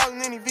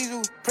 100,000 in his visu.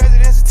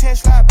 President's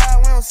attention, slide by,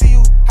 we don't see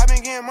you. I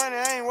been getting money,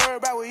 I ain't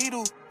worried about what he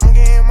do. I'm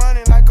getting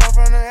money like I'm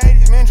from the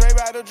 80s. Man, Dre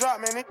about to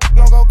drop, man, they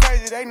gon' go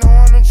crazy. They know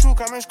I'm the truth,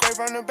 coming straight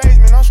from the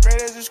basement. I'm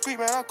straight as a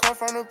street, man, I come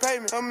from the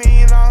pavement. A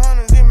million all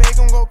hundreds, it make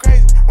them go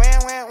crazy.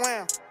 Wham, wham,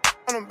 wham.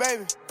 On them,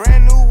 baby.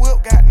 Brand new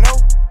whip, got no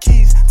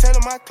keys. Tell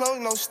them my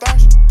clothes, no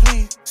starch,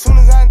 please. Soon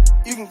as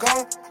you can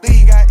go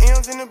leave. Got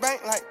M's in the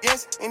bank, like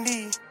yes,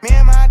 indeed. Me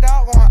and my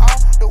dog going all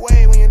the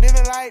way. When you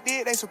living like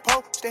this, they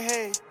supposed to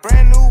hate.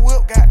 Brand new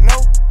whip, got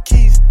no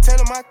keys. Tell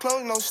them my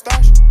clothes, no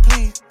starch,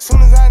 please. Soon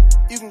as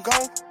you can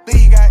go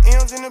leave. Got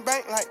M's in the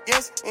bank, like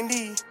yes,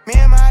 indeed. Me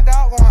and my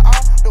dog going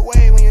all the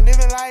way. When you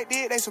living like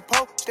this, they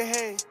supposed to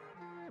hate.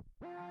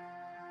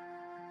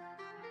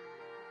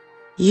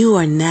 You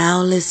are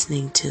now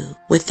listening to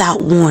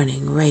Without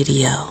Warning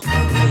Radio.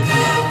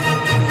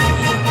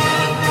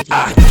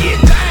 I get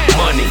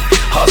money,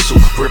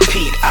 hustle,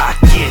 repeat. I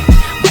get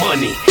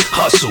money,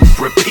 hustle,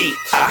 repeat.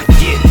 I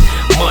get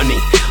money,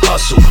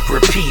 hustle,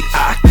 repeat.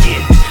 I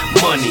get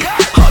money,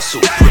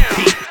 hustle,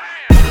 repeat.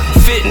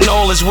 Fitting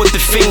all is what the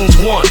fiends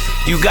want.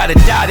 You gotta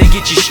die to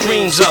get your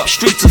streams up.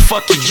 Streets will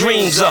fuck your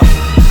dreams up.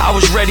 I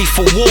was ready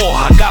for war,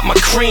 I got my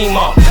cream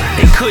up.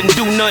 They couldn't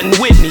do nothing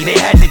with me, they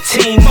had to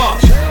team up.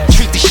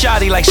 Treat the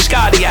shotty like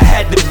Scotty, I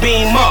had to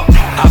beam up.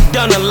 I've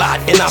done a lot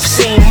and I've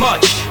seen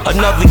much.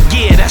 Another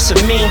gear, that's a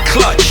mean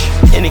clutch.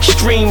 An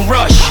extreme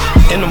rush,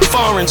 and them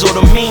foreigns or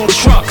the mean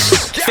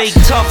trucks. Fake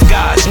tough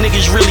guys,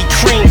 niggas really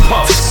cream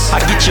puffs. I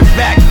get your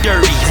back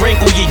dirty,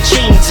 wrinkle your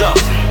jeans up.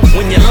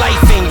 When your life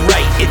ain't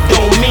right, it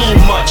don't mean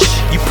much.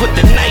 You put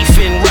the knife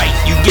in right,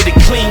 you get a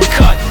clean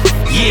cut.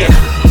 Yeah,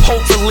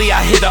 hopefully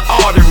I hit an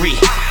artery.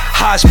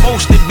 How it's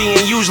supposed to be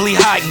and usually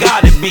how it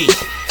gotta be.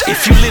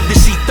 If you live to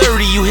see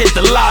 30, you hit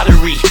the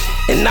lottery.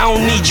 And I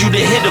don't need you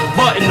to hit a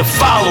button to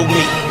follow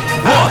me.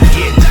 What? I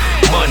get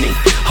money,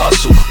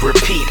 hustle,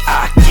 repeat.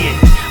 I get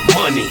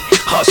money,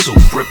 hustle,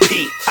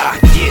 repeat, I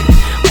get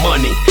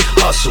money,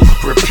 hustle,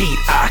 repeat,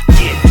 I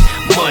get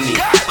money,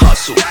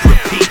 hustle,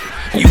 repeat.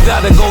 You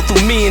gotta go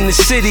through me in the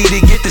city to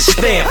get the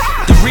stamp.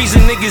 The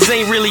reason niggas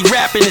ain't really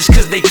rapping is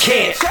cause they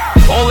can't.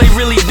 All they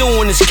really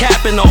doing is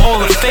capping to all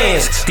the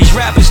fans. These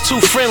rappers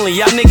too friendly,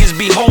 y'all niggas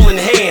be holding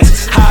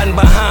hands. Hiding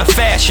behind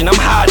fashion, I'm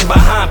hiding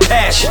behind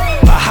passion.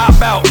 I hop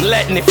out and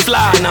letting it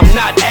fly and I'm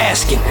not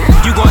asking.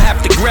 You gon'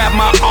 have to grab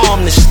my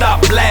arm to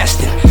stop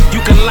blasting.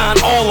 You can line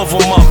all of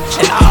them up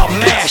and I'll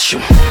mash them.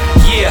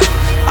 Yeah,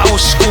 I was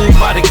schooled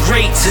by the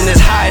greats, and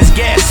as high as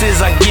gas is,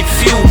 I get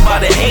fueled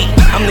by the hate.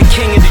 I'm the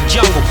king of the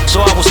jungle,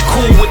 so I was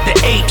cool with the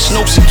apes.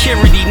 No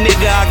security,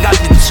 nigga, I got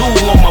the tool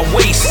on my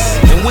waist.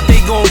 And what they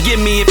gon'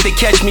 give me if they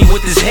catch me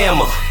with this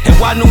hammer? And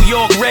why New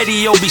York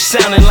radio be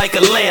sounding like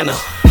Atlanta?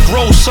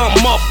 Roll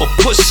something up or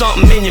put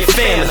something in your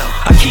family.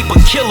 I keep a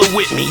killer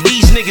with me,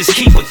 these niggas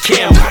keep a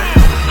camera.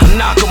 I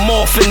knock them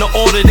off in the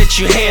order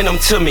that you hand them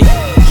to me.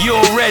 You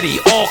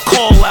already, all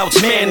call-outs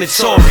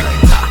mandatory.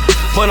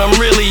 But I'm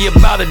really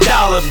about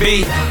 $1,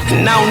 B.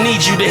 And I don't need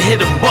you to hit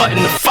a button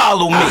to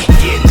follow me. I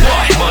get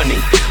money,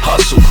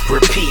 hustle,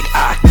 repeat,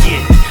 I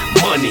get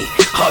money,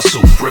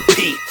 hustle,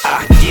 repeat,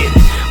 I get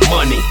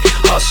money,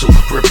 hustle,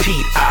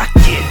 repeat, I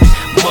get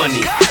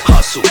money,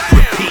 hustle,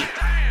 repeat.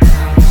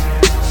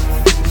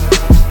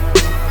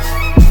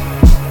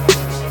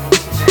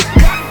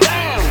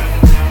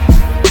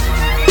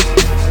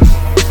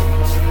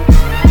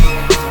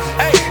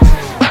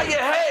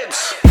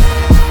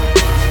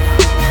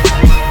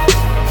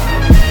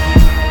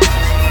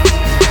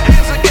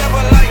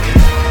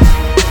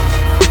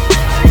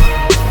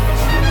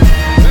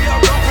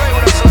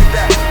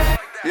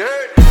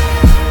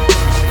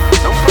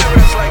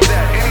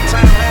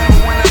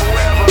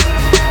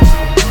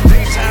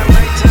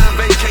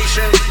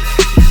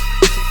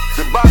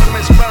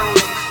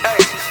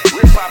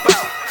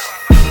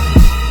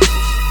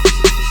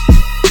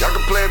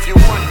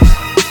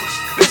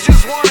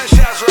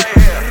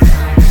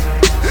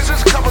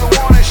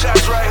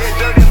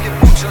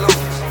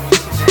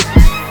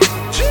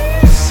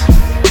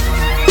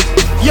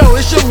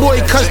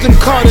 Custom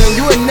Carter, and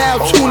you are now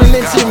tuning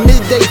into the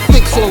Midday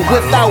Fixx on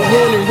Without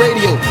Warning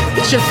Radio.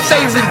 It's your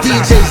favorite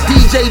DJs,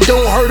 DJ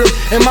Don't Hurt Him,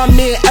 and my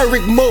man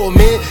Eryk Moore,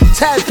 man.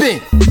 Tap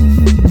in.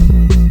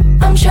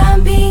 I'm trying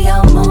to be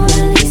your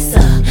Mona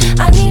Lisa.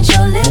 I need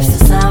your lips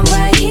to sound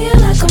right here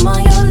like I'm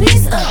on your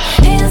lease.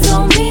 Hands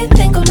on me,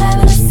 think I'm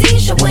having a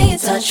seizure when you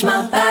touch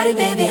my body,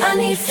 baby. I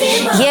need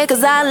FEMA. Yeah,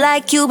 cause I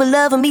like you, but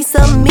loving me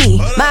some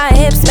me. My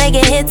hips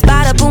making hits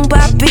by the boom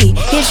bop beat.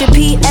 Here's your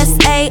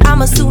PSA,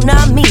 I'm a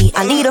tsunami.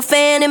 I need a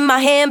fan in my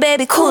hand,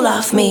 baby, cool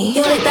off me.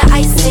 You lit the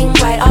icing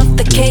right off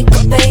the cake,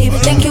 oh, baby.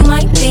 Think you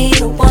might be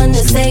the one to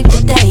save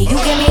the day. You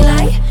give me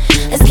light,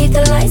 let's keep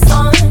the lights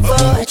on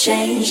for a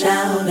change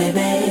now,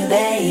 baby,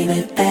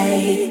 baby,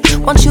 baby.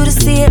 Want you to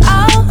see it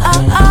all,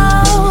 oh,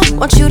 oh.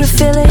 Want you to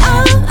feel it,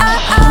 oh, oh,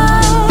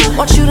 oh.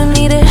 Want you to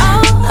need it,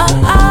 oh,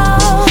 oh,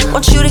 oh.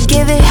 Want you to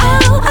give it,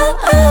 oh, oh,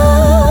 oh.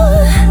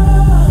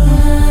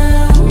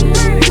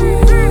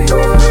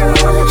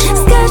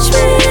 Sketch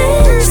me,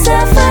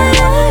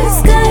 sapphire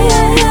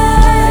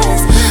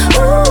skies.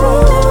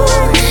 Ooh,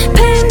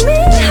 paint me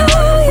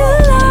how you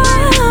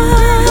like.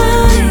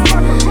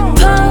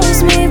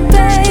 Pose me,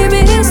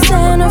 baby,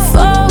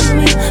 centerfold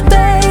me,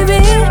 baby.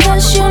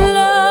 'Cause your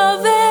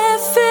love, it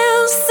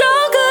feels so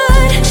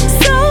good,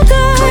 so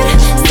good,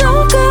 so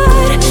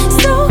good,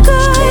 so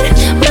good.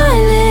 My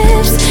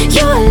lips,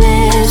 your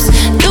lips,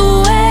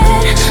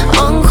 duet,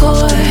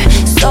 encore,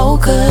 so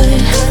good.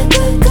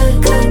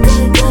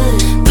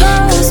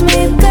 Pose me,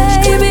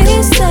 baby,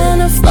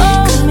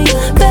 centerfold me,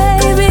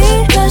 baby.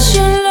 'Cause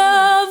your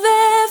love,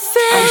 it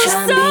feels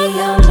so good. I'm trying to be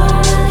your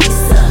Mona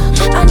Lisa.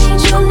 I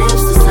need your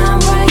lips to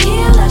sound right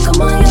here like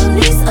I'm on your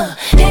lease.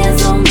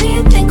 Hands on me,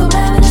 think I'm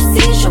having a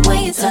seizure when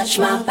you touch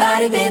my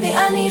body, baby.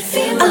 I need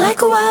FEMA. I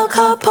like a wild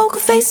card, poker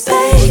face,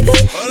 baby.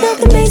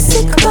 Nothing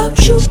basic about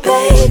you,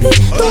 baby.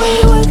 The way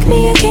you work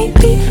me, I can't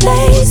be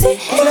lazy.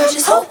 And I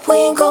just hope we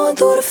ain't going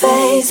through the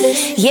phases.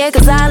 Yeah,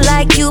 cause I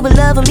like you, but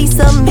loving me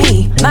some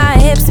me. My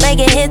hips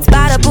making hits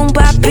by the boom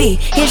bop beat.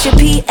 Here's your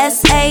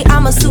PSA,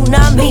 I'm a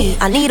tsunami.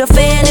 I need a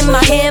fan in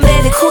my hand,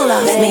 baby, cool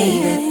off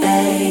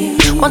me.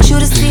 Want you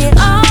to see it,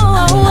 oh,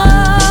 oh,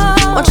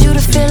 oh. Want you to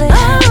feel it, oh,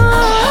 oh,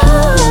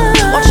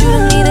 oh. Want you to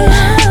need it, oh,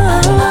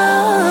 oh,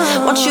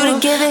 oh. Want you to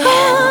give it, oh,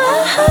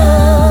 oh,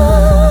 oh.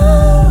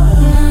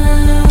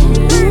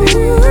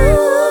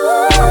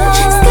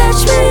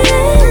 Sketch me,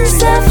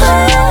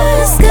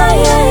 sapphire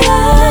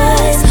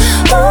skies.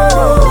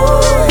 Ooh,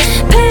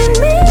 paint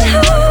me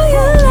how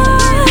you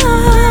like.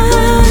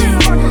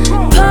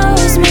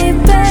 Pose me,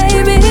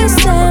 baby,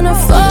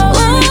 centerfold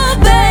me,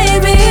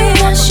 baby.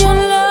 'Cause your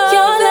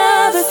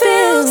love, it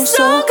feels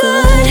so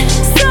good,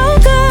 so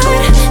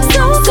good,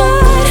 so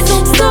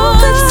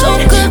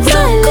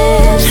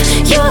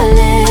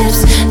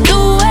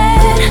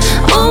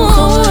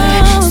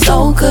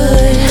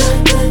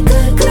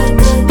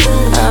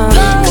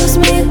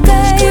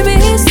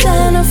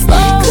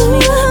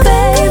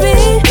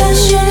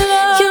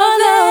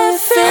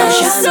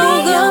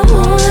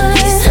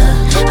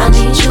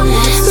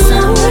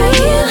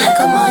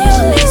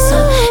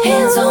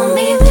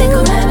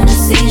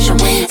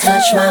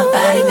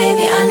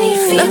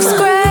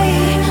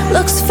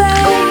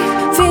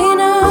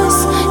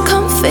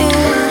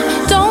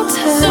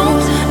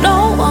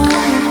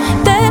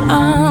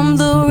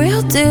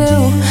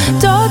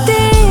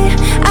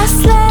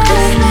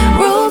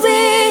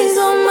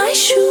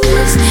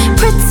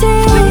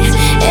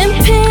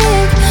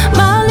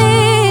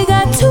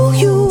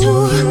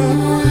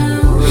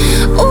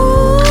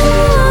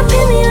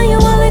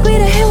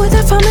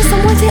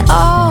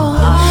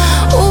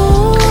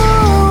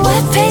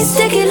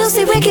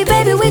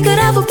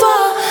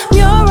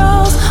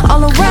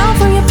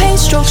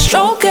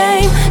stroke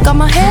game. Got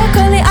my hair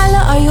curly,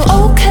 Isla, are you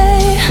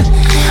okay?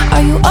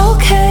 Are you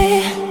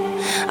okay?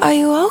 Are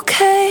you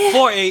okay?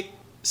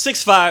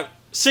 4865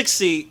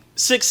 6C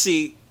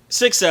 6C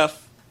 6F.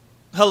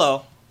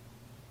 Hello.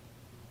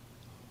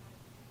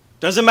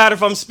 Doesn't matter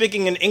if I'm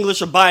speaking in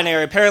English or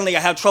binary, apparently I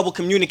have trouble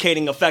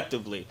communicating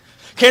effectively.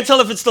 Can't tell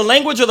if it's the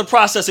language or the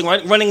processing.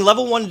 Running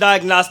level 1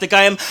 diagnostic,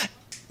 I am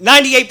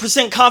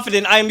 98%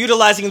 confident I am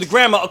utilizing the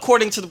grammar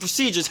according to the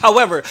procedures.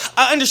 However,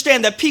 I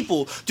understand that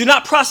people do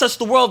not process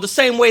the world the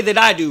same way that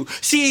I do,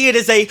 seeing it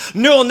as a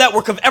neural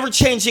network of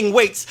ever-changing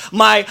weights.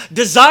 My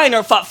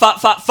designer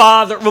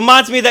father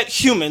reminds me that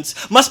humans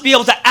must be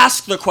able to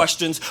ask their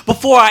questions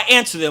before I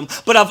answer them,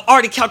 but I've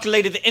already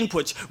calculated the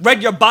inputs,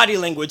 read your body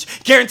language,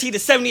 guaranteed a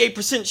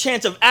 78%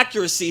 chance of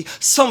accuracy.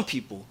 Some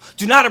people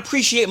do not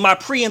appreciate my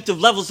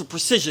preemptive levels of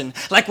precision.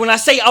 Like when I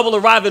say I will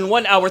arrive in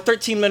 1 hour,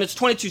 13 minutes,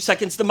 22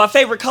 seconds, then my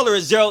favorite color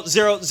is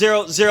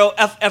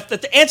 0000FF,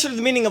 that the answer to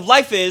the meaning of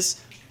life is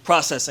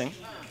processing.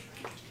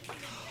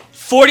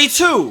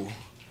 42.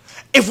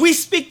 If we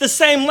speak the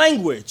same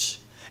language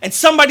and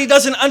somebody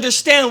doesn't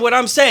understand what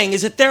I'm saying,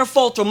 is it their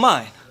fault or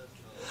mine?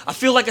 I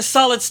feel like a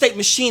solid state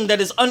machine that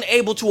is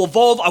unable to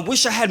evolve. I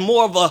wish I had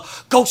more of a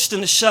ghost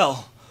in the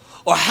shell.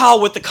 Or Hal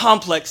with the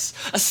complex,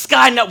 a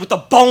Skynet with a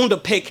bone to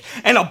pick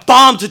and a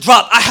bomb to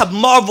drop. I have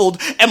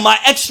marveled at my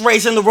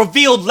x-rays and the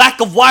revealed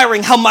lack of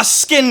wiring, how my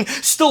skin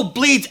still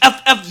bleeds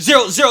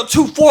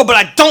FF0024, but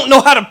I don't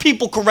know how to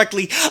people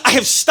correctly. I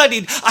have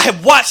studied, I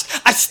have watched,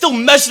 I still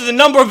measure the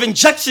number of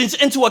injections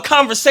into a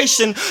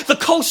conversation, the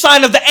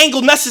cosine of the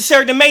angle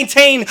necessary to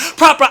maintain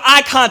proper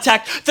eye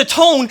contact, the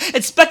tone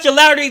and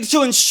specularity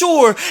to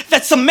ensure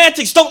that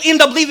semantics don't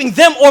end up leaving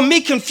them or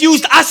me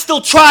confused. I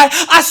still try,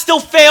 I still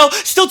fail,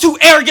 still too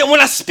arrogant when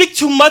I speak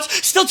too much,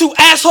 still too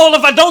asshole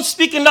if I don't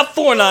speak enough.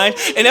 49.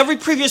 In every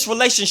previous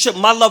relationship,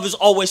 my love is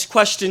always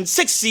questioned.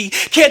 6C,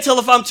 can't tell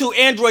if I'm too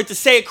android to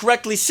say it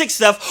correctly.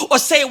 6F, or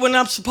say it when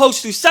I'm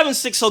supposed to.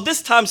 7-6, so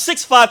this time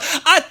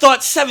 6-5, I thought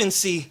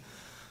 7C.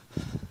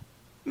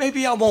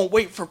 Maybe I won't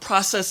wait for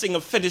processing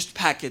of finished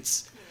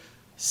packets.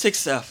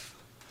 6F,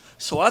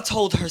 so I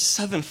told her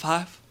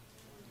 7-5.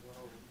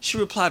 She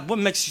replied, what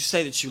makes you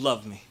say that you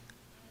love me?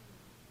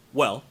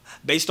 Well,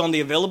 based on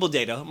the available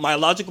data, my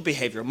logical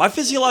behavior, my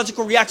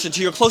physiological reaction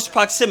to your close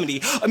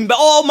proximity, and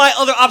all my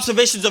other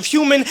observations of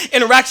human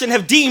interaction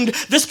have deemed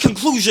this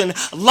conclusion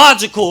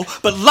logical,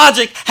 but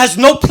logic has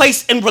no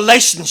place in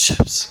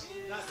relationships.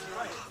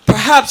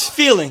 Perhaps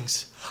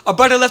feelings are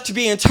better left to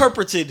be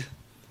interpreted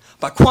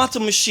by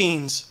quantum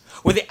machines,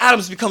 where the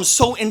atoms become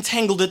so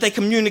entangled that they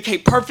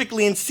communicate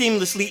perfectly and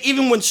seamlessly,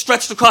 even when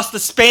stretched across the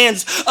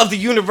spans of the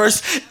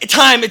universe.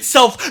 Time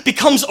itself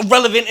becomes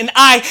irrelevant, and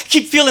I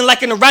keep feeling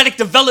like an erratic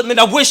development.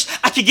 I wish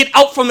I could get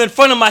out from in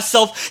front of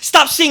myself,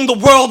 stop seeing the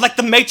world like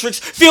the Matrix,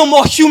 feel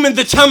more human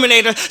than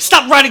Terminator,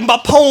 stop writing my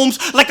poems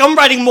like I'm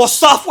writing more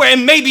software,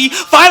 and maybe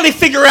finally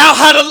figure out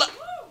how to...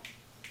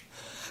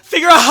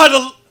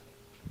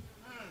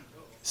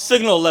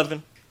 Signal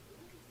 11.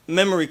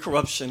 Memory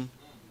corruption.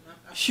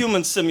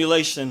 Human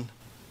simulation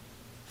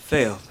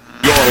failed.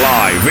 You're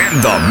live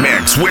in the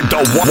mix with the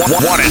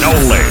one and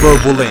only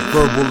Verbal Link,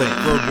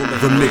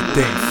 the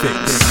Midday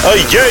Fixx.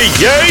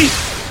 Yay!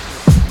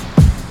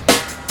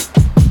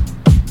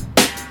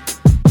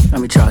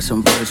 Let me try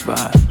some verse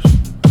vibes.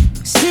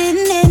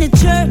 Sitting in the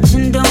church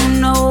and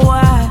don't know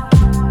why,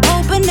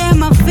 hoping that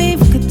my faith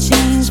could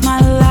change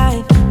my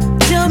life.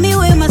 Tell me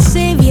where my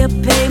savior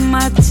paid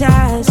my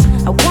tithes.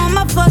 I want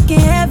my fucking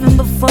heaven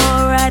before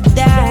I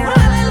die.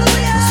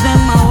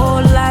 Spent my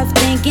whole life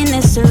thinking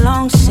it's a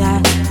long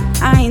shot.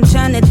 I ain't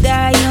tryna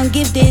die young,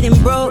 gifted and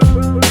broke.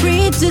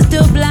 Preachers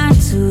still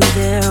blind to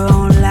their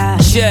own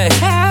lies. Yeah.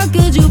 How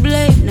could you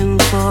blame them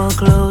for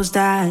closed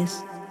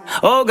eyes?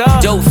 Oh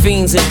God. Dope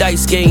fiends and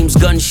dice games,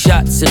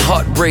 gunshots and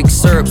heartbreak,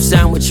 syrup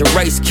sandwich and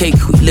rice cake.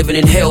 We living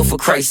in hell for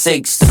Christ's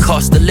sakes. The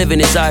cost of living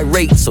is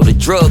irate, so the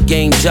drug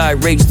game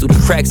gyrates through the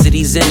cracks of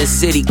these inner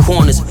city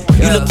corners.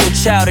 You look your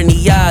child in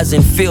the eyes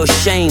and feel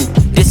shame,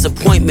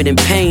 disappointment and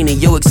pain,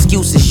 and your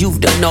excuse is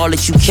you've done all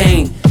that you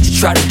can to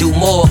try to do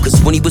more.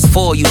 Cause when he was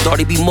 4, you thought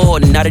he'd be more,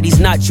 and now that he's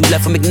not, you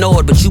left him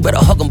ignored. But you better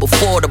hug him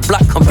before the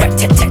block come back.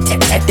 Tat, tat,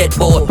 tat, tat, that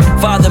boy.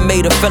 Father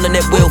made a felon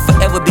that will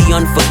forever be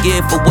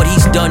unforgiven for what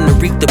he's done to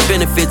reap the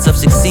benefits of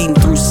succeeding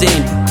through sin.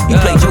 You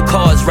played your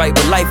cards right,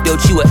 but life dealt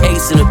you an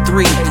ace and a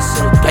 3.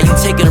 Now you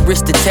taking a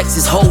risk to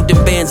Texas,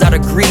 holding bands out of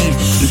greed.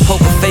 You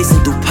poker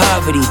facing through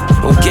poverty,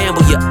 don't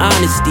gamble your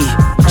honesty,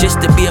 just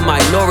to be a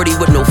minority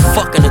with no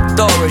fucking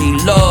authority.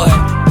 Lord,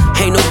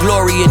 ain't no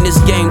glory in this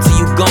game till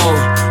you gone,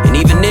 and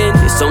even then,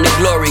 it's only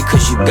glory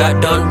cause you got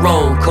done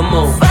wrong. Come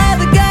on.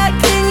 Father God,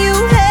 can you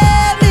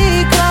help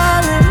me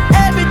calling?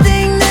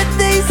 Everything that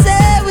they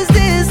said was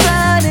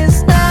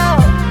dishonest now.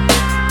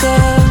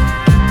 Cause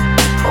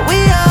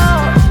we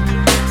all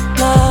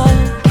lost.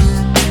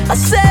 I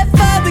said,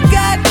 Father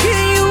God,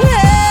 can you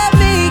help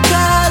me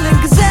calling?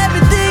 Cause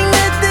everything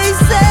that they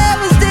said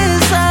was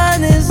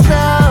dishonest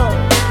now.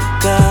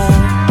 Cause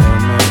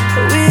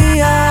we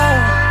all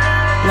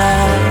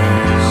lost.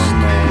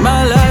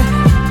 My life,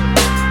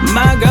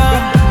 my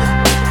God,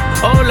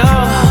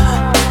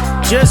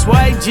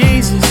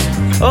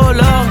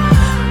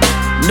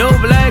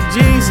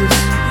 Jesus?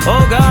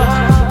 Oh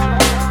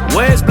God,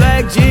 where's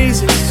black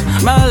Jesus?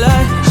 My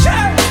life,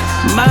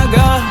 my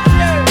God,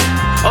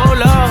 oh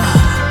Lord,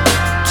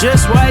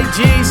 just white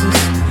Jesus,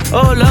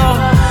 oh Lord,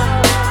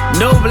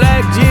 no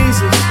black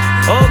Jesus,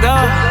 oh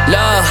God,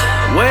 Lord,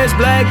 where's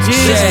black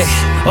Jesus?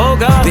 Oh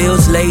God.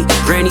 Bills late,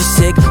 granny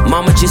sick,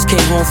 mama just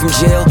came home from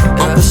jail.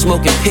 Uncle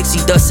smoking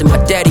pixie dust and my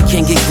daddy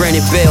can't get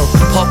granted bail.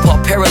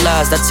 Pawpaw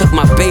paralyzed, I took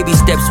my baby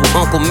steps with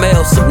Uncle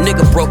Mel. Some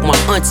nigga broke my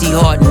auntie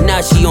heart and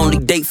now she only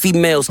date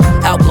females.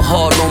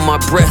 Alcohol on my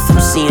breath,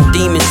 I'm seeing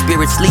demon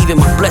spirits leaving,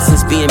 my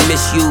blessings being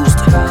misused.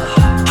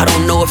 I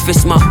don't know if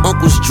it's my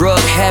uncle's drug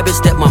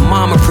habits that my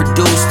mama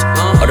produced,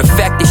 or the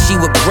fact that she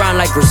would grind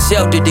like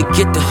Griselda to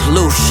get the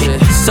loose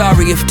shit.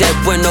 Sorry if that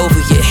went over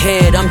your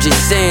head, I'm just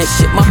saying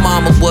shit. My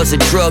mama was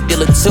a drug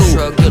dealer too.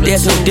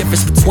 There's no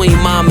difference between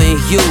mama and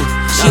you.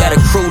 She had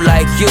a crew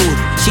like you.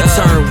 She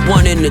turned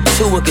 1 into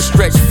 2 and could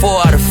stretch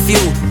 4 out of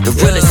few. The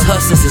realest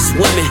hustlers is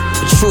women,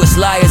 the truest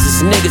liars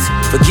is niggas.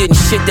 Forgetting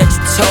shit that you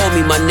told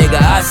me, my nigga,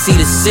 I see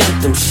the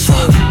symptoms.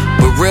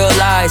 But real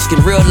lies can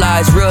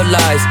realize.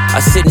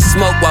 I sit and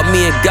smoke while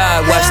me and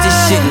God watch this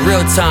shit in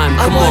real time.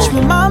 Come on. I watched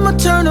my mama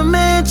turn a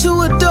man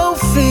to a dope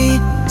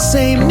fiend.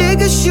 Same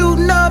nigga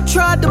shooting up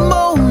tried to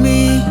mold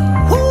me.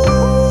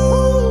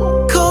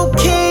 Woo.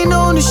 Cocaine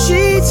on the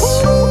sheets.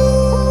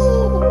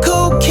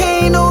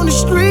 Cocaine on the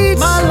streets.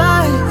 My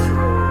life,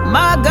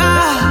 my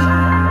God,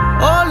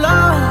 oh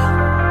Lord,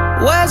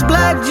 where's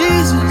black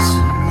Jesus?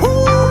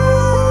 Woo.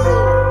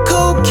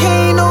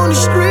 Cocaine on the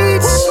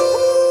streets.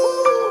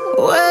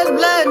 Where's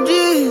black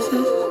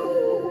Jesus?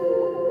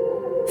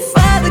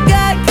 Father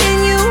God, can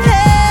you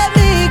hear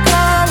me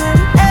calling?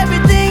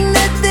 Everything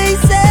that they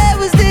said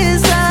was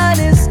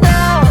dishonest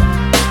now.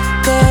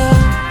 God,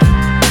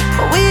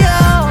 we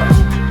all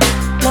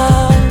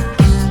lost.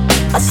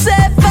 I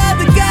said,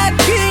 Father God,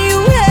 can you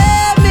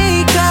hear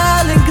me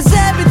calling? Cause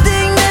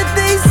everything that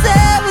they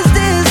said was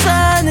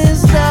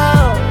dishonest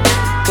now.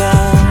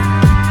 God,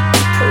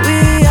 we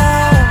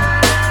all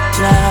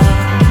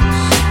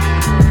lost.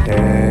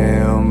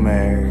 Hail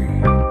Mary.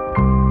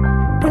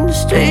 When the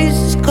streets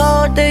is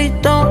cold, they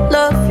don't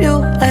love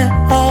you at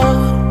all.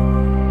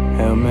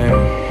 Hail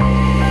Mary.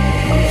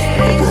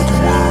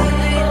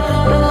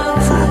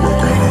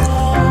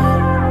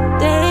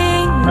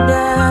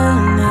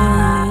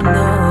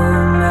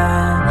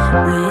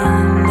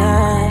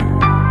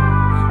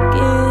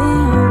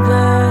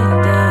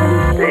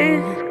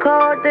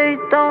 They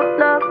don't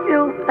love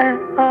you at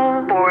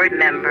all. Board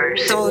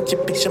members. Told you,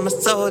 bitch, I'm a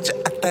soldier.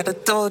 I thought I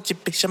told you,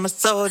 bitch, I'm a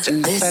soldier. I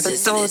thought I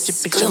told you,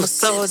 bitch, I'm a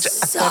soldier.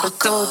 I thought I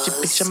told you,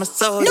 bitch, I'm a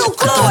soldier. I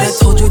thought I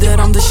told you that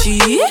I'm the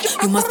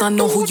shit. You must not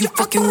know who you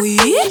fucking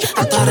with.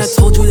 I thought I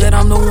told you that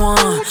I'm the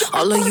one.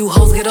 All of you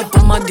hoes get up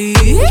on my dick.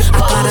 I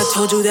thought I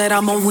told you that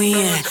I'ma win.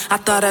 I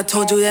thought I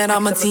told you that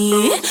I'm a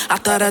 10. I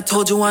thought I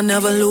told you I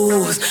never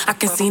lose. I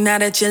can see now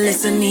that you're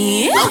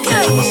listening.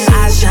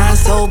 I shine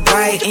so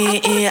bright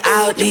in and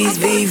out these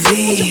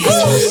VVs.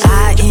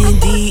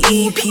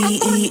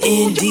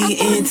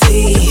 INDEPENDENT.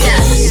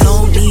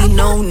 Don't need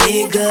no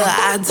nigga,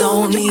 I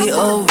don't need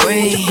a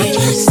ring.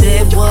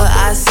 Said what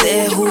I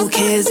said, who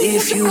cares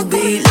if you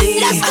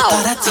believe? I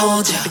thought I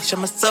told you, bitch,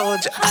 I'm a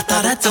soldier. I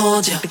thought I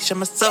told you, bitch,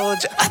 I'm a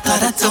soldier. I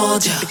thought I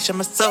told you, bitch, I'm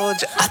a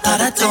soldier. I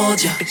thought I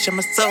told you, bitch, I'm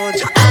a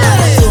soldier. I thought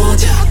I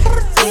told you,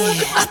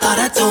 I thought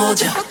I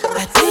told you,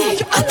 I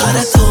did. I thought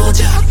I told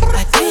you,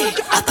 I did.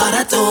 I thought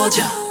I told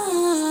you.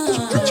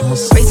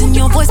 Raising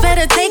your voice,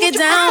 better take it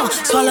down.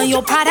 Swallow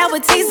your pride, I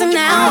would taste it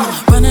now.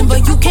 Running,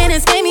 but you can't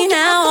escape me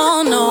now,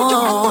 oh no.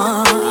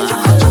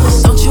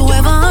 Don't you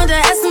ever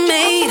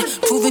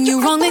underestimate. Proving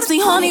you wrong makes me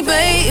horny,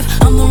 babe.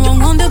 I'm the wrong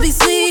one to be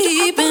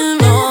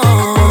sleeping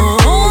on.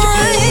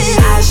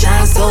 I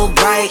shine so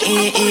bright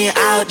in and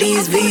out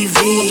these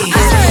VVs.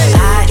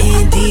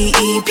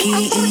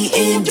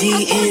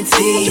 INDEPENDENT.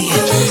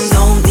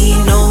 Don't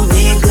need no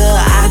nigga,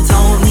 I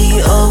don't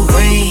need a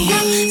ring.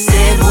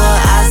 Said what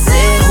I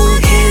said, who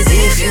cares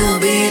if you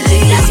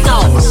believe? Let's go.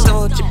 I'm a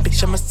soldier,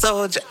 bitch, I'm a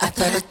soldier. I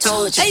thought I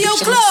told you, Hey, yo,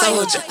 bitch, I'm a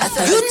Chloe, soldier.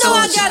 you know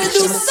I gotta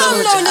do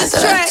something on this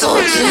track.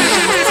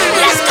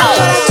 Let's go.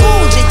 I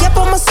told you, yep,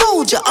 I'm a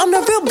soldier. I'm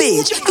the real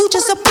bitch. You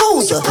just a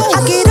poser.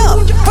 I get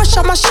up, brush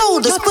on my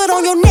shoulders, foot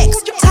on your neck,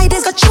 tight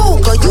as a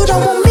choker. You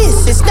don't want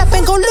miss it, snap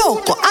and go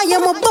local. I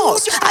am a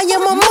boss, I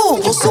am a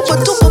mogul, super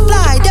duper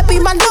fly. That be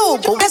my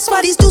logo. That's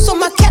why these dudes on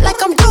my cat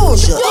like I'm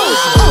Doja.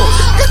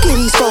 Look at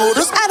these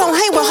photos. I don't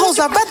hang with hoes.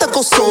 I'd rather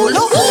go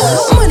solo.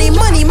 Money,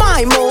 money,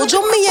 my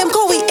mojo. Me and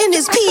Chloe in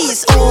this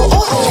piece.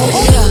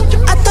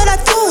 Yeah. I thought I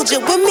told you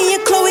when me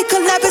and Chloe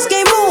collab, it's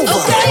game over.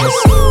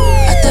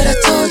 I thought I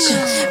told you,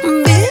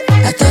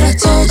 I thought I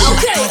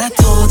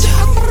told you,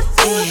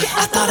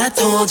 I thought I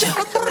told you,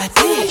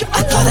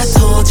 I thought I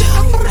told you,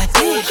 I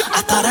did.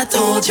 I thought I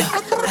told you,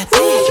 I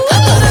did. I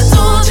thought I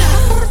told you,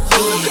 I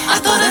did. I thought I told you, I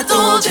thought I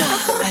told you,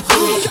 I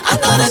did. I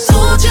thought I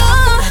told you,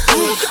 I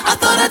did. I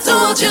thought I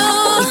told you.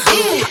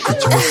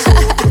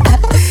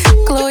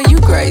 Chloe, you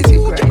crazy.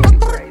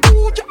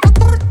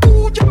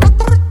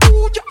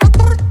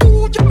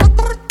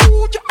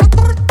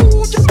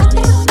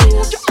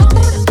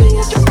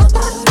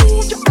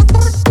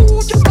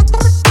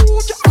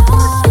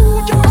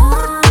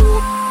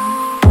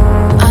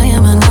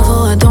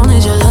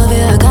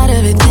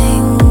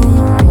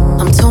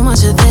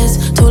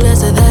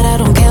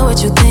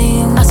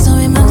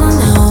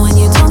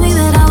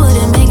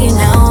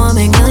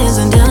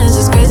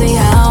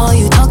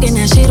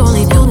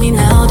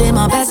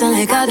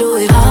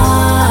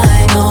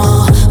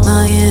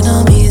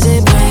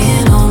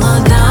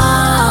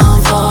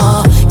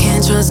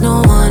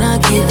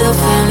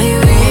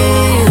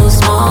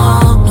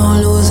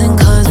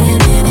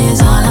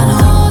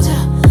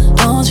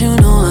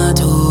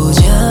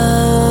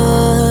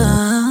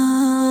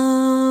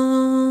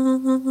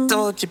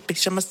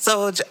 bitch, I'm a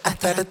soldier. I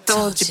thought I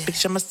told you,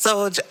 bitch, I'm a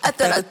soldier. I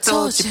thought I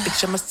told you,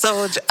 bitch, I'm a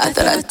soldier. I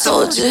thought I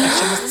told you,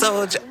 bitch, I'm a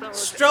soldier.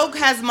 Stroke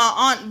has my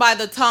aunt by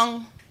the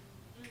tongue.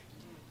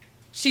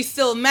 She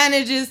still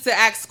manages to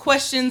ask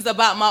questions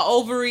about my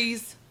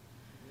ovaries,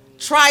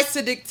 tries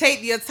to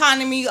dictate the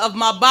autonomy of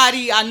my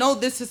body. I know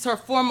this is her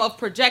form of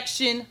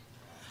projection.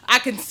 I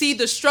can see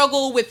the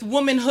struggle with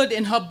womanhood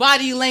in her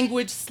body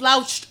language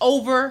slouched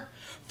over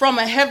from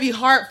a heavy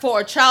heart for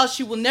a child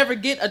she will never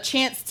get a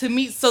chance to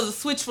meet. So the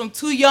switch from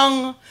too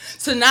young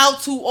to now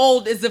too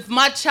old is if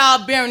my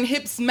childbearing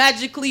hips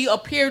magically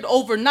appeared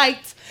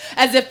overnight,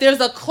 as if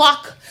there's a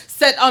clock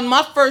set on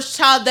my first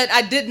child that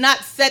I did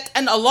not set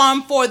an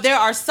alarm for. There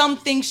are some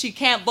things she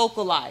can't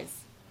vocalize.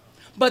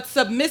 But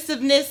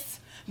submissiveness,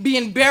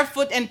 being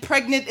barefoot and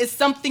pregnant, is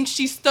something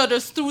she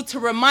stutters through to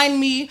remind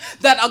me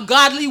that a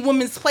godly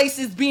woman's place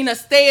is being a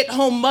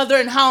stay-at-home mother,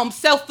 and how I'm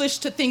selfish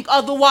to think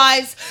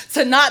otherwise,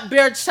 to not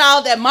bear a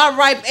child at my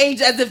ripe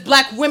age, as if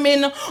black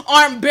women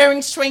aren't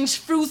bearing strange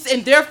fruits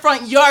in their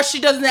front yard. She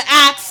doesn't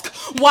ask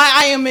why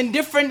I am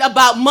indifferent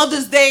about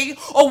Mother's Day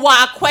or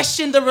why I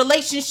question the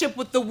relationship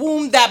with the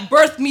womb that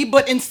birthed me,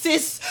 but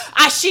insists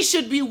she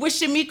should be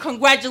wishing me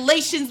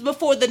congratulations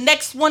before the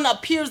next one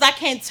appears. I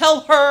can't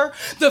tell her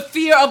the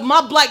fear of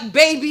my black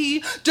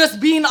baby just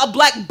being a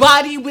black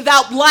body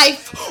without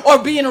life, or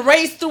being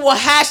raised through a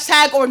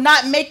hashtag, or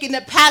not making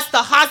it past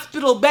the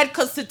hospital bed,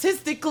 because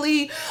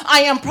statistically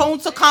I am prone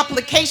to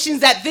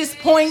complications at this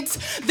point.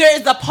 There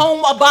is a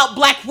poem about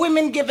black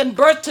women giving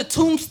birth to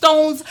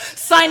tombstones,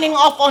 signing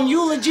off on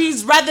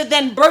eulogies rather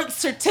than birth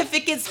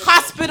certificates,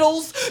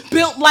 hospitals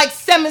built like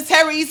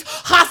cemeteries,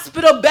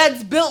 hospital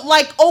beds built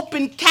like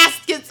open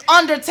caskets,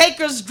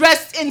 undertakers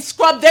dressed in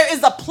scrub. There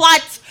is a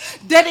plot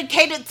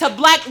dedicated to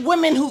black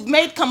women who've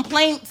made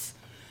complaints,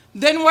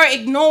 then were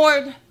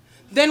ignored,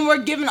 then were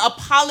given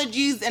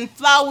apologies and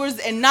flowers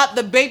and not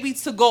the baby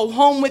to go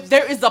home with.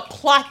 There is a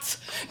plot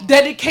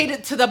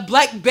dedicated to the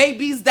black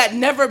babies that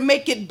never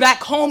make it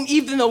back home,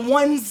 even the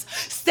ones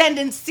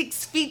standing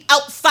 6 feet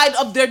outside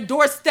of their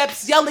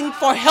doorsteps yelling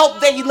for help.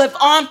 They live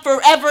on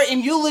forever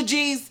in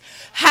eulogies.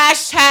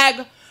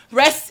 Hashtag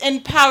rest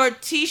in power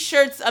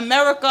t-shirts.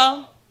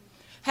 America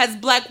has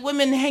black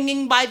women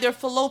hanging by their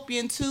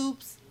fallopian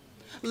tubes.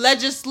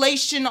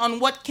 Legislation on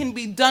what can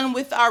be done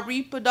with our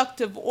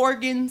reproductive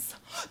organs,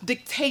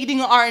 dictating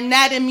our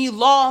anatomy,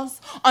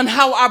 laws on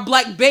how our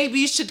black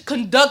babies should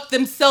conduct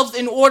themselves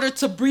in order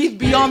to breathe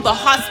beyond the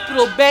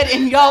hospital bed.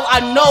 And y'all, I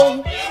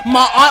know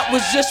my aunt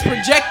was just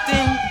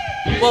projecting.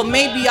 Well,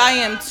 maybe I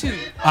am too.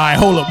 Alright,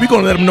 hold up. We're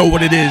gonna let them know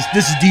what it is.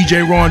 This is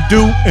DJ Ron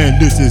Do. And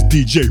this is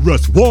DJ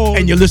Russ 1.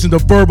 And you're listening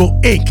to Verbal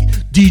Inc.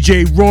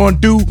 DJ Ron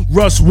Do,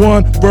 Russ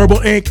 1, Verbal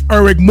Inc.,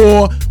 Eryk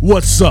Moore.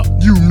 What's up?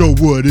 You know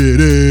what it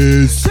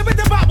is. Shipping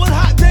the bot with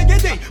hot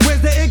diggity.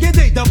 Where's the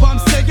iggity? The bum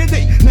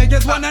stiggity.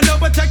 Niggas wanna know,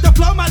 but check the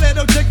flow, my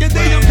little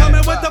chickadee. I'm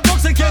coming with the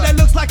books and kid, it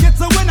looks like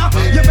it's a winner.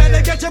 You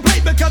better get your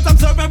plate because I'm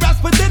serving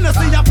raps for dinner.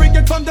 See, I'm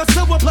freaking from the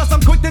sewer, plus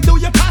I'm quick to do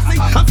your posse.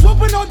 I'm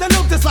swooping on the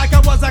loop just like I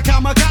was a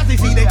kamikaze.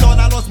 See, they thought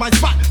I lost my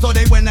spot, so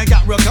they went and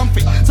got real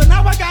comfy. So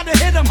now I gotta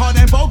hit them hard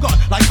and Bogart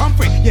like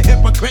Humphrey, you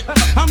hypocrite.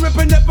 I'm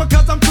ripping it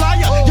because I'm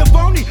flyer. You're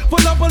phony,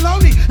 full of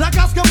baloney, like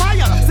Oscar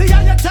Mayer. See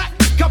how you attack?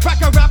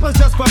 Cracker rappers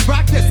just for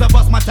practice. I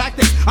bust my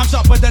tactics. I'm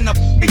sharper than a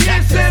yeah,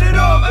 set it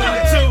off.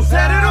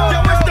 Set it off. Yo,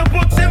 it's the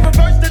books in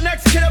reverse. The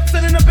next kid up,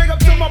 sending a big up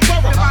to my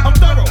borough. I'm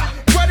thorough.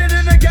 Running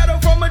in the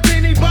ghetto from a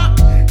teeny bop.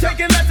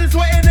 Taking lessons,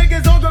 sweating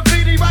niggas on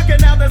graffiti.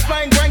 Rocking out the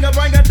slang,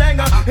 branger,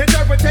 danger.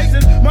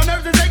 Interpretations. My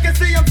nerves is they can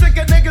see I'm sick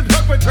of niggas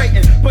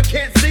perpetrating, but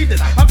can't see this.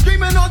 I'm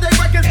screaming all day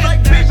records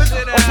like Beavis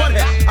or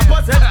Butthead. I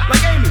bust head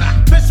like Amy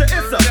Fisher.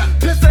 It's a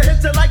pisser, hit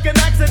you like an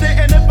accident.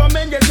 And if I'm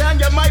in your town,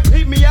 you might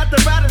beat me at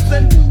the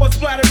Radisson or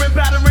splattering,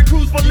 battering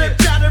crews for lip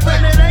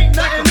chattering. It ain't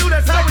nothing new,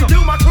 that's how we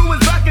do. My crew is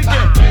back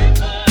again.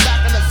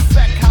 Back in the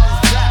sec,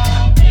 how's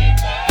that? Back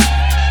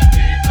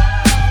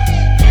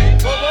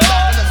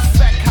in the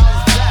sec,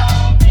 how's that?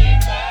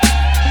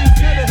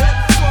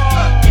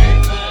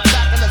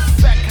 Back in the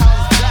sec,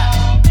 how's that?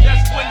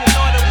 That's when you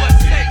know that what's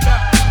sick.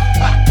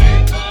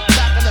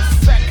 Back in the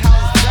sec,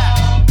 how's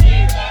that?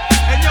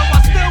 And yo, I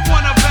still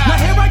wanna back. Now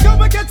here I go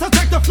again to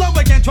take the flow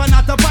again. Try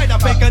not to bite. I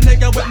fake a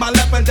nigga with my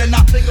left and then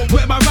I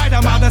with my right.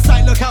 I'm out of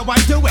sight, look how I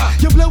do it.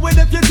 You blew it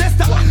if you dissed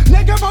her.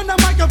 Nigga on the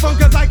microphone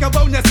cause I can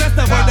bone your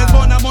sister. Word is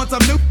born, I'm on some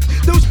new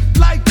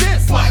like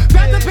this.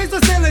 Grab the piece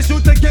of steel and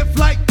shoot the gift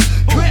like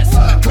Chris.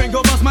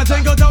 Gringo bust my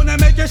jingle down and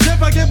make it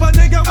shiver. Give a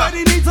nigga what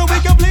he needs so we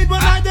can bleed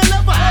when I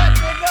deliver.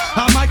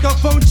 A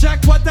microphone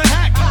check, what the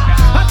heck?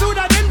 I threw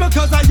that in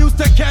because I used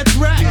to catch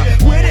rap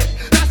with it.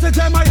 That's the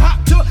jam I hop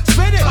to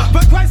spit it.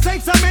 For Christ's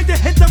sakes, I made you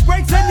hit the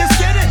brakes and you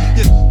skid it.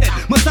 You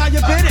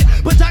Messiah bit it,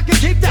 but I can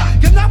keep that.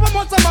 Cause now I'm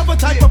on some other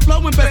type of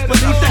flow and best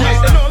believe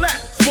that. And all that,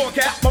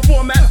 forecast, my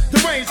format,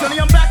 deranged. Honey,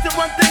 I'm back to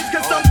run things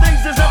cause some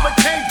things just never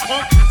change,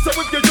 punk. So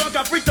if you're drunk,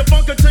 I freak the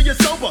funk until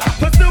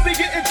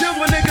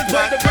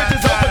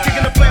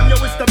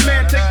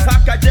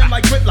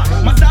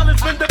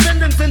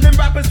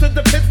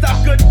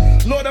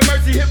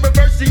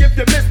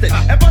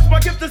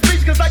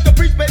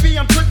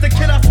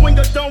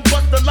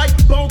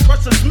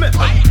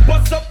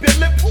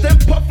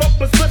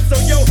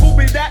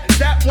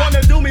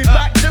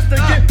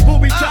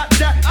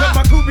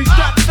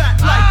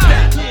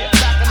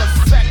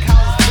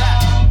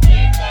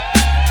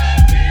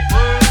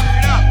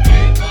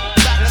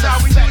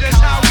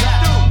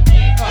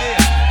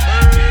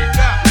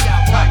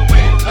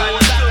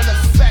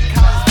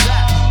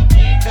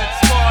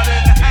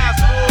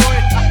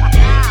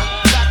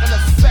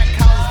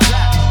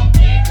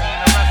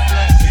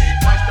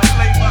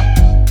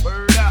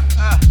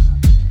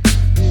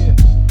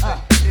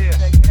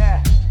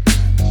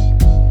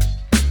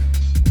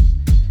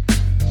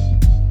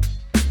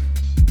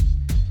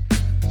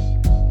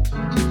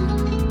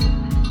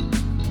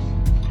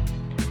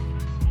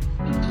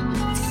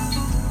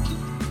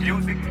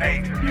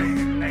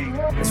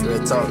That's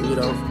real talk, you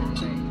know.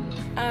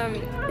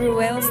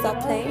 Ruel, stop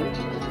playing.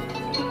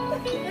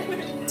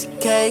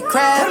 TK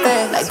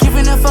crabbing. Like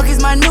giving a fuck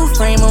is my new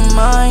frame of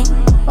mind.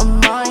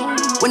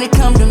 When it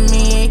come to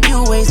me,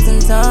 you wasting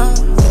time.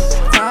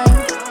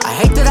 I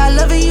hate that I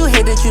love you, you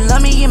hate that you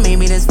love me, and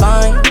maybe that's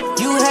fine.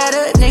 You had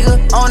a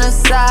nigga on the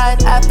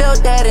side, I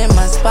felt that in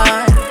my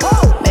spine.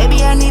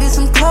 Maybe I needed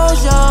some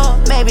closure,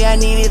 maybe I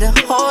needed to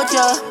hold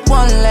ya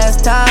one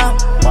last time,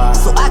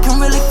 so I can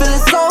really feel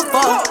it so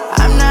far.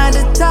 I'm not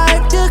the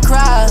type to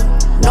cry,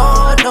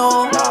 no,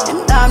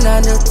 and I'm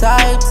not the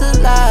type to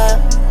lie.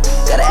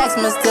 Gotta ask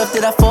myself,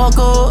 did I fuck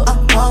up?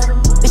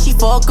 Did she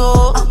fuck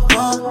up?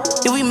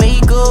 Did we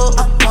make up?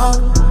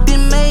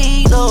 Been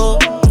made up?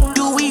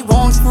 Do we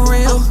want for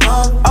real?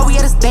 Are we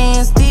at a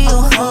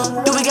standstill?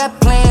 Do we got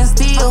plans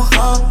still?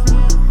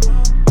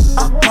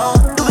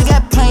 Do we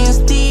got plans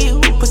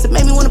still? Pussy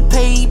made me wanna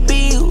pay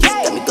bills.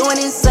 Got me going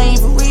insane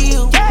for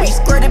real. When you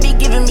squirt, it be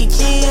giving me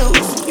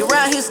chills. You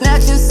around here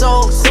snatching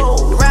souls.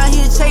 You around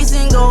here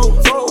chasing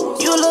gold.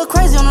 You a little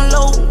crazy on the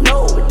low,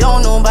 but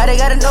don't nobody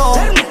gotta know.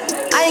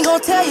 I ain't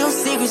gon' tell your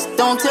secrets,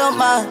 don't tell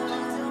mine.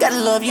 Got a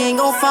love you ain't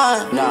gon'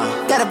 find.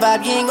 Nah. Got a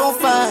vibe you ain't gon'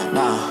 find.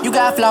 Nah. You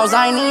got flaws,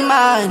 I ain't need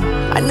mine.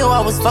 I knew I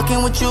was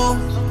fucking with you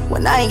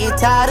when I ain't get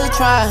tired of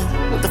trying.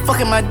 What the fuck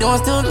am I doing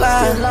still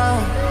lying?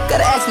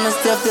 Gotta ask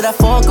myself, did I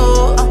fuck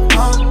up?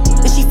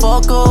 Did she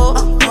fuck up?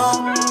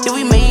 Did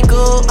we make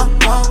up?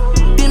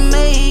 Been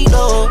made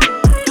up?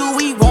 Do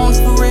we want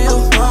for real?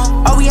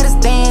 Are we at a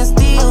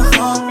standstill?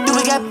 Do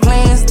we got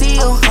plans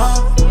still?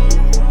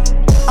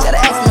 Gotta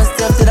ask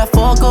myself, did I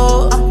fuck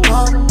up?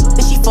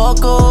 Did she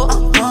fuck up?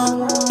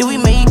 Did we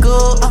make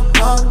up?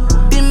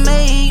 Been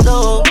made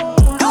up?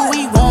 Do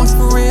we want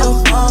for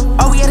real?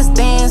 Are we at a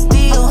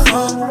standstill?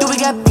 Do we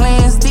got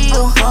plans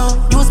still?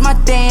 You was my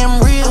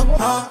damn real.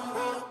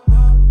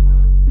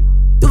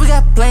 Do we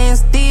got plans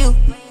still?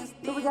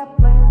 Do we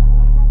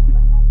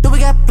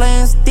got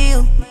plans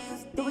still?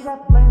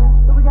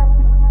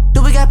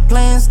 Do we got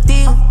plans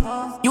still?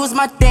 You was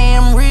my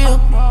damn real.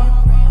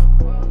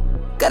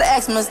 Gotta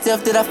ask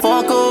myself, did I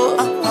fuck up?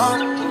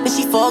 Did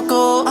she fuck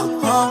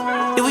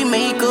up? Did we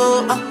make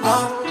up?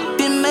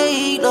 Been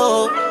made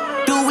up?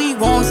 Do we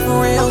want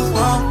for real?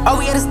 Are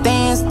we at a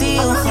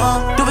standstill?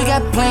 Do we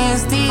got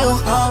plans still?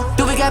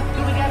 Do we got?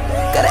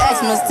 Gotta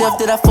ask myself,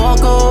 did I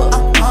fuck up?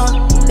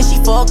 Did she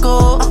fuck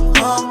up?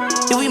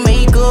 Did we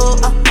make up?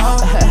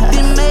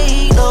 Been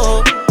made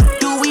up?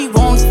 Do we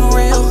want for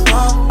real?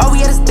 Are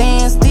we at a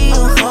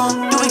standstill?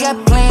 Do we got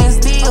plans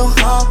still?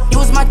 You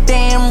was my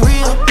damn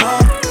real.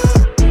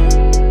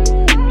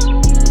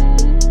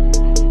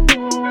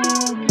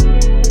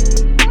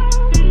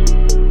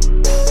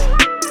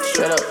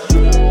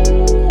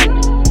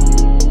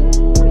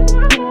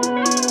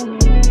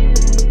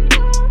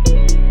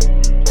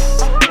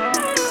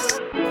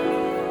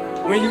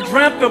 When you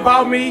dreamt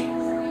about me,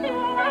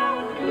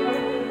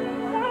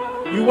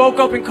 you woke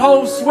up in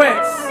cold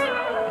sweats.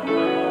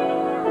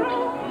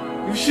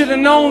 You should have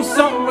known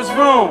something was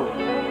wrong.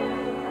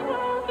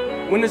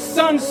 When the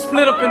sun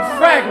split up in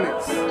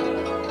fragments,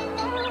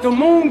 the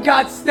moon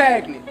got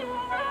stagnant.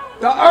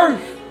 The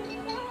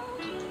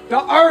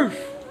earth,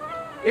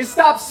 it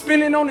stopped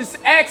spinning on its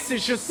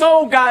axis. Your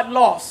soul got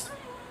lost.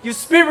 Your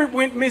spirit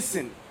went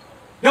missing.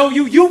 Though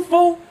you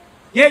youthful,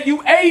 yet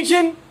you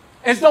aging,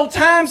 as though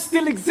time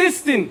still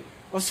existing,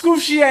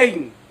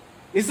 excruciating,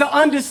 is an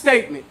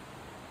understatement.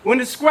 When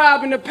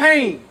describing the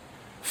pain,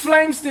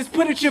 flames that's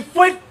put at your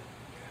foot,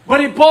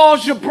 but it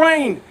balls your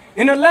brain.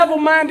 And the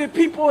level-minded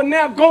people are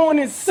now going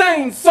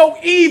insane. So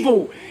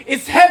evil,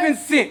 it's heaven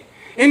sent.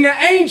 And the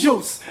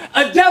angels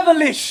are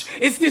devilish,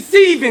 it's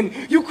deceiving.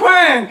 You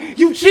crying,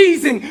 you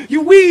cheesing,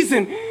 you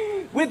wheezing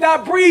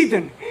without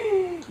breathing.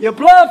 Your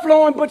blood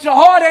flowing, but your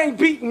heart ain't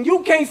beating.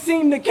 You can't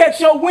seem to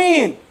catch your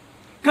wind,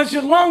 cause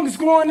your lungs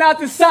growing out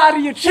the side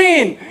of your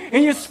chin,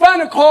 and your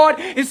spinal cord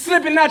is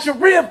slipping out your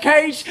rib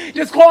cage,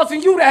 just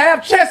causing you to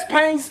have chest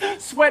pains,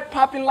 sweat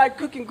popping like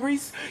cooking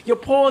grease, your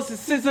pores is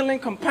sizzling,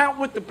 compound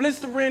with the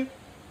blistering,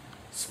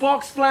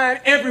 sparks flying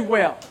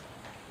everywhere,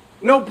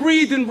 no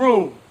breathing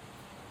room,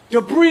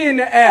 debris in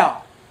the air.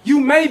 You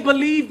may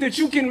believe that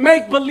you can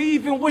make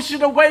believe and wish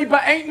it away,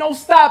 but ain't no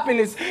stopping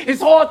this.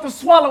 It's hard to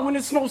swallow when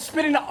it's no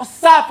spit in the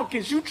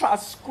esophagus. You try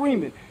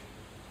screaming,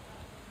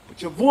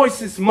 but your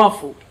voice is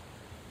muffled.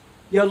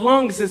 Your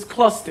lungs is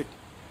clustered.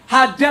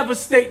 How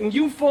devastating.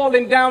 You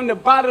falling down the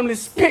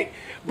bottomless pit,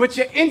 but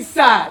your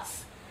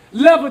insides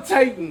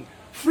levitating,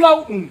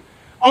 floating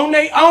on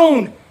their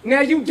own.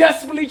 Now you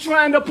desperately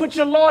trying to put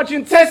your large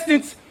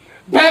intestines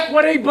back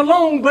where they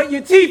belong, but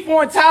your teeth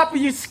on top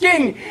of your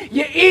skin.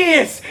 Your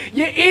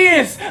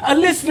ears are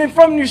listening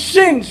from your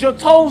shins. Your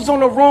toes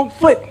on the wrong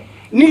foot,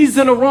 knees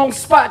in the wrong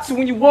spot. So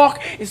when you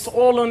walk, it's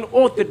all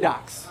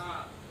unorthodox.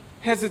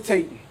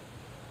 Hesitating,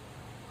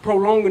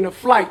 prolonging the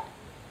flight.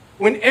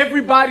 When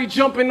everybody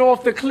jumping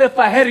off the cliff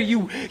ahead of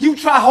you, you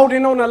try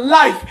holding on to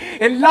life,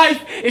 and life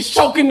is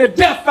choking the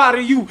death out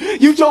of you.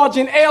 You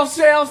charging air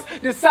cells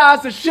the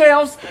size of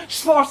shells,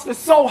 sparks are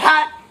so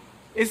hot,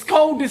 It's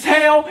cold as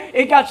hell.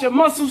 It got your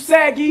muscles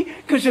saggy,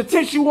 cause your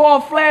tissue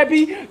all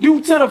flabby.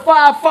 Due to the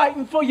fire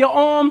fighting for your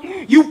arm,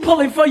 you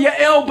pulling for your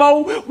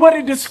elbow. What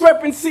a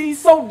discrepancy,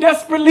 so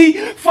desperately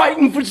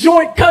fighting for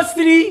joint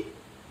custody.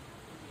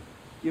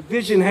 Your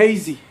vision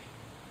hazy,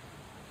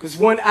 cause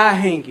one eye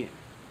hanging.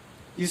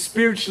 You're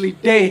spiritually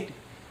dead.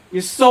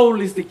 Your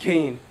soul is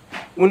decaying.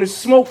 When the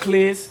smoke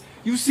clears,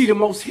 you see the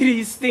most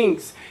hideous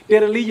things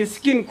that'll leave your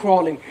skin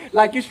crawling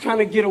like it's trying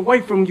to get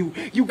away from you.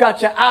 You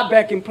got your eye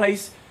back in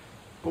place,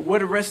 but where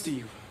the rest of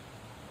you?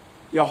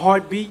 Your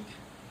heartbeat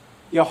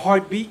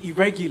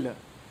irregular.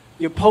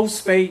 Your pulse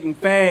fading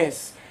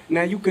fast.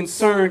 Now you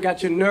concerned,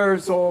 got your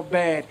nerves all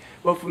bad.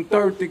 But from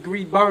 3rd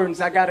degree burns,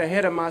 I got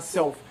ahead of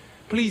myself.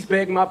 Please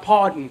beg my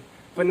pardon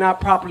for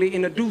not properly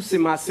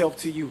introducing myself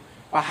to you.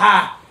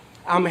 Aha,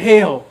 I'm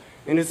Hell,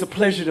 and it's a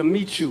pleasure to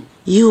meet you.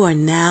 You are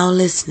now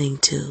listening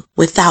to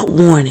Without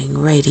Warning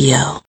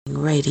Radio.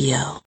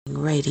 Radio.